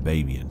holding our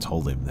baby and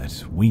told him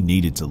that we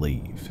needed to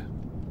leave.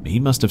 He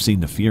must have seen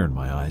the fear in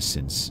my eyes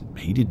since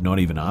he did not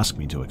even ask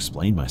me to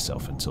explain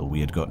myself until we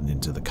had gotten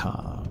into the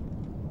car.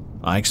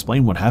 I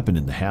explained what happened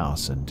in the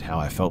house and how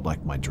I felt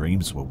like my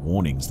dreams were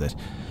warnings that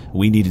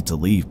we needed to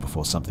leave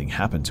before something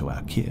happened to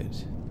our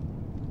kid.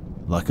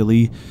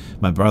 Luckily,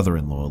 my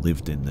brother-in-law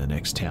lived in the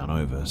next town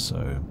over,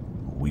 so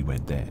we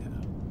went there.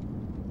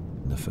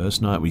 The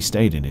first night we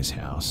stayed in his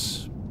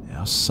house,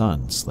 our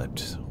son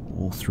slept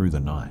all through the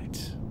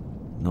night.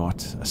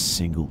 Not a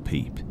single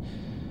peep.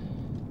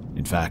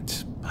 In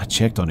fact, I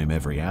checked on him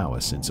every hour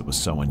since it was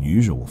so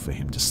unusual for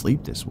him to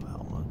sleep this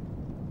well.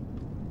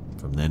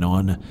 From then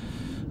on,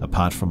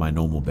 apart from my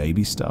normal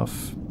baby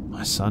stuff,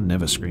 my son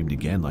never screamed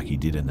again like he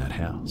did in that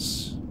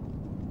house.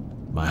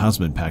 My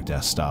husband packed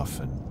our stuff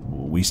and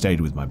we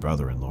stayed with my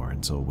brother-in-law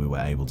until we were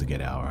able to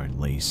get our own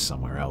lease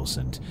somewhere else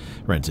and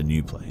rent a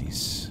new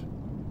place.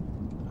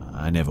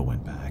 I never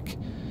went back.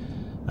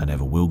 I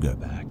never will go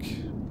back.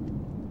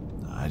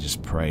 I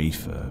just pray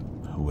for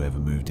whoever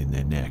moved in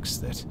there next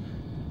that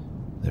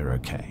they're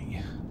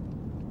okay.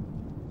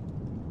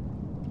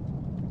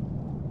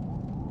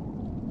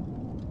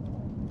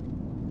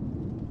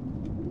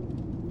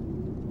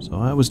 So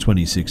I was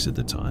 26 at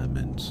the time,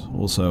 and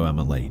also I'm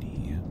a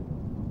lady.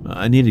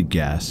 I needed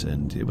gas,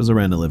 and it was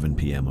around 11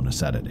 PM on a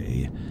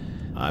Saturday.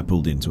 I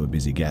pulled into a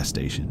busy gas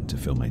station to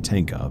fill my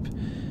tank up,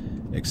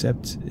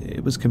 except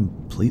it was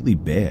completely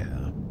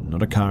bare,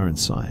 not a car in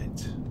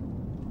sight.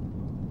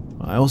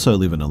 I also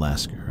live in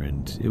Alaska,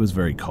 and it was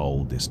very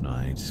cold this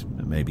night,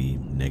 maybe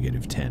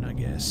 -10, I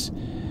guess.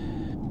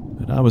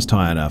 But I was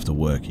tired after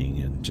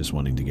working and just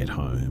wanting to get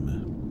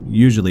home.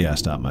 Usually I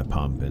start my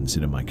pump and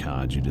sit in my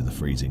car due to the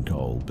freezing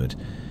cold, but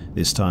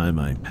this time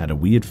I had a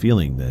weird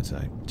feeling that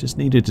I just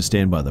needed to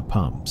stand by the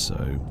pump, so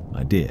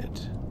I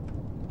did.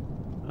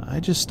 I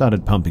just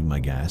started pumping my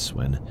gas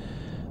when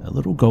a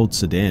little gold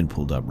sedan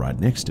pulled up right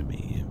next to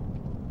me.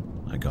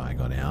 A guy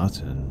got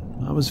out, and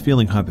I was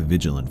feeling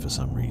hypervigilant for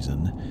some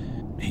reason.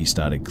 He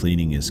started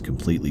cleaning his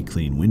completely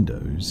clean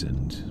windows,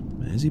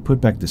 and as he put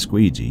back the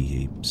squeegee,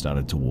 he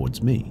started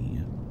towards me.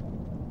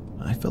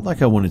 I felt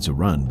like I wanted to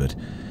run, but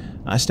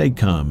I stayed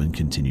calm and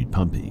continued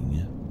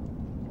pumping.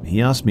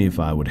 He asked me if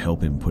I would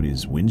help him put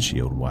his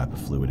windshield wiper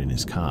fluid in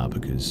his car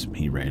because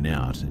he ran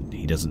out and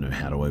he doesn't know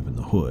how to open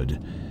the hood.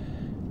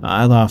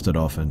 I laughed it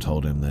off and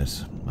told him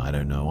that I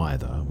don't know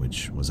either,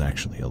 which was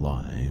actually a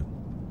lie.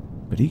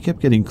 But he kept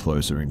getting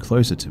closer and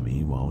closer to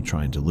me while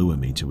trying to lure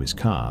me to his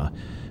car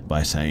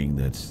by saying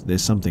that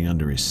there's something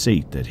under his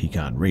seat that he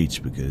can't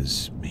reach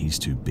because he's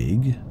too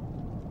big.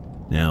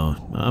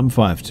 Now, I'm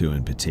 5'2"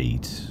 and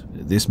petite.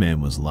 This man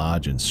was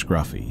large and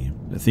scruffy.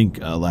 Think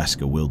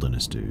Alaska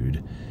wilderness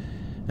dude.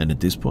 And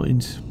at this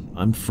point,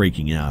 I'm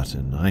freaking out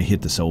and I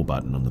hit the sell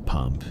button on the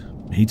pump.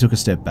 He took a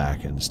step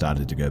back and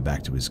started to go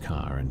back to his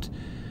car, and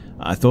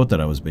I thought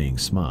that I was being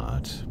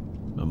smart.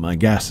 My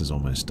gas is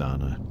almost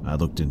done. I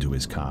looked into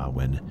his car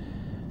when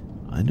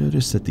I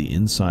noticed that the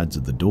insides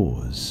of the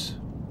doors,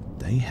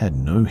 they had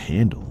no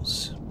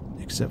handles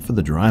except for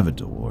the driver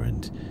door,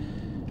 and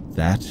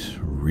that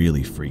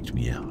really freaked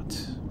me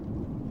out.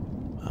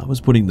 I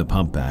was putting the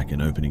pump back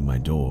and opening my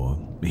door.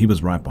 He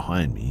was right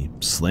behind me,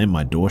 slammed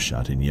my door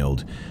shut and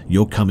yelled,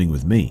 "You're coming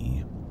with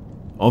me."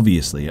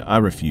 Obviously, I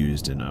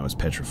refused and I was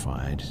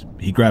petrified.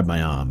 He grabbed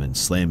my arm and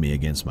slammed me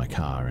against my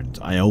car, and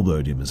I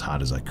elbowed him as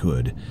hard as I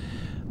could.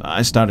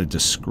 I started to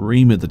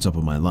scream at the top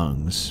of my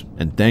lungs,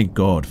 and thank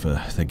God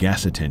for the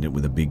gas attendant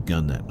with a big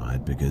gun that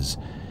night, because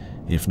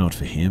if not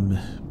for him,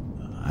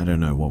 I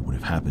don't know what would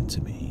have happened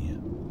to me.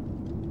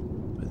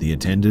 The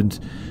attendant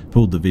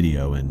pulled the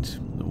video and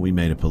we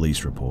made a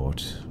police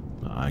report.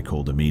 I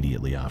called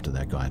immediately after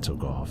that guy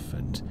took off,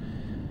 and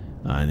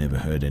I never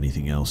heard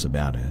anything else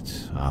about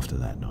it after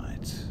that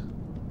night.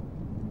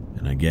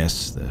 And I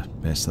guess the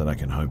best that I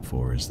can hope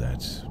for is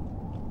that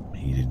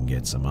he didn't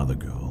get some other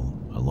girl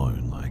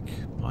alone like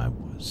I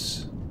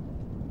was.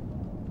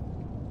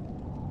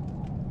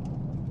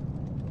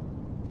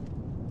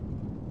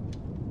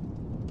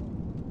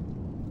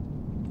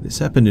 This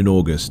happened in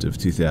August of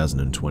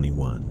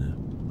 2021.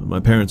 My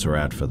parents were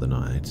out for the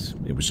night.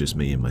 It was just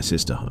me and my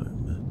sister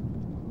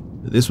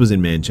home. This was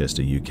in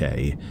Manchester,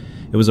 UK.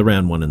 It was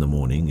around 1 in the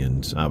morning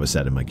and I was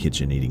sat in my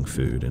kitchen eating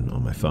food and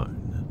on my phone.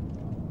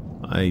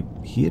 I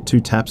hear 2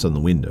 taps on the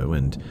window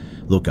and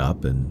look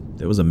up, and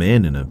there was a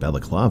man in a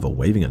balaclava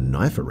waving a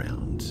knife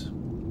around.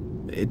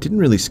 It didn't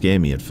really scare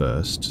me at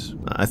first.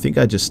 I think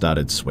I just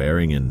started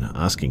swearing and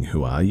asking,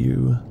 "Who are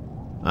you?"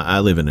 I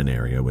live in an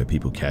area where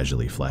people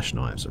casually flash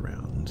knives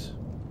around.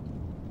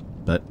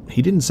 But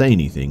he didn't say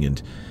anything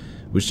and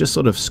was just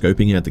sort of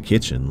scoping out the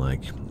kitchen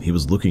like he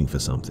was looking for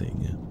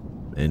something.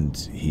 And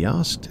he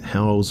asked,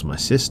 "How's my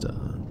sister?"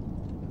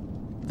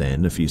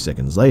 Then, a few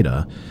seconds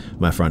later,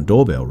 my front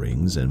doorbell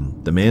rings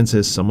and the man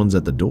says someone's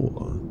at the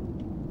door.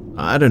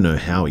 I don't know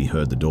how he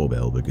heard the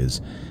doorbell because,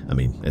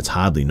 it's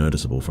hardly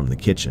noticeable from the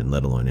kitchen,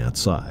 let alone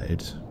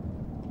outside.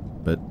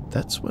 But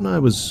that's when I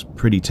was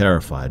pretty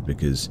terrified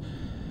because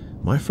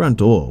my front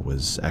door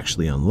was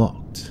actually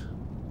unlocked.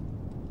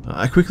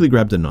 I quickly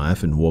grabbed a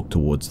knife and walked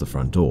towards the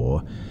front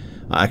door.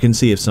 I can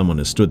see if someone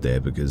has stood there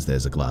because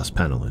there's a glass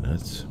panel in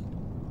it,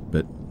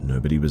 but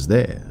nobody was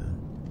there.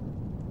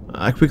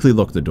 I quickly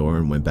locked the door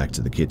and went back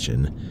to the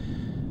kitchen,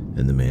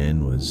 and the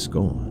man was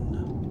gone.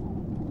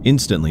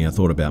 Instantly, I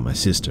thought about my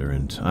sister,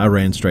 and I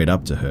ran straight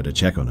up to her to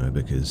check on her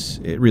because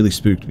it really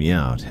spooked me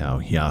out how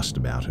he asked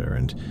about her,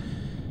 and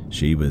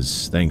she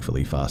was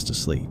thankfully fast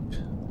asleep.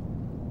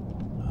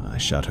 I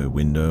shut her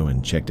window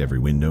and checked every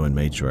window and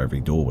made sure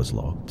every door was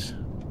locked.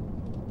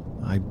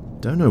 I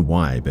don't know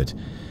why, but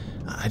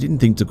I didn't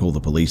think to call the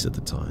police at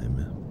the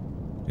time.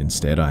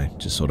 Instead, I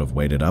just sort of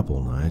waited up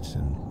all night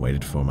and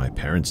waited for my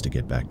parents to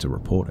get back to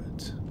report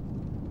it.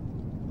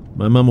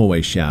 My mum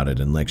always shouted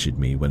and lectured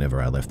me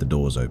whenever I left the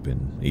doors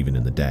open, even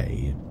in the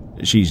day.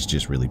 She's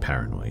just really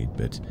paranoid,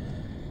 but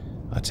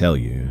I tell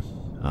you,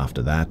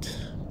 after that,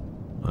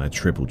 I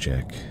triple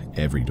check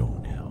every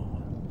door now.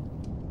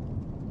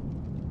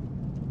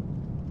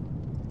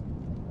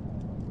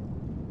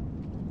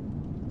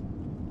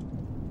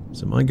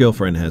 So my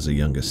girlfriend has a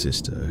younger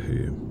sister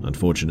who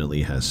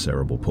unfortunately has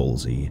cerebral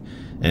palsy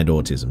and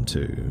autism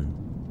too.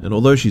 And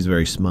although she's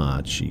very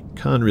smart, she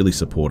can't really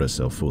support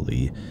herself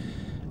fully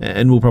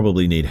and will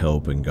probably need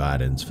help and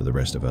guidance for the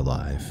rest of her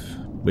life,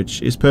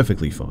 which is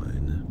perfectly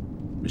fine.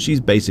 She's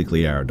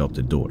basically our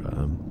adopted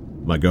daughter.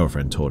 My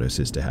girlfriend taught her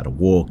sister how to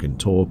walk and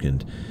talk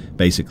and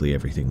basically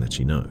everything that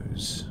she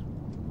knows.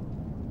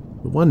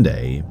 But one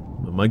day,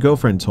 my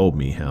girlfriend told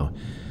me how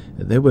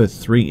there were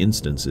 3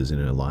 instances in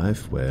her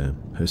life where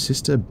her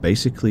sister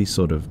basically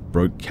sort of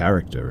broke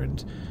character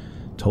and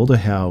told her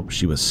how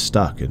she was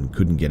stuck and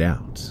couldn't get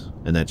out,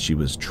 and that she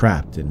was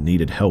trapped and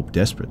needed help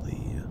desperately.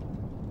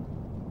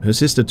 Her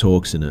sister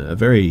talks in a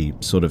very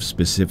sort of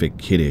specific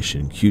kiddish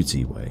and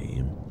cutesy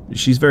way.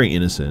 She's very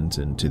innocent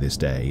and to this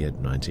day,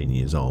 at 19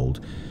 years old,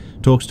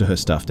 talks to her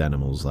stuffed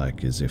animals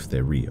like as if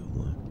they're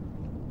real.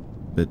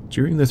 But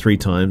during the 3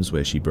 times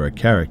where she broke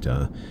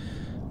character,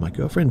 my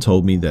girlfriend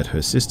told me that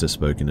her sister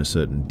spoke in a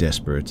certain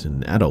desperate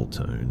and adult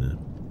tone,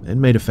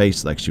 and made a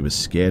face like she was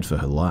scared for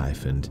her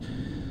life, and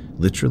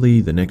literally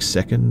the next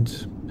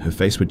second, her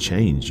face would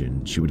change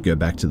and she would go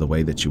back to the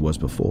way that she was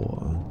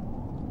before.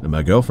 And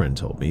my girlfriend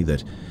told me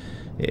that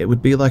it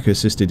would be like her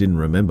sister didn't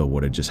remember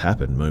what had just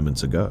happened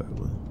moments ago.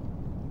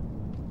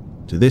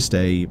 To this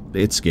day,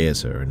 it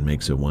scares her and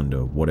makes her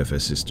wonder what if her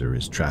sister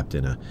is trapped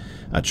in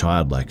a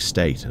childlike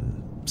state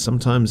and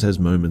sometimes has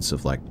moments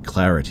of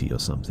clarity or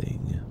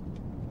something.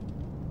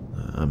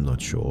 I'm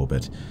not sure,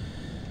 but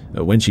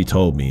when she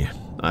told me,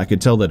 I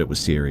could tell that it was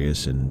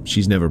serious, and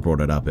she's never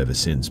brought it up ever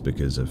since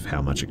because of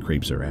how much it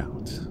creeps her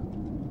out.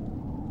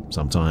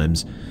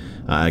 Sometimes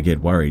I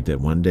get worried that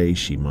one day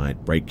she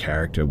might break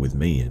character with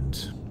me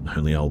and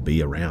only I'll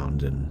be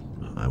around and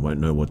I won't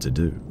know what to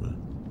do.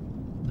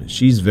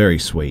 She's very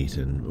sweet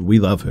and we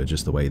love her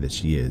just the way that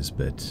she is,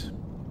 but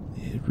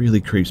it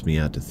really creeps me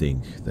out to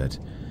think that,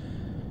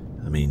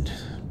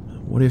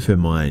 what if her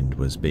mind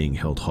was being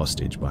held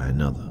hostage by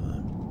another?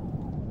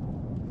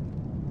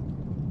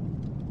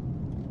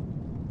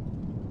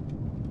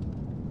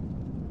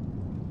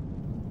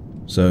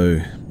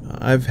 So,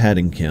 I've had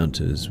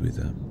encounters with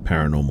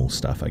paranormal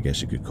stuff, I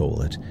guess you could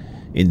call it,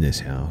 in this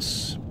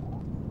house,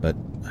 but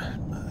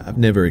I've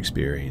never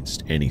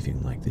experienced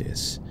anything like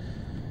this.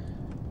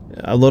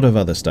 A lot of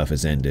other stuff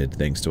has ended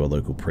thanks to a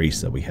local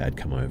priest that we had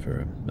come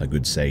over, a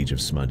good sage of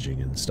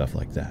smudging and stuff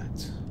like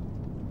that.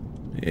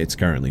 It's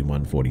currently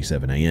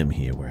 1:47 AM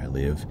here where I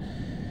live,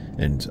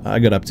 and I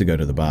got up to go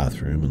to the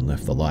bathroom and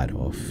left the light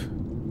off.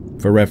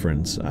 For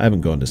reference, I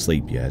haven't gone to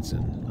sleep yet,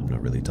 and I'm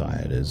not really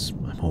tired as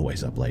I'm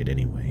always up late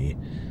anyway.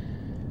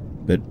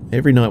 But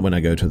every night when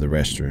I go to the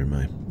restroom,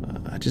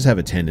 I just have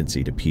a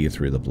tendency to peer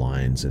through the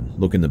blinds and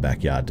look in the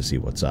backyard to see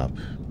what's up.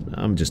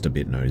 I'm just a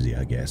bit nosy,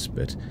 I guess,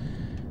 but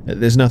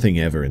there's nothing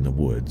ever in the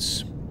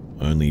woods,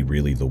 only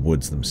really the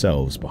woods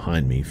themselves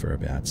behind me for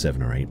about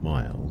 7 or 8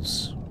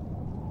 miles.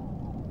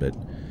 But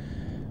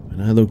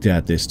when I looked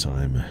out this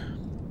time,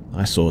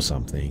 I saw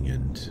something,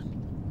 and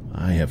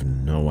I have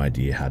no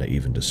idea how to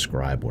even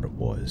describe what it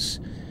was.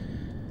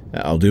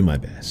 I'll do my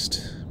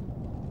best.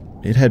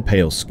 It had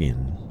pale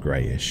skin,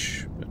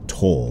 greyish,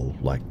 tall,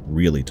 like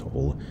really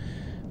tall,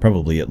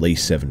 probably at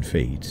least 7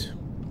 feet.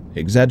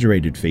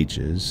 Exaggerated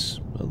features,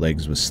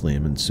 legs were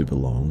slim and super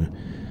long,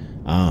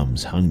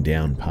 arms hung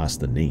down past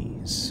the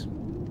knees,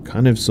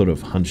 kind of sort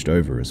of hunched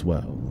over as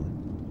well.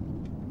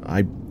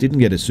 I didn't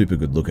get a super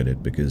good look at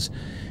it because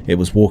it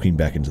was walking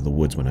back into the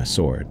woods when I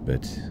saw it,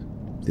 but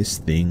this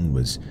thing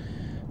was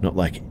not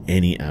like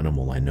any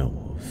animal I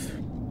know of.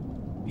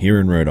 Here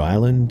in Rhode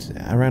Island,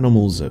 our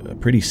animals are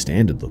pretty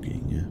standard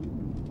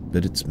looking,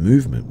 but its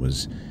movement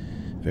was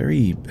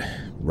very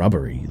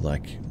rubbery,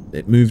 like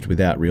it moved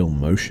without real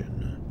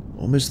motion,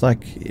 almost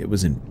like it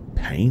was in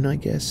pain, I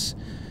guess.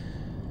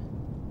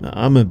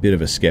 I'm a bit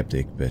of a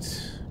skeptic, but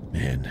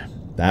man,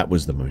 that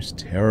was the most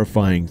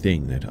terrifying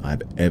thing that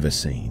I've ever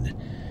seen.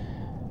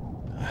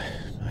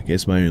 I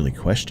guess my only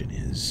question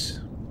is,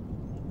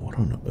 what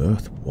on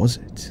earth was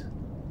it?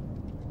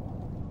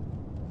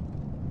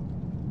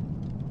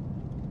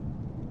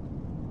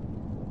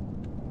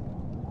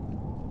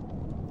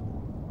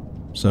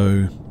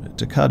 So,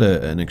 to cut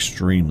an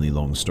extremely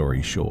long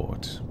story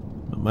short,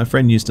 my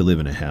friend used to live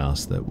in a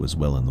house that was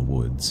well in the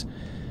woods,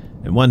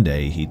 and one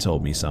day he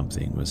told me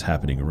something was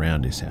happening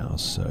around his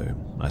house, so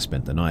I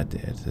spent the night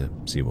there to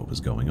see what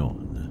was going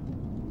on.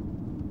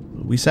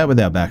 We sat with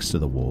our backs to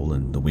the wall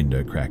and the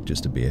window cracked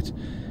just a bit,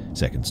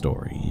 second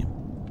story.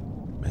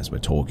 As we're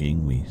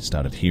talking, we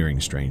started hearing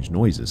strange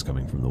noises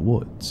coming from the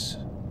woods.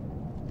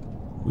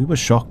 We were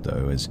shocked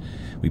though as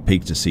we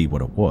peeked to see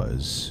what it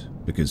was,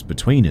 because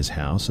between his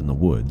house and the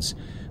woods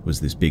was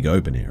this big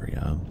open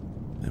area,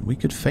 and we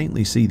could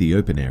faintly see the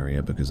open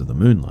area because of the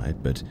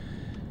moonlight, but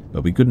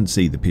we couldn't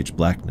see the pitch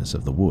blackness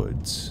of the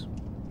woods,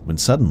 when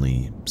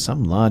suddenly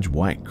some large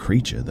white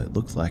creature that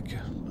looked like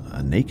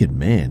a naked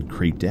man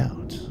creeped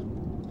out.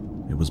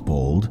 It was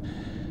bald,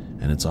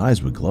 and its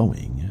eyes were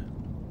glowing.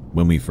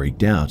 When we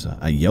freaked out,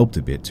 I yelped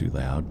a bit too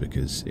loud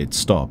because it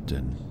stopped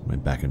and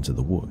went back into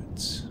the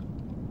woods.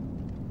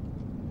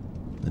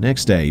 The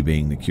next day,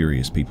 being the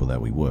curious people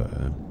that we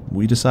were,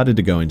 we decided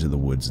to go into the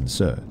woods and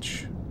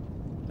search.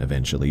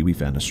 Eventually, we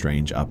found a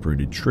strange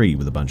uprooted tree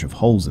with a bunch of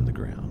holes in the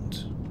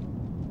ground.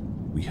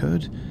 We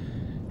heard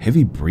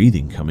heavy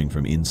breathing coming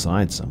from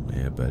inside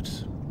somewhere,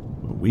 but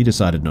we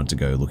decided not to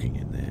go looking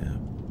in there.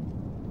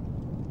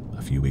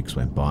 A few weeks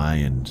went by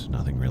and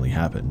nothing really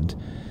happened.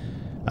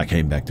 I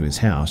came back to his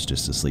house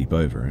just to sleep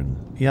over,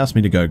 and he asked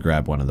me to go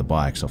grab one of the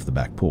bikes off the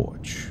back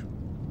porch.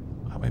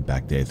 I went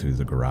back there through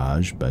the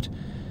garage, but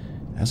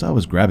as I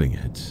was grabbing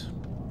it,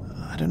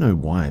 I don't know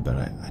why, but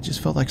I just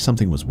felt like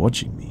something was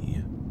watching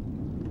me.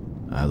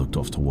 I looked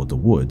off toward the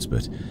woods,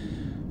 but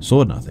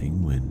saw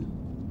nothing when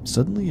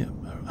suddenly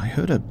I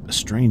heard a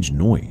strange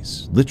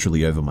noise,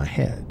 literally over my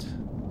head.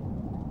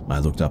 I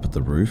looked up at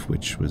the roof,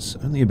 which was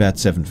only about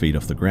 7 feet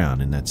off the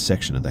ground in that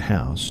section of the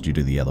house due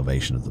to the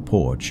elevation of the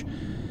porch,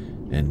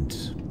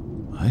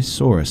 and I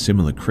saw a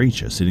similar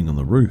creature sitting on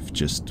the roof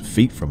just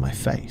feet from my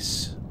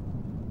face.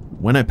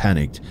 When I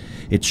panicked,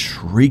 it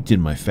shrieked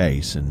in my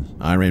face, and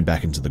I ran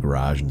back into the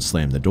garage and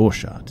slammed the door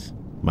shut.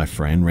 My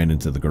friend ran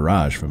into the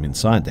garage from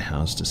inside the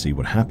house to see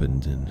what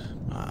happened, and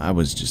I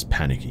was just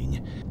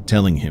panicking,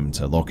 telling him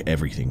to lock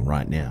everything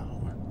right now.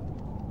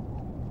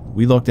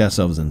 We locked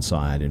ourselves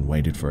inside and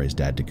waited for his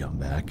dad to come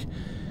back.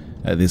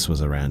 This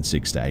was around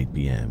 6 to 8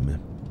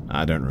 p.m.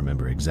 I don't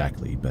remember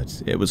exactly,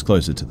 but it was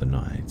closer to the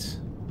night.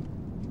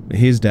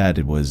 His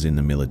dad was in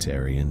the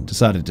military and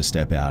decided to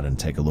step out and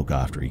take a look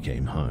after he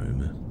came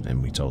home,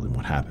 and we told him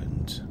what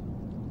happened.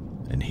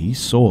 And he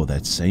saw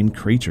that same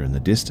creature in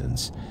the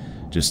distance,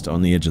 just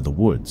on the edge of the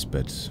woods,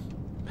 but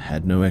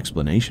had no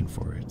explanation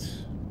for it.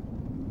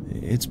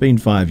 It's been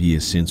 5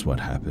 years since what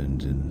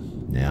happened,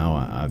 and now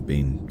I've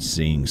been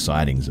seeing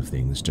sightings of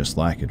things just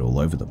like it all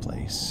over the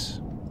place.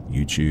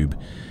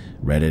 YouTube,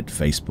 Reddit,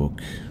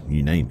 Facebook,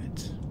 you name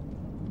it.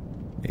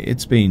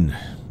 It's been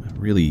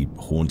really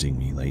haunting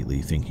me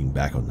lately, thinking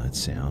back on that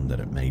sound that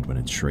it made when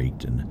it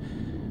shrieked,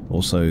 and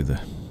also the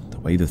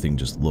way the thing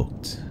just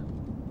looked.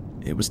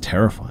 It was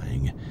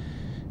terrifying.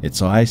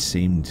 Its eyes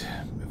seemed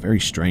very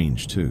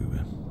strange too.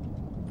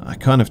 I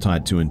kind of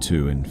tied two and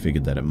two and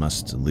figured that it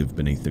must live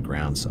beneath the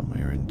ground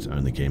somewhere and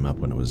only came up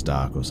when it was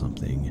dark or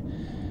something.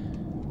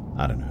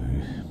 I don't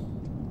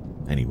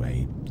know.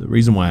 Anyway, the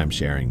reason why I'm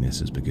sharing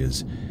this is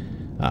because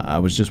I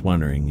was just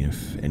wondering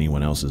if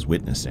anyone else has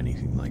witnessed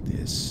anything like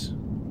this.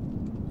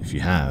 If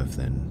you have,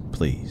 then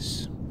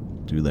please,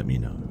 do let me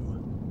know.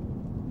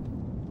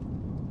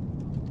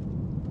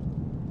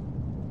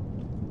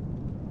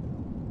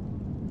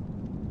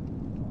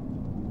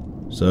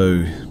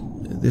 So,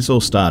 this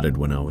all started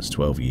when I was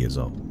 12 years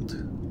old.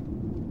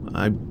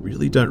 I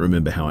really don't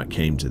remember how it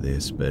came to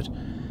this, but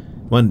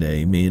one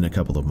day me and a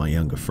couple of my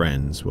younger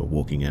friends were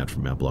walking out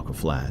from our block of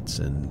flats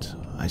and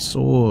I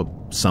saw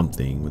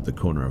something with the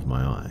corner of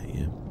my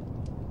eye.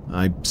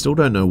 I still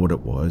don't know what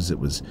it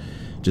was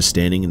just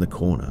standing in the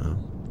corner.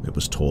 It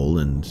was tall,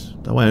 and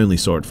though I only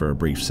saw it for a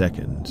brief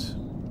second,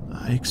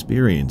 I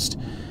experienced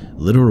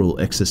literal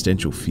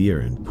existential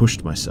fear and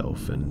pushed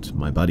myself and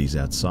my buddies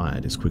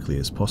outside as quickly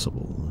as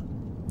possible.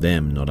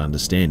 Them not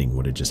understanding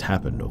what had just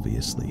happened,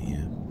 obviously.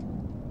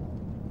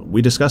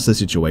 We discussed the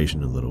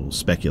situation a little,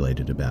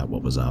 speculated about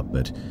what was up,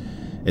 but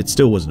it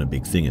still wasn't a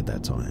big thing at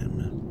that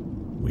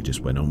time. We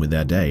just went on with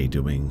our day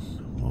doing,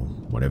 well,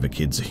 whatever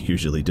kids are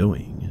usually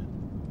doing.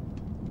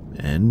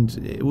 And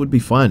it would be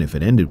fine if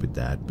it ended with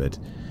that, but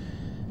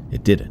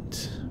it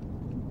didn't.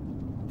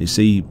 You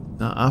see,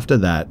 after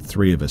that,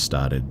 3 of us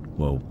started,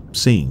 well,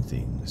 seeing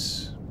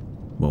things.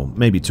 Well,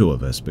 maybe 2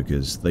 of us,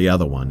 because the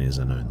other one is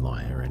a known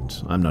liar,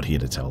 and I'm not here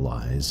to tell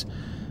lies.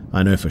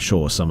 I know for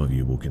sure some of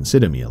you will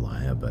consider me a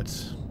liar,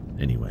 but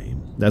anyway,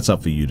 that's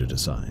up for you to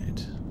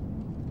decide.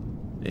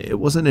 It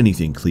wasn't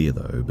anything clear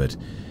though, but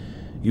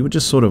you would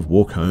just sort of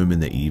walk home in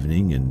the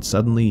evening and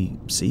suddenly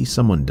see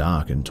someone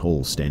dark and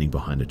tall standing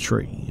behind a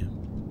tree.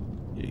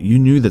 You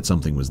knew that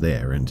something was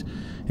there and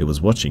it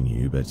was watching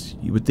you, but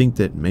you would think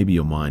that maybe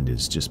your mind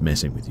is just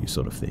messing with you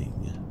sort of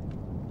thing.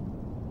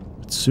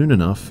 But soon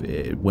enough,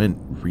 it went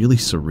really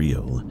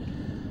surreal.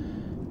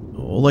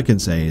 All I can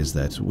say is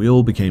that we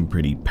all became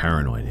pretty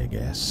paranoid, I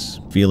guess,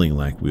 feeling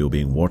like we were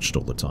being watched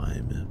all the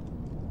time.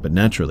 But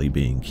naturally,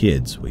 being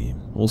kids, we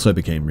also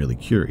became really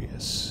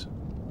curious.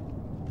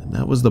 And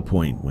that was the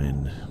point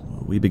when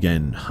we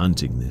began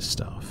hunting this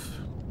stuff.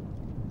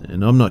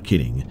 And I'm not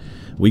kidding,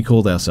 we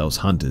called ourselves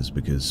hunters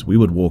because we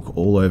would walk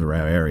all over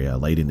our area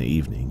late in the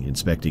evening,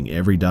 inspecting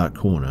every dark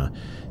corner,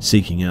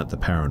 seeking out the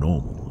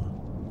paranormal.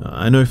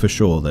 I know for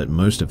sure that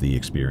most of the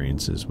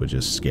experiences were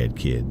just scared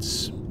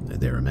kids,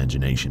 their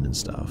imagination and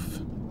stuff,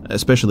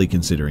 especially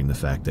considering the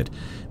fact that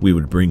we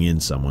would bring in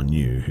someone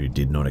new who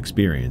did not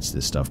experience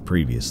this stuff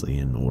previously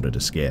in order to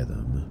scare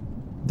them.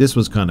 This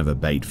was kind of a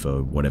bait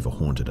for whatever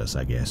haunted us,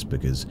 I guess,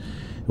 because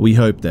we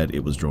hoped that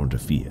it was drawn to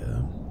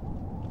fear.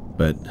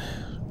 But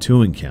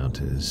 2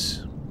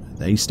 encounters,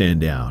 they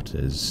stand out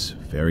as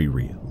very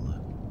real.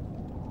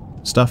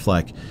 Stuff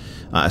like,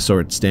 I saw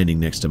it standing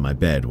next to my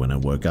bed when I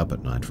woke up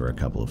at night for a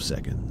couple of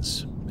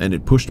seconds, and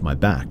it pushed my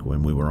back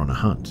when we were on a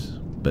hunt,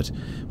 but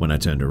when I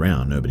turned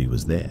around, nobody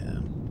was there.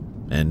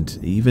 And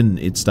even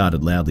it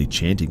started loudly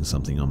chanting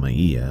something on my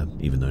ear,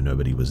 even though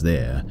nobody was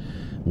there,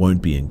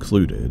 won't be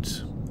included,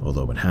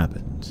 although it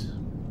happened.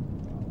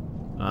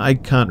 I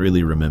can't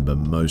really remember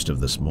most of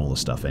the smaller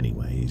stuff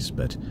anyways,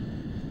 but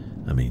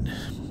I mean,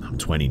 I'm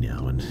 20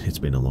 now and it's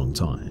been a long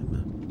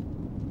time.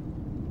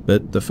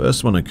 But the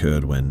first one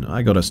occurred when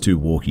I got us 2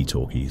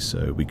 walkie-talkies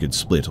so we could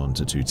split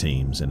onto 2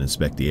 teams and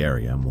inspect the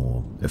area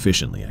more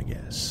efficiently, I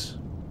guess.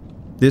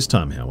 This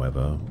time,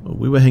 however,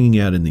 we were hanging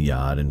out in the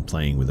yard and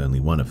playing with only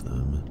one of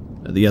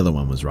them. The other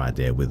one was right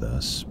there with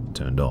us,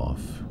 turned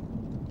off.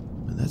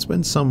 And that's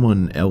when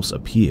someone else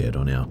appeared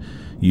on our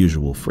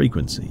usual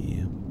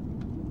frequency.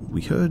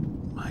 We heard,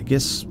 I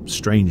guess,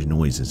 strange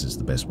noises is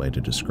the best way to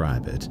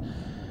describe it.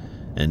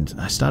 And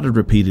I started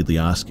repeatedly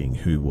asking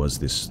who was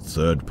this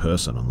third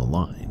person on the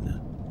line.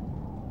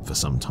 For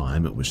some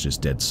time it was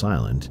just dead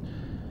silent,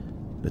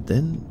 but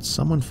then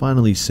someone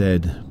finally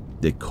said,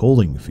 "They're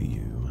calling for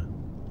you."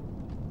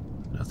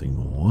 Nothing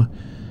more,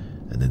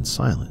 and then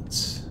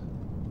silence.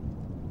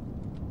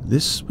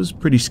 This was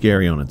pretty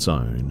scary on its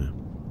own,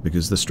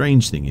 because the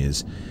strange thing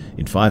is,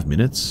 in 5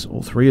 minutes,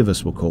 all 3 of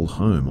us were called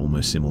home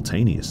almost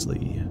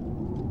simultaneously.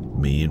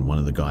 Me and one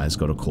of the guys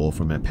got a call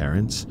from our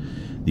parents,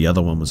 the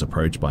other one was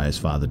approached by his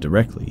father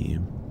directly,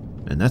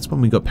 and that's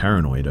when we got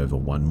paranoid over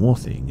one more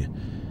thing.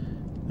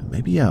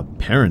 Maybe our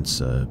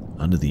parents are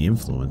under the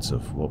influence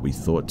of what we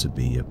thought to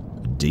be a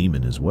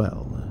demon as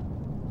well.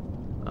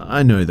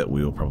 I know that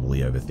we were probably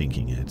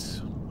overthinking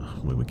it.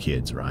 We were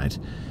kids, right?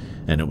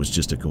 And it was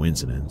just a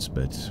coincidence,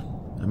 but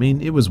I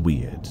mean, it was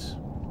weird.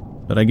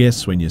 But I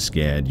guess when you're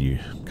scared, you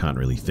can't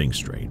really think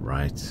straight,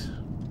 right?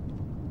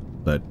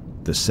 But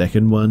the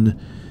second one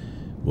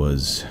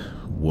was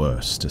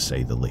worse, to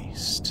say the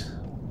least.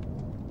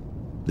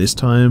 This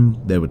time,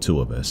 there were 2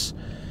 of us,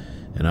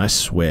 and I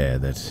swear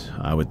that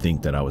I would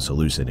think that I was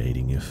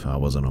hallucinating if I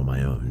wasn't on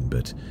my own,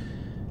 but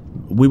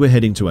we were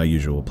heading to our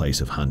usual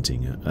place of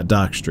hunting, a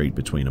dark street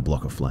between a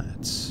block of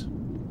flats.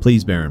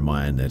 Please bear in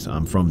mind that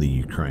I'm from the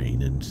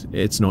Ukraine, and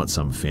it's not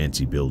some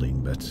fancy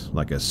building, but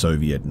like a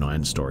Soviet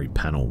 9-story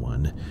panel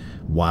one,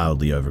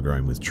 wildly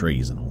overgrown with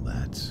trees and all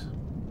that.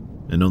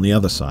 And on the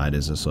other side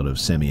is a sort of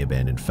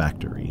semi-abandoned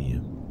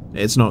factory.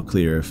 It's not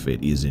clear if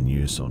it is in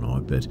use or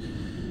not, but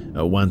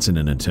once in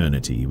an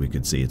eternity we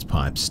could see its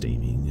pipes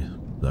steaming,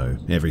 though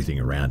everything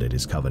around it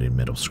is covered in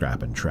metal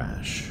scrap and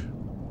trash.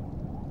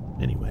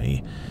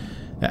 Anyway,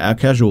 our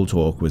casual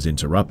talk was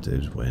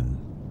interrupted when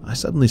I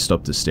suddenly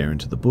stopped to stare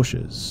into the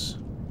bushes.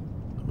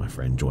 My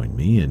friend joined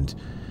me, and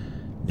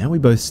now we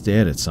both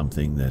stared at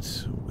something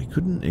that we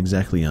couldn't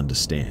exactly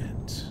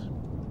understand.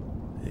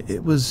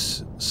 It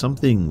was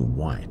something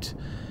white,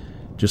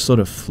 just sort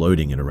of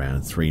floating at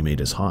around 3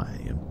 meters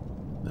high.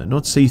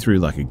 Not see-through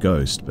like a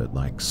ghost, but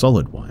like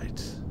solid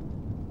white.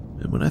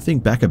 And when I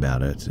think back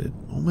about it, it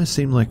almost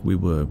seemed like we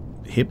were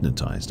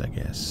hypnotized, I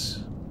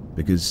guess,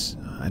 because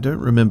I don't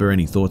remember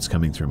any thoughts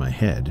coming through my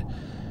head.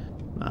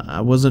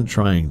 I wasn't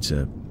trying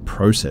to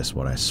process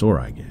what I saw,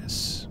 I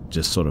guess,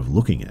 just sort of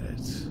looking at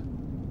it.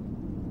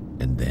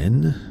 And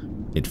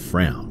then it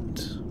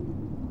frowned.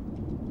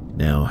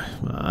 Now,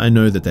 I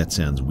know that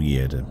sounds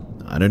weird.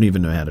 I don't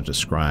even know how to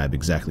describe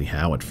exactly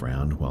how it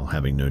frowned while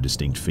having no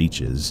distinct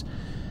features,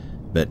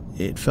 but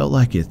it felt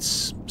like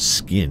its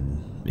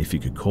skin, if you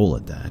could call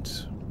it that,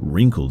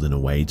 wrinkled in a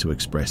way to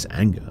express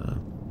anger.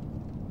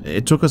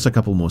 It took us a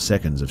couple more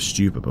seconds of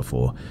stupor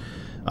before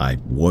I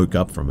woke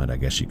up from it, I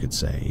guess you could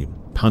say,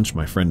 punched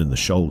my friend in the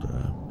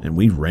shoulder, and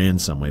we ran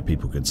somewhere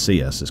people could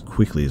see us as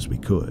quickly as we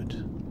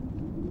could.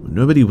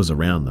 Nobody was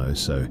around though,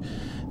 so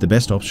the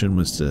best option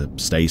was to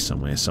stay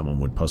somewhere someone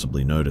would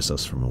possibly notice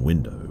us from a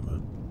window.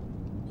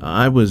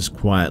 I was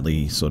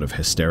quietly, sort of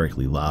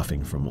hysterically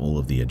laughing from all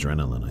of the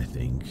adrenaline, I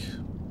think.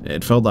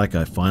 It felt like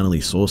I finally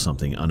saw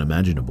something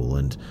unimaginable,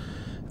 and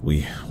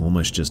we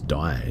almost just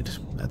died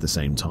at the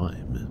same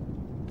time.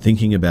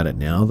 Thinking about it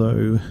now,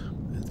 though,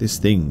 this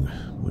thing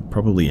would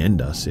probably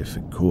end us if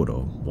it could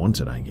or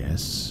wanted, I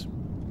guess.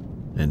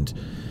 And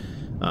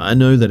I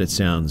know that it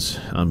sounds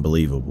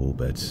unbelievable,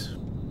 but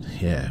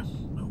yeah,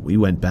 we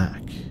went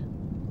back.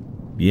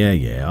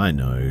 Yeah, I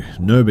know.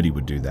 Nobody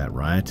would do that,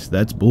 right?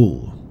 That's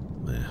bull.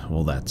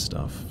 All that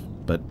stuff.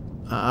 But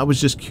I was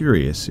just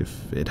curious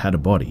if it had a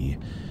body.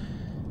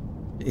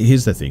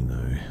 Here's the thing,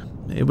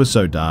 though. It was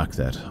so dark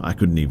that I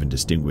couldn't even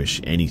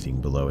distinguish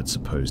anything below its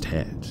supposed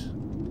head.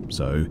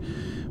 So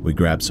we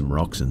grabbed some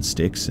rocks and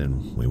sticks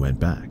and we went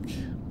back.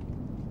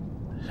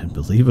 And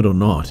believe it or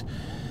not,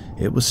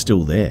 it was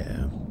still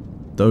there,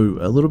 though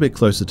a little bit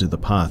closer to the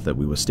path that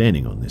we were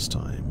standing on this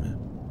time.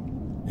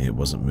 It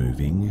wasn't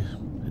moving,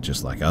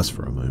 just like us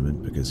for a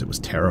moment, because it was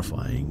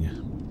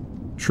terrifying.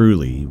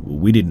 Truly,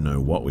 we didn't know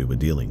what we were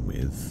dealing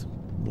with.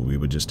 We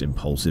were just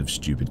impulsive,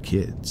 stupid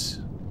kids.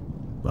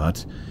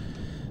 But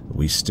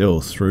we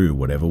still threw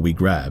whatever we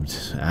grabbed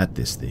at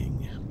this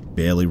thing,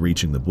 barely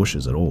reaching the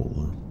bushes at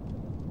all.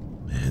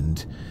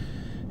 And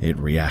it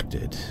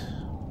reacted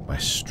by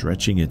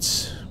stretching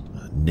its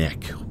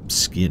neck,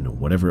 skin, or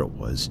whatever it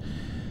was,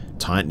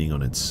 tightening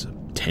on its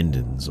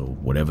tendons, or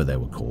whatever they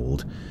were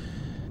called.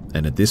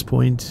 And at this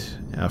point,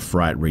 our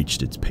fright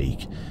reached its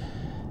peak,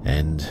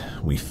 and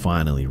we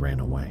finally ran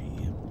away.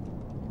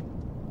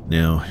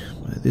 Now,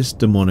 this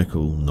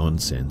demonical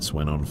nonsense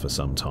went on for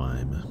some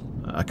time,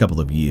 a couple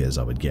of years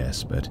I would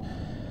guess, but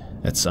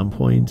at some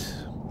point,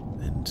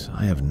 and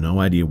I have no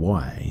idea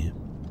why,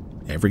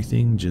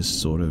 everything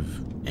just sort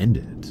of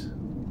ended.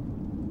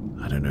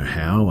 I don't know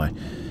how,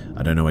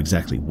 I don't know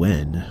exactly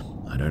when,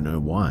 I don't know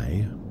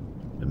why.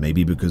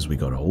 Maybe because we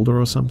got older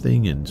or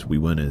something and we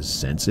weren't as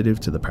sensitive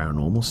to the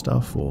paranormal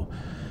stuff, or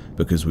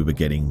because we were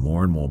getting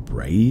more and more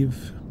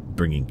brave,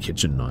 bringing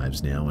kitchen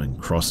knives now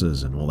and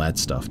crosses and all that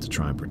stuff to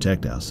try and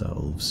protect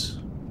ourselves.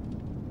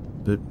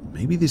 But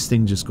maybe this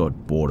thing just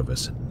got bored of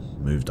us and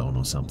moved on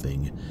or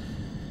something.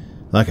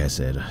 Like I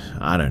said,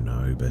 I don't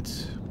know,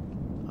 but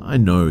I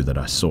know that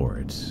I saw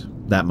it.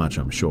 That much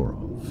I'm sure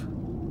of.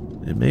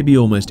 And maybe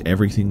almost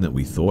everything that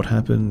we thought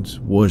happened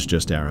was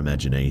just our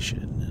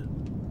imagination.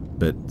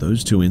 But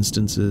those two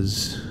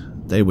instances,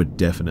 they were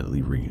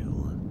definitely real.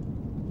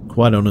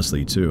 Quite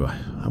honestly too,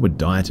 I would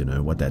die to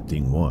know what that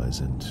thing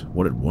was and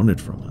what it wanted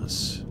from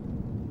us.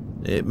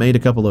 It made a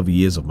couple of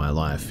years of my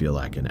life feel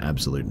like an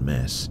absolute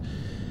mess,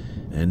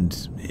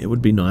 and it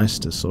would be nice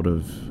to sort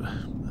of,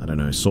 I don't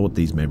know, sort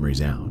these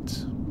memories out,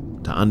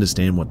 to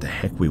understand what the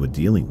heck we were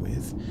dealing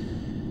with,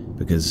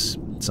 because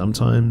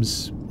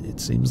sometimes it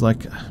seems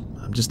like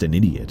I'm just an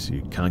idiot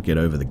who can't get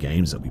over the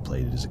games that we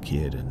played as a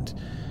kid, and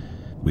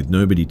with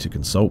nobody to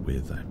consult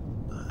with,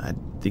 I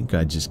think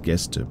I just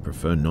guess to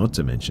prefer not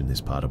to mention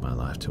this part of my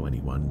life to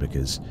anyone,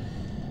 because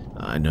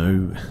I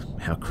know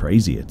how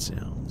crazy it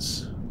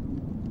sounds.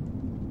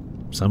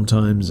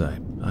 Sometimes I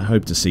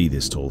hope to see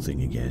this tall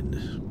thing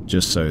again,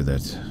 just so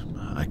that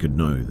I could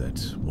know that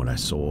what I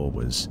saw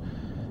was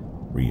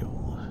real.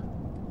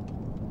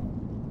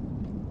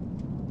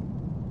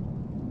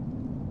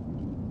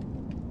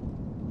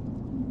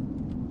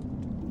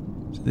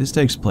 This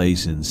takes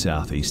place in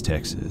southeast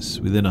Texas,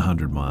 within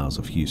 100 miles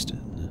of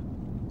Houston.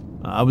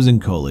 I was in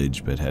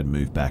college but had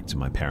moved back to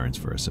my parents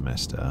for a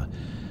semester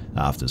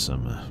after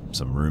some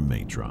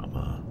roommate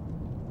drama.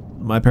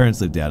 My parents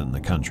lived out in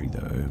the country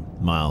though,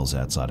 miles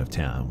outside of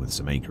town with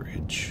some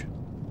acreage.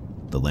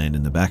 The land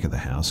in the back of the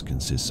house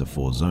consists of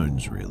 4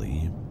 zones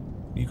really.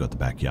 You got the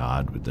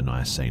backyard with the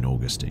nice St.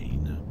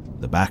 Augustine,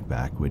 the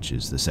back, which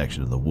is the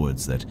section of the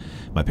woods that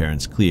my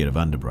parents cleared of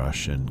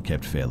underbrush and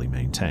kept fairly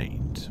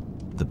maintained,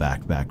 the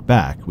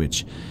back,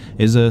 which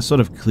is a sort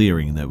of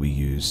clearing that we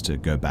used to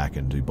go back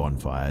and do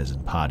bonfires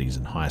and parties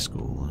in high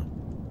school,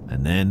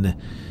 and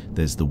then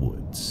there's the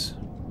woods.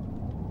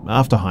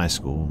 After high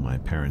school, my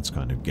parents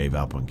kind of gave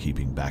up on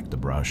keeping back the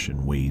brush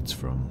and weeds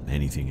from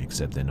anything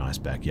except their nice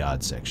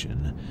backyard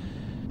section.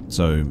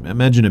 So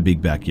imagine a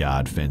big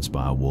backyard fenced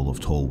by a wall of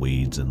tall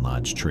weeds and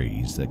large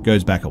trees that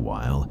goes back a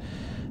while,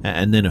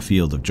 and then a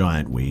field of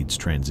giant weeds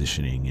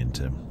transitioning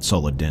into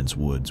solid dense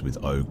woods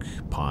with oak,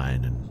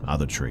 pine, and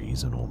other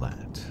trees and all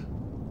that.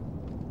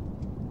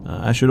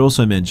 I should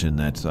also mention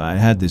that I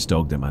had this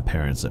dog that my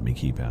parents let me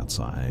keep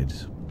outside.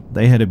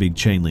 They had a big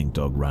chain-link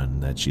dog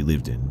run that she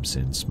lived in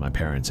since my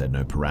parents had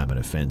no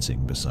perimeter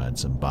fencing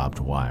besides some barbed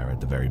wire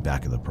at the very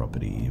back of the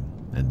property,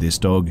 and this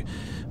dog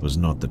was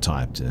not the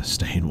type to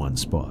stay in one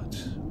spot.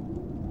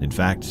 In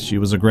fact, she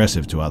was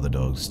aggressive to other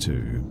dogs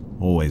too,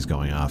 always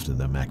going after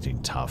them,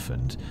 acting tough,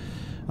 and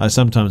I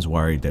sometimes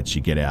worried that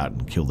she'd get out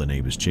and kill the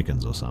neighbor's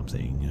chickens or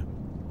something.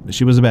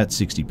 She was about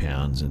 60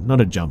 pounds and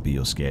not a jumpy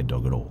or scared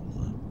dog at all.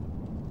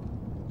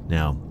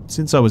 Now,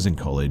 since I was in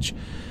college,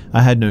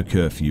 I had no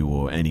curfew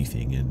or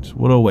anything and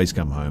would always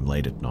come home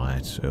late at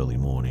night, early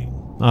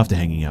morning, after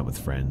hanging out with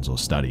friends or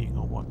studying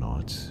or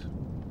whatnot.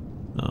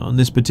 On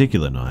this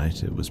particular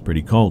night, it was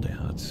pretty cold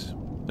out.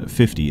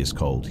 50 is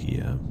cold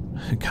here.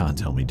 Can't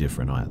tell me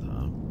different either.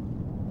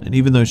 And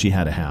even though she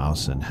had a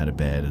house and had a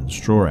bed and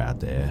straw out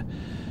there,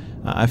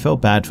 I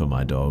felt bad for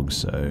my dog,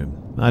 so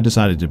I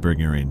decided to bring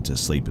her in to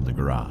sleep in the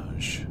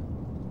garage.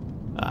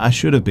 I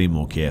should have been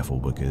more careful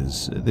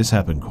because this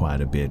happened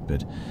quite a bit,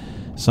 but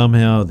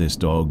somehow this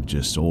dog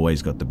just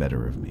always got the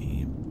better of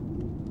me.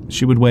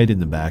 She would wait in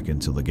the back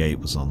until the gate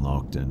was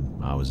unlocked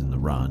and I was in the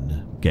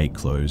run, gate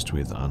closed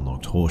with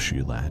unlocked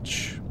horseshoe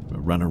latch,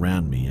 run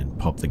around me and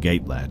pop the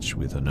gate latch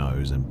with her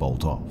nose and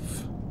bolt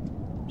off.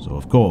 So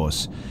of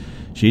course,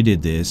 she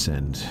did this,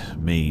 and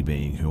me,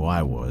 being who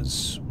I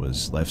was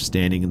left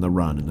standing in the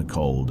run in the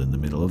cold in the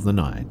middle of the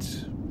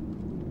night.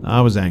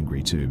 I was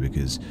angry too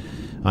because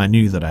I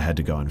knew that I had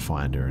to go and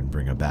find her and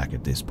bring her back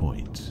at this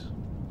point.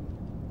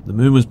 The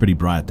moon was pretty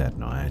bright that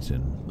night,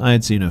 and I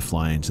had seen her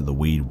fly into the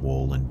weed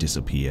wall and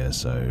disappear,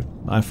 so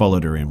I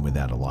followed her in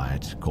without a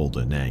light, called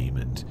her name,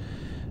 and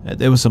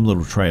there were some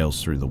little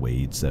trails through the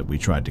weeds that we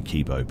tried to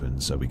keep open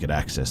so we could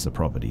access the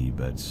property,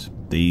 but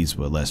these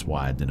were less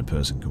wide than a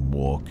person can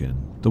walk,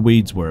 and the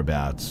weeds were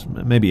about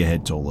maybe a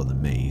head taller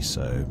than me,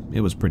 so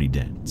it was pretty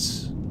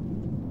dense.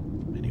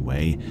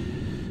 Anyway,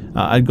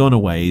 I'd gone a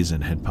ways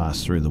and had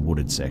passed through the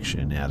wooded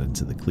section out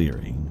into the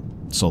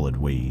clearing, solid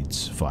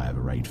weeds, 5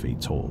 or 8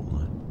 feet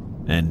tall,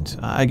 and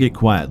I get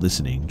quiet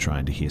listening,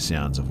 trying to hear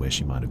sounds of where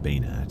she might have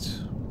been at,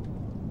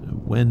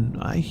 when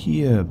I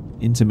hear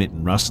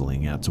intermittent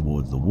rustling out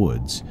towards the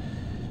woods,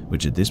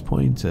 which at this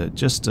point are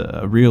just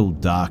a real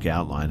dark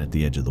outline at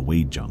the edge of the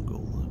weed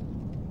jungle.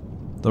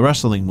 The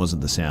rustling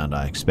wasn't the sound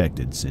I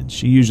expected, since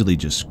she usually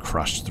just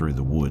crushed through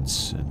the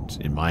woods, and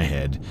in my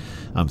head,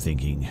 I'm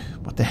thinking,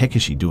 what the heck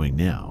is she doing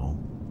now?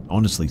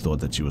 Honestly thought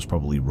that she was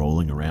probably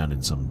rolling around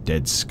in some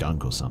dead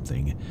skunk or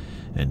something,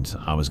 and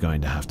I was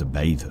going to have to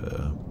bathe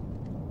her.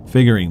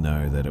 Figuring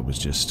though that it was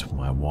just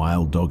my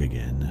wild dog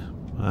again,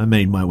 I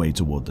made my way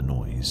toward the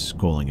noise,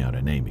 calling out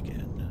her name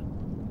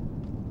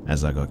again.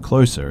 As I got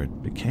closer,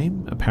 it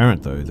became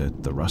apparent though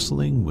that the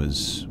rustling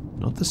was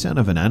not the sound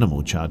of an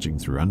animal charging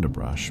through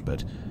underbrush,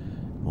 but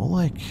more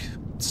like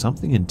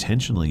something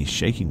intentionally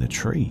shaking the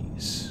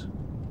trees.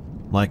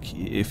 Like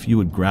if you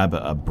would grab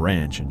a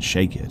branch and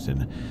shake it,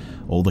 and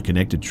all the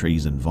connected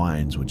trees and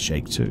vines would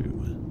shake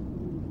too.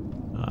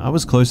 I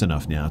was close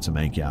enough now to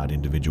make out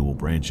individual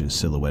branches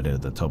silhouetted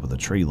at the top of the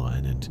tree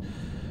line, and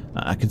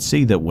I could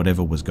see that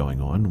whatever was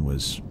going on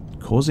was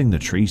causing the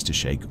trees to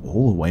shake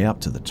all the way up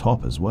to the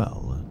top as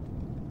well.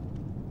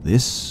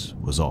 This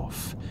was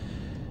off,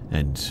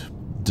 and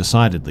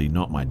decidedly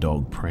not my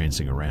dog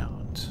prancing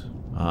around.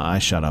 I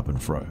shut up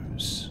and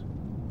froze.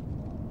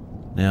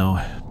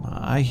 Now,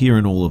 I hear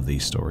in all of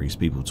these stories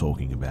people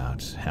talking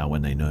about how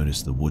when they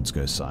notice the woods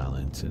go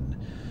silent, and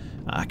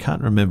I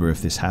can't remember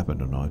if this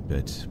happened or not,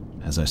 but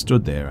as I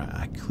stood there,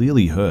 I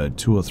clearly heard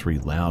 2 or 3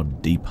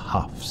 loud, deep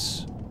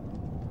huffs.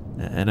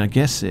 And I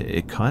guess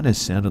it kind of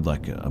sounded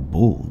like a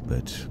bull,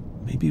 but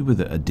maybe with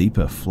a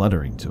deeper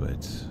fluttering to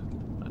it.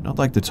 Not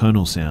like the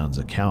tonal sounds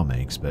a cow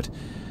makes, but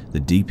the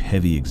deep,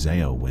 heavy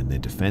exhale when they're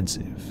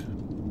defensive.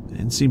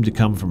 And seemed to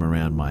come from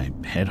around my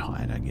head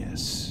height, I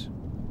guess.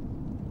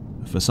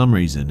 For some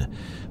reason,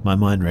 my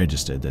mind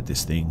registered that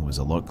this thing was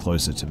a lot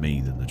closer to me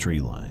than the tree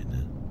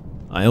line.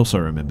 I also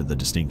remember the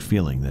distinct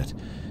feeling that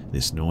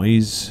this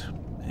noise,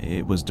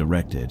 it was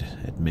directed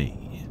at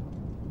me.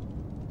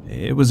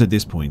 It was at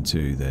this point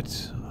too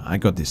that I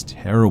got this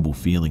terrible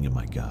feeling in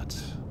my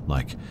gut,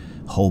 like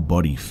whole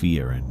body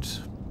fear, and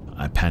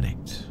I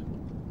panicked.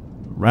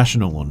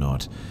 Rational or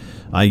not,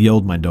 I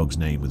yelled my dog's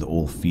name with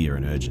all fear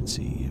and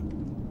urgency.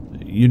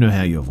 You know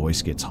how your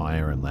voice gets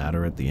higher and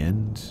louder at the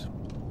end?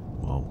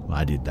 Well,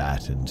 I did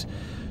that and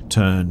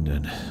turned,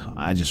 and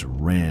I just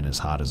ran as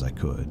hard as I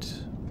could.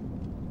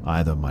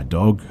 Either my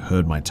dog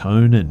heard my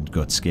tone and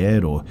got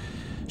scared, or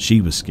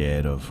she was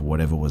scared of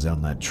whatever was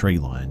on that tree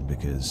line,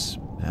 because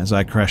as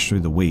I crashed through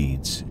the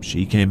weeds,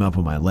 she came up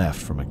on my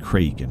left from a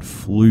creek and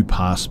flew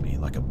past me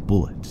like a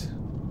bullet.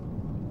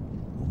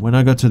 When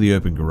I got to the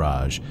open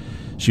garage,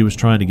 she was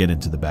trying to get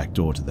into the back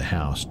door to the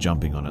house,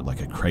 jumping on it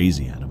like a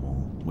crazy animal,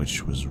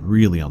 which was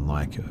really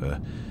unlike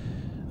her.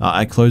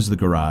 I closed the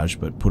garage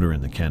but put her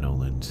in the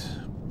kennel, and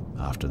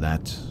after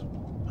that,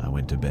 I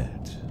went to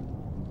bed.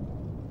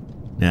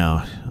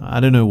 Now, I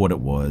don't know what it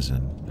was,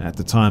 and at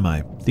the time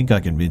I think I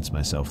convinced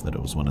myself that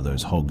it was one of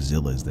those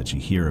hogzillas that you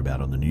hear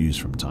about on the news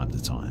from time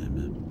to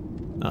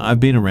time. I've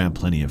been around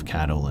plenty of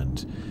cattle,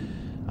 and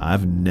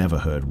I've never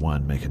heard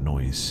one make a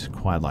noise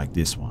quite like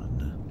this one.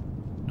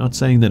 Not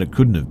saying that it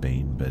couldn't have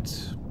been, but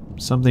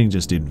something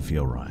just didn't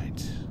feel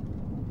right.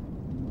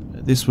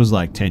 This was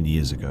like 10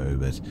 years ago,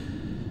 but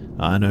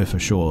I know for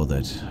sure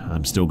that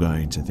I'm still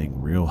going to think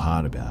real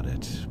hard about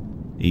it,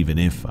 even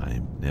if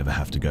I never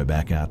have to go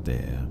back out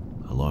there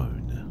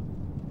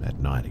alone at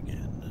night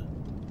again.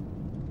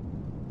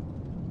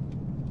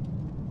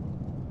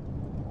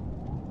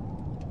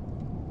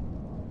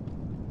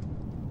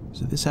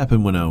 So this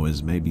happened when I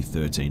was maybe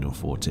 13 or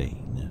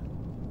 14.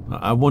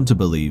 I want to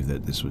believe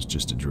that this was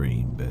just a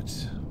dream, but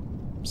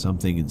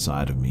something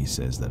inside of me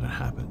says that it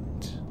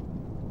happened.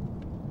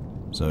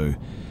 So,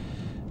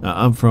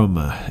 I'm from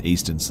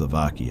eastern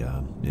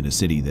Slovakia, in a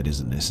city that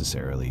isn't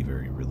necessarily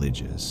very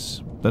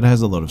religious, but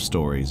has a lot of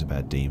stories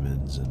about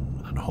demons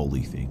and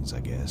unholy things,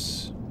 I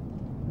guess.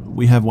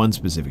 We have one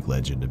specific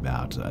legend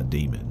about a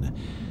demon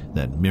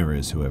that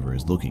mirrors whoever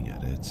is looking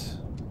at it,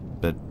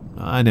 but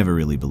I never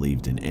really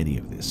believed in any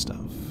of this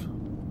stuff.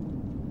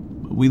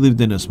 We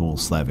lived in a small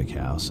Slavic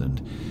house,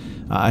 and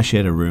I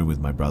shared a room with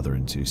my brother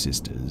and two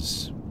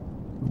sisters.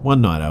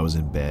 One night I was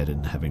in bed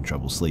and having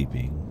trouble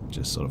sleeping,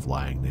 just sort of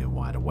lying there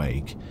wide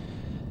awake,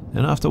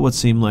 and after what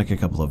seemed like a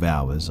couple of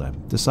hours, I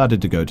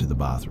decided to go to the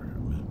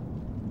bathroom.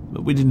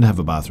 But we didn't have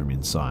a bathroom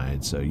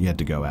inside, so you had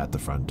to go out the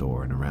front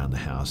door and around the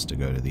house to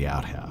go to the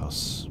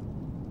outhouse.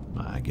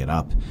 I get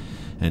up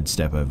and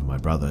step over my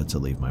brother to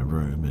leave my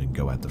room and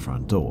go out the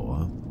front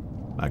door.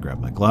 I grab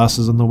my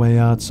glasses on the way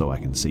out so I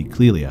can see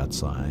clearly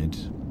outside,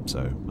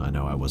 so I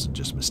know I wasn't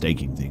just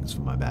mistaking things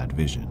for my bad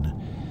vision.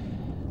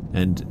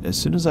 And as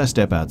soon as I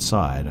step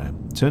outside, I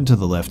turn to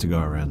the left to go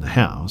around the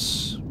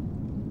house,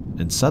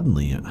 and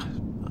suddenly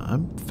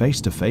I'm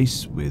face to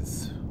face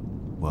with,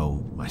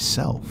 well,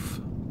 myself,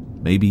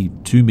 maybe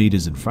 2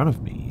 meters in front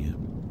of me.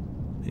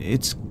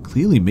 It's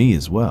clearly me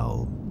as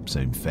well,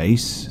 same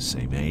face,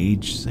 same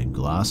age, same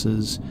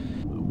glasses,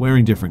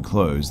 wearing different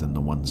clothes than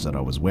the ones that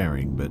I was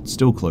wearing, but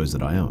still clothes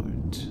that I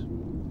owned.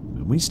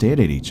 And we stared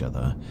at each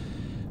other,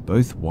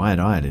 both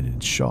wide-eyed and in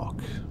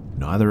shock,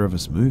 neither of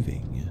us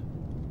moving.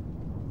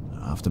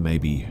 After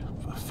maybe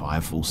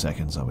 5 full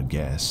seconds, I would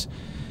guess,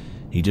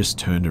 he just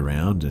turned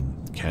around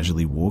and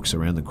casually walks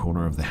around the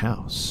corner of the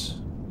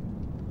house.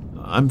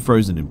 I'm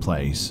frozen in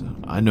place.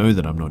 I know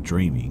that I'm not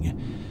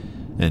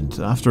dreaming, and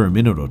after a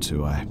minute or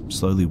two, I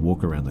slowly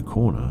walk around the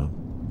corner,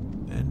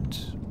 and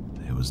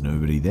there was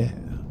nobody there.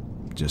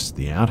 Just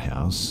the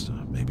outhouse,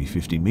 maybe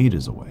 50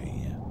 meters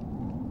away.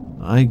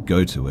 I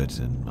go to it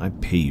and I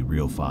pee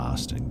real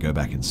fast and go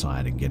back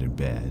inside and get in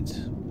bed.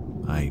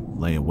 I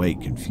lay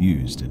awake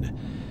confused and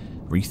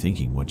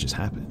rethinking what just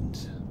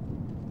happened.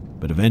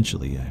 But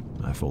eventually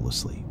I fall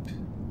asleep.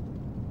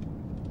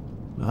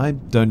 I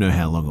don't know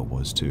how long it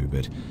was too,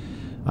 but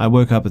I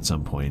woke up at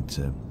some point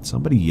to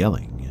somebody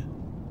yelling.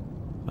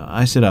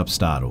 I sit up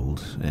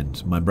startled,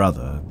 and my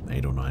brother,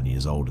 8 or 9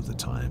 years old at the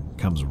time,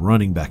 comes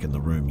running back in the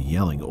room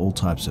yelling all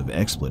types of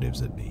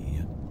expletives at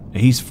me.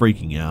 He's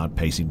freaking out,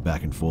 pacing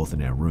back and forth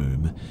in our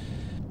room.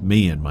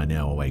 Me and my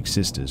now awake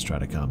sisters try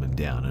to calm him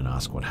down and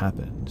ask what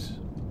happened,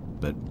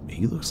 but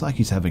he looks like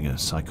he's having a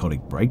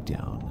psychotic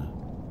breakdown.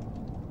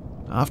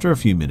 After a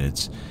few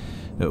minutes,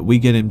 we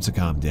get him to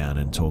calm down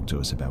and talk to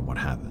us about what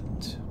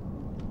happened.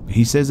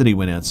 He says that he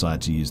went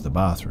outside to use the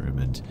bathroom,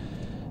 and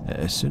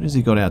as soon as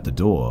he got out the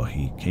door,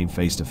 he came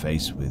face to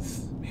face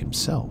with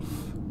himself.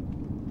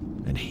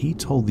 And he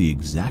told the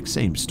exact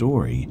same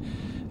story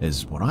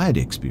as what I had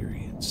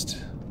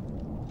experienced.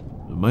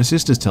 My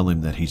sisters tell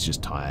him that he's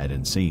just tired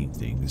and seeing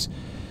things.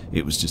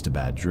 It was just a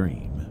bad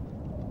dream.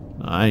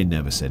 I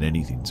never said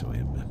anything to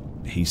him.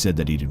 He said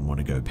that he didn't want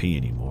to go pee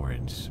anymore,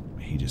 and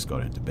he just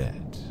got into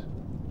bed.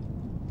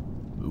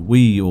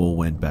 We all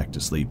went back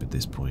to sleep at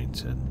this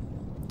point,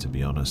 and to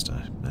be honest,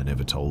 I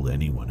never told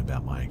anyone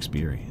about my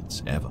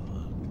experience, ever.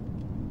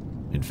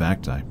 In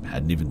fact, I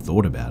hadn't even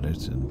thought about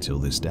it until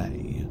this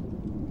day.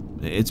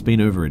 It's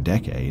been over a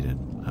decade,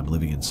 and I'm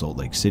living in Salt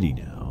Lake City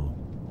now.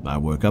 I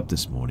woke up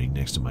this morning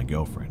next to my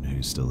girlfriend,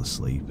 who's still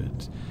asleep,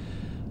 and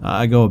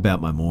I go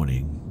about my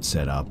morning,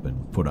 set up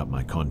and put up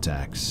my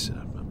contacts,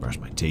 brush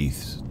my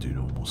teeth, do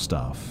normal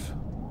stuff.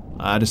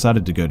 I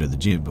decided to go to the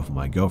gym before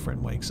my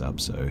girlfriend wakes up,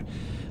 so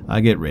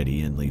I get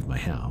ready and leave my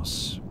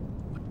house.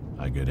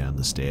 I go down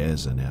the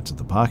stairs and out to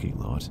the parking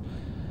lot,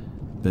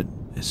 but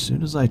as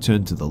soon as I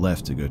turn to the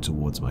left to go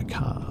towards my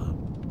car,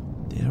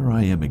 there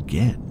I am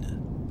again.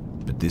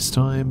 But this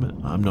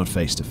time, I'm not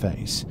face to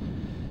face.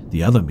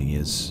 The other me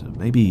is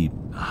maybe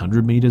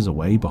 100 meters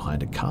away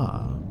behind a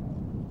car.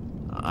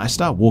 I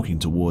start walking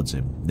towards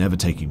him, never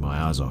taking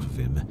my eyes off of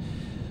him.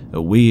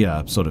 We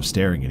are sort of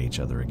staring at each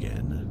other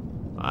again.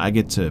 I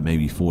get to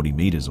maybe 40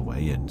 meters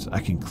away and I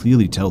can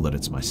clearly tell that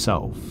it's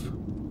myself.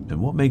 And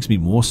what makes me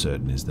more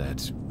certain is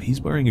that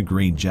he's wearing a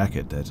green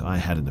jacket that I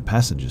had in the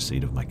passenger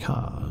seat of my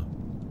car.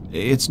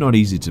 It's not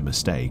easy to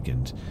mistake,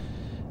 and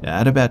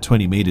at about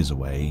 20 meters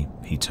away,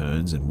 he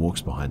turns and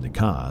walks behind the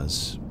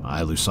cars.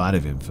 I lose sight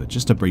of him for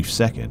just a brief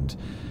second.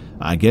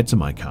 I get to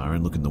my car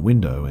and look in the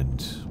window,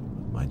 and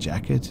my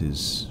jacket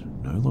is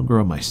no longer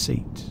on my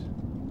seat.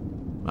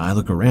 I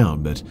look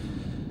around, but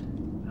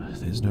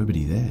there's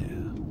nobody there.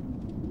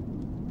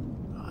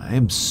 I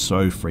am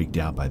so freaked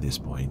out by this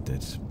point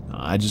that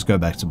I just go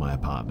back to my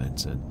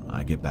apartment and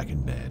I get back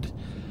in bed.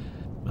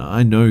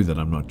 I know that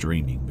I'm not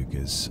dreaming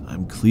because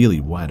I'm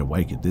clearly wide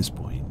awake at this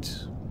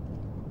point.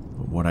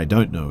 But what I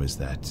don't know is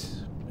that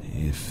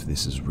if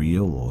this is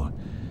real or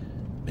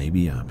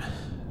maybe I'm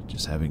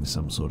just having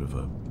some sort of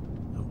a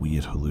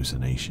weird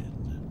hallucination.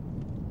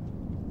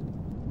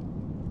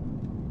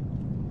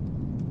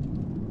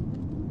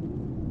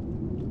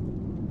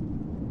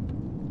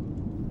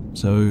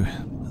 So,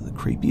 the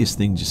creepiest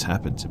thing just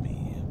happened to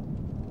me.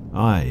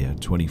 I, a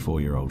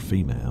 24-year-old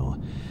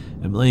female,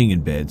 am laying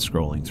in bed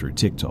scrolling through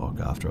TikTok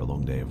after a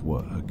long day of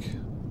work.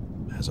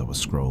 As I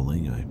was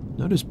scrolling, I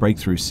noticed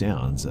breakthrough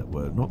sounds that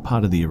were not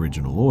part of the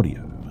original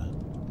audio.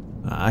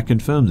 I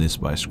confirmed this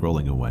by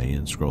scrolling away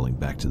and scrolling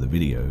back to the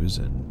videos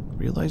and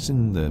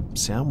realizing the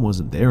sound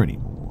wasn't there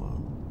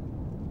anymore.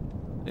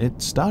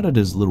 It started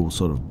as little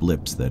sort of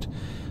blips that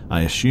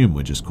I assume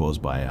were just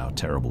caused by our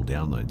terrible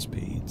download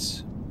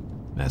speeds.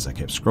 As I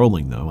kept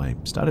scrolling though, I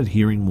started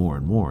hearing more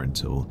and more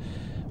until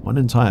one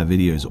entire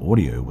video's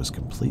audio was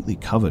completely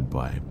covered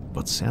by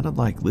what sounded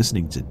like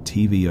listening to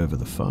TV over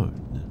the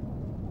phone.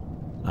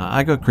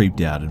 I got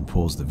creeped out and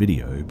paused the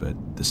video,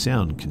 but the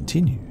sound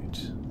continued.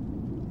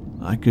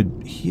 I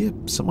could hear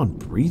someone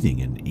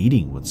breathing and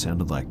eating what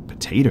sounded like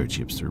potato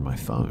chips through my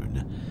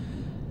phone.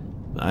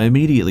 I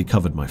immediately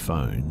covered my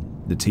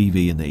phone. The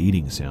TV and the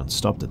eating sound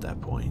stopped at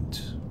that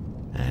point,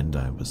 and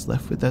I was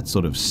left with that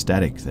sort of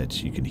static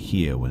that you can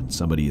hear when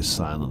somebody is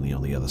silently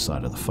on the other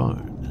side of the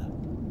phone.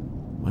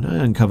 When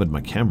I uncovered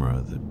my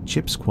camera, the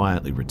chips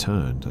quietly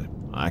returned.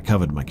 I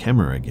covered my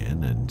camera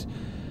again, and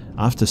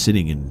after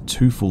sitting in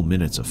 2 full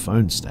minutes of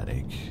phone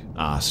static,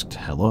 asked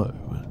hello.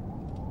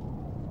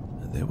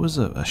 There was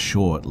a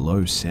short,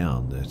 low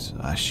sound that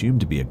I assumed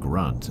to be a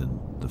grunt, and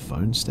the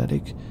phone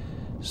static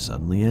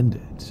suddenly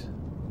ended.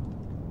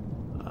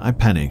 I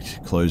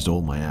panicked, closed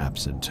all my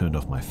apps, and turned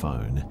off my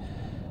phone.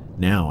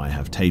 Now I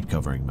have tape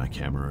covering my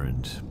camera,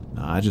 and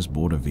I just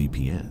bought a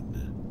VPN.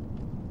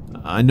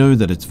 I know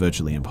that it's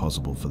virtually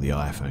impossible for the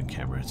iPhone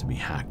camera to be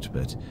hacked,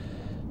 but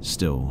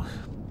still,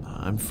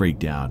 I'm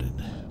freaked out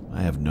and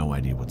I have no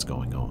idea what's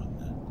going on.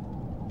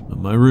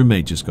 My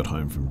roommate just got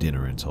home from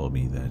dinner and told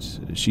me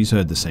that she's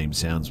heard the same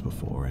sounds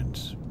before, and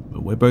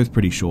we're both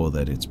pretty sure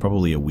that it's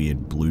probably a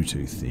weird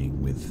Bluetooth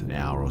thing with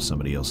our or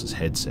somebody else's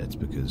headsets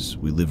because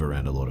we live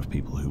around a lot of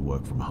people who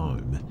work from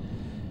home.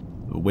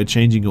 We're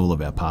changing all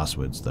of our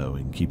passwords though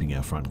and keeping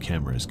our front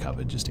cameras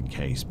covered just in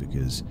case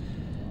because,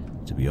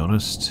 to be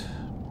honest,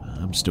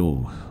 I'm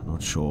still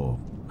not sure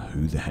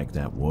who the heck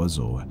that was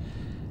or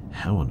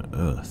how on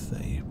earth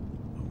they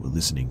were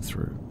listening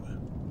through.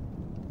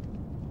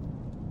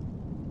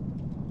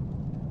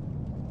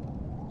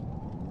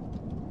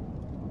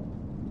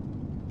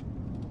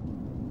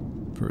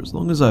 For as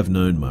long as I've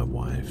known my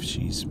wife,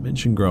 she's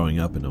mentioned growing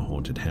up in a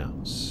haunted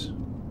house.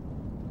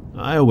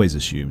 I always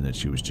assumed that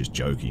she was just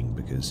joking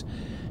because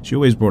she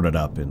always brought it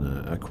up in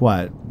a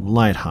quite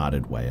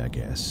light-hearted way, I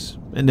guess,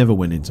 and never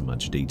went into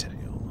much detail.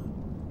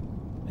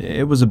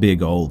 It was a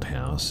big old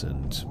house,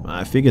 and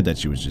I figured that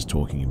she was just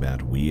talking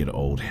about weird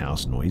old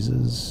house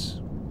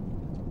noises.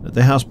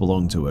 The house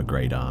belonged to a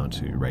great aunt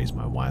who raised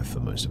my wife for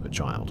most of her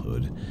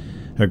childhood.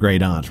 Her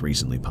great aunt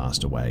recently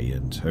passed away,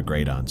 and her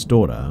great aunt's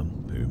daughter,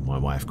 who my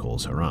wife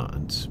calls her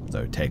aunt,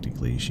 though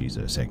technically she's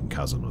a second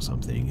cousin or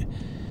something,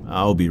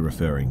 I'll be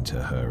referring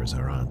to her as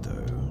her aunt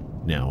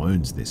though, now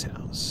owns this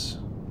house.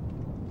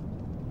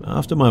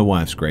 After my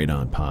wife's great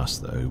aunt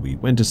passed though, we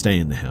went to stay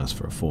in the house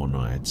for 4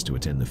 nights to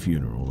attend the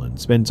funeral and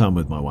spend time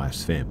with my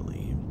wife's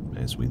family,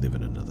 as we live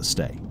in another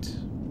state.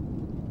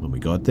 When we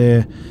got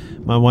there,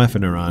 my wife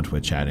and her aunt were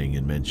chatting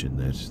and mentioned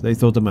that they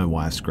thought that my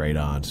wife's great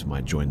aunt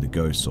might join the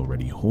ghosts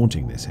already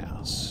haunting this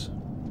house.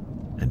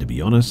 And to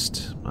be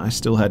honest, I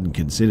still hadn't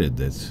considered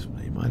that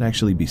they might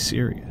actually be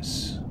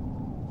serious.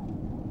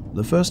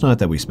 The first night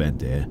that we spent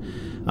there,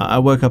 I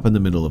woke up in the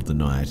middle of the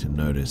night and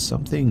noticed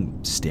something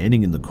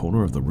standing in the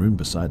corner of the room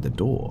beside the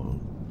door.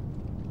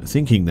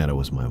 Thinking that it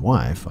was my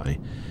wife, I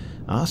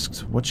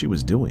asked what she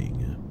was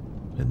doing,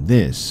 and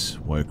this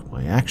woke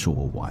my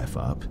actual wife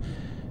up,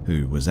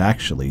 who was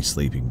actually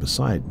sleeping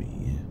beside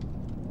me.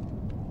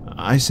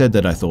 I said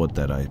that I thought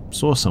that I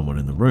saw someone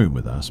in the room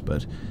with us,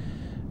 but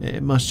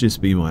it must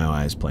just be my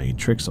eyes playing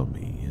tricks on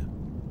me.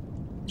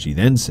 She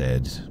then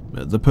said,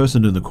 "The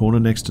person in the corner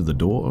next to the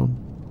door?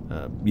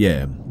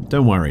 Yeah,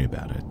 don't worry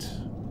about it."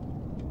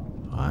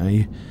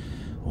 I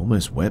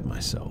almost wet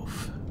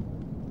myself.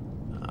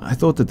 I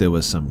thought that there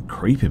was some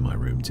creep in my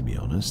room, to be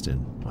honest,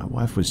 and my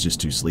wife was just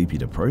too sleepy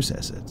to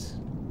process it.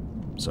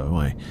 So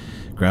I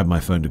grabbed my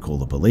phone to call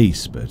the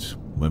police, but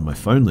when my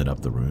phone lit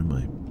up the room,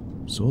 I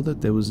saw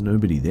that there was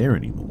nobody there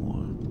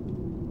anymore.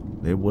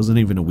 There wasn't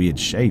even a weird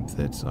shape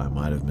that I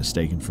might have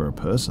mistaken for a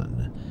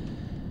person.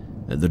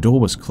 The door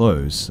was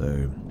closed,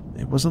 so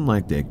it wasn't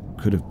like there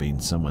could have been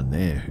someone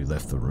there who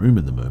left the room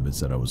in the moments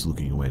that I was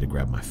looking away to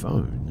grab my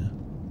phone.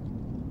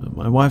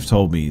 My wife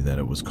told me that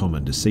it was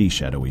common to see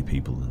shadowy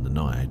people in the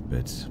night,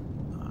 but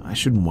I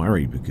shouldn't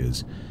worry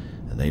because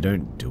they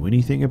don't do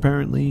anything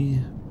apparently.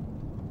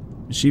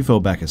 She fell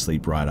back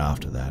asleep right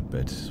after that,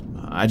 but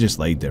I just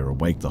laid there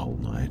awake the whole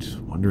night,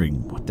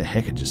 wondering what the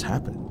heck had just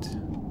happened.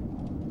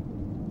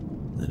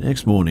 The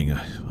next morning,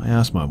 I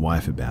asked my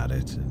wife about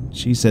it, and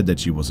she said that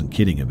she wasn't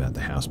kidding about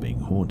the house being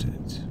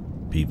haunted.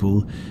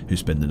 People who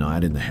spend the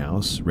night in the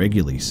house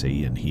regularly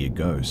see and hear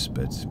ghosts,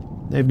 but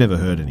they've never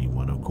hurt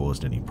anyone or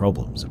caused any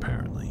problems,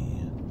 apparently.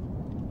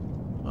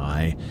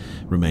 I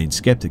remained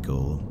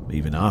skeptical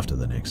even after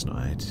the next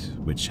night,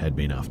 which had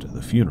been after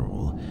the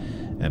funeral,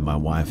 and my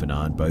wife and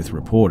aunt both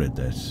reported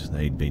that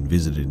they'd been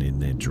visited in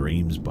their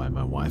dreams by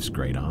my wife's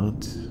great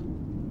aunt.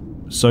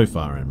 So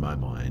far, in my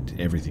mind,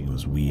 everything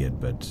was weird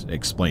but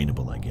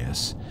explainable, I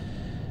guess.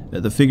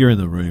 The figure in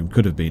the room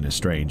could have been a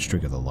strange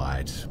trick of the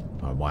light.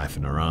 My wife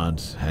and her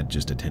aunt had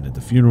just attended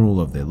the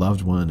funeral of their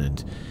loved one,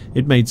 and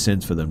it made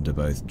sense for them to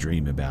both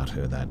dream about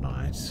her that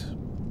night.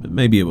 But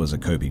maybe it was a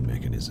coping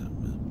mechanism.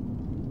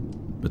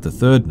 But the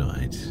third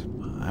night,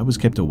 I was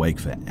kept awake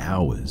for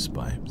hours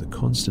by the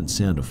constant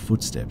sound of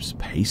footsteps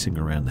pacing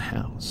around the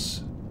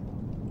house.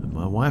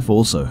 My wife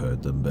also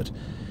heard them, but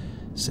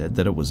said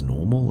that it was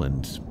normal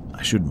and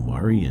I shouldn't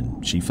worry,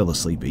 and she fell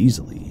asleep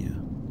easily.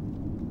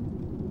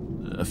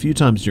 A few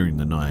times during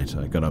the night,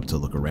 I got up to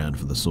look around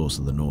for the source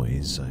of the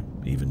noise. I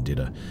even did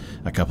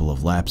a couple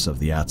of laps of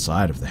the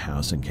outside of the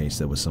house in case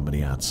there was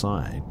somebody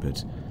outside,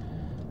 but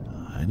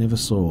I never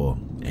saw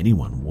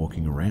anyone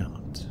walking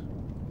around.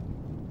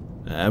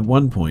 At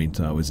one point,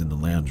 I was in the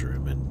lounge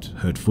room and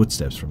heard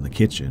footsteps from the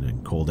kitchen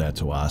and called out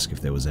to ask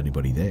if there was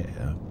anybody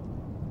there.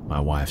 My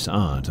wife's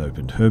aunt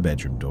opened her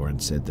bedroom door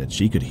and said that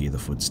she could hear the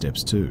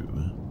footsteps too.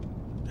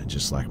 And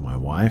just like my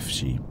wife,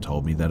 she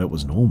told me that it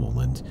was normal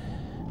and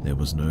there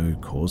was no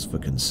cause for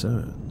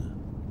concern.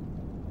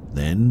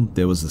 Then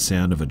there was the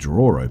sound of a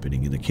drawer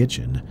opening in the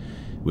kitchen,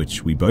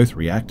 which we both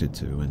reacted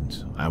to,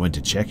 and I went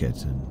to check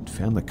it and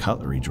found the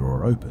cutlery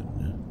drawer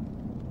open.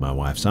 My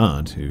wife's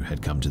aunt, who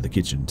had come to the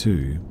kitchen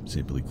too,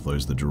 simply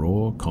closed the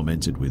drawer,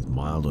 commented with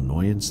mild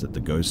annoyance that the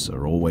ghosts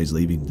are always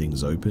leaving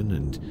things open,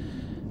 and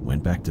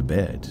went back to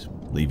bed,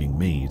 leaving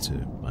me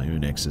to my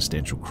own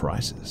existential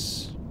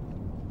crisis.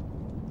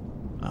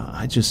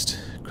 I just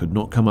could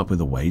not come up with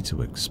a way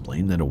to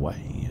explain that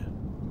away.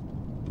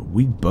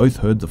 We both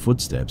heard the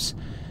footsteps,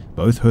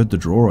 both heard the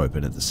drawer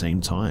open at the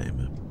same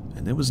time,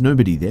 and there was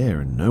nobody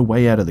there and no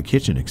way out of the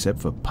kitchen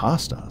except for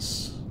past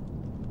us.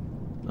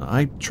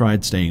 I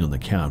tried staying on the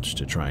couch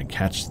to try and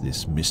catch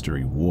this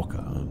mystery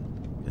walker,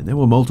 and there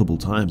were multiple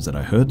times that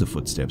I heard the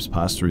footsteps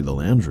pass through the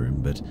lounge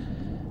room, but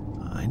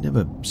I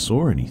never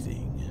saw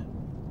anything.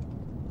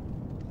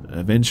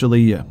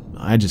 Eventually,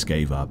 I just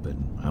gave up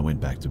and I went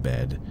back to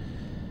bed.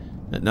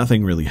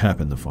 Nothing really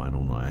happened the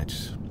final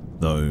night,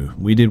 though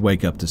we did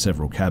wake up to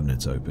several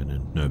cabinets open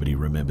and nobody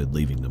remembered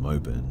leaving them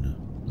open,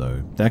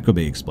 though that could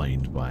be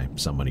explained by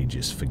somebody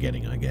just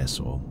forgetting, I guess,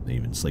 or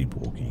even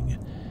sleepwalking.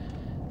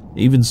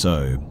 Even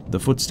so,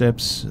 the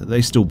footsteps,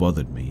 they still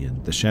bothered me,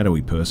 and the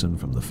shadowy person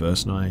from the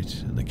first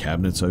night and the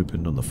cabinets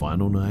opened on the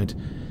final night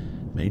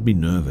made me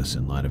nervous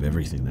in light of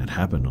everything that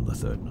happened on the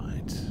third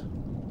night.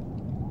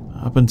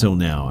 Up until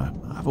now,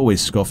 I've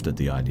always scoffed at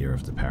the idea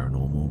of the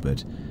paranormal,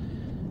 but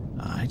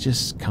I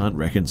just can't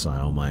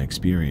reconcile my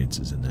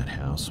experiences in that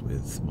house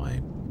with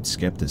my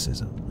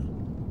skepticism.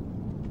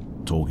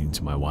 Talking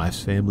to my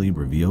wife's family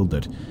revealed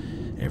that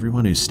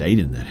everyone who stayed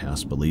in that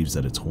house believes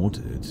that it's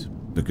haunted,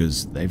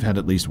 because they've had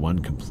at least one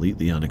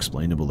completely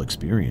unexplainable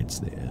experience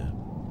there.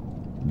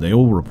 They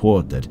all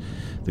report that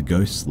the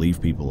ghosts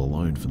leave people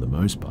alone for the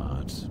most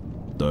part,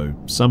 though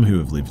some who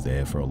have lived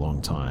there for a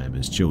long time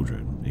as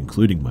children,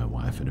 including my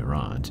wife and her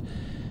aunt,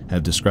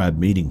 have described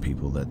meeting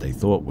people that they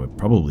thought were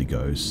probably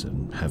ghosts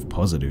and have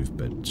positive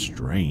but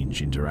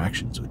strange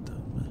interactions with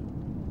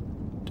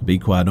them. To be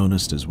quite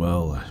honest as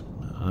well,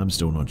 I'm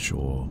still not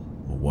sure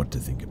what to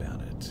think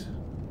about it.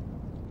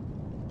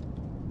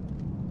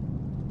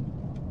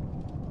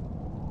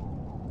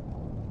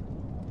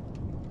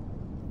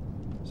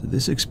 So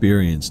this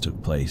experience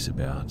took place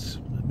about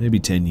maybe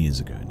 10 years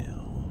ago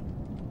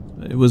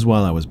now. It was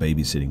while I was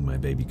babysitting my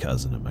baby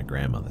cousin at my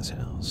grandmother's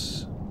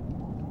house.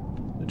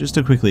 Just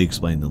to quickly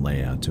explain the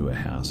layout to her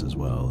house as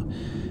well,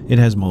 it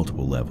has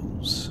multiple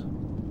levels.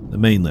 The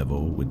main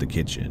level, with the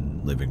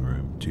kitchen, living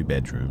room, 2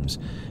 bedrooms,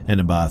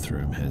 and a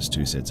bathroom, has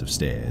 2 sets of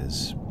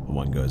stairs.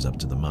 One goes up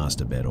to the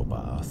master bed or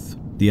bath.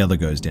 The other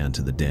goes down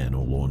to the den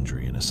or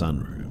laundry and a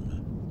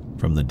sunroom.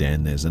 From the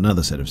den, there's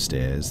another set of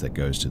stairs that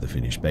goes to the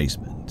finished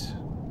basement.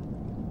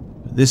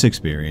 This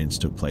experience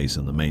took place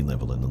on the main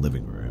level in the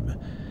living room.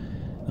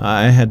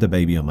 I had the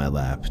baby on my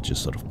lap,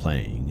 just sort of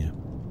playing.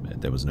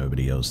 There was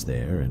nobody else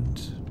there,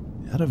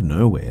 and out of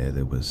nowhere,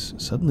 there was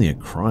suddenly a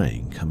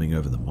crying coming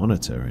over the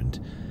monitor, and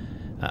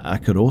I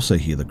could also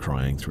hear the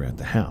crying throughout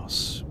the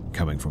house,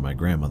 coming from my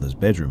grandmother's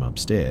bedroom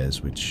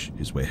upstairs, which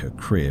is where her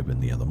crib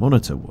and the other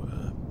monitor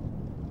were.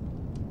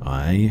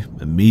 I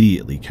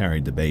immediately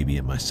carried the baby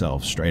and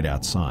myself straight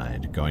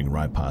outside, going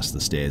right past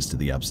the stairs to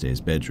the upstairs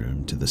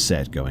bedroom, to the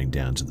set going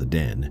down to the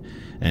den,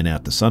 and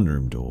out the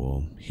sunroom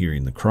door,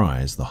 hearing the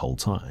cries the whole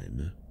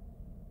time.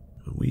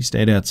 We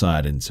stayed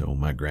outside until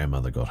my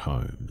grandmother got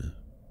home.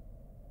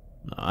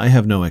 I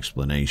have no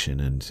explanation,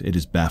 and it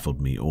has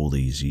baffled me all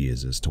these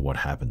years as to what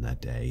happened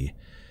that day.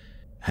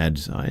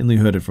 Had I only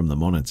heard it from the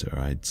monitor,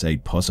 I'd say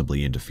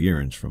possibly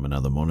interference from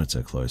another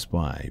monitor close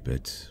by,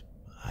 but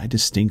I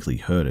distinctly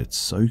heard it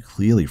so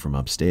clearly from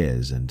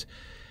upstairs, and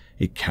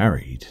it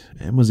carried,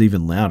 and was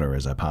even louder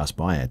as I passed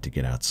by it to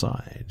get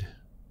outside.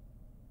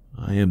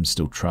 I am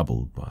still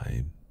troubled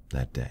by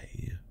that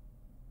day.